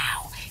 like,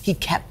 wow.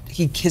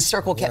 His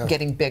circle kept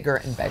getting bigger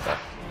and bigger.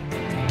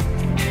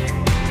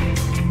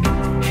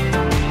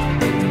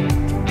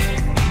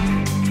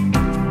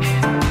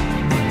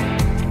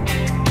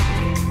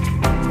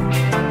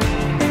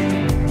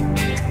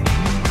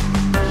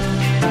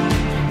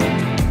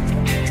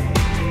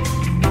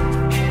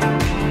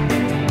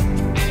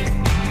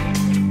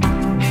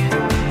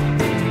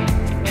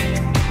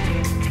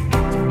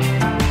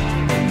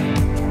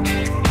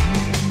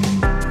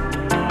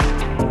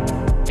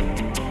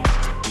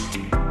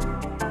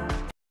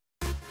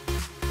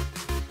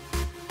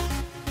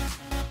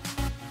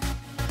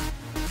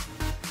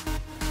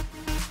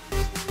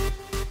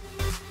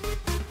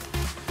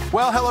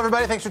 Well, hello,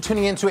 everybody. Thanks for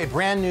tuning in to a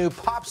brand new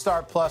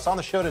Popstar Plus. On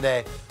the show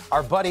today,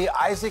 our buddy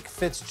Isaac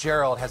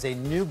Fitzgerald has a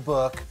new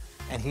book,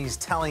 and he's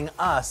telling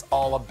us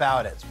all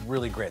about it. It's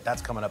really great.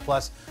 That's coming up.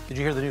 Plus, did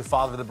you hear the new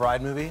Father of the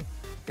Bride movie?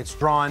 It's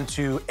drawn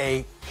to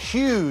a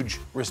huge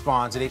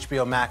response at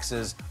HBO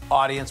Max's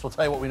audience. We'll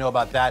tell you what we know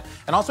about that.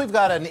 And also, we've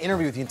got an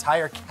interview with the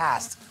entire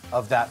cast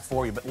of that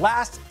for you. But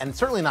last, and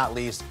certainly not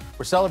least,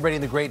 we're celebrating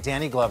the great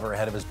Danny Glover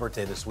ahead of his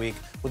birthday this week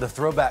with a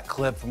throwback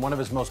clip from one of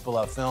his most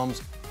beloved films,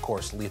 of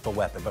course, Lethal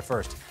Weapon. But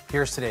first,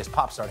 here's today's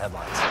Popstar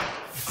headlines.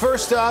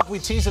 First up, we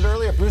teased it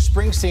earlier, Bruce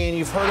Springsteen.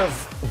 You've heard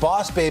of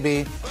Boss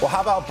Baby. Well,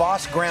 how about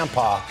Boss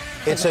Grandpa?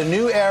 It's a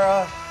new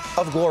era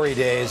of glory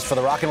days for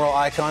the rock and roll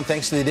icon,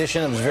 thanks to the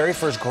addition of his very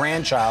first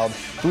grandchild.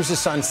 Bruce's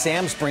son,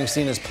 Sam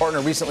Springsteen, his partner,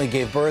 recently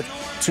gave birth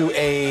to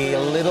a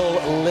little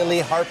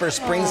Lily Harper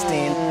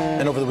Springsteen.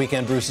 And over the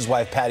weekend, Bruce's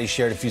wife, Patty,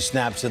 shared a few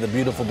snaps of the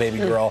beautiful baby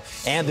girl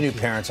and the new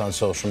parents on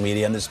social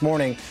media. And this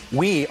morning,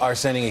 we are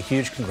sending a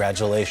huge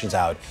congratulations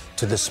out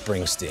to the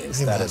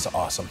Springsteens. Amen. That is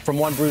awesome. From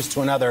one Bruce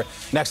to another.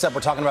 Next up,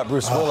 we're talking about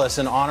Bruce Willis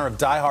in honor of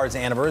Die Hard's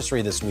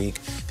anniversary this week.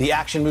 The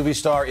action movie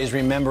star is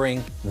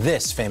remembering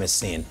this famous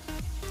scene.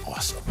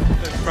 Awesome.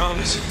 I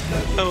promise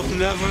I will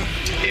never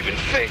even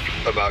think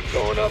about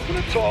going up in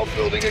a tall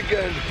building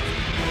again.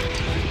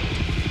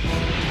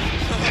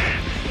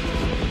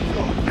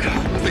 Oh,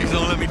 God, please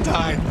don't let me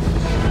die.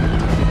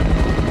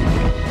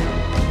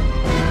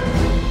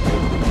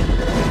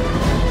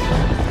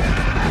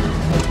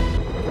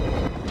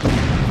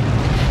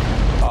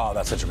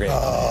 That's such a great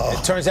movie.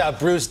 It turns out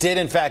Bruce did,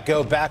 in fact,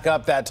 go back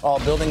up that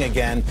tall building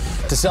again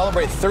to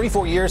celebrate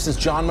 34 years since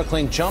John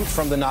McClane jumped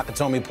from the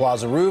Nakatomi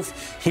Plaza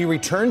roof. He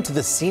returned to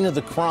the scene of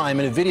the crime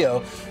in a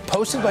video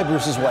posted by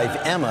Bruce's wife,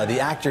 Emma. The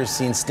actor is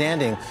seen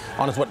standing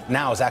on what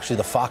now is actually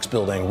the Fox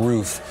Building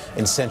roof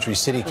in Century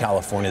City,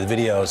 California. The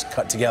video is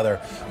cut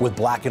together with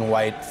black and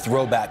white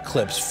throwback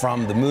clips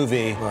from the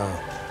movie. Wow.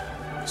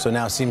 So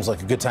now it seems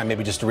like a good time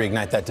maybe just to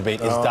reignite that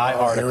debate. Is Die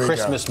Hard a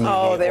Christmas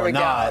movie or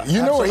not?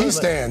 You know where he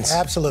stands.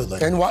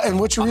 Absolutely. And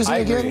what's your reason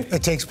again?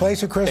 It takes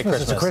place at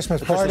Christmas. It's a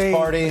Christmas party.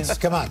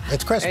 Come on,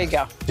 it's Christmas. There you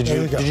go.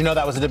 Did you know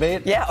that was a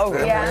debate? Yeah,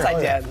 yes, I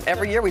did.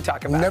 Every year we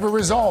talk about it. Never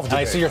resolved.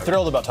 I see you're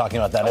thrilled about talking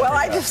about that. Well,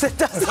 it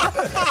doesn't.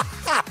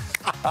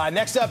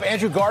 Next up,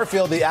 Andrew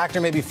Garfield, the actor,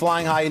 may be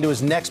flying high into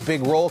his next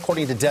big role.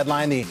 According to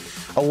Deadline, the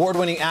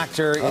award-winning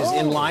actor is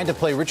in line to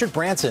play Richard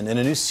Branson in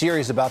a new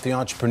series about the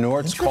entrepreneur.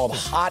 It's called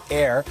Hot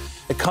Air.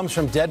 It comes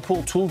from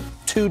Deadpool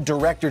 2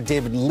 director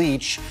David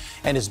Leitch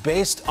and is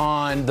based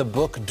on the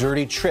book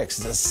Dirty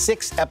Tricks. It's a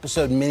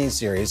 6-episode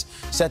miniseries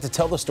set to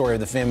tell the story of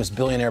the famous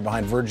billionaire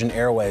behind Virgin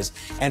Airways.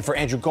 And for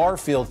Andrew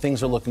Garfield,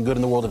 things are looking good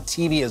in the world of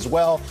TV as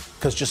well,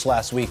 because just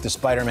last week, the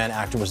Spider-Man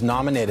actor was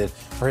nominated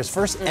for his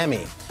first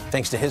Emmy,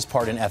 thanks to his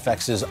part in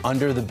FX's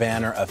Under the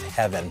Banner of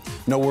Heaven.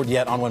 No word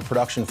yet on when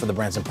production for the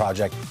Branson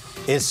project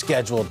is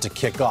scheduled to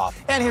kick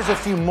off. And here's a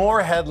few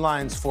more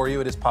headlines for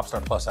you. It is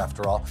Popstar Plus,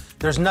 after all.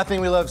 There's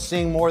nothing we love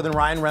seeing more than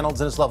Ryan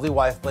Reynolds and his lovely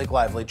wife, Blake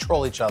Lively,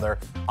 troll each other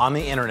on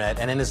the internet.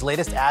 And in his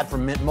latest ad for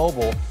Mint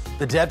Mobile,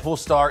 the Deadpool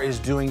star is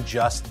doing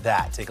just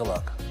that. Take a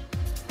look.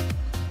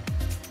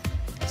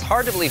 It's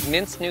hard to believe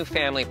Mint's new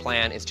family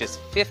plan is just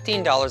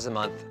 $15 a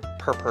month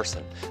per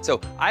person.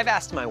 So I've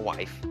asked my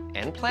wife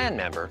and plan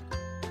member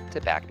to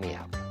back me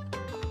up.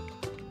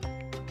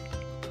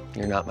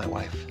 You're not my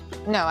wife.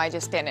 No, I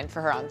just stand in for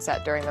her on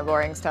set during the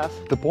boring stuff.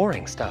 The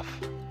boring stuff.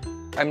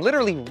 I'm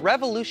literally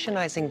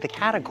revolutionizing the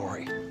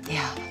category.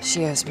 Yeah,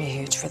 she owes me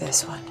huge for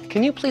this one.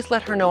 Can you please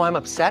let her know I'm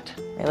upset?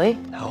 Really?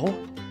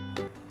 No.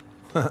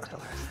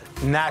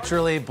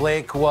 Naturally,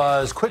 Blake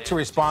was quick to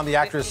respond. The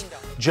actress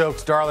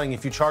joked, "Darling,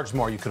 if you charged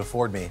more, you could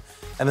afford me."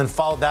 And then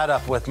followed that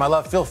up with, "My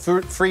love, feel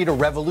free to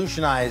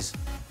revolutionize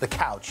the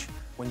couch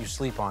when you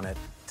sleep on it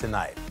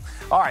tonight."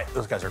 All right,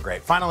 those guys are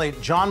great. Finally,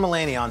 John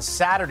Mulaney on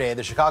Saturday,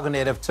 the Chicago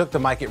native took the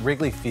mic at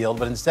Wrigley Field,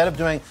 but instead of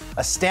doing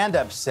a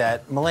stand-up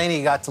set,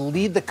 Mulaney got to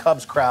lead the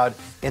Cubs crowd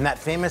in that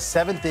famous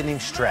 7th-inning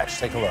stretch.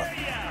 Take a look.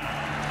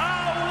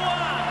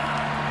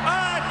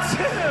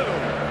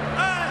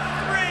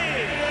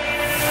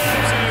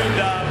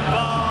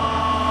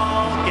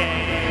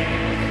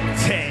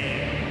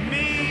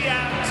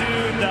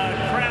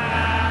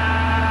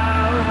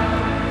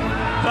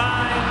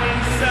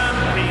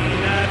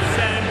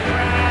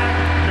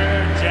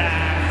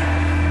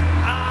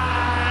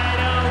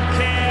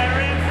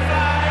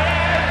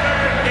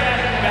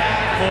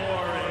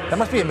 That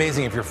must be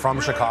amazing if you're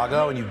from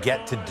Chicago and you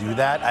get to do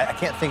that. I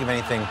can't think of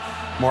anything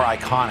more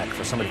iconic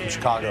for somebody from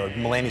Chicago.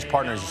 Mulaney's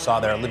partners you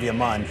saw there, Olivia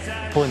Munn,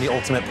 pulling the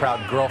ultimate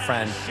proud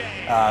girlfriend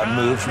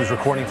move. She was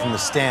recording from the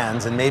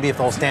stands, and maybe if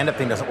the whole stand-up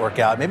thing doesn't work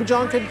out, maybe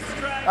John could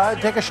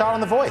take a shot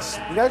on the voice.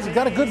 You guys have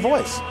got a good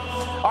voice.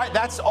 All right,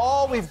 that's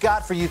all we've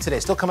got for you today.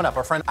 Still coming up,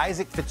 our friend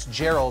Isaac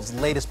Fitzgerald's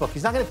latest book.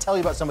 He's not going to tell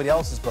you about somebody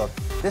else's book.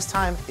 This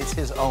time, it's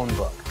his own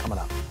book. Coming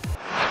up.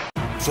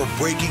 For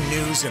breaking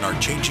news in our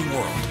changing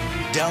world,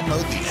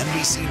 download the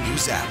NBC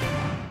News app.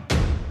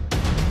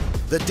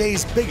 The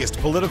day's biggest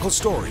political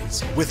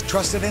stories with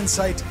trusted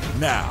insight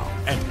now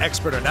and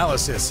expert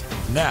analysis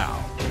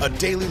now. A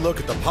daily look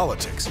at the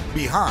politics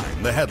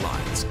behind the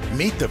headlines.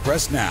 Meet the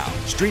Press Now,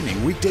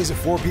 streaming weekdays at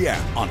 4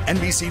 p.m. on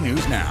NBC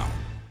News Now.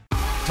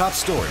 Top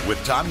Story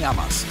with Tom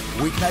Llamas,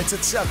 weeknights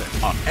at 7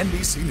 on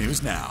NBC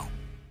News Now.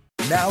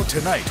 Now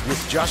Tonight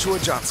with Joshua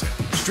Johnson,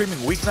 streaming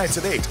weeknights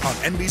at 8 on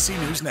NBC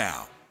News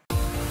Now.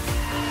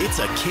 It's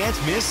a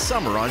can't-miss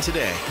summer on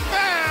Today.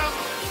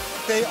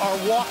 They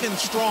are walking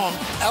strong.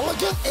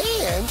 Elegant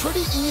and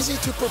pretty easy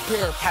to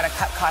prepare. How to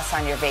cut costs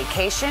on your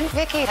vacation?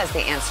 Vicky has the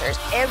answers.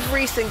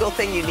 Every single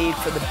thing you need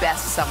for the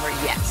best summer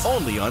yet.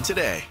 Only on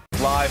Today.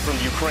 Live from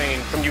Ukraine,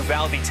 from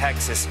Uvalde,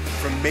 Texas,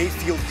 from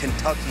Mayfield,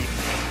 Kentucky.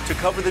 To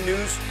cover the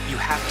news, you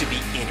have to be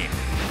in it.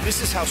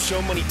 This is how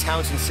so many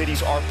towns and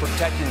cities are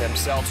protecting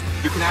themselves.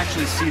 You can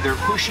actually see they're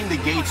pushing the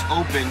gates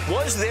open.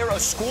 Was there a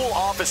school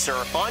officer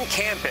on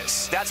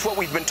campus? That's what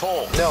we've been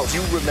told. No. Do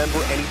you remember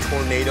any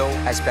tornado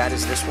as bad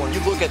as this one? You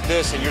look at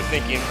this and you're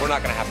thinking, we're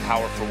not going to have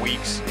power for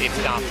weeks, if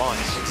not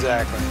months.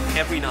 Exactly.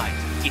 Every night,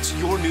 it's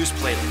your news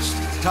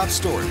playlist. Top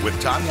Story with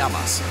Tom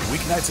Llamas,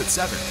 weeknights at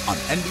 7 on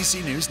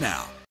NBC News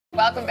Now.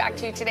 Welcome back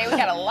to Today. We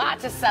got a lot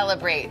to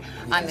celebrate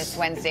on this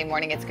Wednesday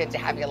morning. It's good to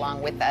have you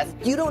along with us.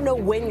 You don't know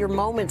when your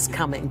moment's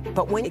coming,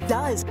 but when it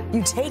does,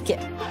 you take it.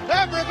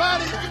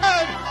 Everybody good,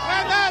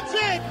 and that's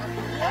it.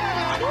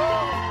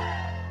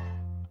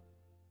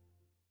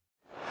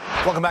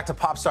 Welcome back to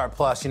Popstar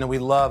Plus. You know, we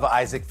love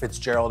Isaac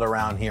Fitzgerald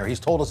around here.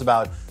 He's told us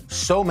about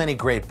so many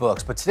great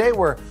books, but today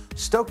we're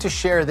stoked to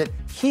share that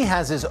he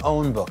has his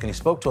own book, and he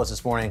spoke to us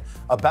this morning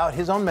about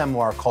his own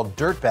memoir called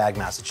Dirtbag,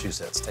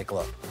 Massachusetts. Take a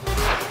look.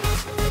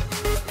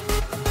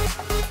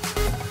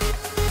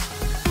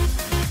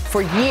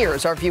 For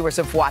years, our viewers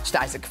have watched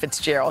Isaac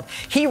Fitzgerald.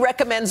 He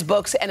recommends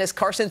books, and as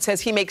Carson says,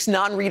 he makes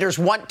non-readers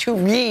want to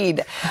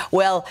read.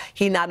 Well,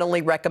 he not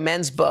only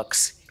recommends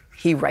books,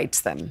 he writes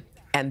them.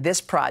 And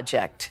this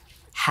project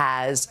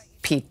has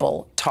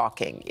people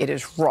talking. It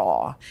is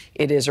raw.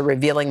 It is a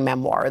revealing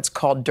memoir. It's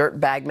called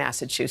Dirtbag,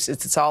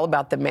 Massachusetts. It's all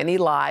about the many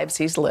lives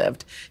he's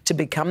lived to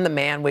become the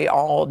man we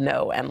all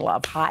know and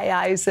love.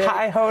 Hi, Isaac.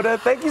 Hi, Hoda.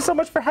 Thank you so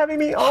much for having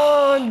me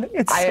on.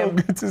 It's so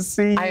good to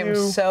see you.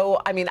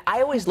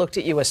 I always looked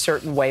at you a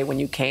certain way when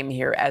you came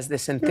here as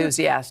this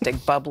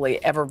enthusiastic,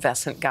 bubbly,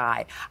 effervescent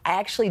guy. I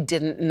actually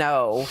didn't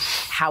know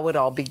how it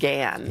all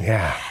began.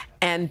 Yeah.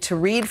 And to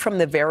read from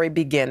the very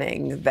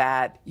beginning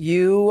that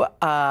you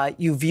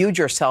viewed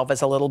yourself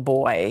as a little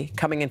boy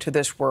coming into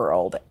this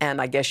world,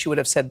 and I guess you would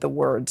have said the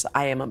words,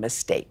 "I am a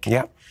mistake."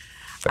 Yeah.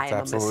 I am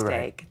a mistake.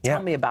 Right.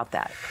 Tell me about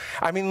that.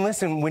 I mean,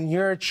 listen, when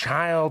you're a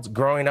child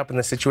growing up in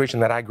the situation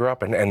that I grew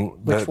up in, and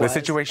the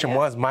situation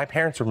was my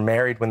parents were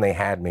married when they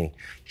had me,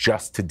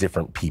 just to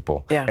different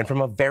people. Yeah. And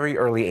from a very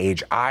early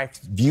age, I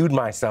viewed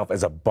myself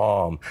as a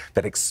bomb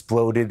that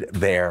exploded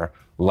their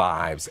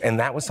lives. And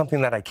that was something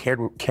that I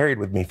carried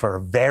with me for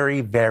a very,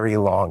 very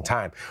long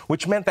time,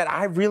 which meant that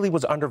I really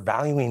was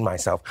undervaluing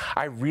myself.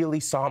 I really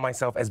saw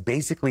myself as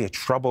basically a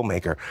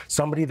troublemaker,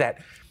 somebody that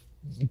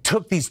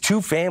took these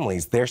two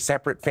families, their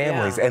separate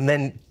families, and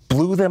then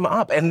blew them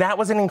up. And that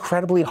was an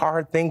incredibly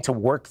hard thing to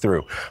work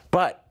through.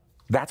 But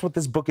that's what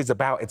this book is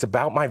about. It's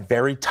about my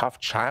very tough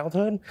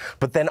childhood,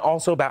 but then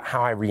also about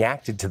how I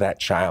reacted to that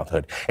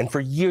childhood. And for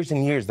years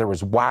and years, there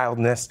was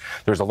wildness.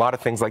 There was a lot of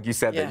things, like you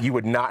said, that you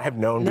would not have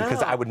known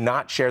because I would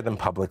not share them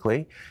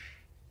publicly.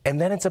 And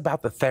then it's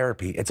about the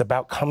therapy. It's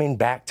about coming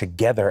back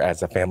together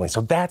as a family. So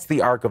that's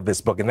the arc of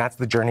this book, and that's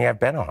the journey I've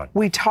been on.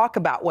 We talk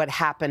about what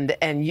happened,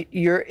 and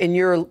in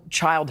your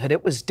childhood,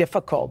 it was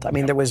difficult. I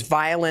mean, there was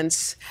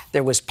violence,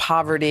 there was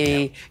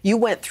poverty. You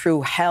went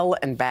through hell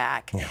and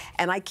back.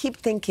 And I keep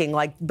thinking,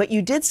 but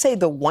you did say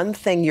the one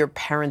thing your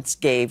parents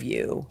gave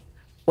you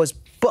was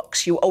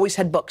books. You always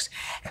had books.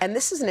 And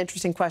this is an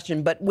interesting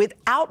question, but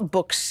without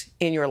books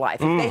in your life,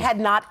 if they had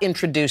not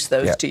introduced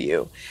those to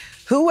you,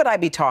 who would I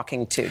be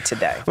talking to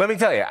today? Let me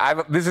tell you,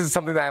 this is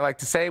something that I like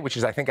to say, which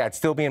is I think I'd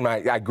still be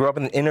I grew up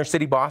in inner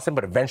city Boston,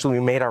 but eventually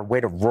we made our way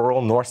to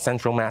rural north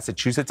central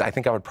Massachusetts. I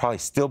think I would probably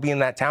still be in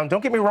that town. Don't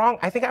get me wrong.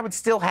 I think I would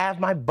still have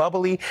my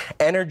bubbly,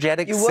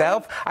 energetic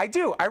self. I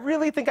do. I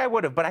really think I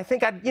would have, but I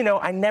think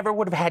I never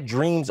would have had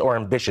dreams or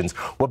ambitions.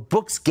 What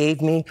books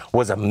gave me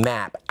was a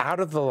map out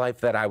of the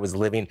life that I was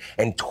living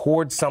and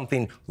towards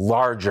something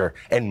larger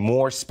and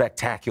more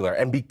spectacular.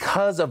 And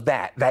because of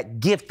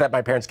that gift that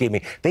my parents gave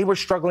me, they were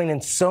struggling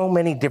in so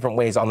many different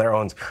ways on their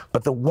own.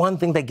 But the one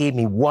thing they gave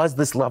me was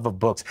this love of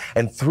books.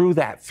 And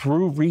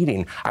through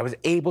reading, I was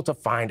able to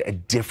find a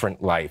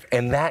different life.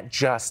 And that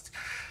just,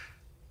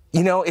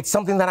 it's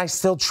something that I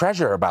still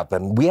treasure about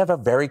them. We have a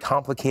very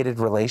complicated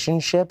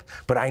relationship,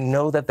 but I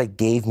know that they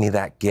gave me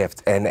that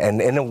gift. And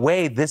in a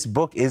way, this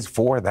book is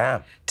for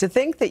them. To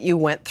think that you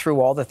went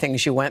through all the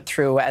things you went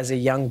through as a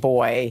young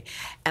boy,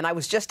 and I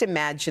was just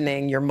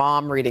imagining your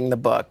mom reading the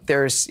book.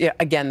 There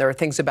are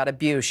things about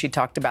abuse. She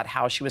talked about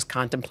how she was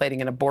contemplating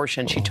an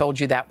abortion. She told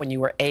you that when you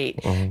were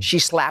 8. She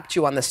slapped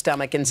you on the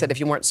stomach and said, if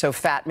you weren't so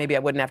fat, maybe I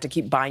wouldn't have to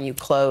keep buying you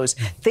clothes.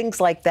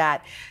 Things like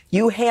that.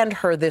 You hand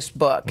her this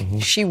book.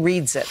 She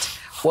reads it.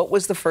 What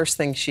was the first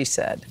thing she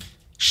said?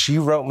 She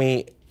wrote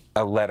me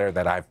a letter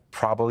that I've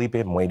probably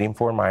been waiting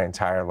for my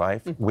entire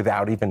life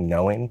without even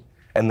knowing.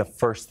 And the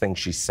first thing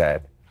she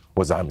said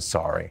was, "I'm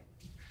sorry."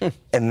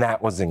 And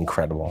that was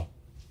incredible.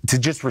 To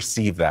just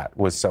receive that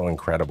was so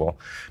incredible.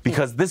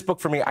 Because this book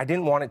for me, I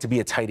didn't want it to be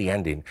a tidy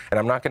ending. And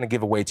I'm not going to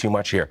give away too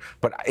much here,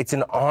 but it's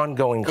an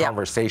ongoing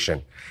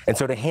conversation. And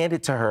so to hand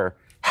it to her,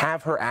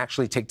 have her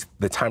actually take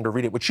the time to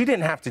read it, which she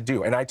didn't have to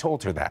do. And I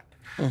told her that.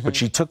 But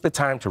she took the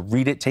time to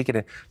read it, take it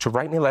in, to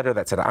write me a letter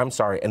that said, "I'm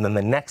sorry." And then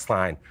the next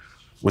line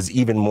was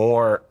even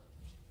more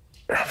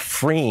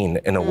freeing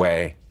in a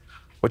way.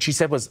 What she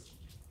said was,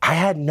 "I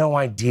had no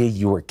idea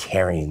you were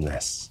carrying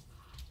this.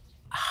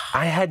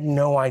 I had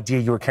no idea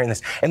you were carrying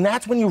this." And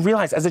that's when you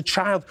realize, as a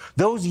child,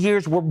 those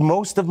years were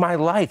most of my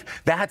life.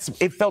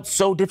 It felt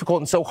so difficult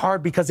and so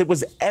hard because it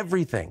was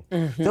everything.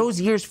 Those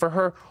years for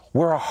her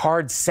were a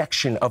hard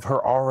section of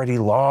her already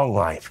long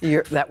life.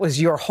 That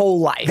was your whole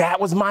life. That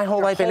was my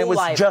whole life, and it was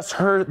just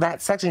her, that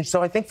section.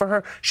 So I think for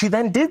her, she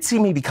then did see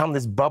me become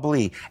this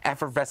bubbly,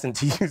 effervescent,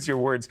 to use your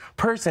words,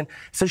 person.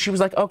 So she was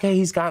like, okay,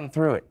 he's gotten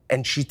through it.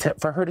 And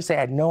for her to say,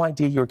 "I had no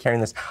idea you were carrying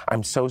this.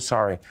 I'm so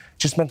sorry,"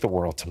 just meant the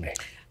world to me.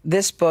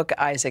 This book,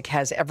 Isaac,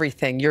 has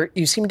everything.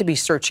 You seem to be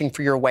searching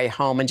for your way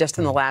home, and just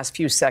in the last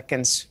few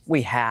seconds,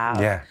 we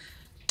have. Yeah.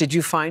 Did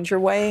you find your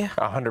way?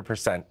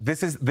 100%.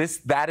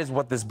 That is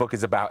what this book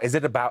is about. Is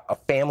it about a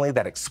family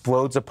that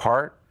explodes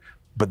apart,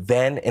 but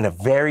then in a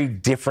very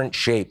different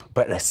shape,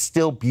 but a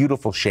still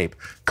beautiful shape,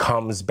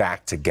 comes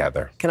back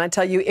together? Can I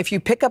tell you, if you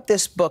pick up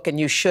this book, and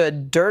you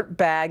should,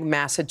 Dirtbag,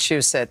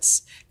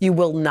 Massachusetts, you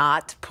will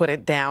not put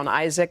it down.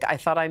 Isaac, I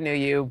thought I knew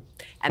you,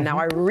 and now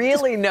I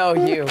really know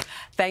you.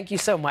 Thank you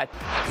so much.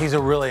 He's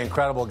a really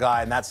incredible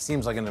guy, and that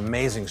seems like an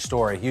amazing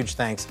story. Huge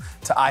thanks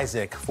to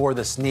Isaac for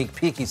the sneak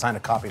peek. He signed a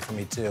copy for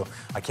me, too.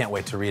 I can't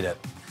wait to read it.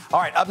 All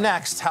right, up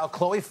next, how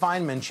Chloe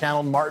Fineman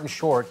channeled Martin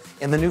Short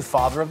in the new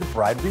Father of the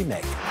Bride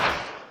remake.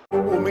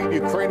 We'll meet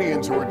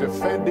Ukrainians who are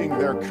defending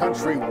their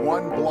country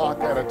one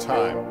block at a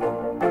time.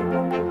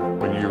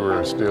 When you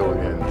were still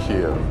in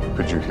Kiev,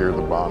 could you hear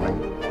the bombing?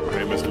 My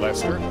name is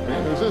Lester.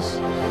 And who's this?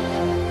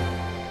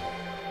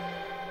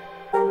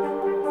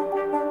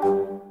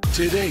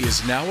 Today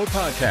is now a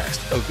podcast,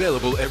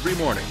 available every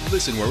morning.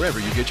 Listen wherever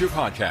you get your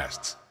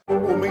podcasts.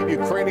 We'll meet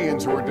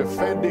Ukrainians who are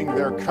defending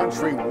their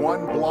country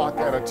one block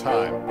at a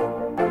time.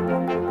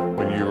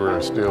 When you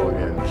were still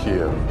in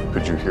Kiev,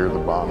 could you hear the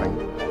bombing?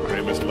 My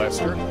name is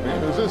Lester.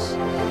 And who's this?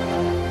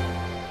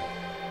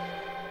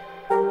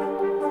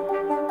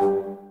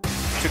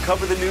 To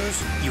cover the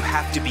news, you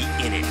have to be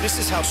in it. This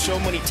is how so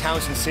many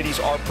towns and cities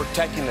are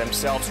protecting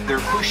themselves. They're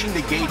pushing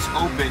the gates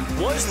open.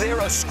 Was there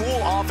a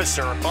school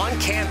officer on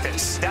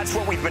campus? That's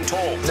what we've been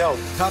told. No.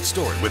 Top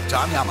Story with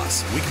Tom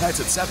Yamas. Weeknights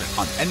at 7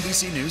 on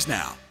NBC News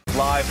Now.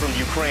 Live from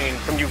Ukraine,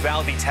 from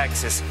Uvalde,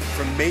 Texas,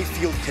 from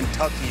Mayfield,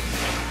 Kentucky.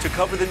 To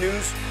cover the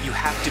news, you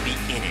have to be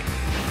in it.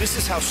 This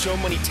is how so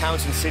many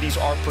towns and cities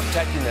are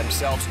protecting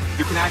themselves.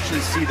 You can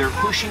actually see they're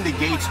pushing the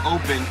gates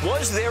open.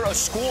 Was there a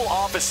school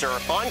officer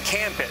on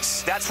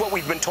campus? That's what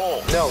we've been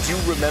told. No. Do you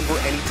remember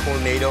any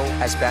tornado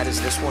as bad as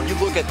this one? You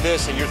look at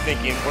this and you're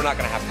thinking, we're not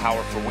going to have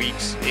power for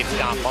weeks, if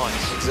not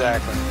months.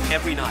 Exactly.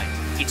 Every night,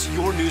 it's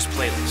your news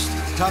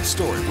playlist. Top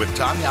Story with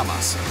Tom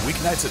Yamas.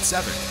 Weeknights at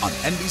 7 on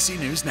NBC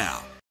News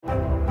Now.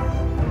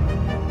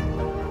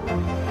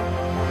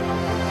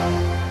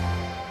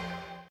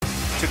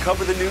 To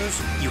cover the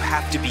news, you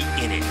have to be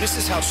in it. This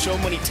is how so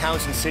many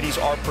towns and cities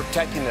are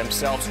protecting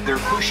themselves. They're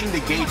pushing the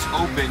gates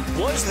open.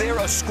 Was there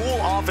a school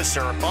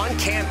officer on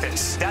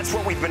campus? That's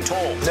what we've been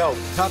told. No.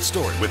 Top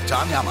Story with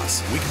Tom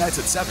Yamas. Weeknights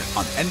at 7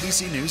 on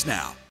NBC News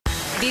Now.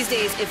 These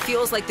days, it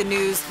feels like the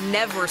news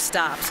never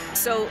stops.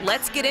 So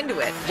let's get into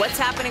it. What's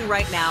happening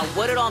right now,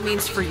 what it all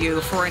means for you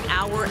for an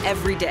hour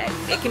every day.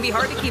 It can be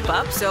hard to keep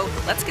up, so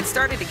let's get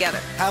started together.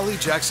 Hallie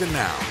Jackson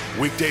Now.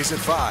 Weekdays at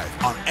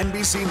 5 on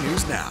NBC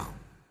News Now.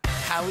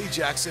 Hallie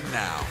Jackson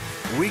Now.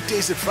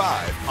 Weekdays at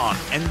 5 on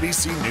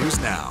NBC News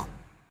Now.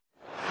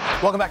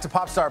 Welcome back to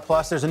Popstar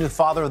Plus. There's a new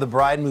Father of the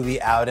Bride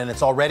movie out, and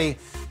it's already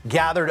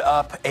gathered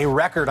up a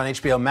record on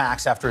HBO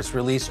Max after its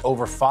release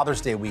over Father's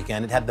Day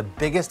weekend. It had the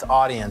biggest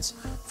audience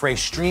for a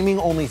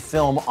streaming-only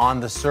film on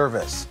the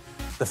service.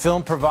 The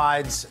film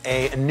provides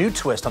a new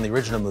twist on the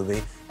original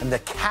movie, and the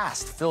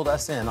cast filled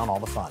us in on all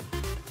the fun.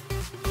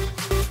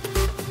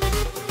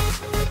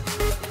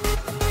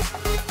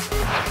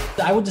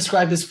 I would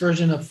describe this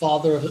version of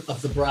Father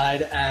of the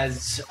Bride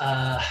as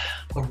a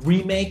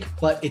remake,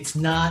 but it's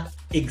not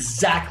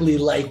exactly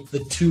like the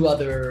two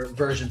other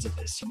versions of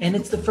this. And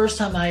it's the first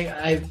time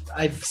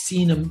I've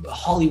seen a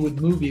Hollywood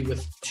movie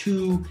with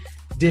two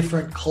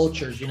different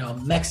cultures, you know,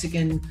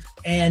 Mexican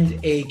and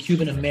a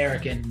Cuban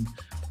American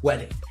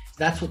wedding.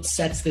 That's what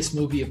sets this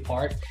movie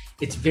apart.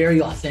 It's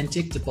very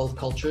authentic to both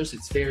cultures.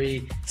 It's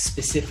very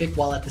specific,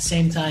 while at the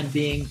same time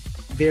being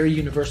very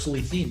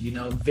universally themed, you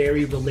know,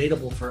 very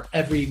relatable for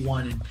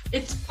everyone.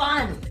 It's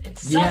fun.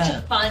 It's such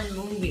a fun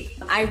movie.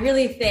 I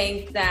really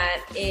think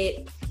that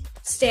it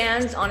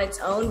stands on its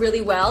own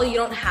really well. You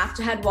don't have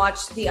to have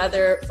watched the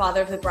other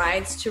Father of the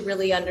Brides to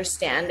really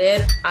understand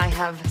it. I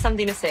have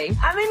something to say.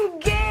 I'm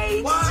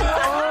engaged!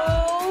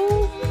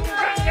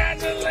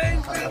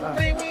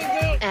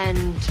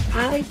 And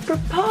I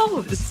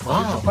propose.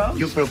 Wow.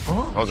 You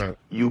proposed? Hold on.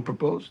 You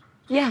proposed?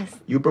 Yes.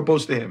 You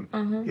proposed to him.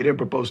 Mhm. He didn't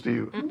propose to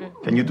you.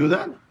 Can you do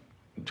that?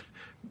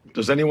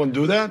 Does anyone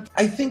do that?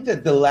 I think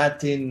that the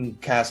Latin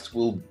cast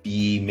will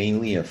be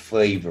mainly a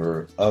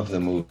flavor of the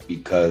movie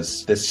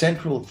because the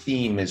central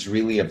theme is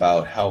really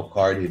about how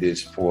hard it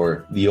is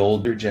for the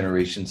older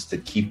generations to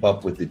keep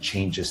up with the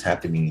changes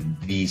happening in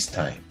these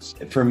times.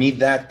 For me,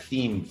 that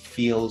theme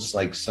feels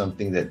like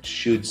something that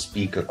should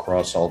speak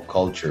across all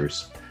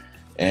cultures.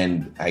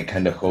 And I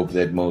kind of hope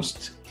that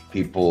most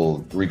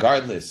people,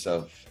 regardless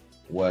of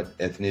what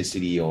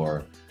ethnicity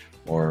or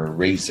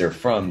race they're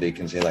from, they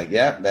can say like,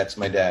 yeah, that's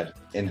my dad.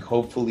 And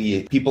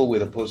hopefully people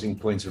with opposing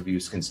points of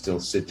views can still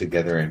sit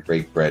together and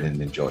break bread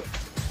and enjoy.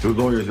 2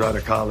 lawyers out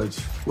of college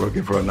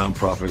working for a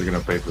nonprofit are going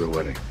to pay for the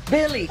wedding.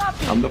 Billy.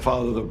 I'm the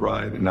father of the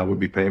bride, and I will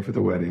be paying for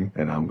the wedding,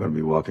 and I'm going to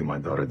be walking my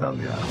daughter down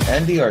the aisle.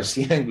 Andy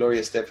Garcia and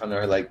Gloria Estefan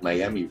are like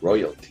Miami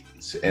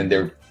royalties, and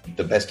they're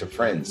the best of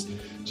friends.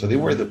 So they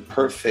were the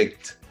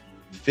perfect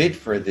fit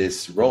for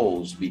this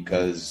roles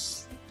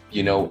because,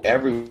 you know,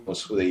 everyone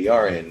knows who they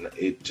are, and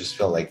it just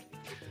felt like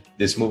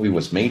this movie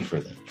was made for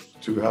them.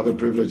 To have the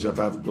privilege of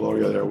having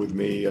Gloria there with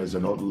me as a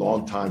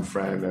longtime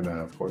friend and,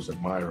 of course,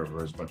 admirer of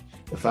hers, but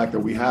the fact that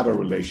we have a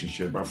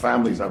relationship, our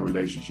families have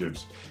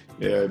relationships,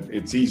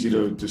 it's easy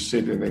to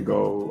sit and then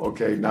go,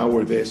 okay, now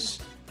we're this,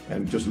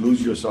 and just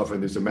lose yourself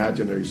in this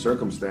imaginary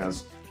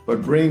circumstance,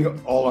 but bring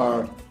all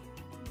our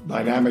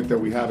dynamic that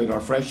we have in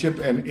our friendship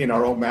and in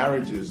our own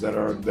marriages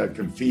that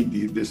can feed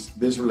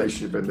this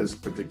relationship and this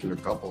particular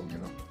couple, you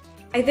know.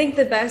 I think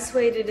the best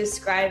way to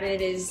describe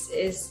it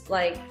is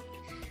like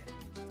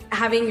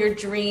having your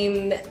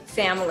dream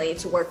family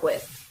to work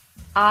with.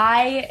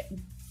 I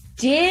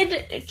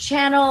did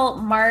channel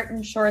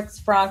Martin Short's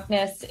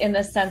frankness in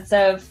the sense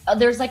of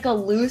there's like a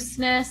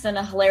looseness and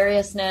a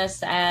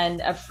hilariousness and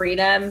a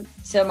freedom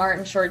to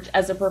Martin Short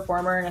as a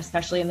performer, and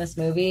especially in this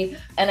movie.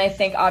 And I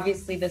think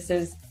obviously this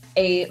is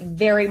a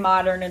very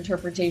modern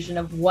interpretation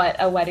of what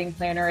a wedding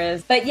planner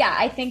is. But yeah,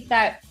 I think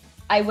that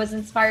I was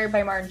inspired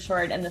by Martin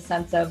Short in the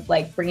sense of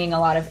like bringing a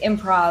lot of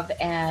improv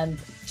and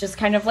just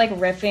kind of like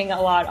riffing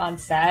a lot on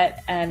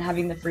set and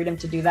having the freedom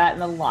to do that.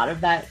 And a lot of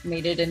that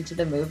made it into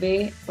the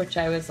movie, which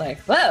I was like,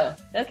 whoa,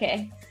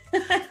 okay.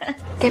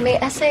 Que me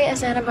ese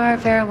es Annabara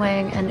Vera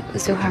Wang and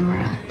Zuhar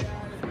Murad.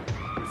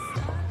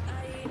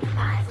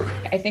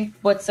 I think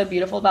what's so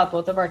beautiful about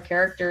both of our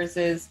characters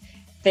is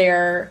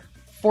their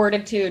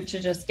fortitude to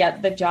just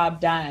get the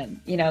job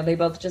done. You know, they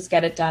both just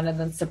get it done and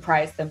then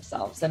surprise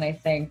themselves. And I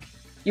think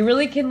you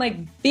really can like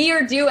be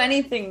or do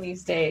anything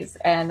these days.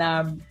 And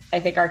I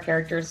think our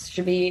characters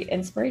should be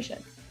inspiration.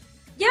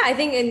 Yeah, I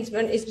think,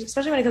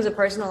 especially when it comes to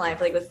personal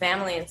life, like with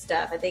family and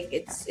stuff, I think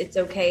it's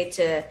okay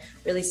to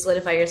really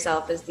solidify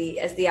yourself as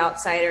the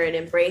outsider and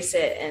embrace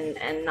it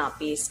and not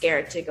be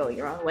scared to go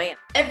your own way.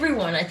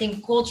 Everyone, I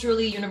think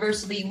culturally,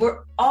 universally,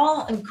 we're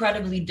all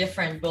incredibly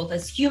different, both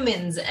as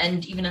humans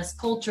and even as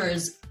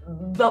cultures,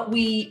 but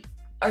we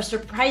are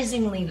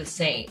surprisingly the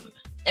same.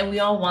 And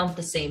we all want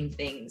the same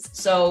things.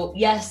 So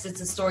yes,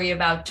 it's a story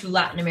about 2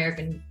 Latin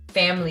American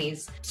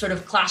families sort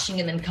of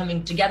clashing and then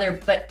coming together,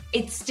 but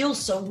it's still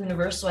so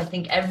universal. I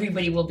think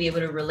everybody will be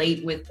able to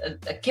relate with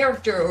a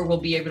character or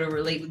will be able to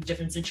relate with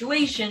different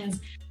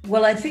situations.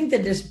 Well, I think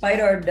that despite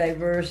our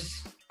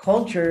diverse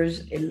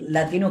cultures,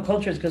 Latino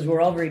cultures, because we're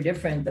all very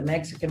different, the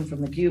Mexican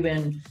from the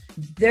Cuban,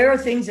 there are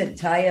things that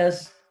tie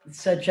us,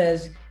 such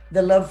as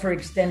the love for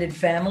extended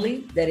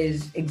family that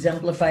is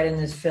exemplified in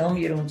this film.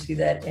 You don't see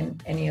that in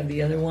any of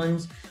the other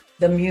ones.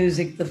 The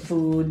music, the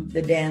food,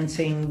 the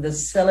dancing, the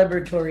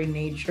celebratory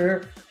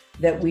nature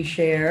that we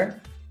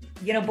share.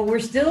 You know, but we're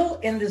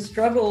still in the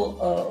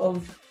struggle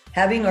of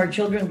having our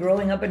children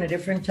growing up in a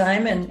different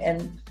time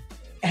and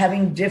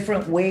having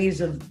different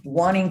ways of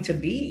wanting to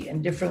be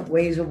and different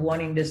ways of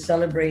wanting to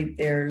celebrate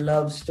their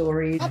love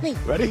stories. Poppy.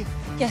 Ready?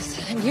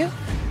 Yes, and you?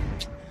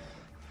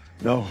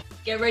 No.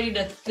 Get ready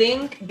to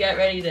think, get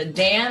ready to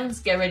dance,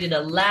 get ready to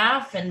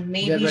laugh, and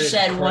maybe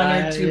shed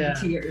 1 or 2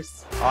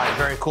 tears. All right,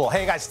 very cool.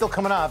 Hey guys, still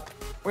coming up,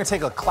 we're gonna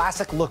take a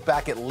classic look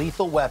back at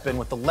Lethal Weapon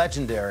with the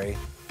legendary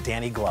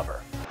Danny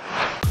Glover.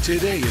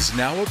 Today is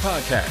now a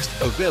podcast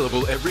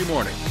available every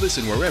morning.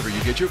 Listen wherever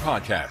you get your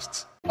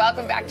podcasts.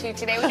 Welcome back to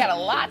Today. We got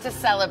a lot to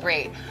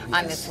celebrate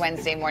on this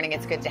Wednesday morning.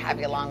 It's good to have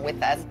you along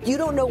with us. You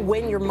don't know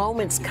when your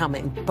moment's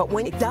coming, but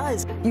when it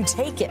does, you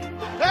take it.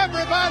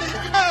 Everybody's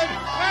good,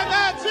 and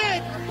that's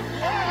it.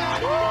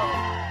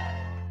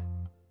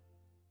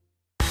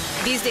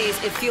 These days,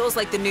 it feels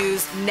like the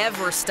news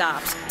never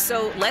stops.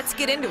 So let's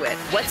get into it.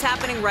 What's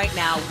happening right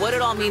now, what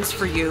it all means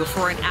for you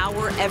for an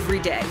hour every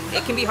day.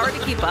 It can be hard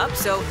to keep up,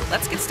 so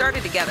let's get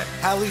started together.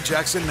 Hallie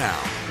Jackson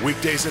Now,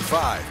 weekdays at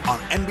 5 on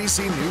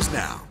NBC News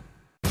Now.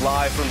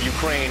 Live from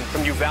Ukraine,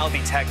 from Uvalde,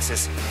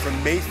 Texas,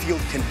 from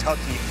Mayfield,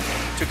 Kentucky.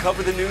 To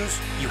cover the news,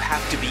 you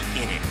have to be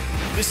in it.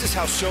 This is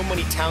how so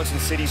many towns and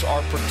cities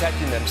are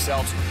protecting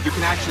themselves. You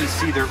can actually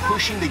see they're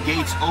pushing the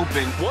gates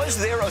open. Was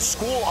there a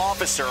school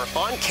officer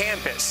on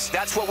campus?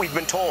 That's what we've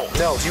been told.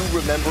 No. Do you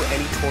remember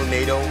any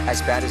tornado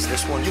as bad as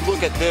this one? You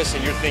look at this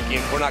and you're thinking,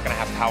 we're not going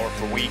to have power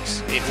for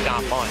weeks, if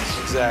not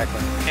months.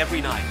 Exactly. Every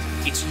night,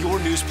 it's your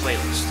news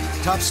playlist.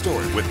 Top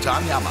Story with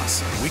Tom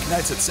Llamas.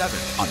 Weeknights at 7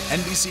 on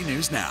NBC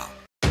News Now.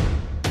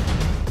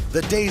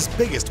 The day's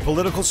biggest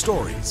political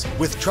stories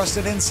with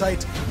trusted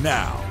insight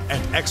now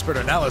and expert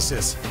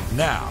analysis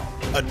now.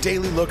 A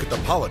daily look at the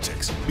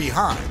politics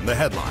behind the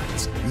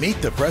headlines.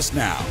 Meet the Press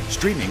Now,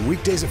 streaming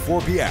weekdays at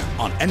 4 p.m.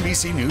 on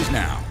NBC News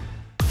Now.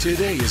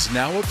 Today is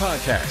now a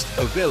podcast,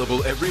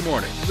 available every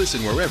morning.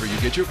 Listen wherever you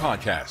get your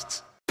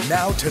podcasts.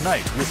 Now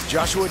Tonight with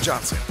Joshua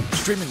Johnson,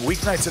 streaming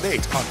weeknights at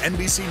 8 on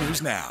NBC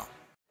News Now.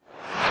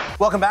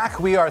 Welcome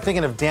back. We are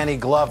thinking of Danny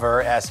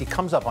Glover as he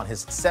comes up on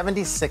his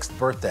 76th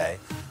birthday.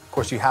 Of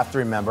course, you have to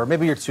remember,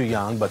 maybe you're too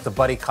young, but the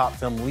buddy cop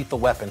film Lethal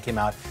Weapon came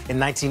out in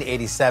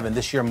 1987.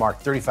 This year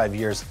marked 35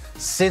 years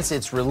since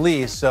its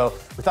release. So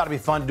we thought it'd be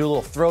fun to do a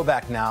little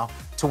throwback now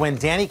to when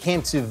Danny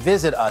came to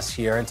visit us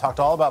here and talked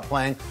all about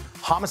playing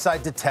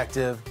homicide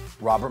detective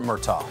Robert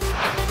Murtaugh.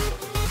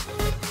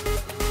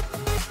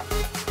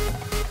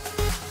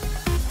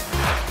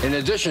 In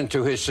addition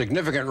to his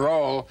significant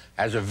role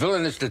as a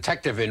villainous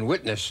detective in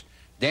Witness,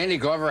 Danny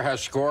Glover has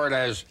scored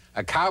as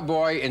a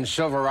cowboy in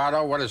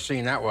Silverado, what a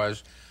scene that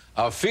was,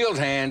 a field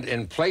hand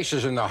in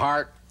Places in the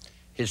Heart,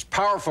 his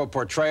powerful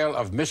portrayal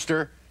of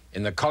Mr.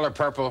 in The Color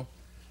Purple,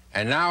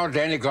 and now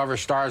Danny Glover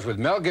stars with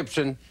Mel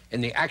Gibson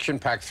in the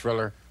action-packed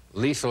thriller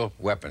Lethal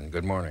Weapon.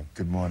 Good morning.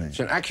 Good morning. It's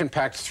an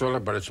action-packed thriller,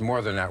 but it's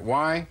more than that.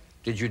 Why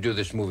did you do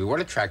this movie? What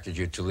attracted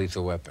you to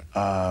Lethal Weapon?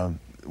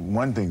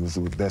 One thing was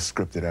the best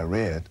script that I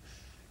read.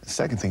 The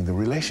second thing, the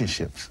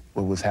relationships,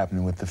 what was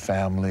happening with the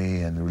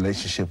family and the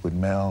relationship with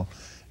Mel.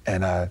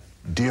 And I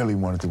dearly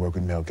wanted to work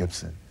with Mel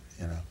Gibson,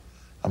 you know.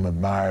 I'm an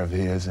admirer of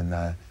his, and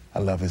I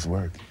love his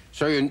work.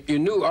 So you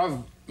knew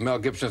of Mel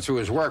Gibson through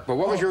his work, but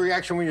what was your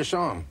reaction when you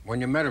saw him,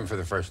 when you met him for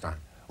the first time?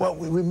 Well,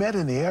 we met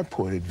in the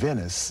airport at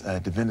Venice,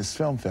 at the Venice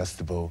Film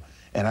Festival,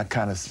 and I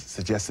kind of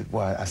suggested,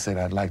 well, I said,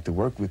 I'd like to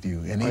work with you.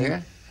 And he,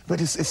 yeah?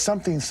 But it's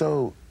something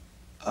so,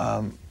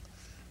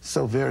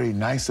 so very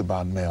nice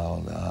about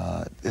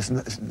Mel.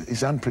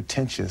 He's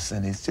unpretentious,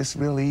 and it's just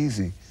real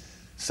easy.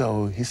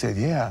 So he said,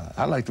 yeah,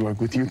 I'd like to work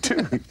with you,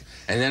 too.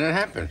 And then it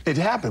happened. It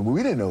happened.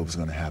 We didn't know it was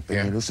going to happen.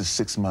 Yeah. It was just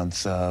 6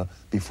 months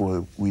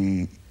before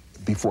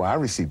I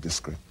received the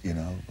script, you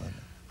know. But,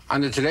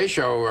 on the Today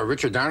Show,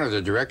 Richard Donner,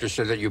 the director,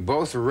 said that you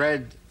both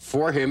read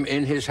for him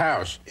in his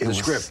house the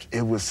script.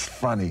 It was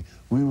funny.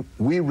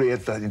 We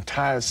read the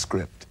entire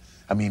script.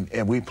 I mean,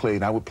 and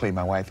I would play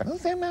my wife, and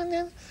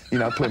you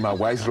know, I play my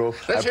wife's role,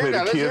 I play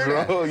the kids'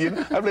 role, you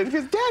know, I play the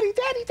kids,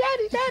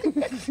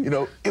 daddy. You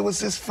know, it was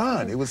just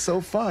fun. It was so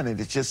fun,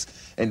 and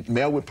and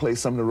Mel would play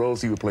some of the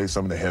roles, he would play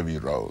some of the heavier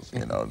roles,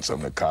 you know, and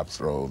some of the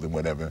cops' roles and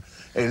whatever.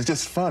 And it's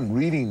just fun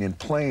reading and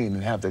playing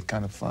and have that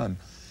kind of fun.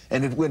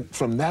 And it went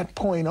from that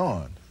point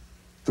on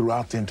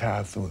throughout the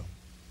entire film.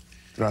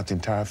 Throughout the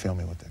entire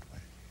film, it went that way.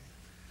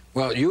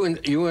 Well, you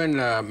and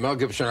Mel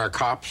Gibson are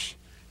cops.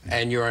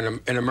 And you're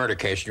in a murder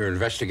case, and you're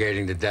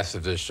investigating the death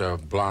of this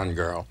blonde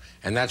girl.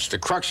 And that's the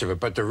crux of it.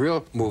 But the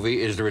real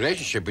movie is the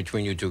relationship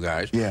between you two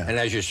guys. Yeah. And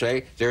as you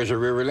say, there's a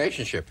real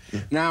relationship.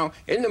 Yeah. Now,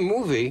 in the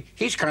movie,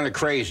 he's kind of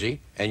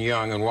crazy and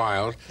young and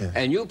wild,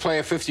 and you play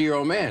a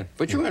 50-year-old man.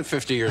 But you weren't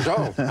 50 years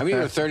old. I mean,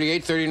 you're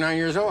 38, 39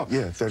 years old.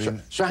 Yeah, 30.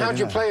 So how'd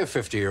you play a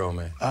 50-year-old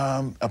man?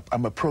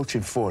 I'm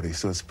approaching 40,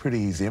 so it's pretty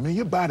easy. I mean,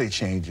 your body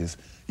changes.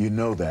 You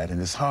know that,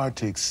 and it's hard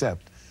to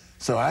accept.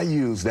 So I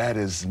use that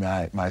as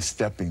my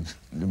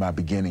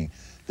beginning,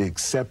 the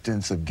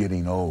acceptance of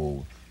getting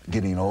old,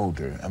 getting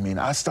older. I mean,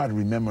 I started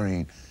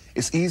remembering,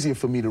 it's easier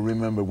for me to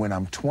remember when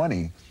I'm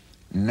 20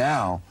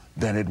 now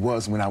than it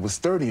was when I was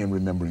 30 and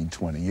remembering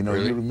 20. You know,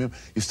 really?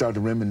 You start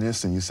to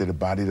reminisce and you say the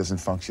body doesn't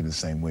function the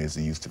same way as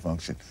it used to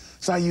function.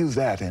 So I use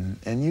that, and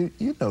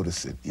you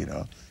notice it, you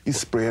know. You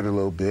spread a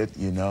little bit,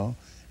 you know.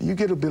 And you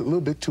get a little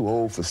bit too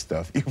old for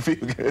stuff. You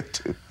feel good,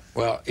 too.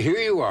 Well, here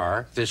you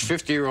are, this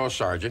 50-year-old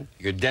sergeant.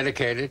 You're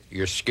dedicated,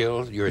 you're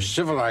skilled, you're a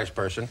civilized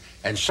person,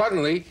 and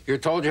suddenly you're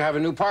told you have a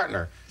new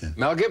partner,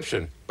 Mel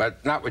Gibson,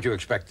 but not what you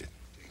expected.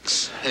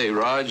 Hey,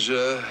 Raj,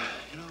 you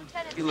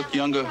look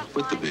younger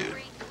with the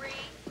beard.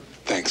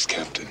 Thanks,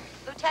 Captain.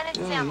 Lieutenant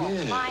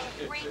Semmel, line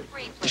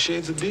 3-3. You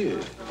shaved the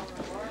beard.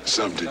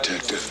 Some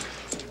detective.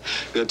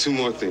 Got two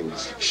more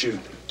things.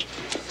 Shoot.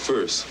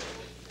 First,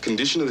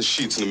 condition of the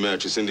sheets in the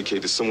mattress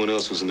indicate that someone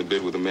else was in the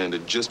bed with Amanda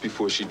just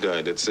before she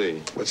died. That's A.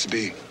 What's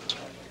B?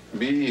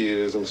 B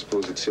is I'm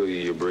supposed to tell you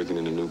you're breaking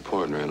in a new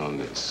partner in on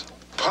this.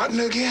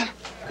 Partner again?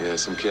 Yeah,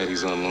 some cat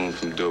he's on loan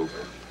from dope.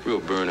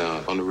 Real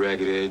burnout, on the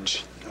ragged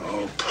edge.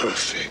 Oh,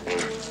 perfect.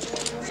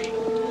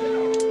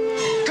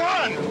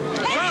 Gun!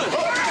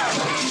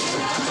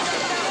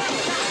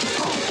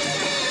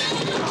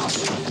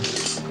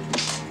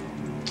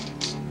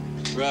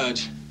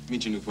 Raj,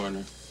 meet your new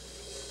partner.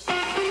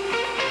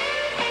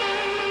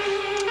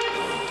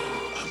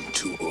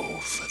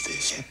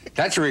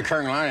 That's a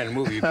recurring line in the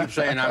movie. You keep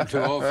saying I'm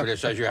too old for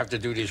this as you have to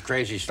do these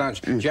crazy stunts.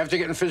 Did you have to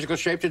get in physical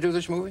shape to do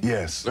this movie?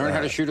 Yes. Learn how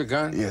to shoot a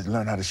gun? Yeah,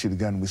 learn how to shoot a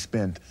gun. We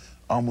spent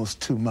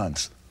almost 2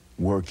 months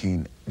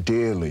working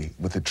daily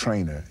with a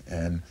trainer.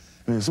 And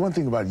I mean, there's one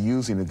thing about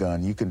using a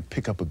gun. You can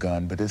pick up a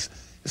gun, but there's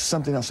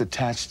something else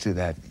attached to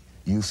that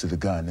use of the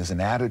gun. There's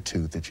an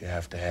attitude that you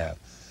have to have.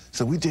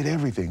 So we did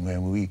everything,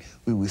 man.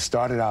 We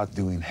started out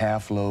doing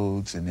half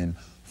loads and then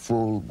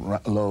full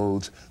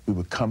loads. We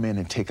would come in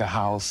and take a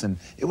house, and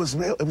it was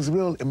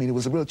real. I mean, it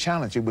was a real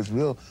challenge. It was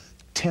real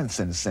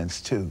tense in a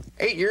sense too.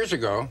 8 years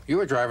ago, you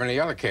were driving a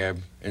yellow cab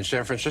in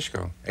San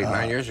Francisco.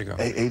 9 years ago.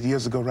 8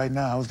 years ago, right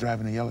now, I was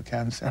driving a yellow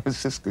cab in San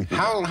Francisco.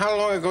 How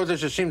long ago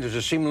does it seem? Does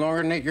it seem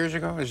longer than 8 years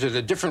ago? Is it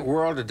a different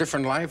world, a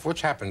different life?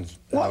 What's happened?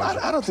 Well,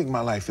 I don't think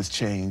my life has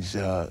changed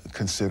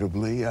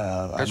considerably.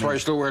 That's why you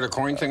still wear the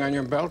coin thing on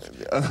your belt?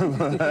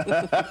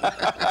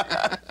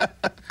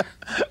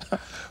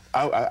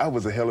 I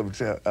was a hell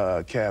of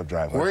a cab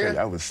driver. Were you?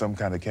 I was some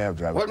kind of cab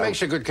driver. What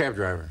makes a good cab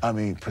driver? I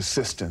mean,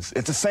 persistence.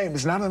 It's the same.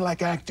 It's not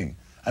unlike acting.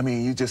 I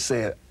mean, you just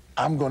say,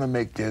 I'm going to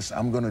make this,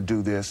 I'm going to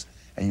do this,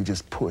 and you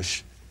just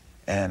push.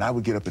 And I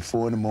would get up at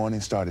 4 in the morning,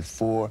 start at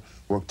 4,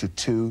 work to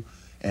 2,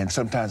 and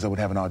sometimes I would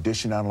have an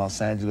audition out in Los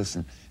Angeles,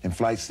 and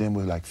flights then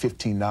were like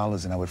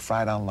 $15, and I would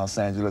fly down to Los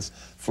Angeles,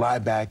 fly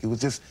back. It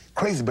was just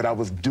crazy, but I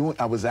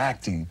was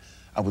acting.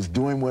 I was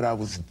doing what I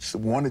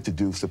wanted to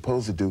do,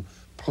 supposed to do,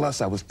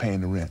 plus I was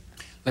paying the rent.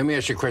 Let me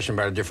ask you a question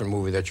about a different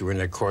movie that you were in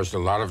that caused a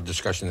lot of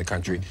discussion in the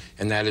country,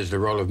 and that is the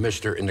role of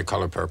Mr. in The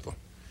Color Purple.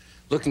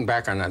 Looking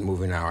back on that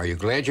movie now, are you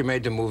glad you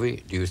made the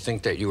movie? Do you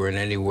think that you were in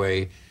any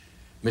way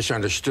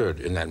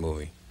misunderstood in that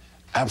movie?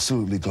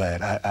 Absolutely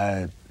glad.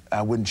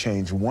 I wouldn't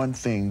change one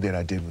thing that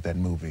I did with that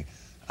movie.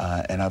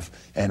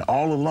 And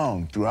all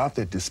along, throughout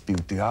that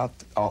dispute,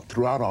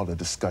 throughout all the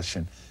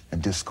discussion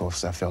and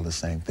discourse, I felt the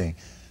same thing.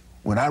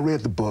 When I read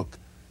the book,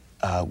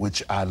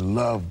 which I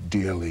loved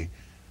dearly,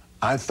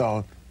 I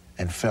thought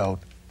and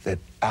felt that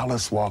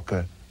Alice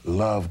Walker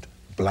loved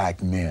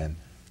black men,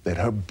 that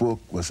her book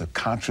was a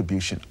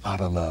contribution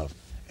out of love.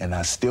 And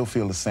I still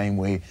feel the same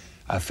way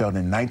I felt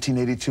in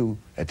 1982,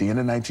 at the end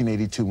of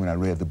 1982 when I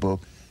read the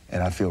book,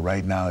 and I feel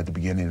right now at the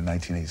beginning of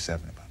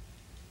 1987 about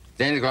it.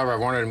 Danny Glover, I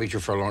wanted to meet you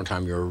for a long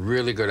time. You're a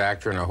really good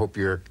actor, and I hope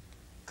your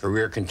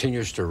career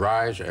continues to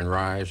rise and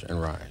rise and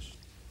rise.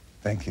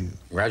 Thank you.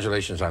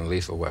 Congratulations on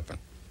Lethal Weapon.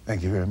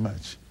 Thank you very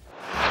much.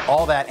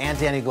 All that and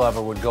Danny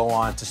Glover would go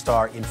on to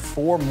star in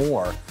 4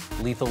 more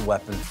Lethal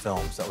Weapon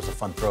films. That was a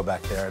fun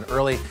throwback there. An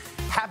early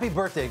happy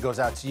birthday goes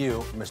out to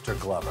you, Mr.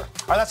 Glover.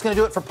 All right, that's going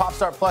to do it for Pop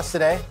Start Plus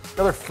today.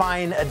 Another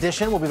fine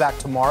edition. We'll be back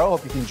tomorrow.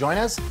 Hope you can join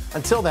us.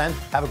 Until then,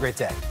 have a great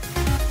day.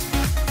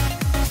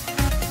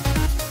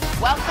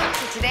 Welcome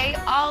to Today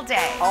All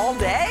Day. All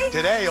day?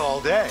 Today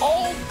All Day.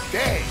 All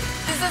day.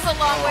 This is a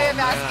long way of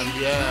asking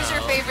who's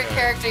your favorite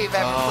character you've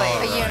ever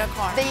played? The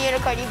unicorn. The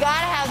unicorn. You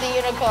gotta have the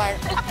unicorn.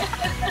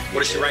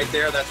 What is she right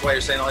there? That's why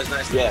you're saying all these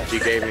nice things? Yeah, she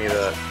gave me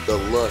the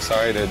look.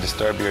 Sorry to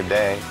disturb your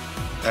day.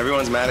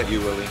 Everyone's mad at you,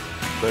 Willie.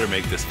 Better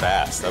make this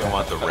fast. I don't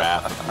want the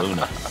wrath of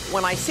Luna.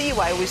 When I see you,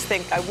 I always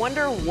think, I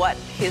wonder what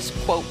his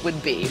quote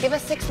would be. Give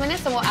us 6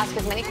 minutes and we'll ask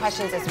as many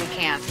questions as we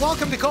can.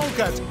 Welcome to Cold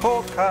Cuts.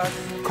 Cold Cut.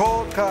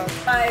 Cold Cut.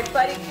 My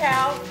buddy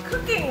Cal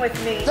cooking with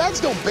me. Dads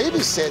don't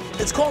babysit.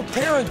 It's called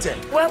parenting.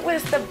 What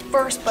was the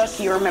first book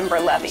you remember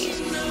loving?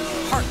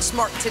 Heart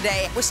Smart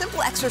Today with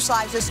simple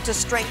exercises to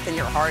strengthen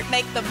your heart.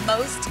 Make the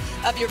most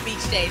of your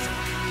beach days.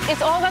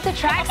 It's all about the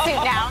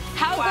tracksuit now.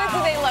 How good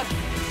do they look?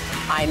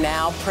 I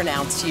now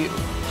pronounce you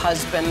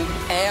husband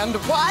and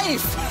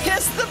wife.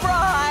 Kiss the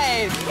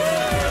bride.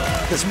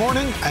 This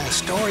morning, a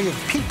story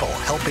of people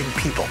helping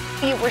people.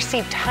 You've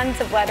received tons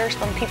of letters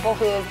from people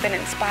who have been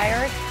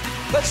inspired.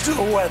 Let's do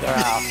the weather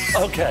out.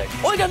 Okay.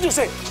 All you gotta do is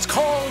say, it's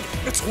cold,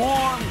 it's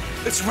warm,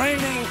 it's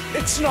raining,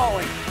 it's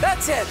snowing.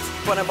 That's it.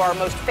 One of our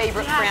most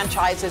favorite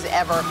franchises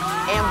ever,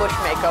 Ambush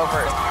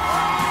Makeovers.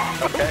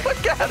 Okay.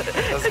 Look at it.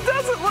 It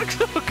doesn't look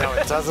so good. No,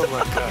 it doesn't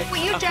look good. Will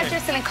you judge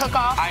us in a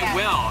cook-off? I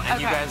will, and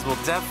you guys will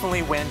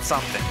definitely win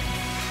something.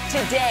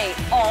 Today,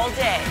 all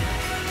day.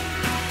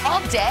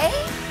 All day?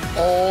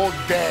 All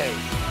day.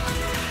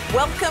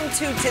 Welcome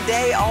to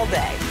Today, all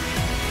day.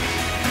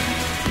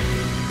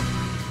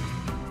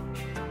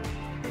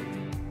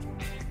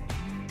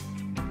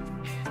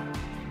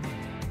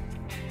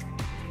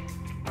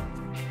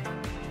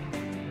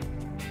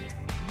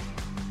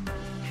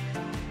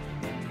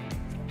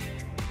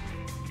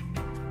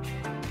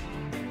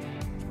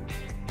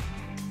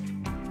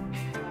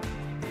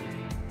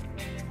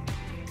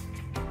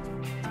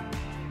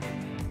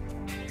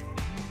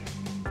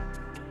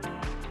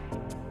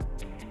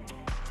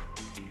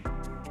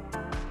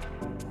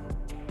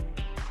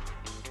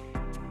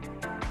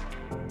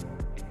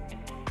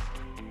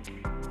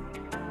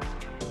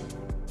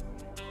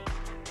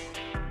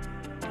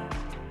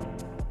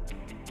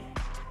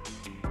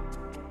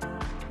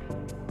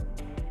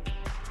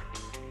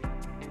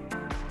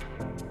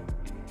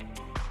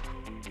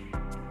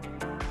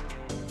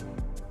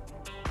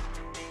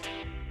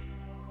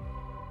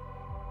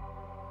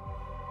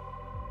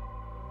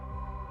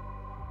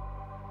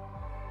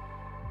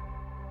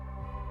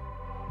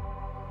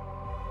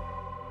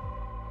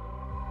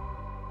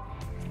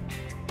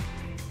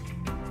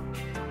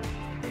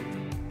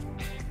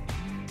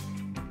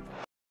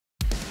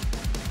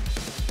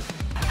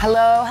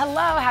 Hello,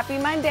 hello. Happy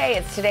Monday.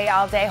 It's Today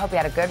All Day. Hope you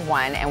had a good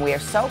one. And we are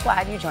so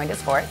glad you joined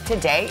us for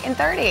Today in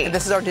 30. And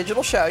this is our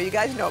digital show. You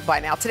guys know it by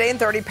now. Today in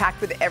 30,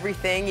 packed with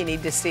everything you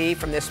need to see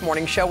from this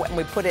morning show. And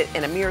we put it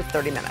in a mere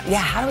 30 minutes. Yeah,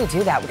 how do we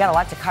do that? We got a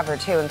lot to cover,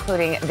 too,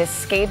 including this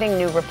scathing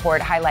new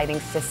report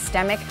highlighting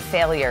systemic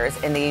failures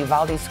in the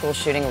Uvalde school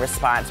shooting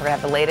response. We're going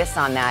to have the latest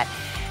on that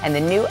and the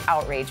new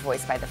outrage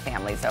voiced by the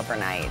families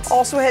overnight.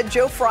 Also ahead,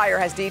 Joe Fryer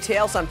has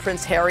details on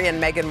Prince Harry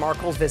and Meghan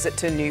Markle's visit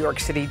to New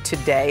York City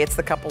today. It's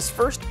the couple's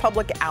first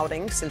public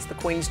outing since the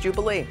Queen's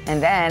Jubilee.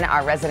 And then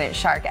our resident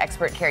shark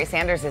expert, Carrie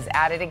Sanders, is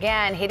at it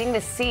again, hitting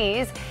the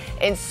seas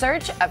in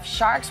search of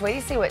sharks. Wait till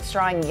you see what's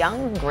drawing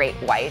young great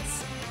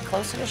whites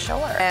closer to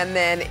shore. And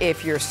then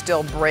if you're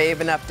still brave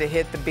enough to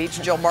hit the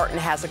beach, Jill Martin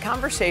has a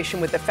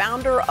conversation with the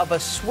founder of a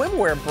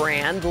swimwear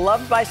brand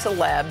loved by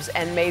celebs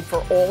and made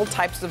for all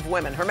types of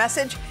women. Her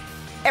message?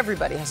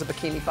 Everybody has a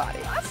bikini body.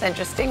 That's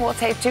interesting. We'll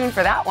stay tuned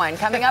for that one.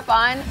 Coming up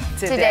on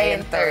Today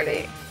in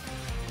 30.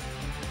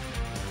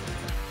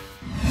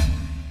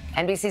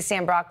 NBC's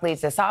Sam Brock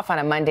leads us off on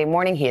a Monday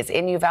morning. He is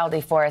in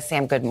Uvalde for us.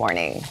 Sam, good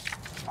morning.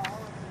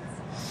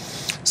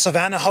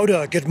 Savannah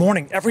Hoda, good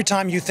morning. Every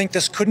time you think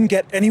this couldn't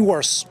get any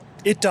worse,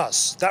 it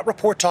does. That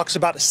report talks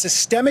about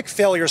systemic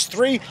failures.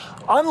 3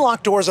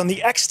 unlocked doors on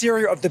the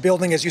exterior of the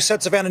building. As you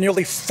said, Savannah,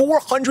 nearly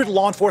 400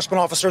 law enforcement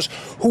officers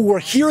who were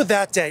here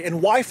that day, and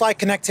Wi-Fi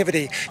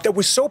connectivity that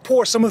was so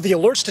poor some of the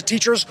alerts to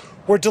teachers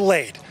were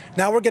delayed.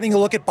 Now we're getting a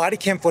look at body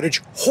cam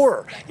footage,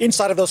 horror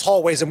inside of those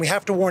hallways, and we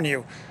have to warn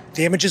you,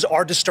 the images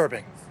are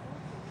disturbing.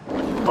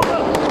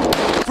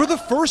 For the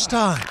first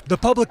time, the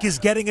public is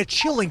getting a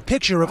chilling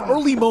picture of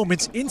early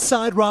moments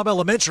inside Robb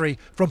Elementary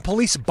from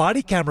police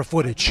body camera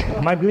footage.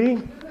 Am I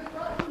bleeding?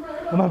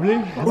 Am I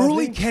bleeding?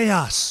 Early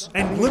chaos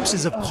and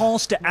glimpses of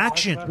calls to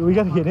action. We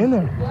gotta get in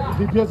there.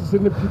 DPS is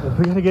sending the people.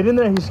 We gotta get in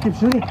there and just keep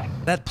shooting.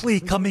 That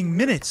plea coming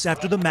minutes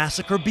after the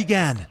massacre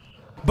began.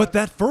 But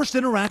that first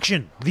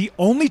interaction, the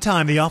only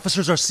time the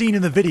officers are seen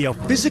in the video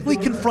physically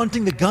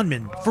confronting the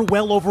gunman for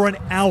well over an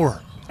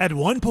hour. At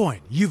one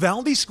point,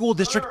 Uvalde School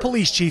District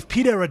Police Chief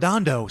Pete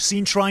Arredondo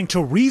seen trying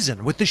to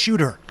reason with the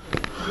shooter.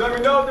 Let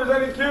me know if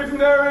there's any kids in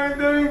there or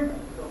anything.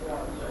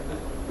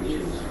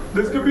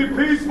 This could be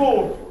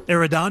peaceful.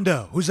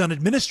 Arredondo, who's on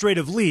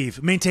administrative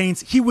leave,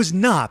 maintains he was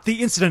not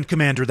the incident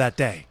commander that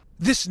day.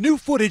 This new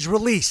footage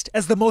released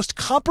as the most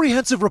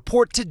comprehensive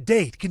report to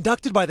date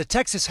conducted by the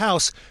Texas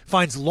House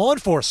finds law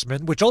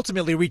enforcement, which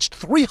ultimately reached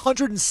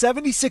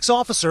 376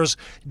 officers,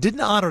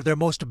 didn't honor their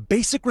most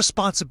basic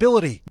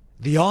responsibility.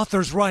 The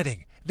author's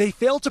writing, they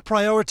failed to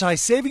prioritize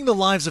saving the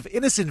lives of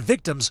innocent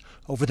victims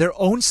over their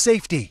own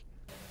safety.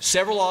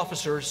 Several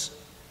officers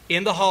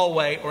in the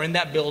hallway or in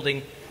that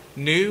building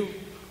knew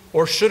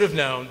or should have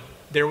known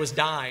there was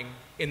dying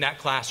in that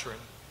classroom,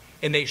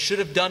 and they should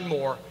have done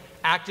more,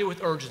 acted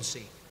with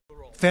urgency.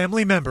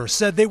 Family members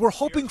said they were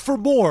hoping for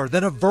more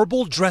than a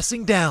verbal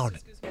dressing down.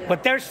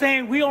 But they're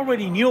saying we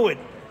already knew it.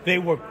 They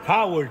were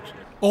cowards.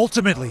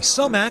 Ultimately,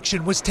 some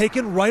action was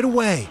taken right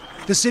away.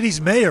 The city's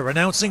mayor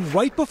announcing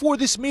right before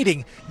this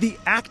meeting the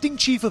acting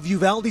chief of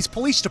Uvalde's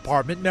police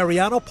department,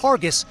 Mariano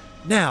Pargas,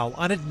 now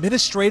on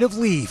administrative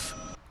leave.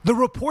 The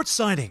report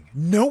citing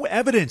no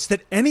evidence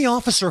that any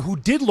officer who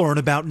did learn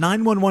about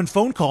 911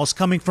 phone calls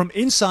coming from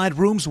inside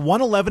rooms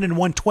 111 and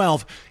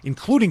 112,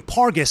 including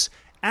Pargas,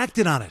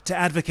 acted on it to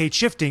advocate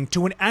shifting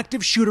to an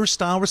active shooter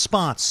style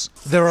response.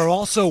 There are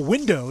also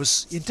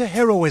windows into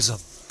heroism.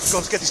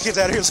 Let's get these kids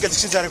out of here. Let's get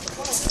these kids out of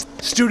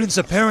here. Students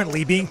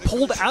apparently being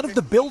pulled out of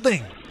the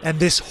building. And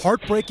this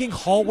heartbreaking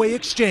hallway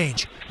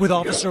exchange with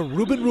Officer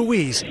Ruben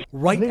Ruiz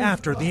right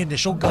after the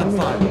initial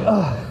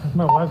gunfire.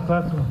 My wife's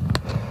classroom.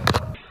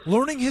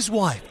 Learning his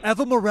wife,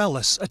 Eva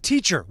Morales, a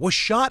teacher, was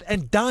shot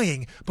and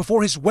dying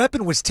before his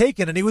weapon was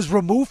taken and he was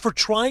removed for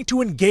trying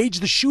to engage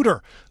the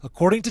shooter,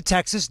 according to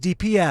Texas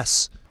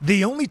DPS.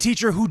 The only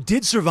teacher who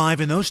did survive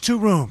in those 2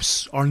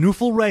 rooms,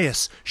 Arnulfo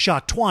Reyes,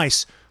 shot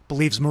twice,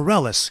 believes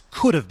Morales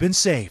could have been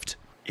saved.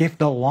 If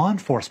the law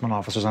enforcement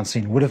officers on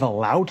scene would have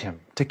allowed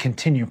him to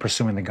continue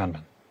pursuing the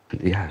gunman.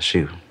 Yeah,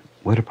 she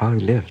would have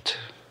probably lived.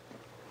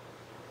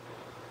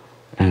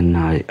 And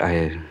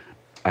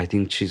I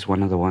think she's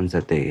one of the ones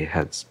that they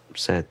had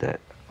said that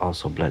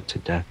also bled to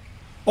death.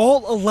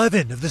 All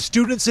 11 of the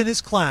students in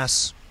his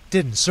class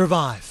didn't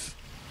survive.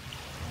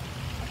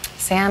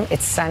 Sam,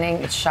 it's stunning,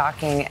 it's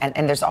shocking,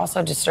 and there's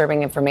also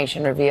disturbing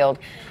information revealed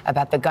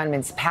about the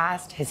gunman's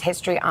past, his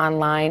history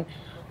online,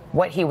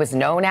 what he was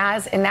known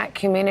as in that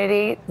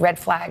community. Red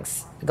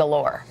flags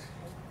galore.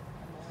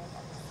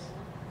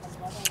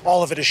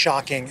 All of it is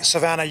shocking.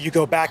 Savannah, you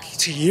go back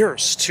to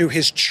years, to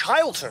his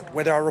childhood,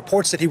 where there are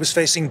reports that he was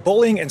facing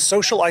bullying and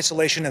social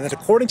isolation, and that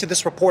according to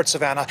this report,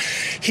 Savannah,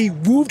 he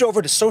moved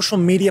over to social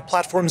media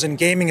platforms and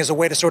gaming as a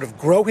way to sort of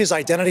grow his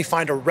identity,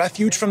 find a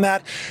refuge from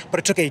that,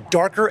 but it took a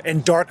darker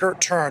and darker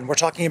turn. We're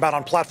talking about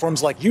on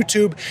platforms like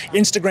YouTube,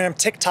 Instagram,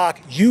 TikTok,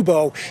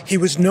 Yubo. He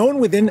was known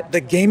within the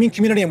gaming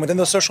community and within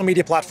those social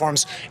media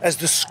platforms as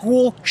the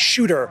school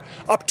shooter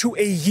up to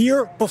a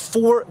year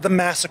before the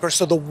massacre.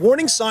 So the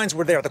warning signs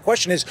were there. The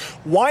question is, is,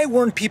 why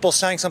weren't people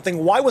saying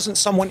something? Why wasn't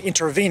someone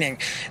intervening?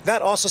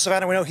 That also,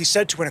 Savannah, we know he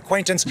said to an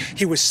acquaintance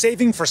he was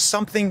saving for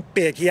something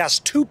big. He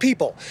asked 2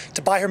 people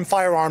to buy him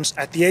firearms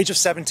at the age of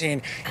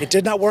 17. It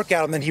did not work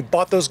out, and then he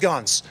bought those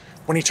guns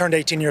when he turned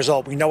 18 years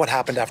old. We know what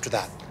happened after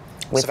that.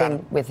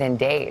 Within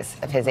days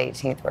of his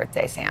 18th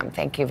birthday, Sam.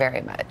 Thank you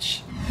very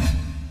much.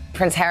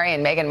 Prince Harry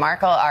and Meghan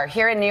Markle are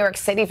here in New York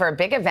City for a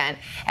big event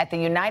at the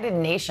United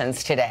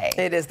Nations today.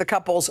 It is the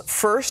couple's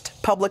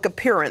first public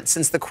appearance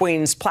since the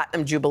Queen's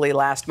Platinum Jubilee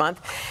last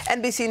month.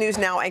 NBC News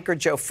Now anchor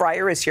Joe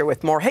Fryer is here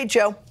with more. Hey,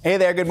 Joe. Hey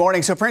there. Good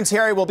morning. So Prince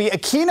Harry will be a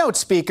keynote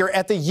speaker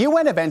at the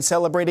UN event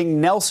celebrating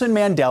Nelson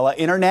Mandela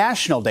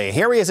International Day.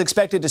 Harry is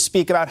expected to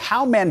speak about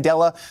how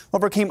Mandela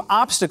overcame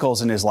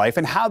obstacles in his life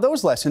and how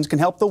those lessons can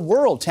help the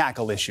world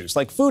tackle issues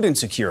like food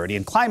insecurity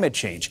and climate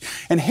change.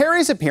 And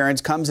Harry's appearance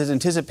comes as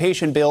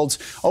anticipation builds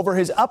over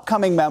his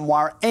upcoming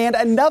memoir and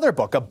another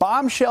book, a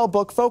bombshell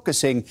book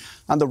focusing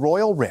on the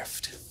royal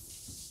rift.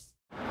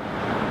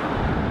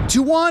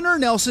 To honor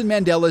Nelson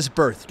Mandela's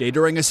birthday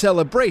during a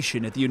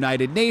celebration at the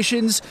United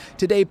Nations,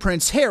 today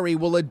Prince Harry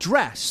will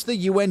address the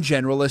UN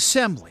General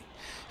Assembly.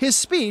 His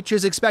speech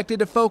is expected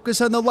to focus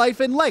on the life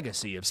and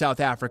legacy of South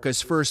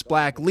Africa's first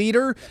black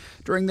leader.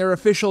 During their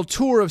official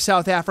tour of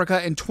South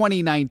Africa in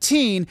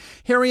 2019,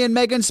 Harry and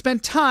Meghan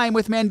spent time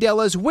with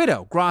Mandela's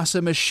widow,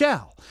 Graça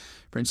Machel.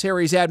 Prince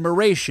Harry's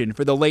admiration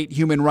for the late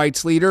human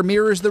rights leader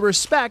mirrors the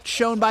respect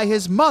shown by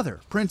his mother,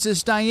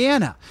 Princess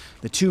Diana.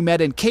 The two met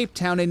in Cape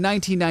Town in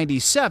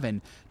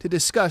 1997 to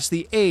discuss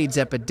the AIDS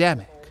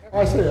epidemic.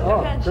 I see.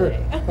 Oh, good.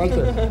 Thank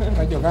you.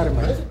 Thank you very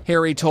much.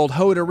 Harry told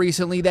Hoda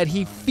recently that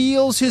he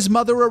feels his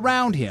mother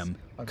around him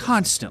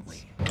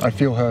constantly. I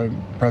feel her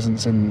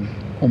presence in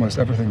almost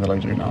everything that I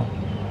do now,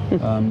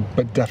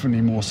 but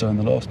definitely more so in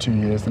the last 2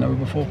 years than ever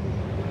before,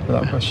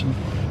 without question.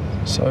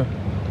 So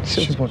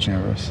she's watching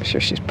over us. I'm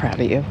sure she's proud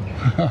of you.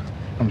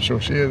 I'm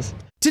sure she is.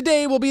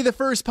 Today will be the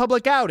first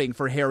public outing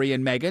for Harry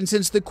and Meghan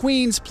since the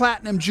Queen's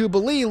Platinum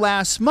Jubilee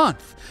last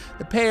month.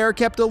 The pair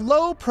kept a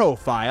low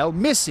profile,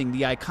 missing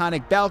the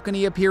iconic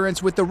balcony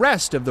appearance with the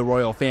rest of the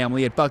royal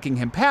family at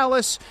Buckingham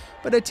Palace,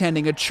 but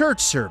attending a church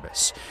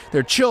service.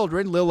 Their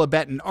children,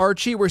 Lilibet and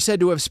Archie, were said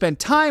to have spent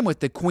time with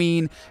the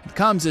Queen. It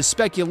comes as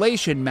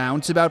speculation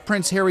mounts about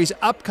Prince Harry's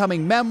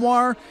upcoming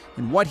memoir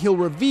and what he'll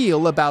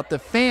reveal about the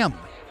family.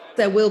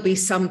 There will be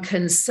some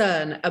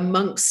concern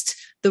amongst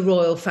the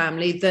royal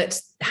family that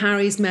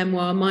Harry's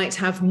memoir might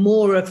have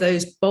more of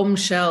those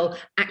bombshell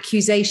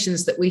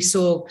accusations that we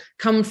saw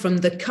come from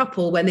the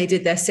couple when they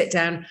did their sit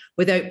down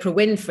with Oprah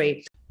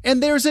Winfrey.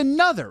 And there's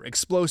another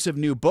explosive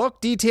new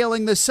book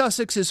detailing the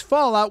Sussexes'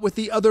 fallout with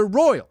the other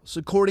royals,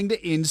 according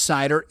to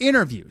insider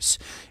interviews.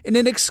 In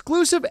an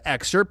exclusive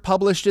excerpt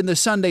published in the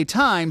Sunday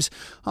Times,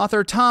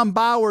 author Tom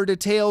Bauer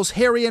details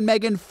Harry and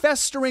Meghan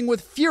festering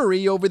with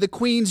fury over the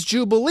Queen's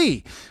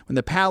Jubilee, when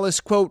the palace,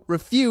 quote,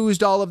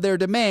 refused all of their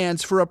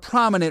demands for a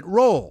prominent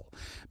role.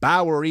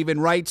 Bauer even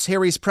writes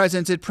Harry's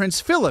presence at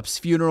Prince Philip's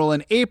funeral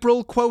in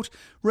April, quote,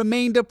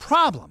 remained a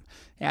problem,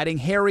 adding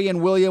Harry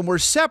and William were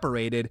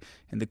separated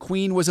and the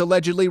Queen was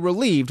allegedly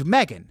relieved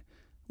Meghan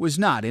was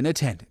not in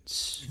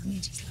attendance.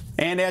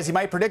 And as you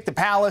might predict, the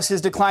palace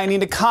is declining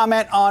to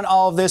comment on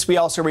all of this. We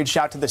also reached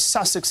out to the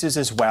Sussexes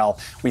as well.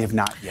 We have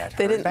not yet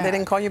They heard back.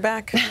 didn't call you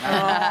back? Oh,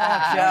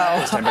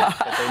 Joe.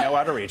 But they know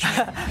how to reach me.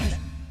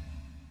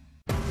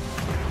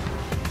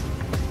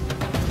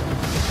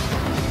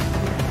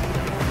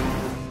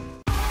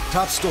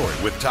 Top Story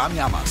with Tom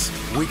Llamas,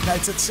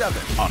 weeknights at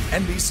 7 on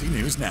NBC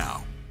News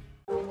Now.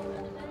 Let's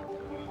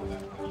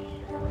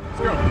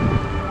go.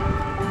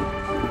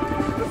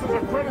 This is a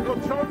critical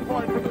choke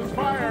point for this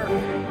fire.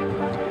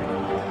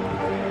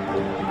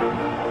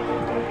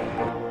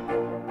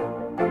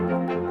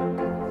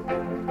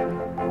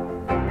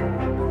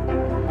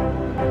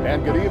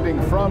 And good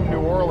evening from New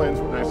Orleans.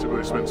 Nice to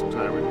really spend some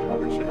time with you. I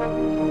appreciate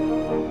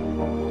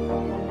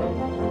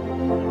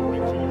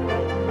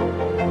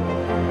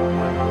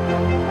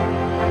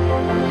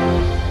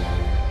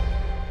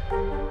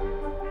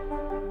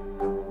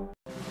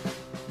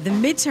The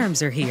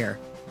midterms are here.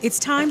 It's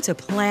time to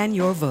plan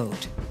your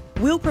vote.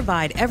 We'll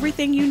provide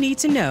everything you need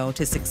to know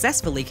to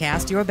successfully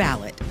cast your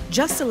ballot.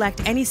 Just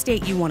select any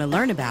state you want to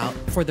learn about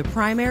for the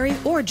primary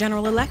or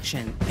general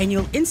election, and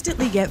you'll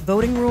instantly get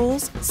voting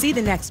rules, see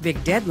the next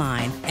big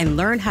deadline, and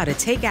learn how to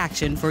take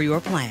action for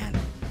your plan.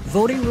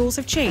 Voting rules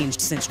have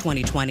changed since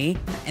 2020,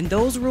 and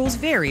those rules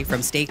vary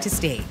from state to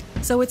state.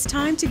 So it's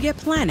time to get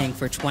planning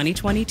for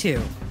 2022.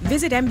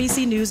 Visit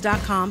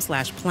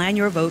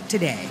NBCNews.com/planyourvote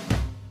today.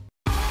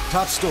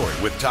 Top Story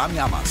with Tom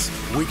Llamas,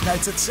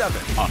 weeknights at 7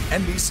 on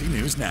NBC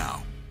News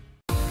Now.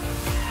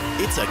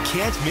 It's a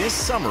can't-miss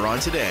summer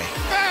on Today.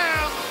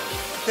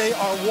 They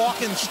are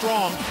walking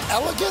strong,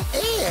 elegant,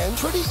 and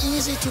pretty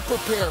easy to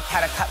prepare.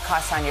 How to cut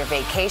costs on your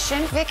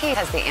vacation? Vicky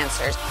has the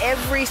answers.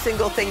 Every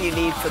single thing you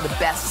need for the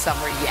best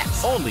summer yet.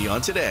 Only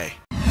on Today.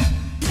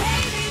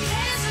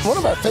 One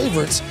of our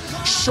favorites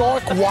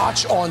Shark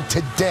Watch on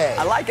today.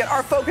 I like it.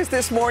 Our focus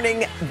this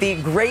morning,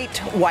 the great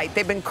white.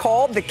 They've been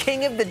called the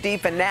king of the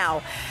deep, and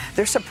now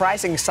they're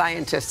surprising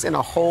scientists in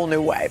a whole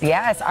new way.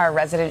 Yes, our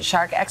resident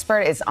shark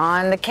expert is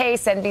on the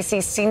case.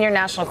 NBC senior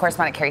national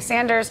correspondent Carrie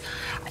Sanders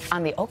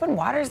on the open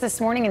waters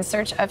this morning in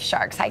search of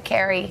sharks. Hi,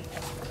 Carrie.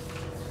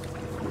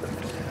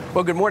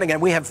 Well, good morning, and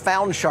we have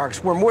found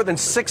sharks. We're more than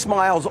 6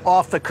 miles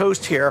off the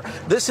coast here.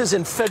 This is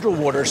in federal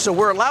waters, so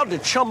we're allowed to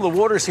chum the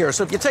waters here.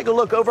 So if you take a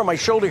look over my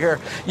shoulder here,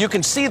 you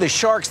can see the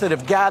sharks that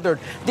have gathered.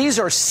 These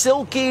are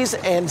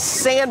silkies and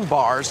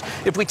sandbars.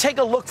 If we take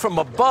a look from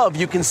above,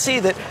 you can see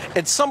that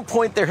at some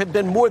point there have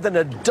been more than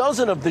a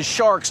dozen of the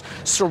sharks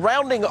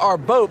surrounding our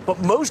boat. But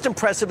most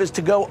impressive is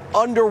to go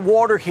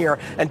underwater here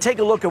and take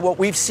a look at what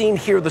we've seen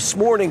here this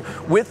morning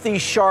with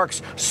these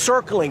sharks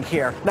circling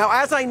here. Now,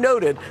 as I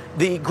noted,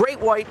 the great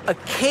white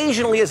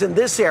occasionally is in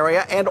this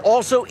area and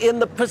also in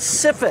the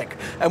Pacific.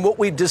 And what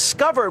we've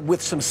discovered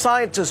with some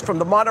scientists from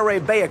the Monterey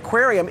Bay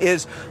Aquarium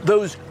is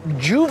those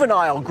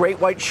juvenile great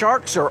white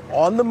sharks are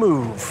on the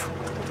move.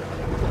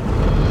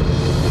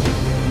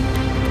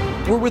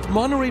 We're with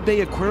Monterey Bay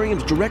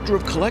Aquarium's Director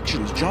of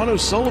Collections, John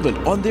O'Sullivan,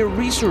 on their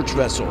research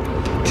vessel.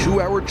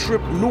 2-hour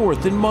trip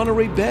north in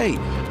Monterey Bay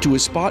to a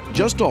spot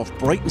just off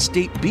Brighton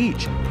State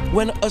Beach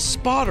when a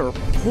spotter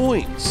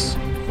points.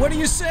 What do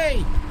you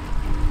say?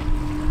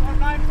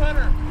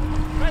 9-footer,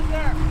 right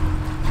there,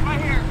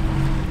 right here.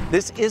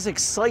 This is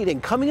exciting.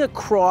 Coming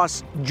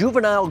across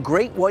juvenile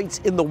great whites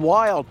in the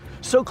wild,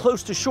 so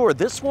close to shore.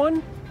 This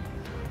one,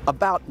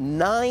 about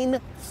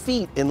 9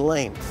 feet in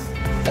length.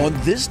 On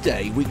this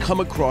day, we come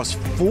across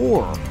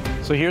 4.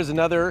 So here's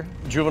another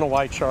juvenile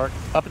white shark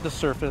up at the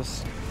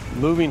surface,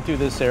 moving through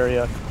this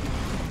area.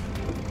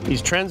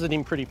 He's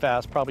transiting pretty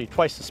fast, probably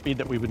twice the speed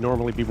that we would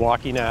normally be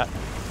walking at.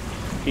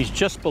 He's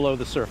just below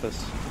the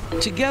surface.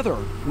 Together,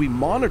 we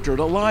monitored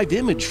a live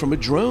image from a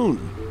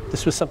drone.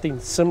 This was something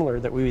similar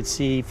that we would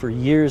see for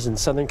years in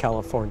Southern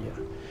California,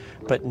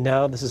 but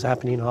now this is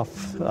happening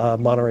off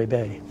Monterey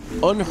Bay.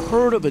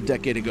 Unheard of a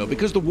decade ago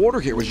because the water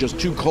here was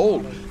just too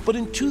cold. But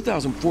in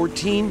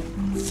 2014,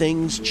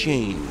 things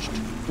changed.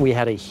 We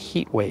had a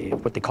heat wave,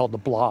 what they called the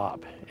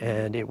blob,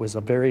 and it was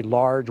a very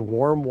large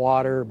warm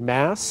water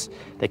mass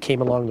that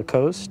came along the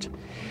coast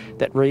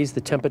that raised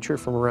the temperature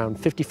from around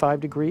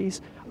 55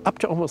 degrees up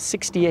to almost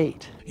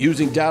 68.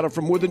 Using data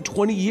from more than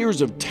 20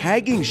 years of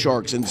tagging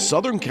sharks in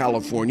Southern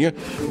California,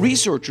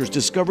 researchers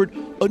discovered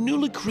a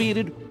newly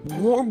created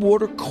warm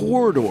water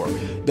corridor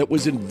that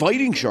was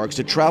inviting sharks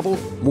to travel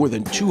more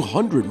than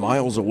 200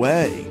 miles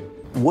away.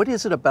 What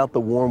is it about the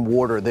warm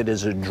water that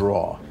is a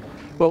draw?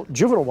 Well,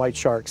 juvenile white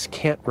sharks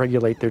can't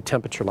regulate their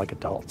temperature like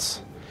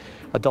adults.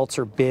 Adults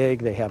are big,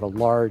 they have a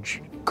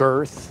large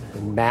girth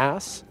and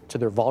mass to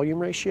their volume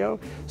ratio,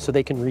 so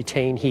they can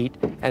retain heat,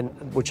 and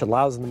which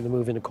allows them to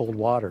move into cold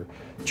water.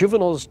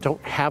 Juveniles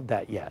don't have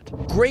that yet.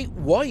 Great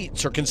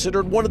whites are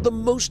considered one of the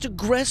most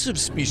aggressive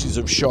species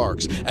of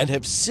sharks and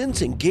have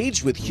since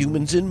engaged with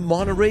humans in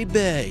Monterey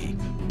Bay.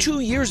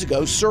 2 years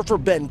ago, surfer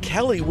Ben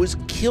Kelly was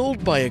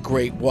killed by a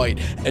great white,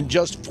 and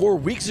just 4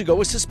 weeks ago,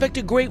 a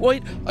suspected great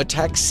white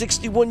attacked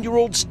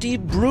 61-year-old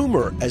Steve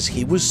Broomer as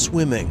he was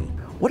swimming.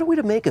 What are we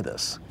to make of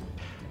this?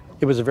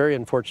 It was a very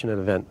unfortunate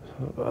event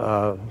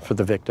for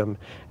the victim,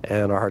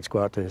 and our hearts go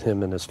out to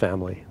him and his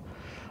family.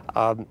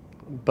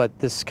 But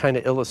this kind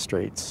of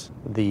illustrates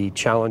the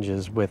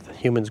challenges with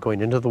humans going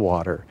into the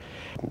water.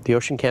 The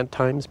ocean can at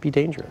times be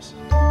dangerous.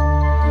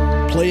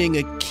 Playing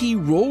a key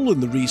role in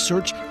the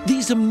research,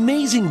 these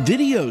amazing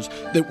videos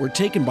that were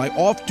taken by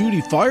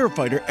off-duty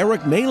firefighter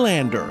Eric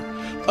Maylander.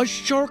 A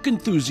shark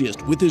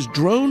enthusiast with his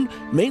drone,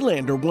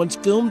 Maylander once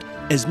filmed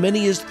as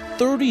many as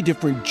 30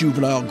 different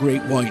juvenile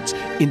great whites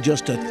in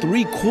just a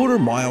 3/4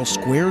 mile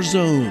square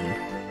zone.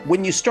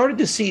 When you started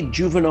to see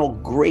juvenile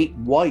great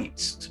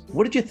whites,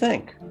 what did you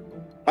think?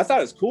 I thought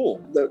it was cool.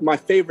 My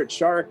favorite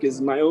shark is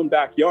in my own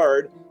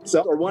backyard.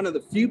 So, or one of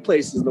the few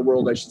places in the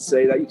world, I should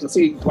say, that you can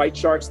see white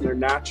sharks in their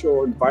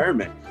natural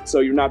environment. So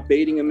you're not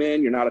baiting them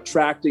in, you're not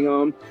attracting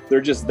them, they're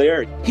just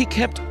there. He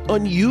kept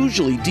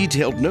unusually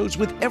detailed notes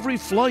with every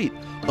flight,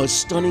 a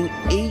stunning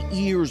 8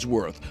 years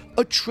worth,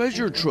 a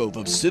treasure trove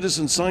of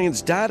citizen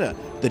science data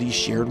that he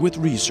shared with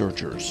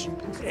researchers.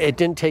 It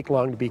didn't take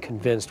long to be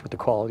convinced with the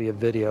quality of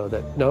video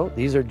that, no,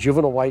 these are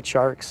juvenile white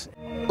sharks.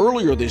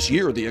 Earlier this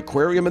year, the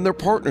aquarium and their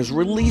partners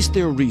released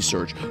their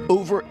research,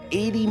 over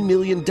 80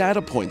 million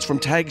data points from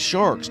tagged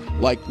sharks,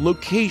 like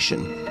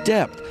location,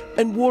 depth,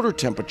 and water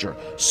temperature,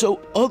 so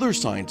other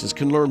scientists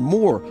can learn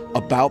more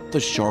about the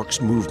shark's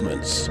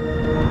movements.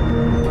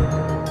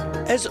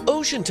 As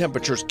ocean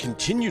temperatures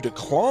continue to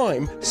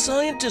climb,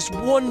 scientists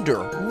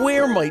wonder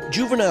where might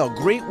juvenile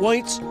great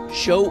whites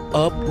show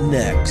up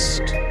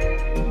next.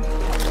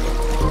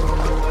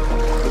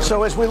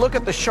 So as we look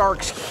at the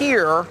sharks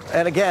here,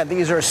 and again,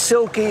 these are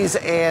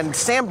silkies and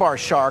sandbar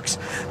sharks,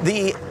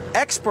 the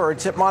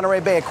experts at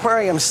Monterey Bay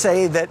Aquarium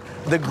say that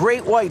the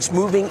great whites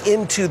moving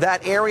into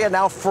that area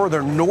now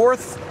further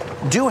north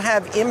do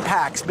have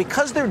impacts.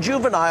 Because they're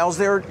juveniles,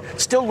 they're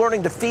still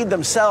learning to feed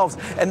themselves,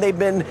 and they've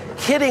been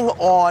hitting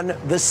on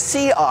the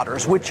sea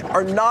otters, which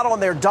are not on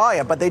their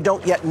diet, but they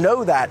don't yet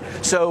know that.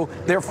 So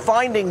they're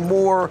finding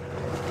more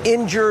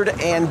injured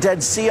and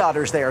dead sea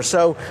otters there.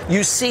 So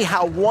you see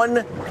how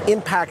one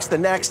impacts the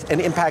next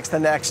and impacts the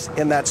next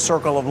in that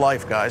circle of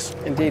life, guys.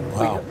 Indeed.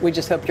 Wow. We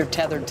just hope you're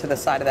tethered to the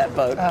side of that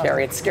boat,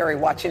 Carrie. It's scary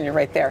watching you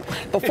right there.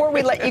 Before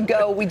we let you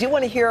go, we do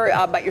want to hear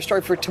about your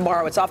story for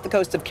tomorrow. It's off the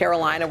coast of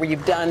Carolina, where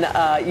you've done,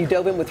 you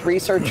dove in with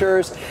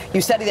researchers.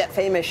 You studied that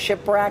famous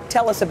shipwreck.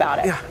 Tell us about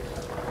it. Yeah.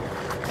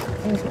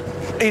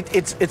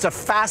 It's a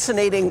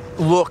fascinating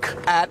look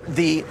at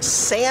the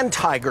sand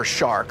tiger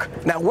shark.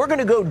 Now, we're going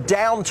to go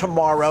down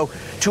tomorrow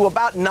to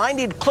about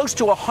 90, close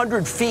to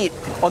 100 feet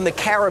on the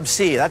Carib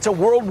Sea. That's a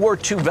World War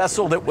II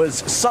vessel that was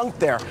sunk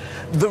there.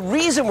 The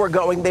reason we're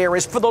going there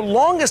is for the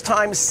longest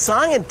time,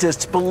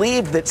 scientists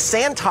believed that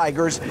sand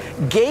tigers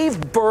gave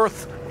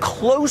birth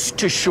close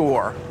to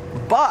shore,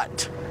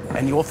 but,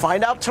 and you will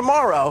find out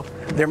tomorrow,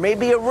 there may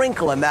be a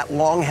wrinkle in that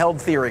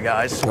long-held theory,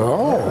 guys.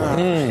 Oh,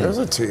 there's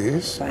a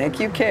tease. Thank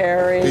you,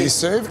 Carrie. Be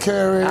safe,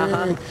 Carrie.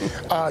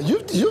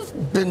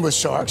 You've been with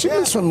sharks. You've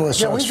been swimming with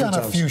sharks. Yeah, we've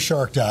done a few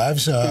shark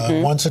dives.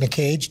 Once in a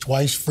cage,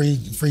 twice free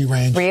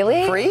range.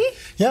 Really? Free?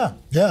 Yeah.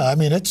 I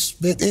mean,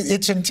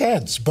 it's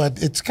intense,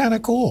 but it's kind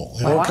of cool.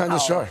 What kind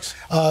of sharks?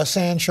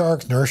 Sand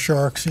sharks, nurse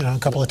sharks. A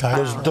couple of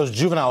times. Those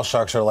juvenile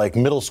sharks are like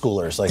middle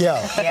schoolers. Like,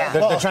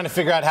 they're trying to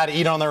figure out how to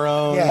eat on their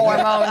own. Yeah.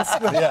 Hormones.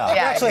 Yeah. They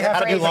actually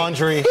have to do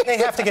laundry. They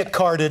have to get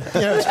carded.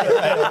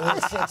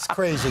 It's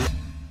crazy.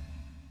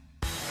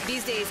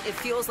 These days, it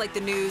feels like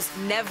the news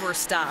never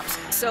stops.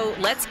 So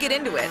let's get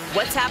into it.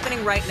 What's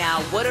happening right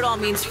now, what it all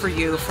means for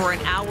you for an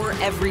hour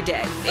every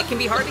day. It can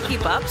be hard to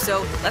keep up,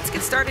 so let's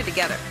get started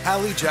together.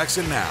 Hallie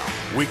Jackson Now,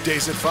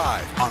 weekdays at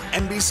 5 on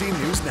NBC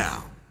News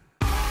Now.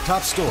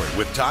 Top Story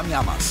with Tom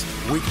Llamas,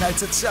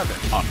 weeknights at 7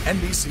 on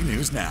NBC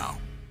News Now.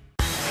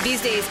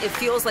 These days, it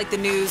feels like the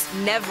news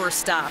never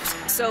stops.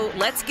 So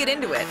let's get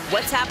into it.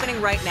 What's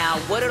happening right now,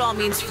 what it all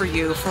means for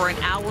you for an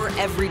hour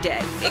every day.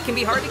 It can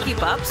be hard to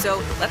keep up,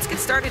 so let's get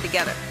started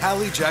together.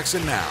 Hallie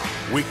Jackson Now,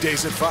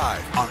 weekdays at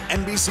 5 on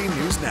NBC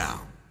News Now.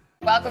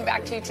 Welcome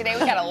back to Today.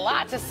 We've got a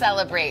lot to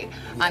celebrate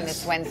on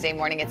this Wednesday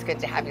morning. It's good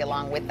to have you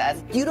along with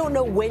us. You don't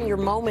know when your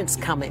moment's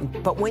coming,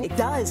 but when it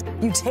does,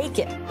 you take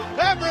it.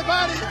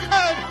 Everybody's good,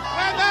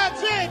 and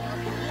that's it.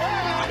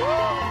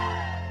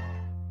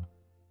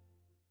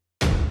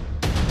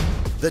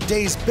 The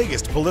day's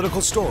biggest political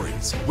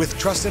stories with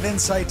trusted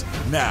insight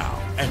now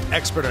and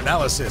expert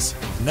analysis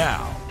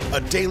now.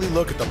 A daily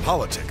look at the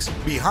politics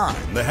behind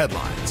the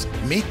headlines.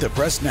 Meet the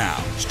Press Now,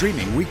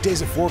 streaming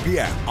weekdays at 4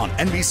 p.m. on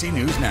NBC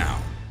News Now.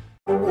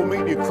 We'll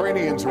meet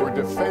Ukrainians who are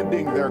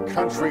defending their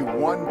country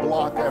one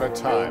block at a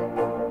time.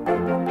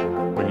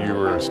 When you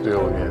were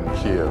still in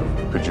Kiev,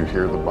 could you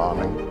hear the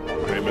bombing?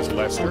 My name is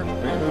Lester.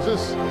 Who's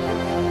this?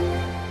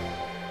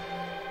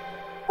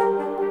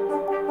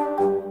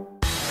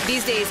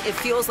 These days, it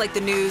feels like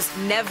the news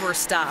never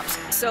stops.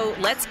 So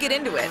let's get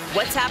into it.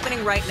 What's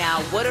happening right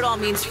now, what it all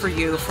means for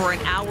you for an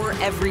hour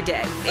every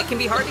day. It can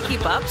be hard to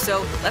keep up,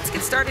 so let's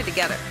get started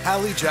together.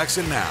 Hallie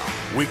Jackson Now,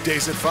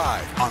 weekdays at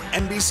 5 on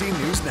NBC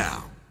News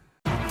Now.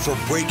 For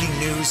breaking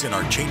news in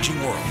our changing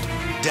world,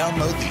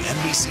 download the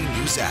NBC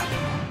News app.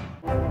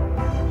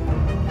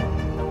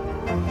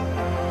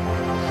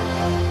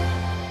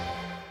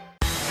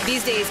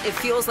 These days, it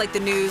feels like the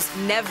news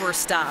never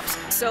stops.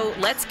 So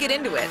let's get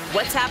into it.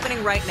 What's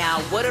happening right now,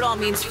 what it all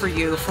means for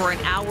you for an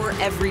hour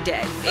every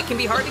day. It can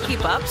be hard to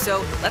keep up,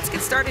 so let's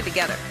get started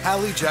together.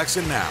 Hallie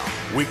Jackson Now,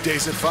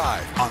 weekdays at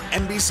 5 on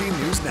NBC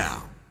News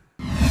Now.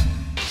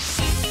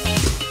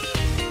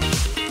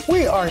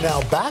 We are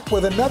now back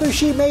with another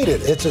She Made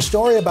It. It's a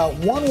story about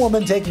one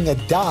woman taking a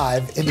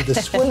dive into the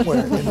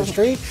swimwear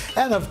industry.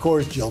 And of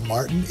course, Jill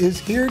Martin is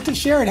here to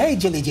share it. Hey,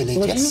 Jilly.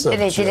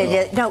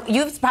 No,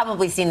 you've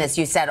probably seen this,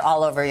 you said,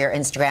 all over your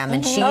Instagram.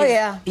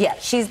 And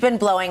she's been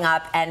blowing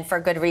up, and for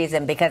good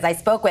reason, because I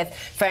spoke with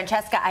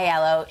Francesca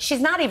Aiello.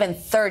 She's not even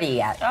 30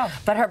 yet,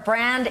 but her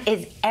brand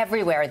is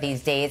everywhere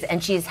these days,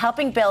 and she's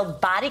helping build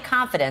body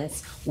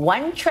confidence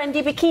one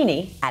trendy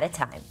bikini at a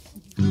time.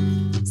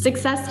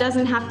 Success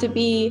doesn't have to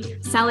be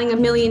selling a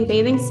million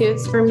bathing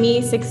suits. For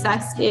me,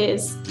 success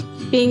is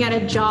being at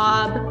a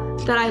job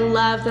that I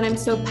love, that I'm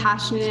so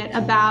passionate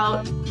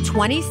about.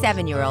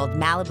 27-year-old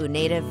Malibu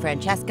native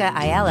Francesca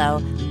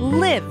Aiello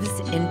lives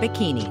in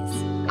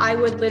bikinis. I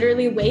would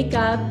literally wake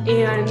up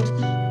and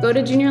go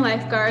to junior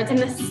lifeguards, and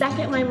the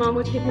second my mom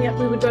would pick me up,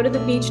 we would go to the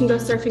beach and go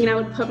surfing, and I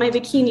would put my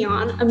bikini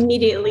on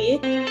immediately.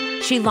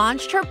 She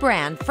launched her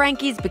brand,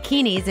 Frankie's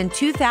Bikinis, in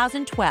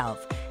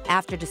 2012.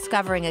 After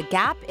discovering a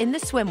gap in the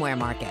swimwear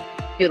market.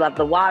 You love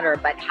the water,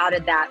 but how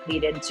did that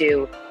lead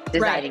into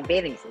designing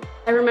bathing suits?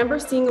 I remember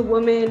seeing a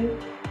woman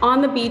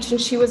on the beach,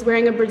 and she was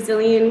wearing a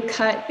Brazilian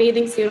cut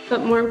bathing suit,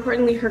 but more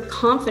importantly, her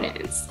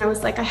confidence. I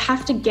was like, I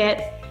have to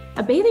get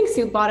a bathing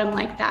suit bottom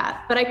like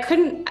that, but I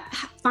couldn't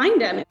find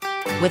them.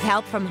 With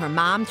help from her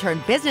mom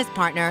turned business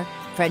partner,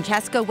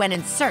 Francesca went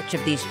in search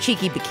of these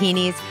cheeky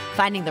bikinis,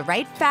 finding the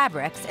right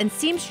fabrics and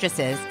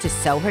seamstresses to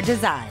sew her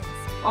designs.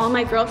 All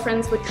my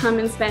girlfriends would come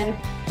and spend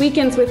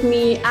weekends with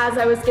me as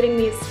I was getting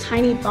these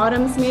tiny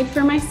bottoms made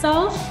for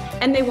myself,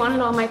 and they wanted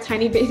all my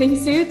tiny bathing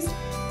suits.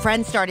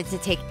 Friends started to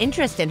take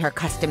interest in her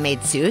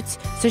custom-made suits,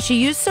 so she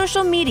used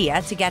social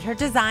media to get her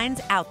designs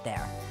out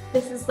there.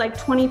 This is like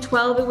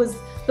 2012. It was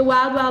the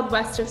wild, wild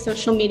west of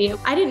social media.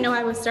 I didn't know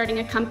I was starting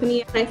a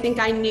company, and I think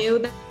I knew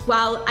that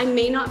while I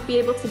may not be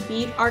able to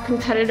beat our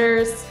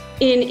competitors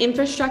in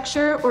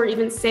infrastructure or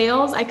even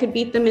sales, I could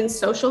beat them in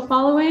social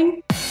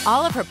following.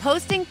 All of her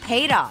posting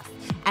paid off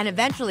and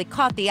eventually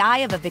caught the eye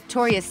of a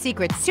Victoria's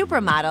Secret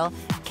supermodel,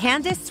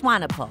 Candice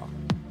Swanepoel.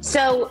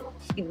 So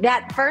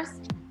that first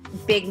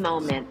big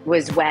moment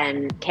was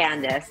when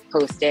Candice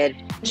posted.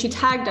 She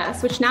tagged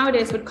us, which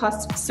nowadays would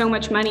cost so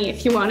much money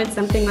if you wanted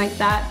something like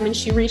that. And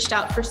she reached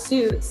out for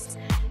suits.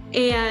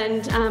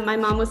 And my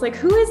mom was like,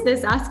 who is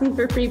this asking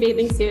for free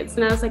bathing suits?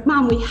 And I was like,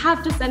 Mom, we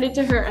have to send it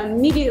to her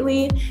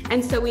immediately.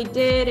 And so we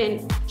did,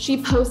 and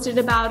she posted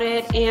about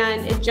it,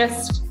 and it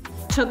just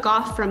took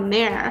off from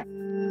there.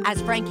 As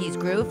Frankie's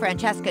grew,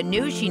 Francesca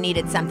knew she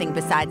needed something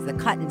besides the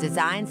cut and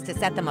designs to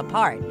set them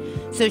apart.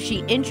 So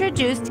she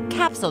introduced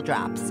capsule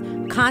drops,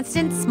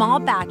 constant small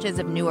batches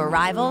of new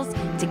arrivals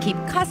to keep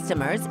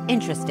customers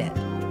interested.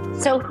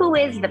 So who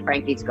is the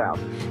Frankie's girl?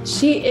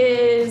 She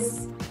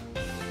is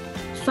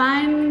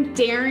fun,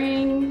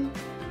 daring,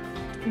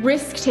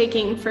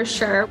 risk-taking for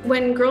sure.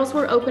 When girls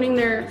were opening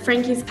their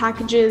Frankie's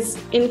packages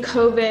in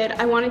COVID,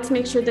 I wanted to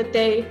make sure that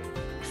they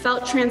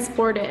felt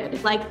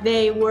transported, like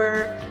they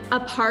were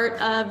a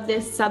part of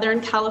this Southern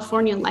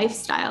California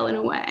lifestyle in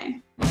a way.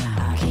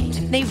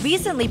 They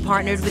recently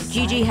partnered with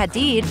Gigi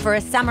Hadid for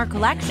a summer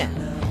collection.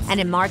 And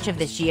in March of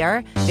this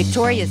year,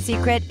 Victoria's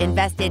Secret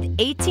invested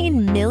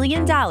 $18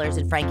 million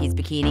in Frankie's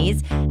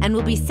bikinis and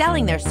will be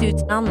selling their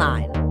suits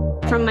online.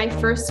 From my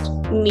first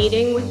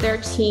meeting with their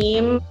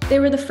team, they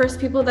were the first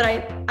people that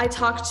I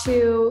talked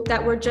to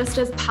that were just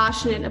as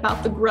passionate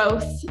about the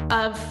growth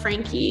of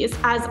Frankie's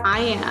as I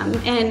am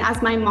and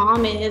as my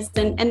mom is,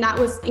 and that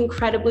was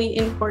incredibly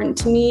important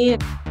to me.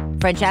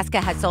 Francesca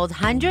has sold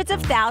hundreds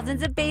of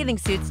thousands of bathing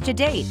suits to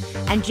date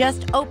and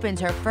just opened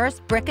her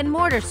first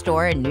brick-and-mortar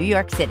store in New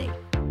York City.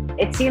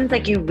 It seems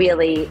like you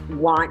really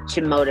want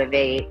to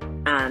motivate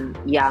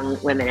young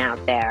women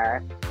out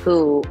there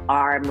who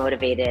are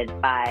motivated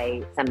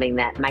by something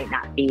that might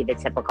not be the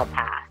typical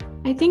path.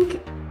 I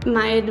think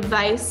my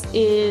advice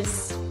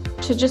is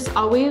to just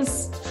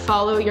always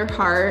follow your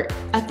heart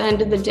at the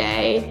end of the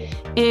day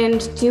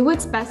and do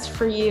what's best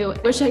for you. I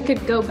wish I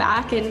could go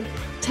back and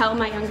tell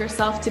my younger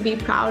self to be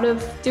proud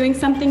of doing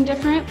something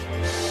different.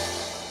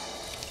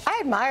 I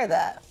admire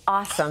that.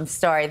 Awesome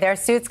story. Their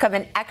suits come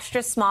in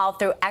extra small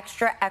through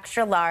extra,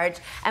 extra large.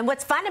 And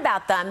what's fun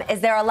about them is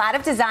there are a lot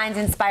of designs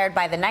inspired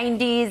by the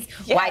 90s,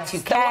 yes,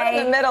 Y2K. The one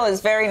in the middle is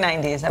very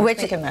 90s. I was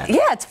thinking that.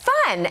 Yeah, it's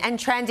fun and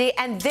trendy.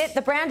 And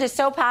the brand is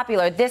so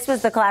popular. This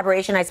was the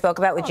collaboration I spoke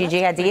about with Gigi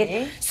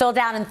Hadid. Sold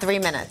out in 3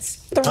 minutes.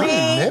 3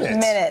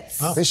 minutes.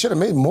 Oh, they should have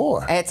made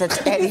more. They did.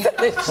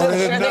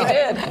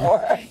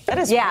 That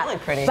is really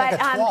pretty. But,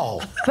 like a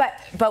toile.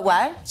 But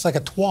what? It's like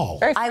a toile.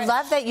 I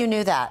love that you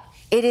knew that.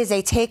 It is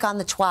a take on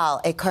the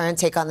toile, a current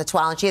take on the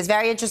toile. And she has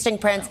very interesting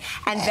prints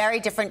and very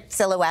different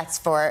silhouettes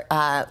for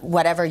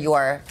whatever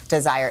your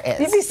desire is.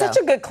 You'd be such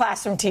a good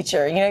classroom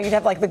teacher. You know, you'd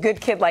have like the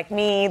good kid like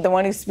me, the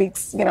one who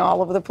speaks, you know,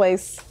 all over the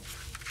place.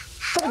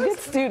 But a good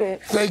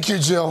student. Thank you,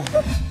 Jill.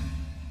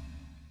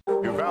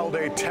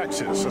 Uvalde,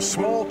 Texas, a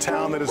small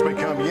town that has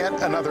become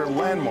yet another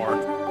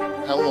landmark.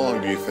 How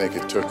long do you think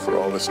it took for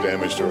all this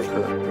damage to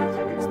occur?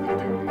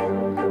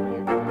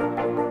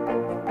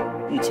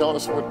 Can you tell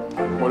us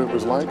what it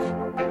was like?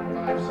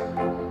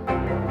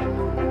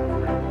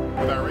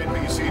 With our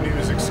NBC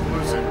News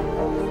exclusive.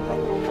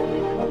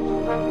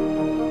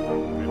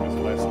 Ms.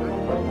 Lester,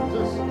 what is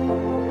this?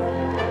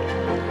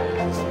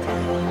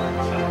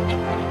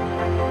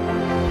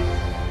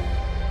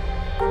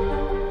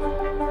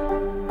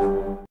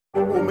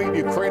 We'll meet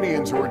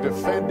Ukrainians who are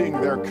defending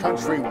their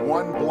country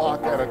one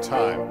block at a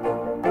time.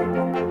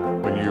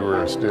 When you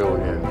were still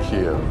in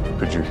Kiev,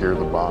 could you hear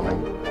the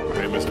bombing?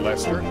 Hey, Ms.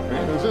 Lester,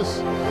 who's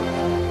this?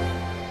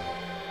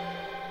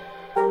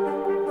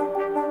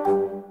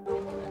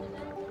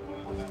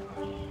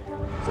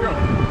 Let's go.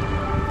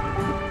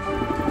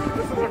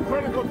 This is a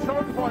critical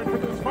choke point for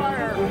this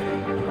fire.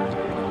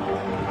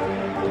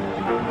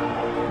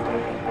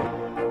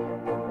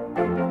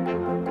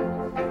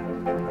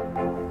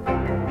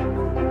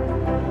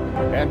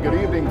 And good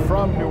evening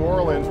from New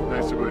Orleans.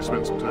 Nice to really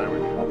spend some time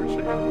with you. Appreciate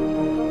it.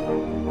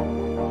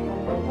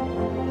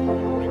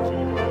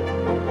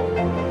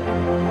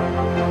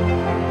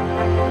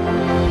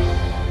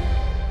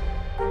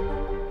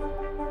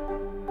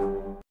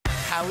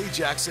 Hallie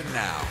Jackson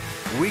Now.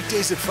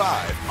 Weekdays at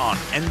 5 on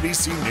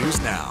NBC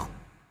News Now.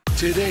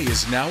 Today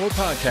is now a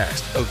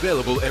podcast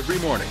available every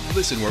morning.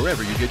 Listen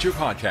wherever you get your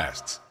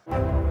podcasts.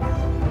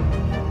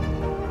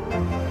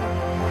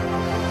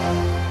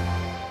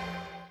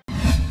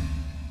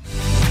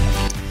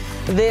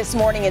 This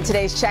morning in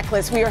today's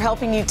checklist, we are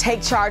helping you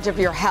take charge of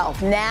your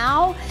health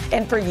now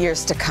and for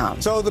years to come.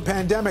 So the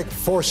pandemic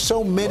forced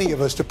so many of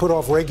us to put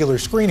off regular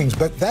screenings,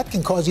 but that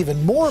can cause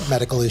even more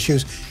medical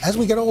issues as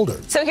we get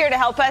older. So here to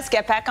help us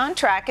get back on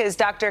track is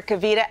Dr.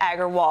 Kavita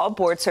Agarwal,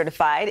 board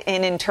certified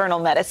in internal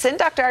medicine.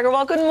 Dr.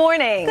 Agarwal, good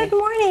morning. Good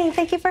morning.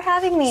 Thank you for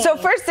having me. So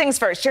first things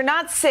first, you're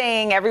not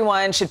saying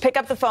everyone should pick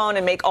up the phone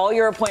and make all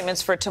your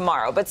appointments for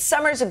tomorrow, but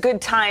summer's a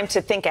good time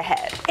to think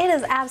ahead. It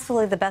is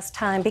absolutely the best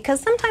time because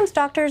sometimes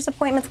doctors'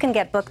 appointments can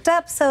get booked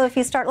up. So if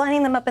you start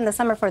lining them up in the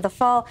summer for the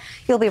fall,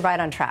 you'll be right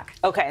on track.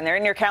 Okay, and they're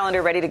in your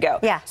calendar ready to go.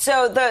 Yeah.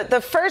 So the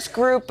first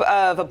group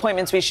of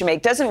appointments we should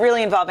make doesn't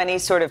really involve any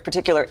sort of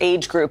particular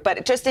age group,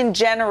 but just in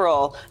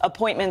general,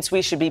 appointments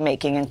we should be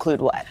making include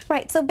what?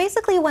 Right. So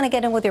basically you want to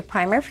get in with your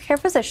primary care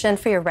physician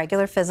for your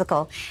regular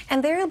physical.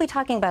 And there you'll be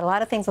talking about a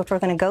lot of things which we're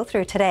going to go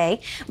through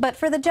today. But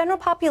for the general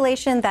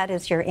population, that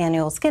is your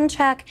annual skin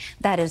check,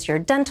 that is your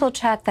dental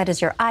check, that is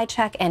your eye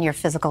check, and your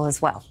physical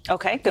as well.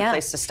 Okay, good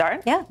place to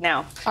start. Yeah.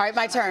 Now. All right,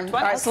 my turn.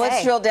 All right, so Okay.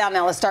 let's drill down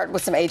now. Let's start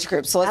with some age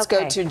groups. So let's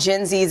go to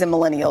Gen Zs and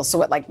millennials. So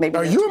what, like maybe...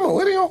 Are you a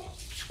millennial?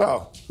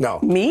 Oh, no.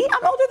 Me?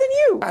 I'm older than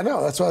you. I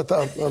know. That's what I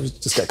thought. I was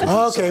just getting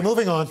confused. Okay,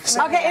 moving on.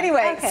 Okay,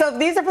 anyway, so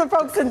these are for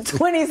folks in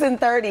 20s and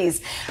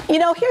 30s. You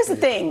know, here's the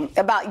thing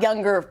about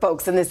younger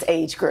folks in this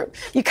age group.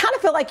 You kind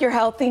of feel like you're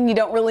healthy and you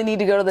don't really need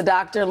to go to the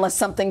doctor unless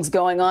something's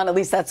going on. At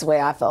least that's the way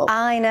I felt.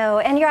 I know,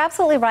 and you're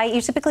absolutely right. You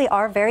typically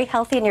are very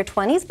healthy in your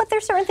 20s, but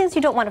there's certain things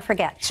you don't want to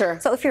forget. Sure.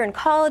 So if you're in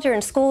college or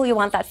in school, you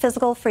want that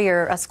physical for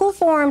your school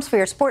forms, for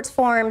your sports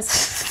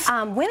forms.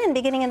 Women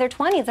beginning in their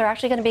 20s are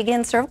actually going to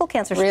begin cervical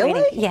cancer screening.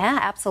 Really? Yeah,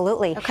 absolutely.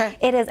 Okay.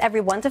 It is every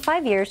 1 to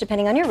 5 years,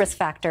 depending on your risk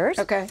factors.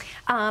 Okay.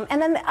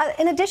 And then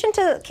in addition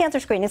to cancer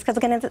screenings, because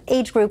again, in the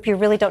age group, you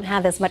really don't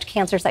have as much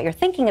cancers that you're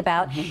thinking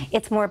about.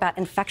 It's more about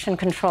infection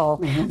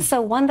control.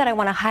 So one that I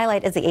want to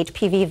highlight is the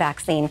HPV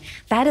vaccine.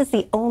 That is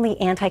the only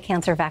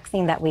anti-cancer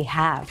vaccine that we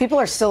have. People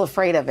are still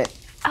afraid of it.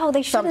 Oh,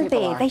 they shouldn't be.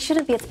 people are. They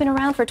shouldn't be. It's been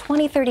around for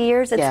 20, 30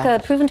 years.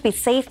 It's proven to be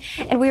safe,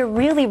 and we're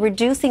really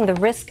reducing the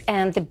risk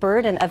and the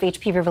burden of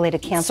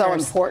HPV-related cancers. So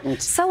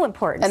important. So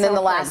important. And then so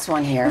the important. last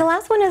one here. And the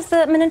last one is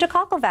the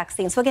meningococcal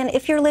vaccine. So again,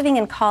 if you're living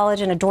in college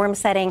in a dorm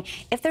setting,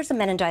 if there's a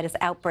meningitis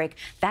outbreak,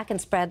 that can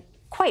spread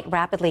quite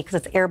rapidly because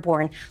it's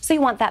airborne. So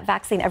you want that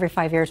vaccine every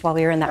 5 years while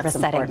you're in that risk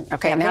setting.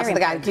 Okay, Yeah, now very to the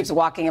guy who important. keeps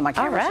walking in my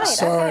camera. All right.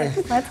 Sorry.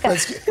 Okay.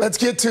 Let's go. Let's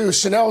get to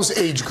Chanel's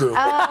age group.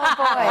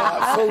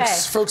 Oh, boy.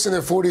 Folks in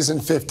their 40s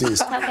and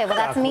 50s. Okay, well,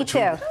 that's me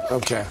too.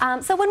 Okay.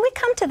 So when we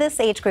come to this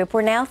age group,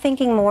 we're now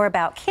thinking more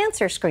about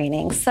cancer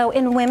screenings. So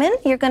in women,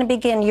 you're going to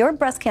begin your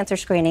breast cancer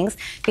screenings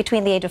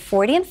between the age of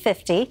 40 and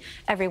 50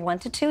 every 1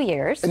 to 2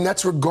 years. And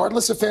that's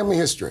regardless of family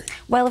history.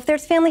 Well, if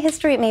there's family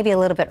history, it may be a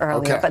little bit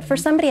earlier. Okay. But for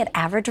somebody at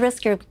average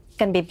risk, you're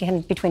going to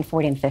be between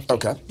 40 and 50.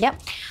 Okay.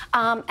 Yep.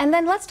 And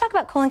then let's talk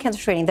about colon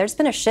cancer screening. There's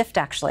been a shift,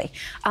 actually.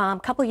 A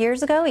couple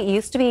years ago, it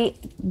used to be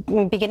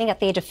beginning at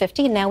the age of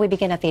 50, and now we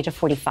begin at the age of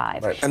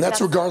 45. Right. And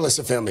that's regardless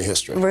of family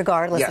history.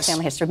 Regardless Yes. of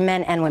family history,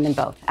 men and women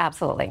both,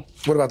 absolutely.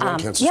 What about lung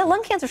cancer? Yeah,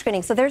 lung cancer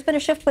screening. So there's been a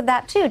shift with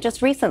that too,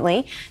 just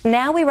recently.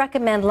 Now we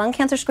recommend lung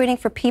cancer screening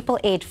for people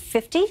aged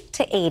 50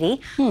 to 80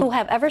 who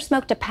have ever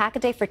smoked a pack a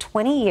day for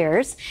 20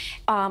 years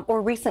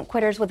or recent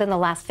quitters within the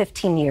last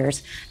 15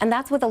 years. And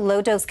that's with a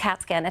low-dose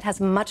CAT scan. It has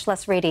much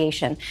less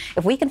radiation.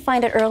 If we can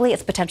find it early,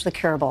 it's potentially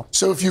curable.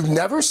 So if you've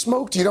never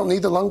smoked, you don't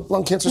need the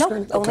lung cancer Nope,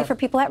 screening? only for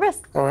people at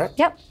risk. All right.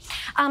 Yep.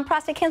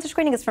 Prostate cancer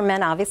screening is for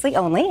men, obviously,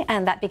 only,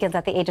 and that begins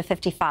at the age of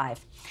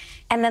 55.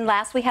 And then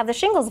last, we have the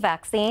shingles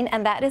vaccine,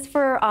 and that is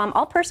for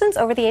all persons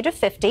over the age of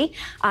 50.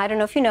 I don't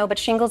know if you know, but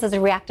shingles is a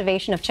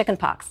reactivation of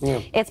chickenpox. Yeah.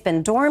 It's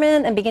been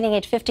dormant, and beginning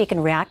age 50, it can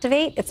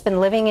reactivate. It's been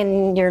living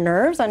in your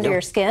nerves, under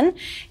your skin,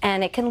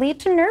 and it can lead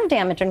to nerve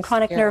damage and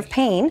chronic nerve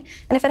pain.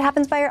 And if it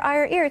happens by your eye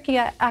or ear, it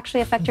can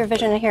actually affect your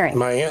vision and hearing.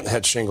 My aunt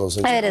had shingles.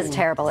 It is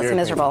terrible. It's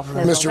miserable.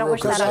 Mr. Don't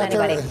wish that on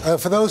anybody.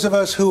 For those of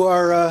us who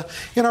are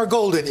in our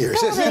golden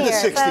years, in the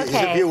 60s,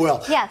 okay. if you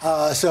will.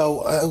 Yes.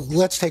 So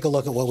let's take a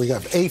look at what we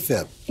got.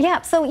 AFib.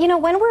 Yeah, so, you know,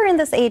 when we're in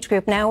this age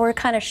group now, we're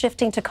kind of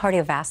shifting to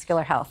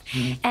cardiovascular health.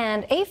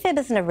 And AFib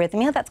is an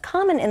arrhythmia that's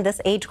common in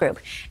this age group.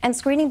 And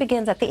screening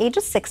begins at the age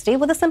of 60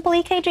 with a simple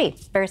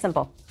EKG. Very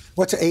simple.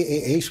 What's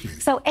AAA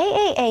screening? So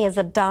AAA is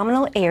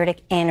abdominal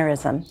aortic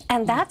aneurysm,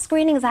 and that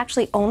screening is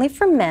actually only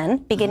for men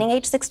beginning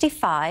age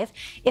 65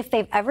 if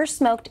they've ever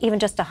smoked even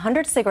just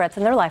 100 cigarettes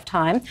in their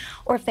lifetime,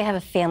 or if they have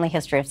a family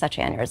history of such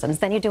aneurysms.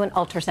 Then you do an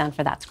ultrasound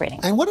for that screening.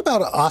 And what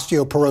about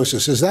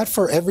osteoporosis? Is that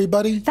for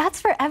everybody?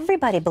 That's for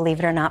everybody, believe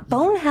it or not.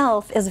 Bone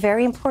health is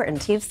very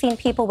important. You've seen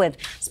people with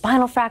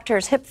spinal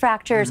fractures, hip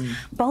fractures.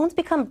 Bones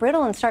become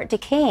brittle and start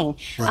decaying,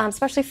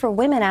 especially for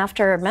women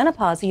after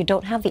menopause. You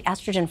don't have the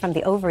estrogen from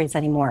the ovaries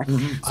anymore.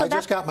 I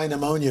just got my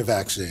pneumonia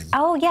vaccine.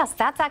 Oh, yes.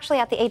 That's actually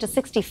at the age of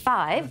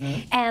 65.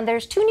 And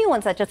there's 2 new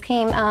ones that just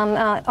came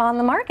on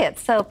the market.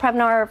 So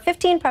Prevnar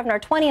 15,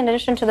 Prevnar 20, in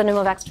addition to the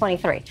Pneumovax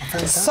 23.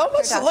 So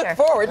much to look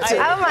forward to.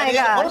 Oh, my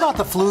God. What about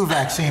the flu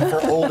vaccine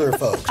for older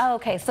folks?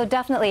 Okay, so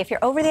definitely, if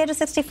you're over the age of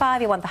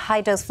 65, you want the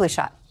high-dose flu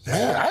shot.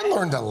 Yeah, I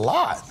learned a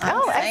lot.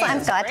 Oh, excellent.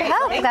 I'm glad to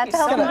help. Glad to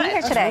help you be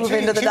here today. Move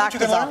into the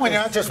doctor's office. When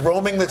you're not just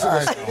roaming the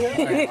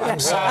I'm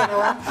sorry.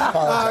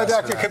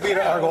 Dr.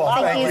 Kavita Agarwal,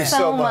 thank you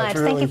so much.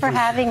 Thank you for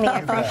having me. I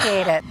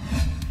appreciate it.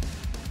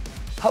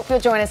 Hope you'll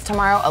join us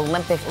tomorrow.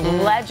 Olympic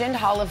legend,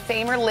 Hall of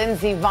Famer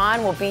Lindsey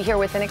Vonn will be here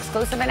with an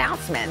exclusive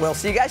announcement. We'll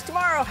see you guys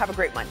tomorrow. Have a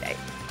great Monday.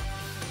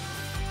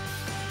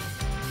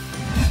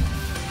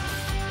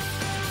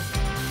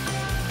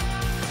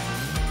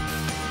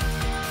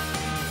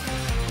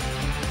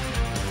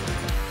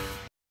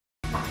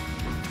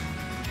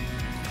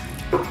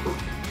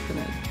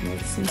 Make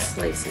some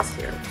slices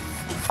here.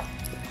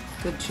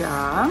 Good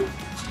job.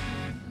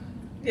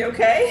 You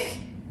okay?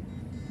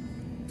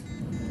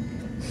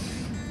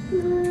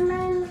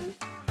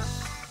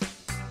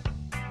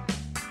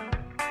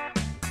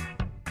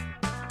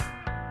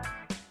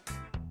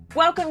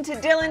 Welcome to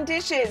Dylan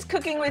Dishes,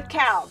 Cooking with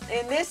Cal.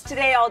 In this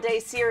Today All Day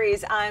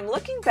series, I'm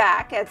looking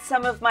back at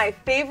some of my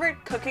favorite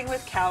Cooking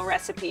with Cal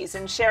recipes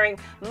and sharing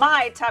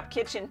my top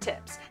kitchen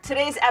tips.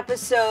 Today's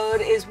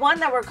episode is one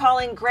that we're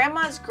calling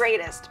Grandma's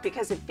Greatest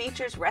because it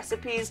features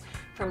recipes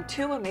from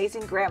two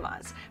amazing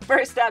grandmas.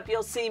 First up,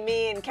 you'll see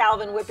me and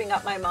Calvin whipping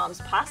up my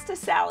mom's pasta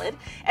salad,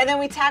 and then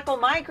we tackle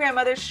my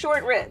grandmother's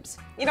short ribs.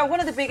 You know, one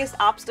of the biggest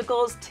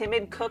obstacles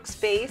timid cooks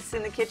face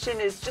in the kitchen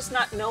is just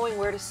not knowing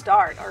where to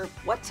start or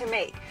what to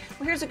make.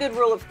 Well, here's a good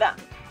rule of thumb.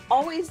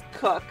 Always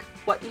cook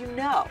what you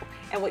know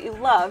and what you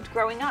loved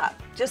growing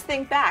up. Just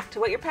think back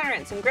to what your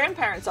parents and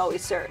grandparents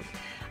always served.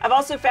 I've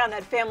also found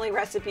that family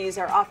recipes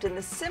are often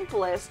the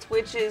simplest,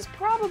 which is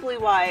probably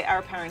why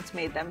our parents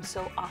made them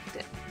so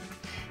often.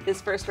 This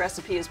first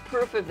recipe is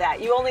proof of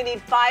that. You only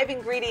need 5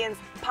 ingredients: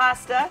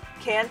 pasta,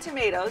 canned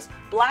tomatoes,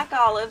 black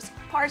olives,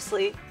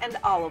 parsley, and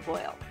olive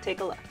oil. Take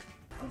a look.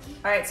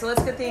 All right, so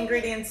let's get the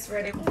ingredients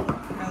ready.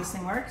 How this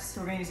thing works.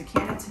 So we're gonna use a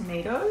can of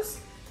tomatoes,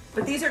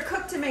 but these are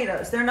cooked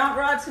tomatoes. They're not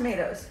raw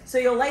tomatoes. So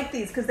you'll like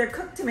these because they're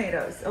cooked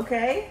tomatoes,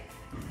 okay?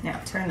 Now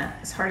turn that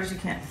as hard as you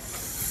can.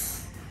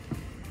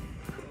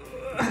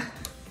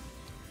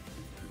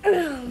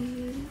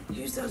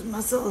 Use those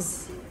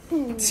muscles.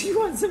 Do you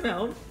want some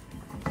help?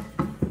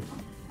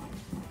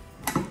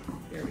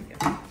 There we go.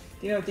 Do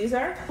you know what these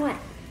are? What?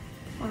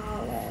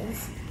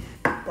 Olives.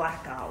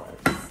 Black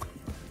olives.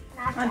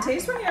 On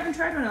taste one, you haven't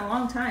tried one in a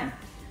long time.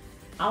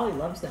 Ollie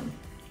loves them.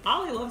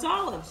 Ollie loves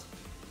olives.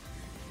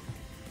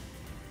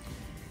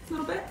 A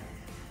little bit.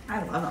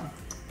 I love them.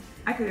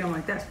 I could eat them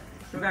like this.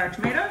 So we got our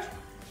tomatoes,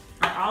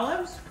 our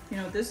olives. You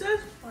know what this is?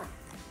 What?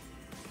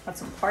 Got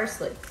some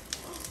parsley.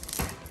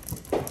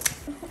 All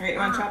right, you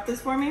want to chop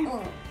this for me?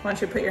 Why don't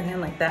you put your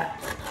hand like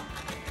that?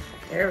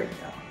 There we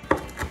go.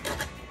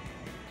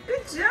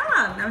 Good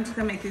job. Now I'm just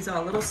gonna make these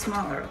all a little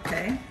smaller,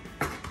 okay?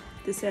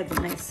 This adds a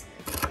nice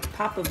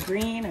pop of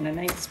green and a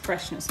nice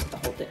freshness to the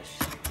whole dish.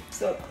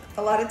 So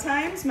a lot of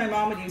times my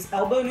mom would use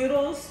elbow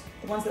noodles,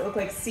 the ones that look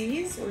like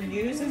C's or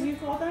U's as you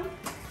call them.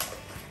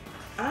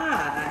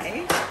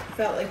 I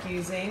felt like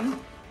using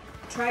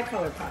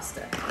tricolor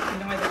pasta. You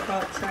know why they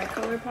call it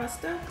tricolor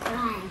pasta?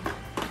 Why?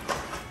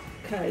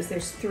 Because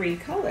there's 3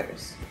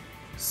 colors.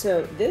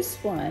 So this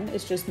one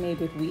is just made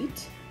with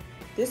wheat.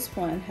 This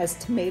one has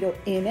tomato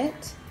in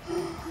it.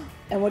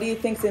 And what do you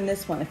think's in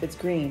this one if it's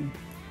green?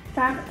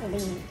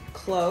 Broccoli.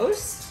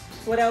 Close.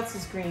 What else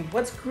is green?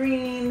 What's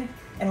green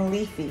and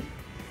leafy?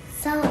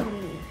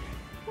 Celery.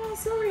 Well,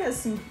 celery has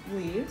some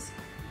leaves.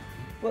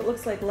 What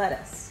looks like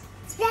lettuce?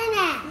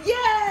 Spinach.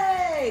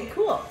 Yay!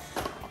 Cool.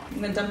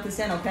 I'm gonna dump this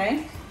in,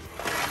 okay?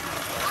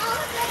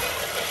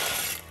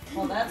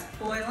 While that's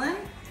boiling,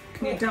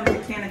 can you dump the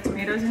can of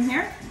tomatoes in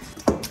here?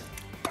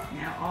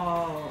 Now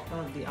all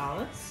of the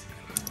olives,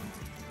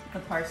 the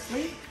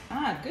parsley.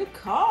 Ah, good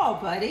call,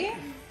 buddy.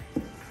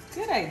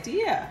 Good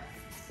idea.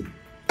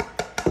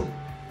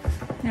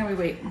 Now we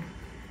wait.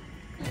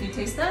 Can you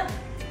taste that?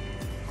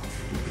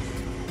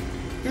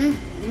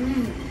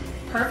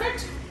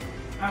 Perfect.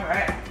 All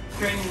right,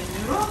 drain the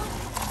noodle.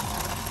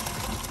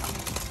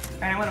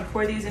 All right, I want to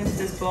pour these into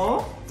this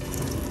bowl.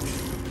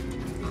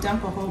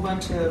 Dump a whole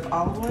bunch of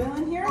olive oil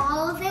in here.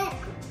 All of it?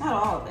 Not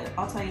all of it.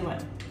 I'll tell you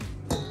what.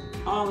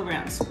 All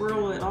around.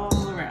 Swirl it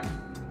all around.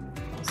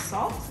 A little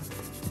salt.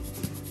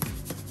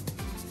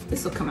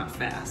 This will come out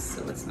fast,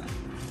 so let's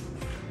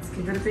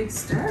give it a big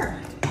stir.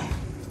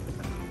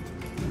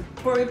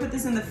 Before we put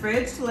this in the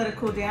fridge to let it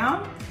cool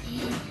down,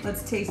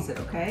 let's taste it,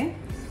 okay?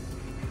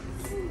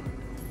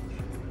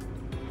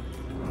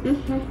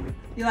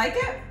 You like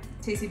it?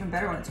 Tastes even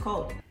better when it's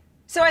cold.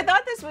 So I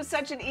thought this was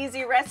such an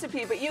easy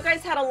recipe, but you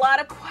guys had a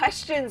lot of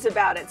questions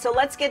about it, so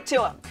let's get to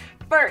them.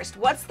 First,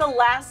 what's the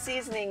last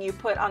seasoning you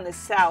put on this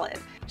salad?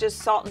 Just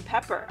salt and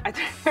pepper.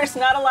 There's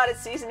not a lot of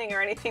seasoning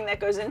or anything that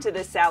goes into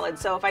this salad,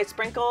 so if I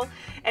sprinkle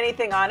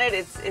anything on it,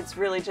 it's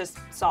really just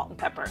salt and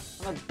pepper.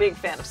 I'm a big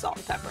fan of salt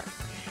and pepper.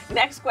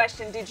 Next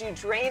question, did you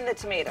drain the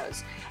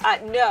tomatoes?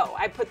 No,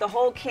 I put the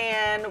whole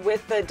can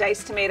with the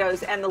diced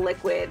tomatoes and the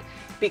liquid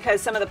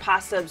because some of the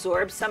pasta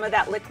absorbs some of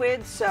that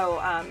liquid,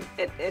 so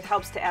it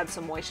helps to add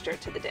some moisture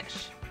to the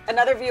dish.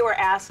 Another viewer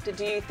asked,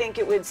 do you think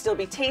it would still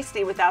be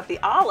tasty without the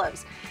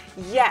olives?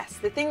 Yes.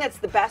 The thing that's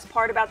the best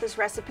part about this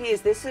recipe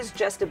is this is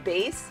just a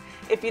base.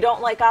 If you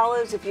don't like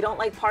olives, if you don't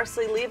like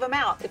parsley, leave them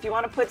out. If you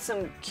want to put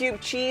some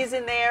cubed cheese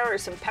in there or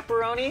some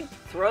pepperoni,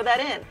 throw that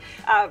in.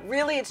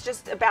 Really, it's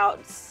just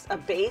about a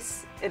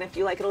base. And if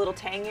you like it a little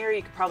tangier,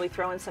 you could probably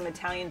throw in some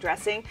Italian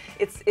dressing.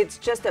 It's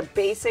just a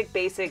basic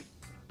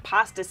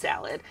pasta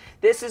salad.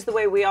 This is the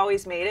way we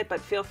always made it, but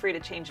feel free to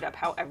change it up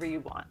however you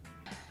want.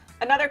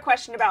 Another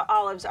question about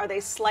olives, are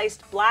they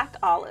sliced black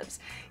olives?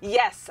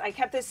 Yes, I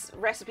kept this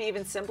recipe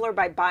even simpler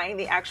by buying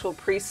the actual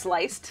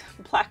pre-sliced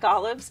black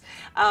olives,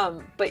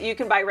 but you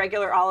can buy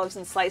regular olives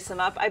and slice them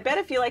up. I bet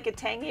if you like it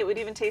tangy, it would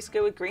even taste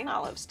good with green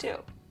olives too.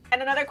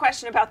 And another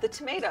question about the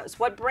tomatoes.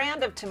 What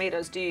brand of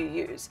tomatoes do you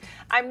use?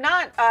 I'm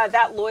not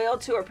that loyal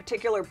to a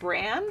particular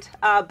brand,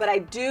 but I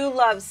do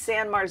love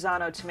San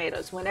Marzano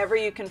tomatoes whenever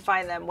you can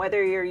find them,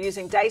 whether you're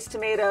using diced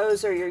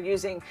tomatoes or you're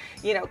using,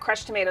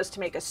 crushed tomatoes to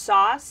make a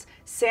sauce.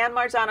 San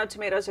Marzano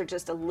tomatoes are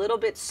just a little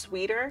bit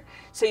sweeter,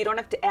 so you don't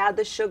have to add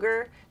the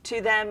sugar to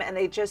them, and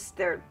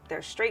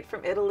they're straight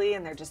from Italy,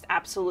 and they're just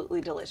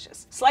absolutely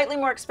delicious. Slightly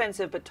more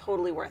expensive, but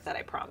totally worth it,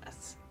 I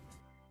promise.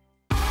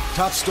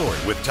 Top Story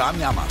with Tom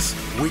Llamas,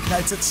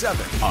 weeknights at 7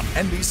 on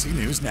NBC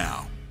News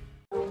Now.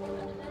 Let's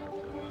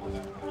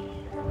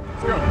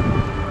go.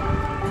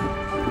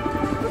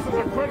 This is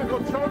a critical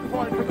choke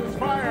point for this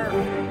fire.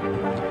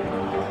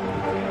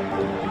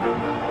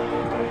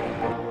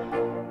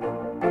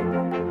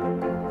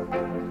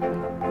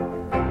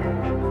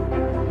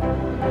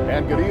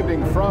 And good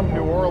evening from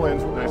New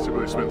Orleans. Nice to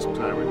really spend some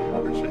time with you.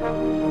 Appreciate it.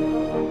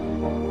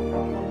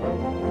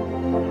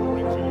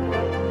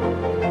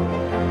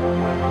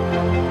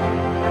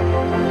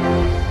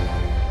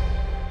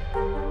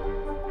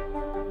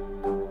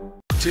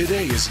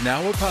 Today is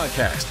now a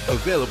podcast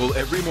available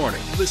every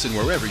morning. Listen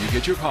wherever you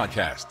get your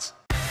podcasts.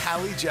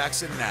 Hallie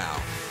Jackson Now,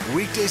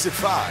 weekdays at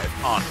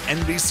 5 on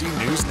NBC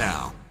News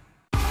Now.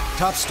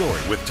 Top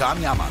Story with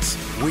Tom Llamas,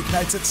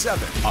 weeknights at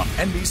 7 on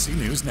NBC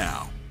News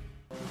Now.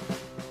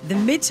 The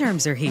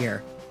midterms are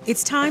here.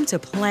 It's time to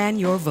plan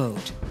your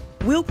vote.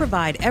 We'll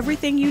provide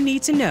everything you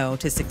need to know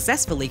to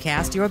successfully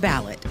cast your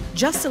ballot.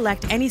 Just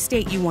select any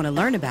state you want to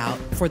learn about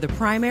for the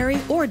primary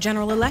or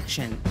general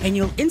election, and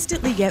you'll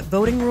instantly get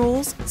voting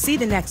rules, see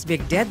the next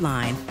big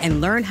deadline,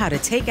 and learn how to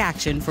take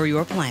action for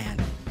your plan.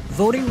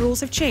 Voting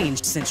rules have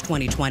changed since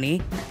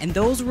 2020, and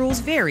those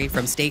rules vary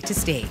from state to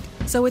state.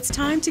 So it's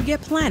time to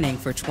get planning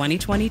for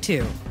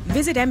 2022.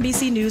 Visit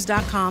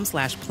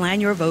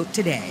NBCnews.com/planyourvote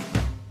today.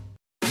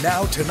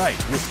 Now Tonight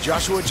with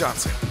Joshua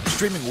Johnson,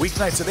 streaming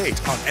weeknights at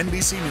 8 on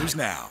NBC News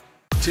Now.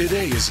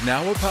 Today is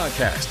now a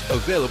podcast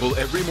available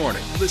every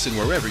morning. Listen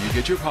wherever you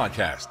get your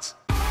podcasts.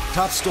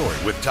 Top Story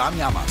with Tom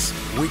Llamas,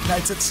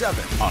 weeknights at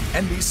 7 on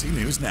NBC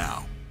News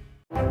Now.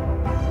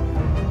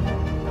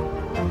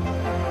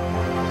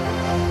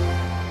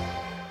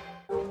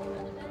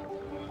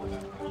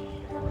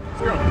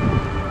 Let's go.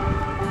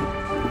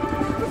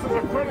 This is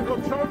a critical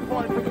choke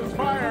point for this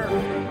fire.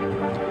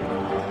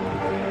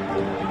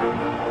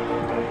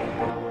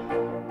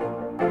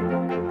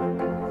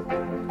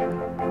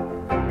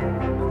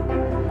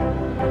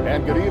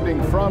 And good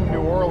evening from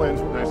New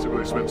Orleans. Nice to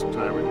really spend some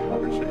time with you.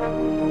 Appreciate it.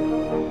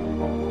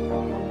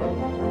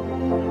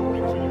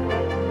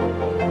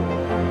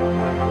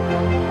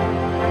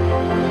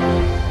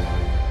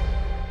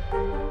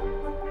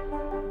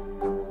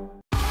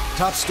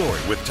 Top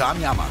Story with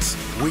Tom Llamas,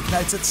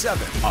 weeknights at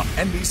 7 on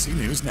NBC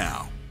News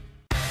Now.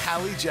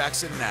 Hallie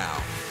Jackson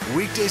Now,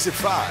 weekdays at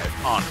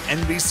 5 on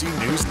NBC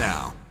News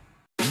Now.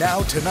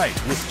 Now Tonight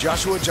with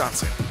Joshua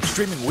Johnson,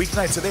 streaming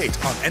weeknights at 8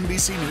 on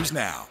NBC News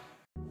Now.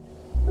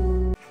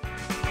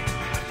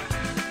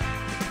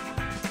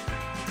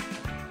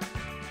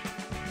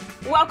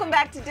 Welcome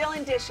back to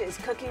Dylan Dishes,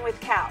 Cooking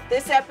with Cal.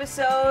 This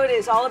episode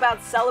is all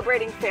about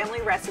celebrating family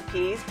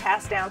recipes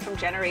passed down from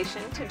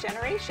generation to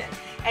generation.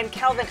 And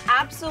Calvin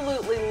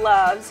absolutely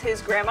loves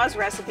his grandma's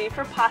recipe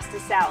for pasta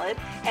salad,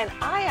 and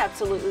I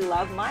absolutely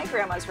love my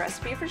grandma's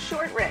recipe for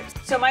short ribs.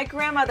 So my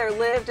grandmother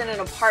lived in an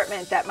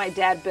apartment that my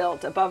dad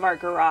built above our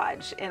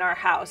garage in our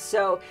house.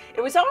 So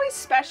it was always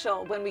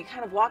special when we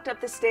kind of walked up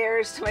the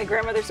stairs to my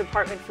grandmother's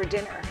apartment for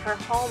dinner. Her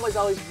home was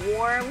always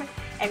warm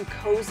and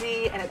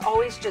cozy, and it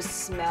always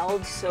just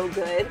smelled so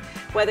good,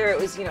 whether it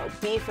was,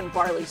 beef and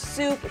barley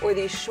soup or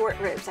these short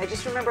ribs. I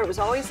just remember it was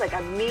always like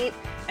a meat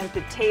and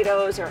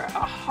potatoes or a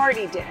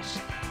hearty dish.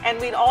 And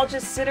we'd all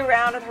just sit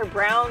around at her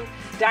brown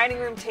dining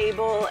room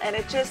table, and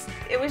it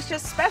was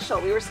just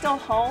special. We were still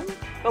home,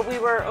 but we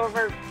were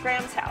over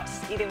Gram's house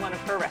eating one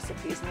of her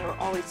recipes, and they were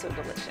always so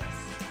delicious.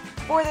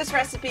 For this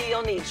recipe,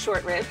 you'll need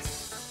short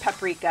ribs,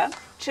 paprika,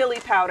 chili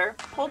powder,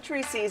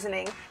 poultry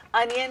seasoning,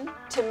 onion,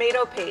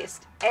 tomato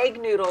paste, egg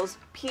noodles,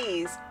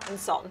 peas, and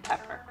salt and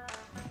pepper.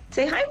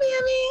 Say hi,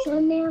 Mammy. Hi,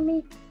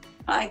 Mammy.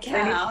 Hi,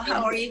 Cal.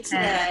 How are you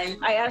today?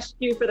 I asked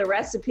you for the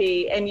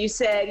recipe, and you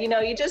said,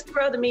 you just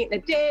throw the meat in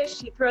a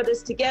dish, you throw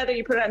this together,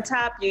 you put it on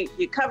top, you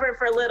cover it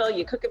for a little,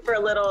 you cook it for a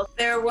little.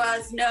 There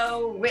was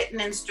no written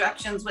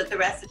instructions with the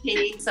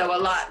recipe, so a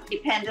lot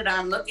depended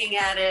on looking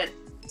at it,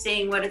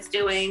 seeing what it's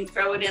doing,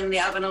 throw it in the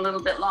oven a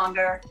little bit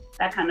longer,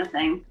 that kind of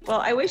thing.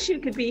 Well, I wish you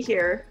could be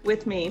here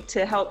with me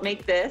to help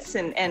make this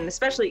and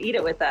especially eat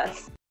it with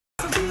us.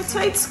 It'll be a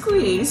tight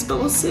squeeze, but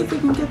we'll see if we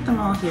can get them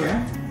all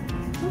here.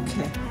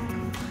 Okay.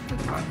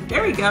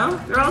 There we go.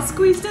 They're all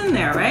squeezed in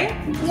there, right?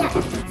 Yeah.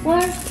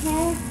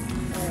 Okay.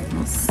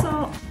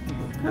 Salt,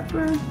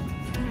 pepper.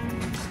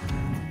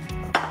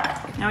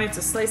 Now we have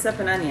to slice up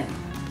an onion.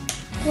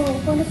 Oh,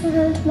 what if it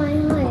hurts my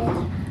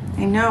eyes?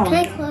 I know. Can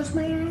I close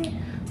my eyes?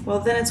 Well,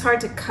 then it's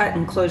hard to cut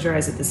and close your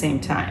eyes at the same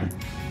time.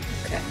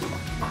 Okay.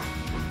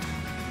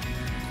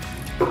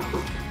 I'm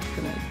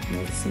gonna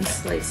make some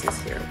slices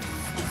here.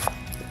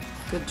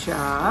 Good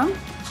job.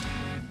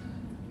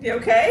 You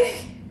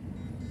okay?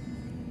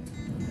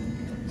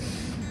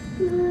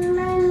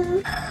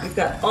 We've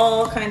got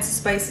all kinds of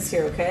spices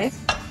here, okay?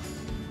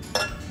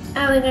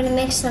 Are we gonna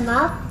mix them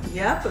up?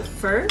 Yeah, but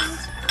first,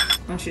 I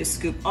want you to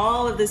scoop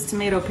all of this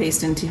tomato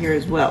paste into here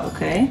as well,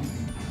 okay?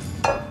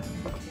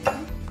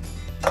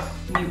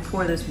 You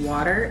pour this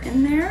water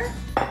in there.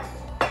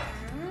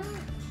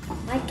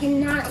 Why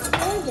cannot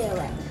you do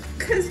it?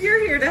 Because you're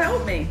here to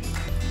help me.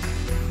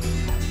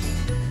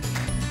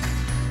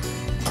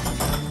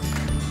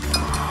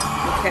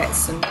 Okay,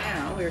 so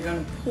now we're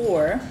going to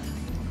pour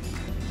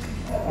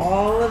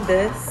all of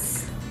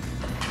this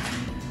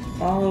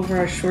all over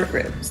our short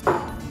ribs.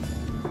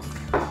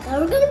 Now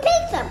we're gonna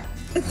bake them.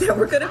 Then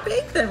we're gonna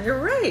bake them, you're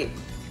right.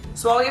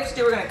 So all we have to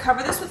do, we're gonna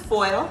cover this with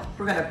foil.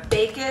 We're gonna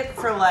bake it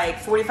for like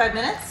 45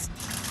 minutes.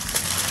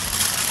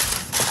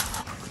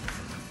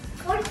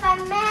 45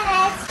 minutes.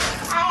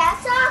 I have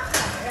soccer,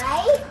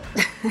 right?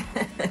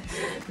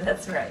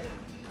 That's right.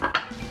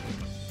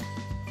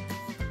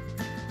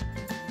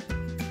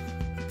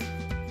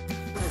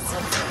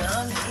 That's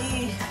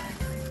yummy.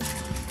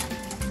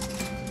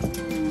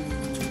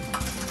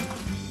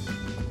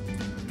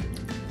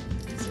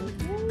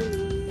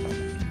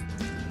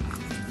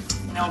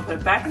 Now we'll put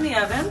it back in the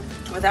oven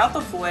without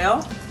the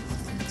foil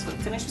so it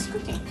finishes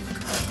cooking.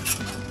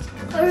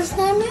 Where's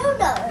the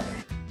noodle?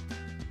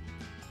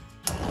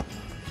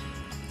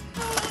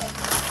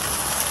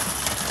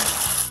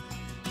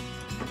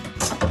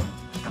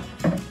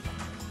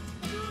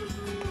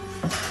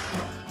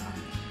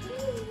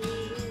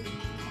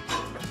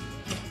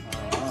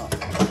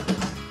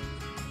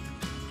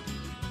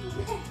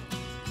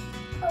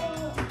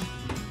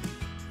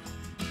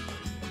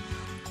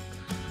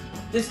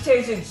 This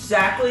tastes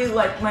exactly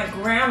like my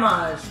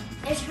grandma's.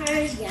 Is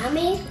hers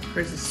yummy?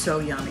 Hers is so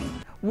yummy.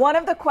 One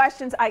of the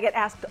questions I get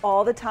asked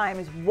all the time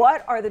is,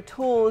 what are the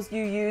tools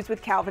you use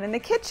with Calvin in the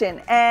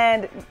kitchen?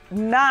 And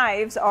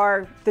knives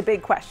are the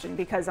big question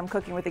because I'm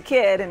cooking with a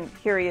kid and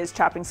here he is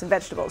chopping some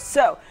vegetables.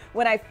 So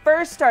when I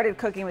first started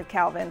cooking with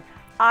Calvin,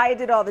 I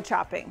did all the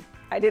chopping.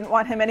 I didn't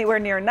want him anywhere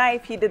near a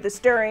knife. He did the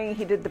stirring,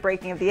 he did the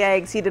breaking of the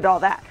eggs, he did all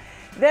that.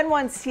 Then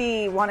once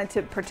he wanted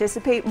to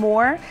participate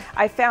more,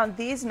 I found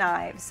these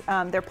knives.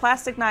 They're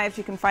plastic knives.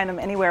 You can find them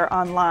anywhere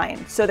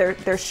online. So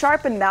they're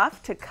sharp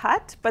enough to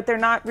cut, but they're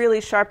not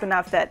really sharp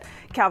enough that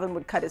Calvin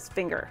would cut his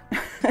finger.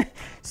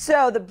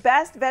 So the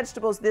best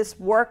vegetables this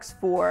works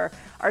for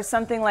are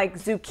something like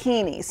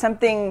zucchini,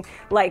 something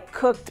like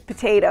cooked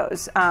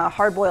potatoes.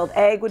 Hard-boiled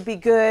egg would be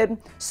good.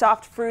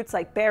 Soft fruits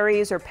like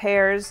berries or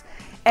pears.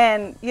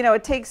 And, you know,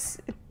 it takes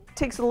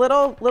a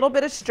little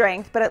bit of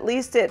strength, but at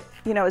least it,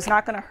 you know, is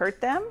not going to hurt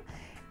them,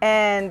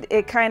 and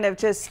it kind of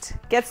just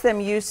gets them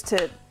used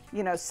to,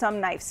 you know,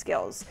 some knife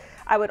skills.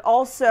 I would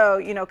also,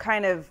 you know,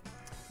 kind of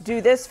do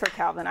this for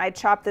Calvin. I'd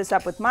chop this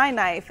up with my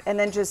knife and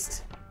then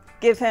just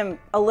give him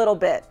a little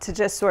bit to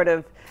just sort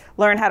of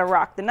learn how to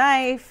rock the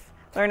knife,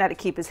 learn how to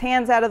keep his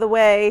hands out of the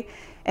way,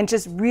 and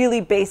just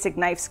really basic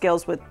knife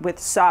skills with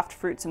soft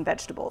fruits and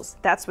vegetables.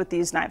 That's what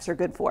these knives are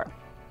good for.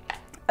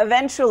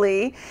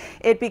 Eventually,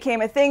 it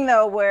became a thing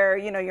though where,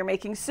 you know, you're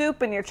making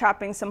soup and you're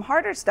chopping some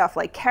harder stuff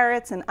like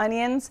carrots and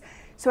onions.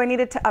 So I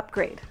needed to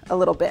upgrade a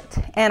little bit.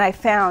 And I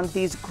found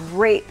these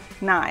great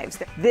knives.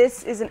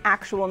 This is an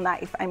actual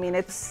knife. I mean,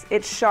 it's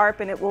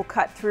sharp and it will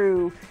cut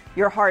through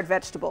your hard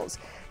vegetables.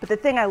 But the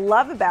thing I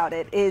love about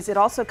it is it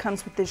also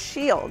comes with this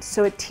shield.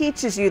 So it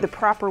teaches you the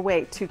proper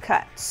way to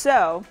cut.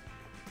 So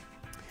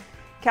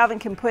Calvin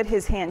can put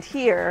his hand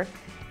here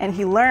and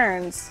he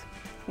learns,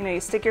 you know, you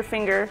stick your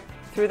finger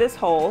through this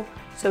hole,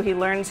 so he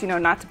learns, you know,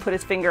 not to put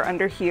his finger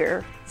under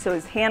here, so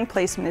his hand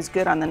placement is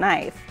good on the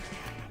knife.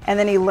 And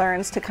then he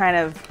learns to kind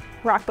of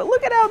rock, but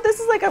look at how this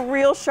is like a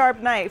real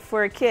sharp knife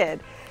for a kid,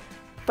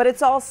 but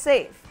it's all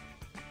safe.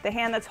 The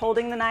hand that's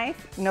holding the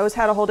knife knows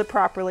how to hold it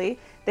properly.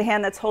 The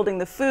hand that's holding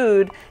the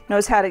food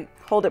knows how to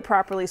hold it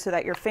properly so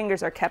that your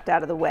fingers are kept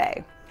out of the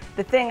way.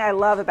 The thing I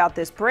love about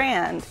this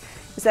brand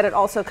is that it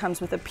also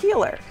comes with a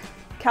peeler.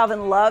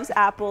 Calvin loves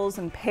apples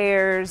and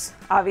pears.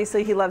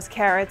 Obviously he loves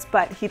carrots,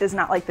 but he does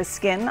not like the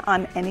skin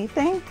on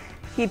anything.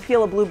 He'd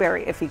peel a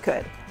blueberry if he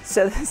could.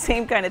 So the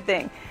same kind of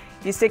thing.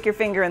 You stick your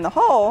finger in the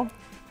hole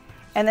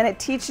and then it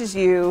teaches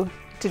you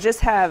to just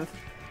have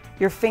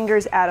your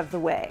fingers out of the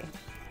way.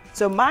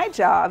 So my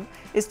job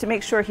is to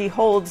make sure he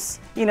holds,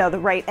 you know, the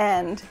right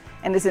end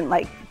and isn't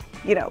like,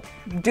 you know,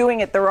 doing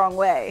it the wrong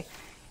way.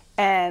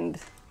 And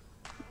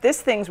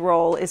this thing's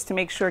role is to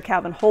make sure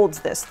Calvin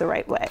holds this the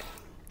right way.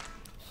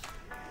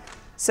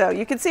 So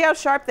you can see how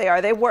sharp they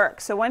are. They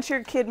work. So once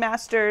your kid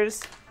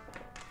masters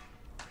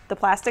the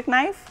plastic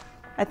knife,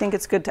 I think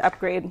it's good to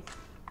upgrade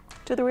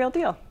to the real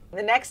deal.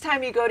 The next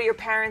time you go to your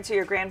parents' or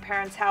your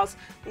grandparents' house,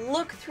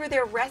 look through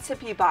their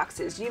recipe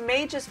boxes. You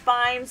may just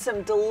find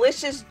some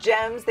delicious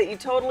gems that you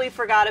totally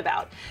forgot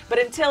about. But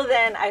until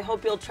then, I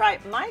hope you'll try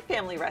my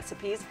family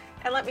recipes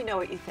and let me know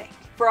what you think.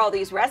 For all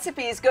these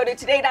recipes, go to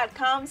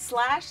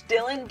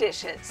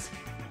today.com/DylanDishes.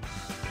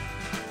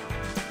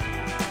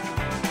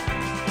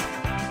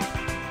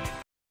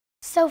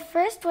 So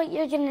first, what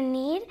you're gonna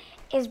need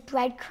is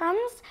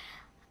breadcrumbs,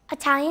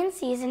 Italian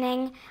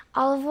seasoning,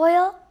 olive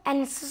oil,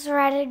 and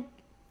shredded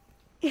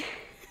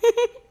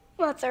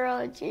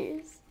mozzarella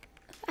cheese.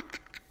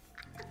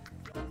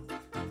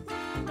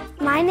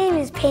 My name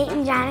is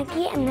Peyton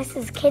Janicki, and this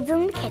is Kids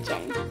in the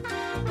Kitchen.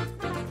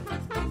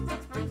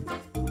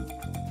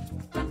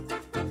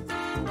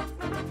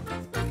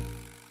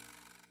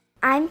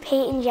 I'm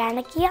Peyton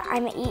Janicki.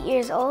 I'm 8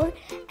 years old,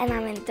 and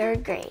I'm in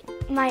 3rd grade.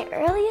 My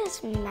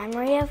earliest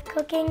memory of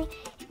cooking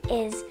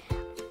is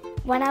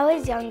when I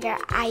was younger,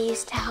 I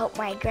used to help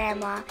my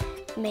grandma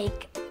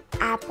make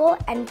apple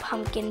and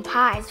pumpkin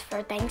pies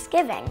for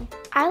Thanksgiving.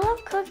 I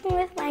love cooking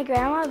with my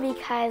grandma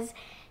because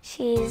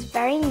she's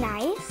very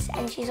nice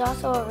and she's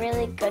also a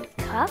really good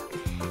cook,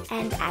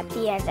 and at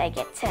the end I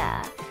get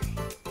to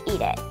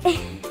eat it.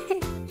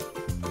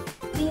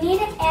 We need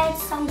to add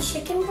some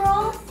chicken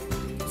broth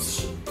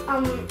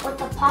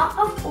with a pot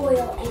of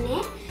oil in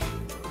it,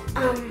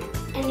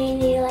 and you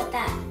need to let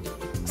that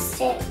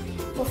sit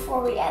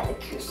before we add the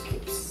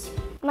couscous.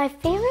 My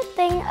favorite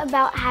thing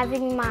about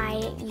having my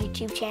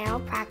YouTube channel,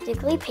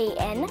 Practically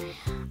Peyton,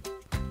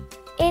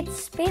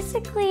 it's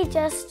basically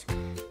just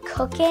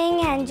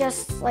cooking and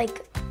just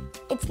like,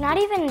 it's not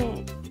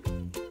even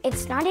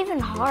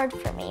hard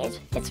for me.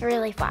 It's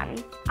really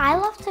fun. I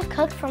love to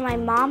cook for my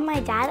mom, my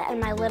dad, and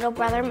my little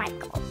brother,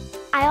 Michael.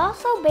 I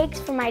also bake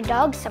for my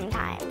dog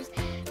sometimes.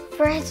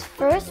 For his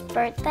first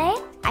birthday,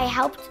 I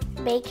helped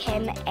bake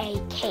him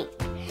a cake.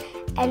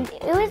 And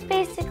it was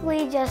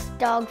basically just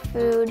dog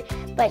food,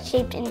 but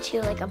shaped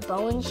into like a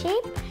bone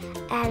shape.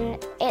 And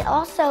it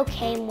also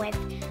came with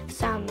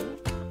some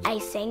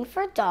icing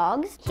for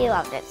dogs. He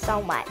loved it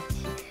so much.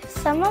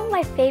 Some of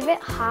my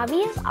favorite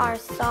hobbies are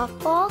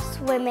softball,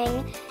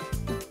 swimming,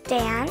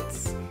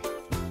 dance,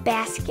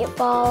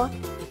 basketball,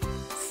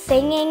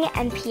 singing,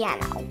 and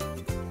piano.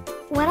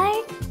 When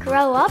I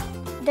grow up,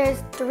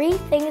 there's 3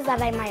 things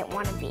that I might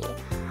want to be.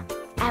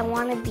 I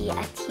want to be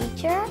a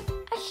teacher,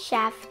 a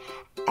chef,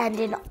 and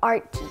an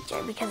art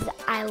teacher because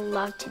I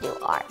love to do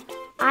art.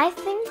 I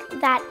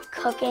think that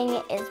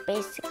cooking is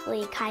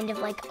basically kind of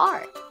like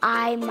art.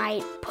 I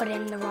might put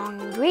in the wrong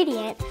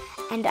ingredient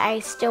and I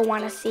still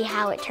want to see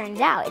how it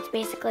turns out. It's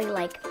basically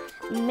like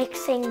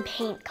mixing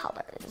paint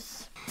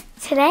colors.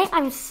 Today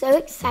I'm so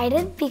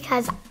excited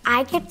because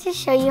I get to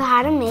show you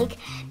how to make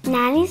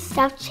Nanny's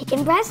stuffed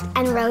chicken breast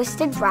and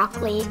roasted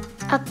broccoli.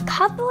 A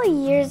couple of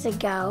years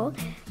ago,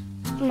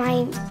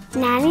 my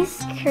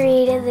nannies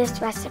created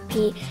this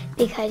recipe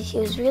because she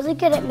was really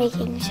good at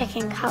making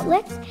chicken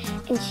cutlets,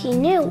 and she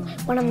knew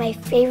one of my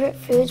favorite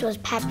foods was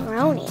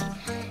pepperoni.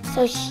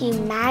 So she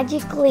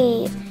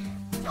magically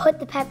put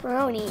the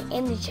pepperoni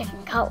in the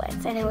chicken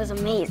cutlets, and it was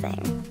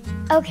amazing.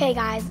 Okay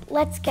guys,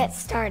 let's get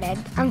started.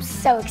 I'm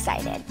so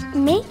excited.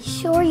 Make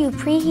sure you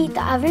preheat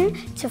the oven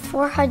to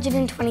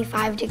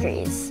 425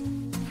 degrees.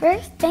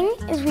 First thing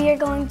is we are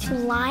going to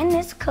line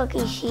this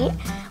cookie sheet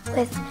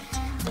with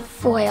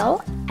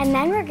foil, and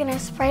then we're gonna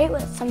spray it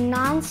with some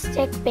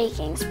non-stick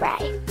baking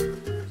spray.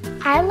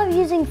 I love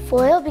using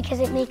foil because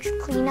it makes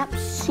cleanup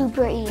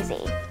super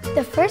easy.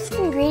 The first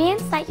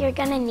ingredients that you're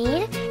gonna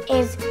need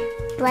is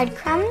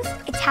breadcrumbs,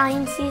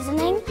 Italian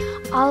seasoning,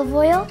 olive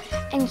oil,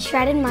 and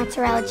shredded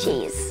mozzarella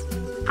cheese.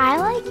 I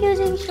like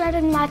using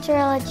shredded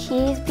mozzarella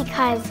cheese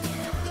because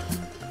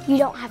you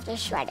don't have to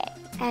shred it.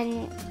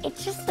 And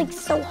it's just like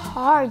so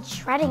hard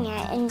shredding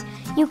it, and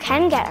you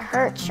can get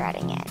hurt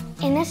shredding it.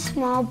 In a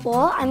small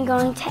bowl, I'm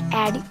going to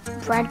add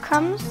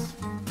breadcrumbs,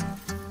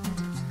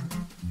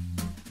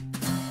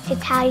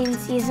 Italian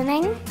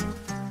seasoning,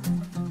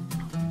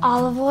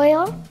 olive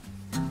oil,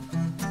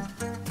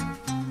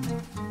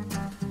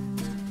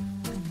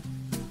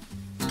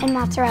 and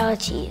mozzarella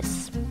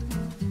cheese.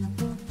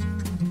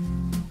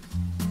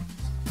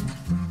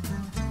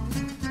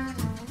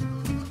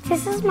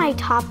 This is my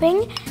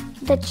topping.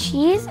 The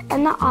cheese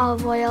and the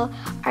olive oil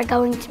are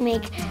going to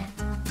make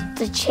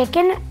the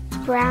chicken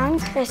brown,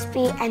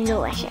 crispy, and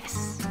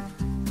delicious.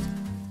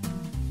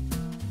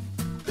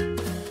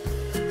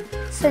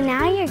 So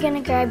now you're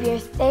gonna grab your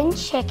thin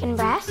chicken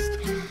breast,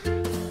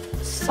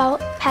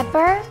 salt,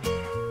 pepper,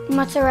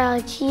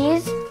 mozzarella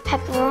cheese,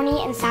 pepperoni,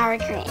 and sour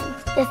cream.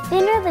 The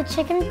thinner the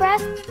chicken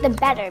breast, the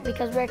better,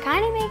 because we're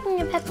kind of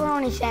making a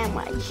pepperoni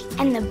sandwich.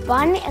 And the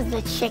bun is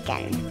the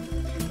chicken.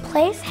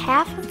 Place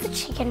half of the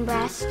chicken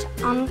breast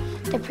on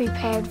the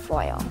prepared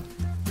foil.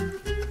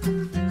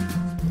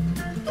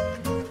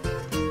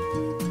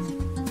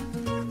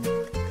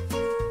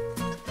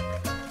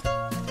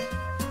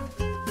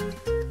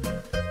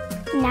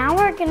 Now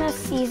we're gonna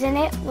season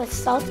it with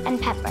salt and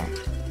pepper.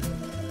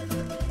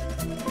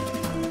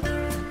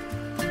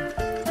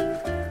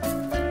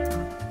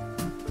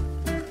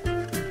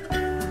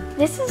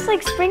 This is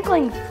like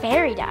sprinkling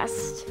fairy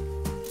dust.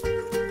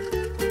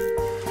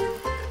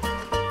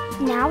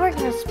 Now we're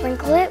gonna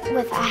sprinkle it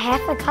with a half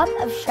a cup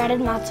of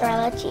shredded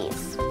mozzarella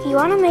cheese. You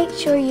wanna make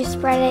sure you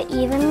spread it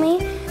evenly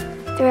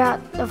throughout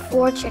the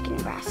 4 chicken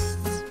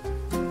breasts.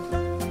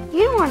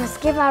 You don't wanna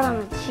skip out on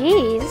the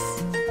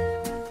cheese.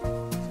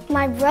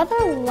 My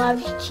brother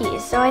loves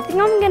cheese, so I think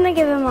I'm gonna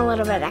give him a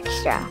little bit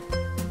extra.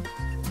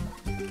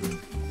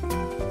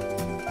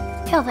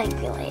 He'll thank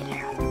me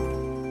later.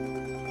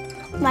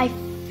 My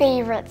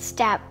favorite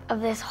step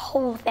of this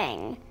whole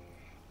thing,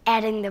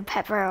 adding the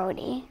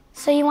pepperoni.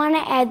 So you want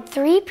to add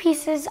 3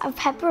 pieces of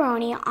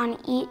pepperoni on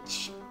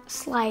each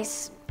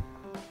slice,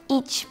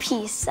 each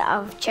piece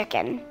of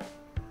chicken.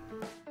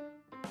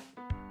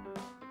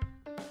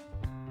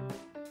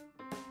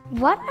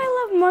 What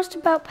I love most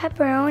about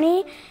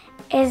pepperoni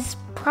is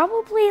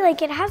probably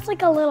like it has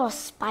like a little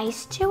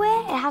spice to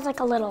it. It has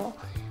like a little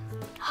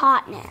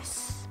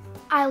hotness.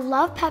 I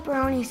love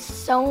pepperoni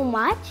so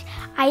much.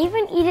 I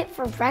even eat it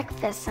for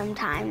breakfast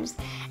sometimes.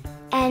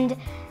 And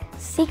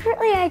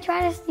secretly, I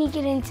try to sneak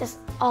it into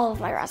all of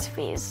my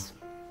recipes.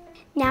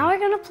 Now we're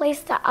gonna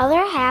place the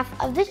other half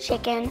of the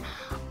chicken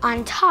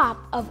on top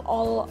of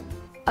all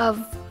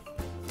of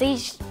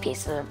these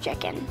pieces of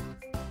chicken.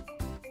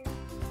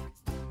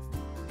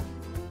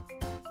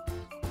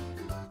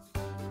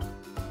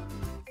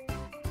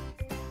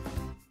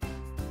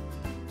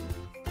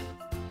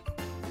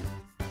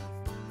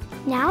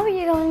 Now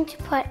we're going to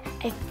put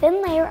a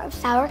thin layer of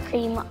sour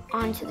cream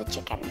onto the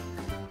chicken.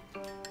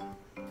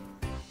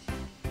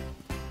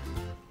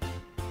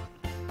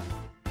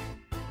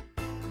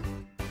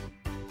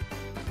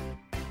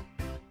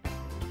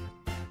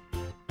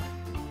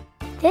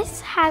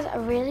 This has a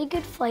really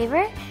good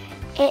flavor,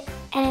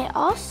 and it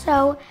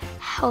also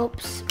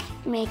helps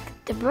make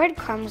the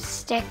breadcrumbs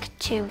stick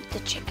to the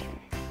chicken.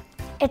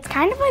 It's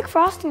kind of like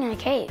frosting a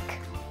cake.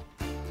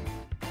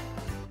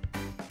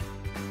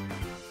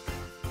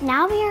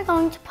 Now we are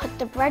going to put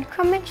the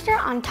breadcrumb mixture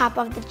on top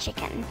of the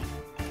chicken.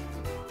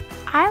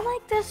 I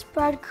like this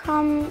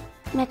breadcrumb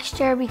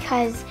mixture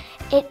because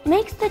it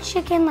makes the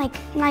chicken like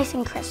nice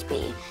and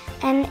crispy,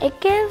 and it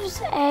gives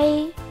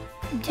a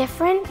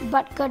different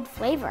but good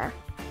flavor.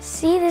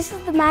 See, this is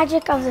the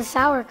magic of the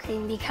sour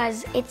cream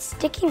because it's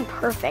sticking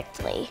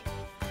perfectly.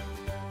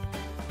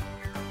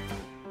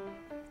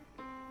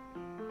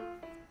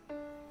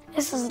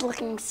 This is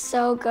looking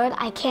so good,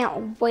 I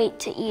can't wait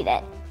to eat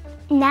it.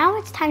 Now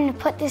it's time to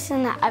put this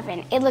in the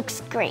oven. It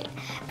looks great,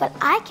 but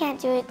I can't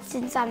do it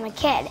since I'm a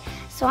kid,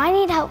 so I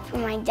need help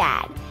from my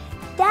dad.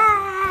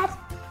 Dad!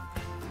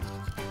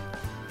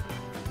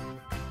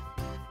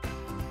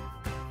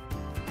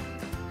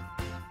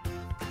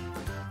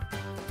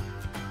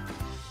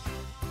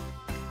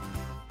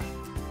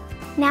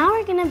 Now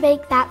we're gonna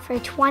bake that for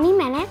 20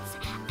 minutes,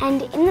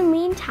 and in the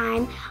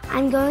meantime,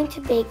 I'm going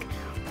to bake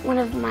one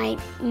of my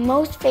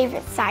most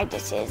favorite side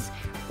dishes,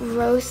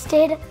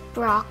 roasted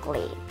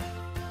broccoli.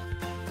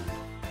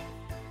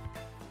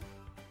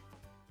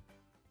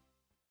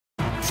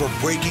 For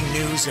breaking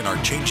news in our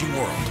changing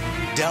world,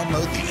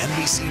 download the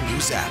NBC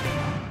News app.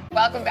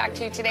 Welcome back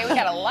to Today. We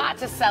got a lot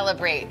to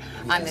celebrate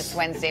on this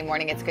Wednesday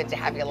morning. It's good to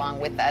have you along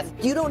with us.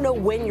 You don't know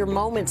when your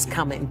moment's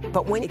coming,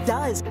 but when it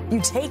does,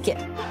 you take it.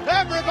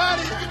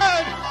 Everybody's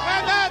good,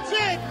 and that's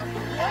it.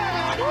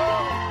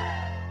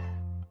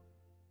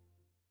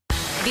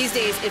 These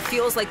days, it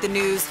feels like the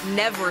news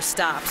never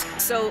stops.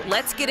 So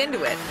let's get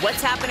into it.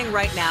 What's happening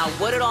right now,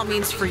 what it all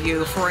means for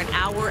you for an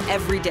hour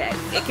every day.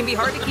 It can be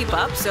hard to keep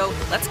up, so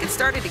let's get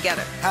started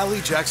together.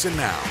 Hallie Jackson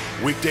Now,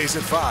 weekdays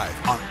at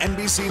 5 on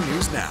NBC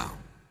News Now.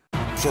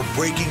 For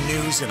breaking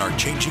news in our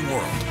changing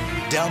world,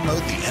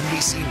 download the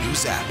NBC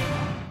News app.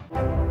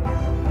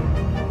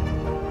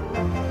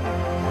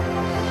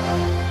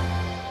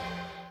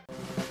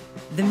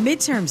 The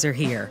midterms are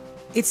here.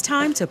 It's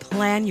time to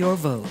plan your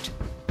vote.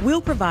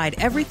 We'll provide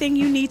everything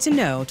you need to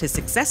know to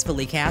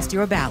successfully cast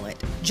your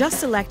ballot. Just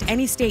select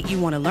any state you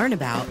want to learn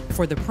about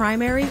for the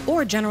primary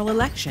or general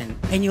election,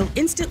 and you'll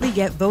instantly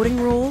get voting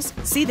rules,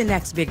 see the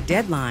next big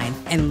deadline,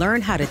 and learn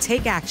how to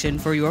take action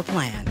for your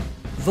plan.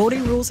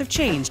 Voting rules have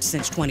changed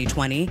since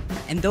 2020,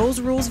 and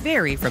those rules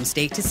vary from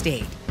state to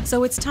state.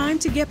 So it's time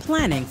to get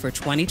planning for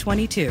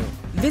 2022.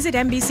 Visit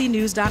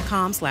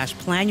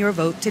NBCnews.com/plan your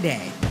vote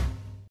today.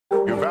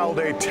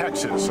 Uvalde,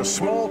 Texas, a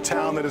small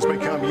town that has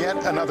become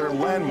yet another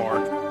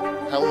landmark.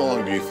 How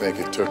long do you think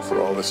it took for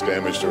all this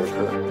damage to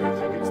occur?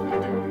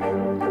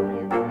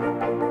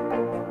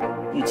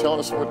 You tell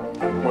us what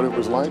it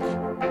was like?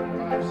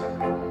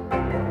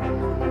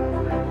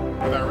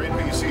 With our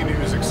NBC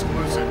News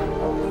exclusive.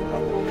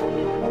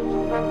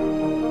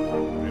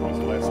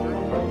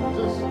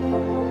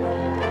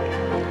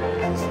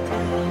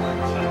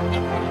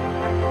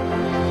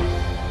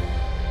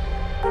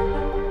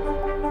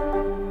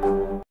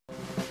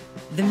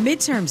 The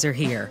midterms are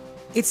here.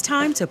 It's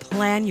time to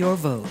plan your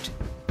vote.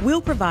 We'll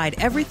provide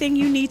everything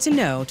you need to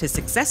know to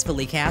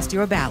successfully cast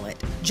your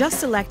ballot. Just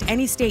select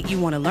any state you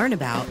want to learn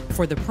about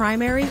for the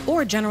primary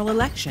or general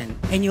election,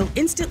 and you'll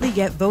instantly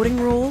get voting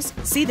rules,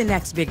 see the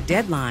next big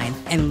deadline,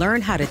 and learn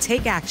how to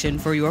take action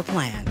for your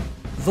plan.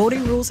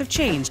 Voting rules have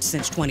changed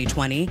since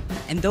 2020,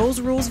 and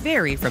those rules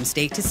vary from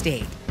state to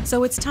state.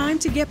 So it's time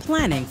to get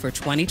planning for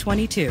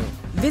 2022.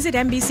 Visit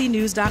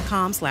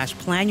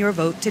NBCNews.com/plan your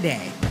vote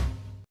today.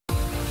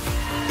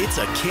 It's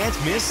a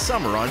can't-miss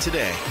summer on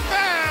Today.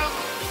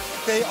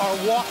 They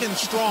are walking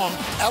strong,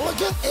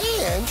 elegant,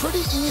 and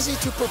pretty easy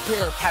to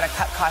prepare. How to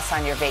cut costs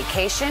on your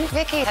vacation?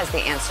 Vicki has the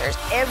answers.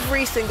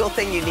 Every single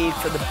thing you need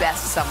for the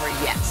best summer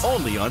yet.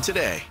 Only on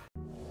Today.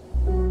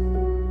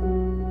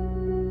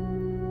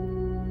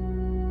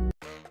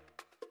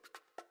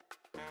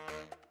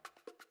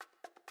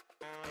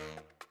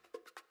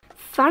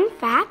 Fun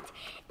fact,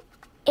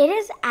 it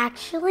is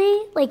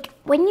actually like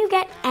when you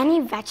get any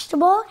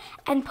vegetable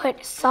and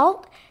put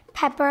salt,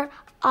 pepper,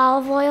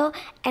 olive oil,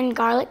 and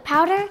garlic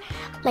powder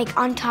like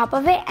on top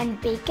of it and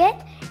bake it,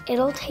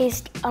 it'll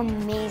taste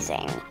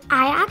amazing.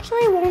 I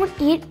actually won't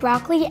eat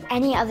broccoli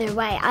any other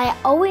way. I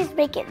always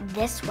make it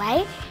this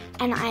way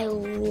and I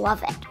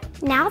love it.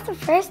 Now the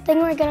first thing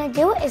we're gonna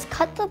do is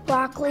cut the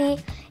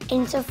broccoli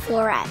into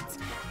florets,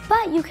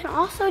 but you can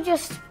also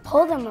just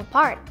pull them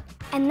apart.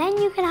 And then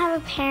you can have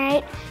a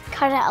parent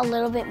cut it a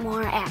little bit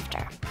more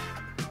after.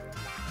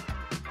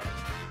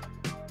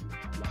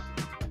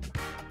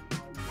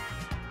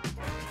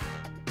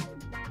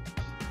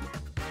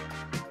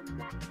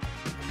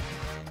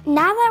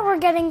 Now that we're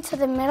getting to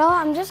the middle,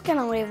 I'm just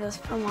gonna leave this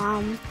for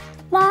Mom.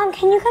 Mom,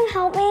 can you come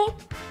help me?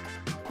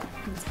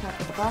 Let's cut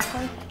the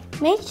broccoli.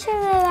 Make sure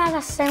they're at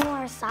a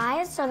similar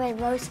size so they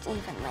roast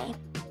evenly.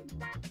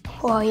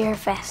 Well, you're a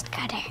fast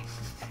cutter.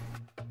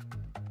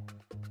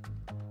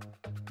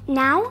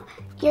 Now,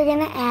 you're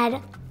gonna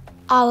add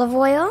olive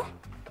oil,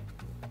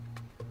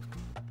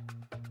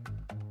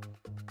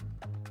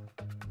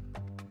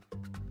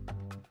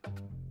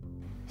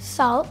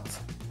 salt,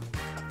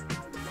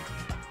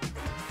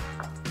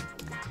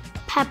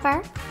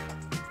 pepper,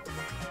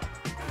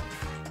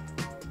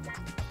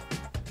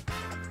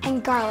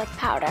 and garlic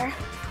powder.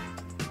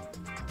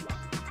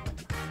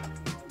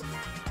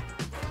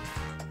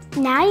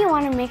 Now you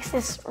want to mix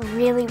this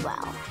really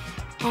well.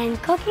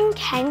 And cooking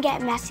can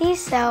get messy,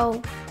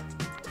 so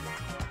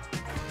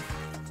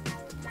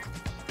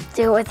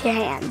do it with your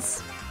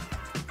hands.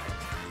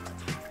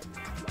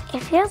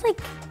 It feels like,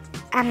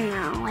 I don't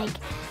know, like,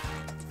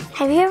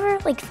 have you ever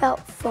like felt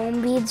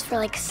foam beads for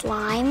like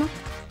slime?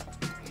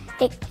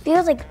 It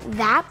feels like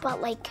that,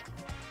 but like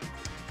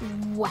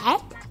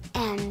wet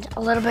and a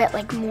little bit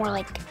like more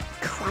like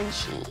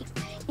crunchy.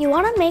 You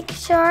want to make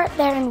sure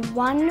they're in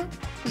one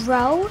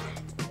row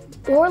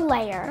or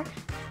layer,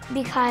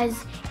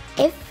 because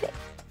if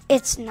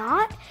it's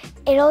not,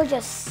 it'll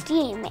just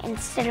steam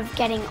instead of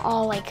getting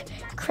all like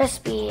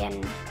crispy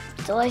and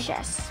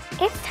delicious.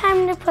 It's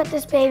time to put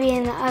this baby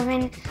in the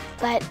oven,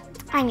 but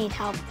I need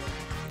help.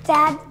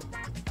 Dad?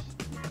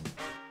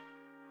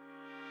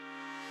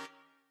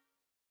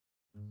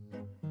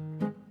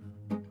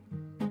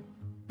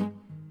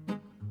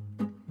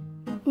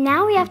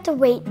 Now we have to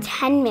wait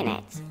 10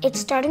 minutes. It's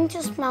starting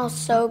to smell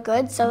so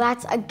good, so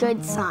that's a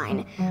good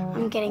sign.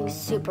 I'm getting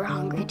super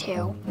hungry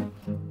too.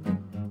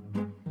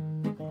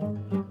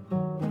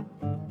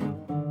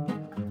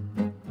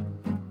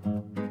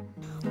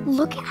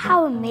 Look at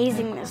how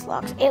amazing this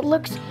looks. It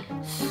looks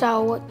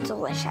so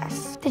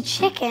delicious. The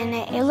chicken,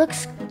 it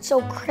looks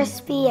so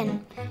crispy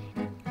and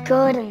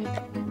good, and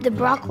the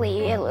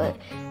broccoli,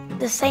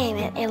 the same.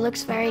 It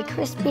looks very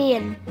crispy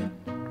and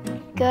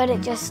good.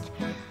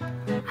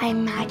 I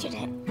imagine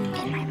it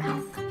in my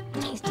mouth,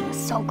 tasting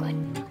so good.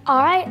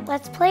 All right,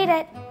 let's plate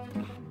it.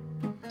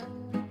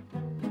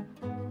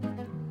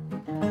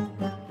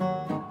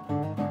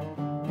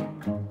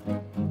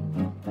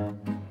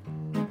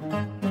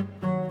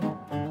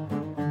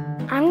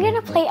 I'm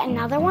gonna plate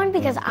another one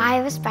because I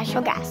have a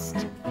special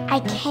guest.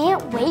 I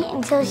can't wait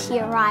until she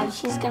arrives.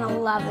 She's gonna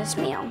love this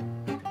meal.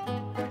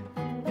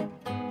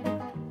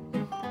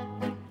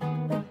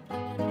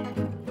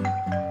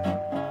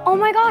 Oh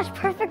my gosh,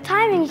 perfect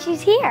timing,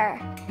 she's here.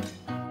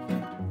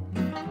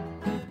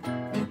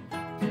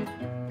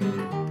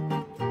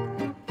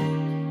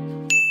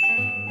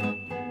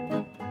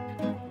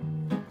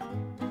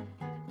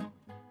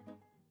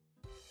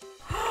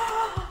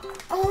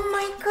 Oh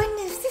my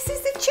goodness, this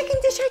is the chicken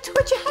dish I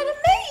taught you how to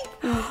make.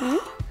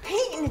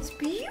 Peyton, it's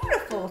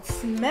beautiful. It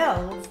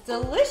smells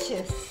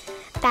delicious.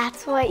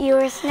 That's what you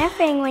were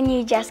sniffing when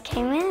you just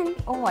came in.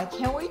 Oh, I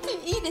can't wait to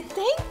eat it.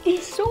 Thank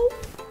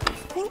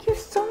you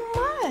so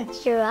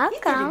much. You're welcome.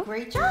 You did a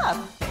great job.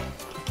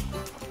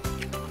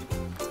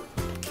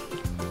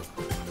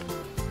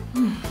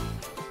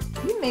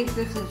 You make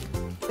this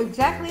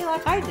exactly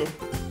like I did.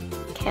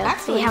 Okay,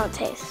 let's see how it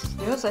tastes.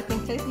 Yours, I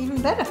think, tastes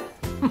even better.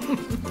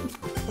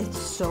 It's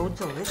so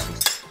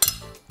delicious.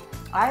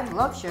 I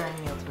love sharing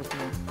meals with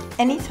you.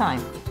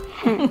 Anytime.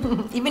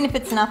 Even if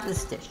it's not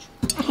this dish.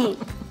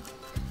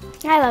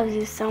 I love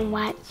you so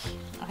much.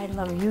 I I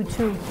love you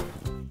too.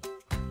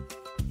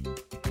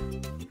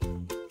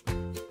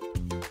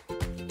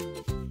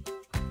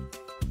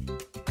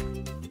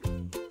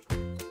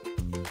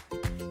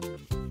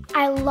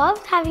 I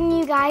loved having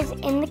you guys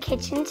in the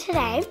kitchen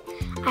today.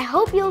 I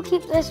hope you'll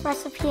keep this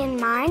recipe in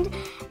mind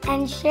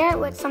and share it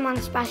with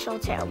someone special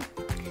too.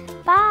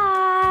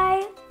 Bye!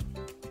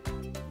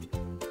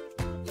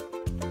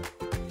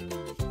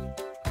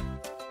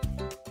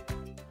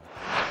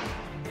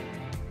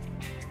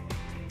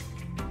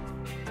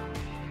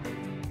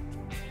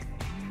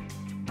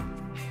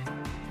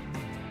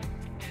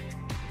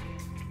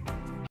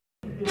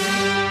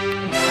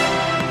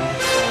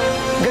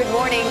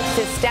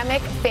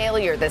 Systemic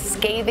failure, the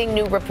scathing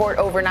new report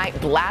overnight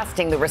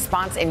blasting the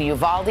response in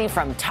Uvalde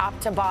from top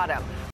to bottom.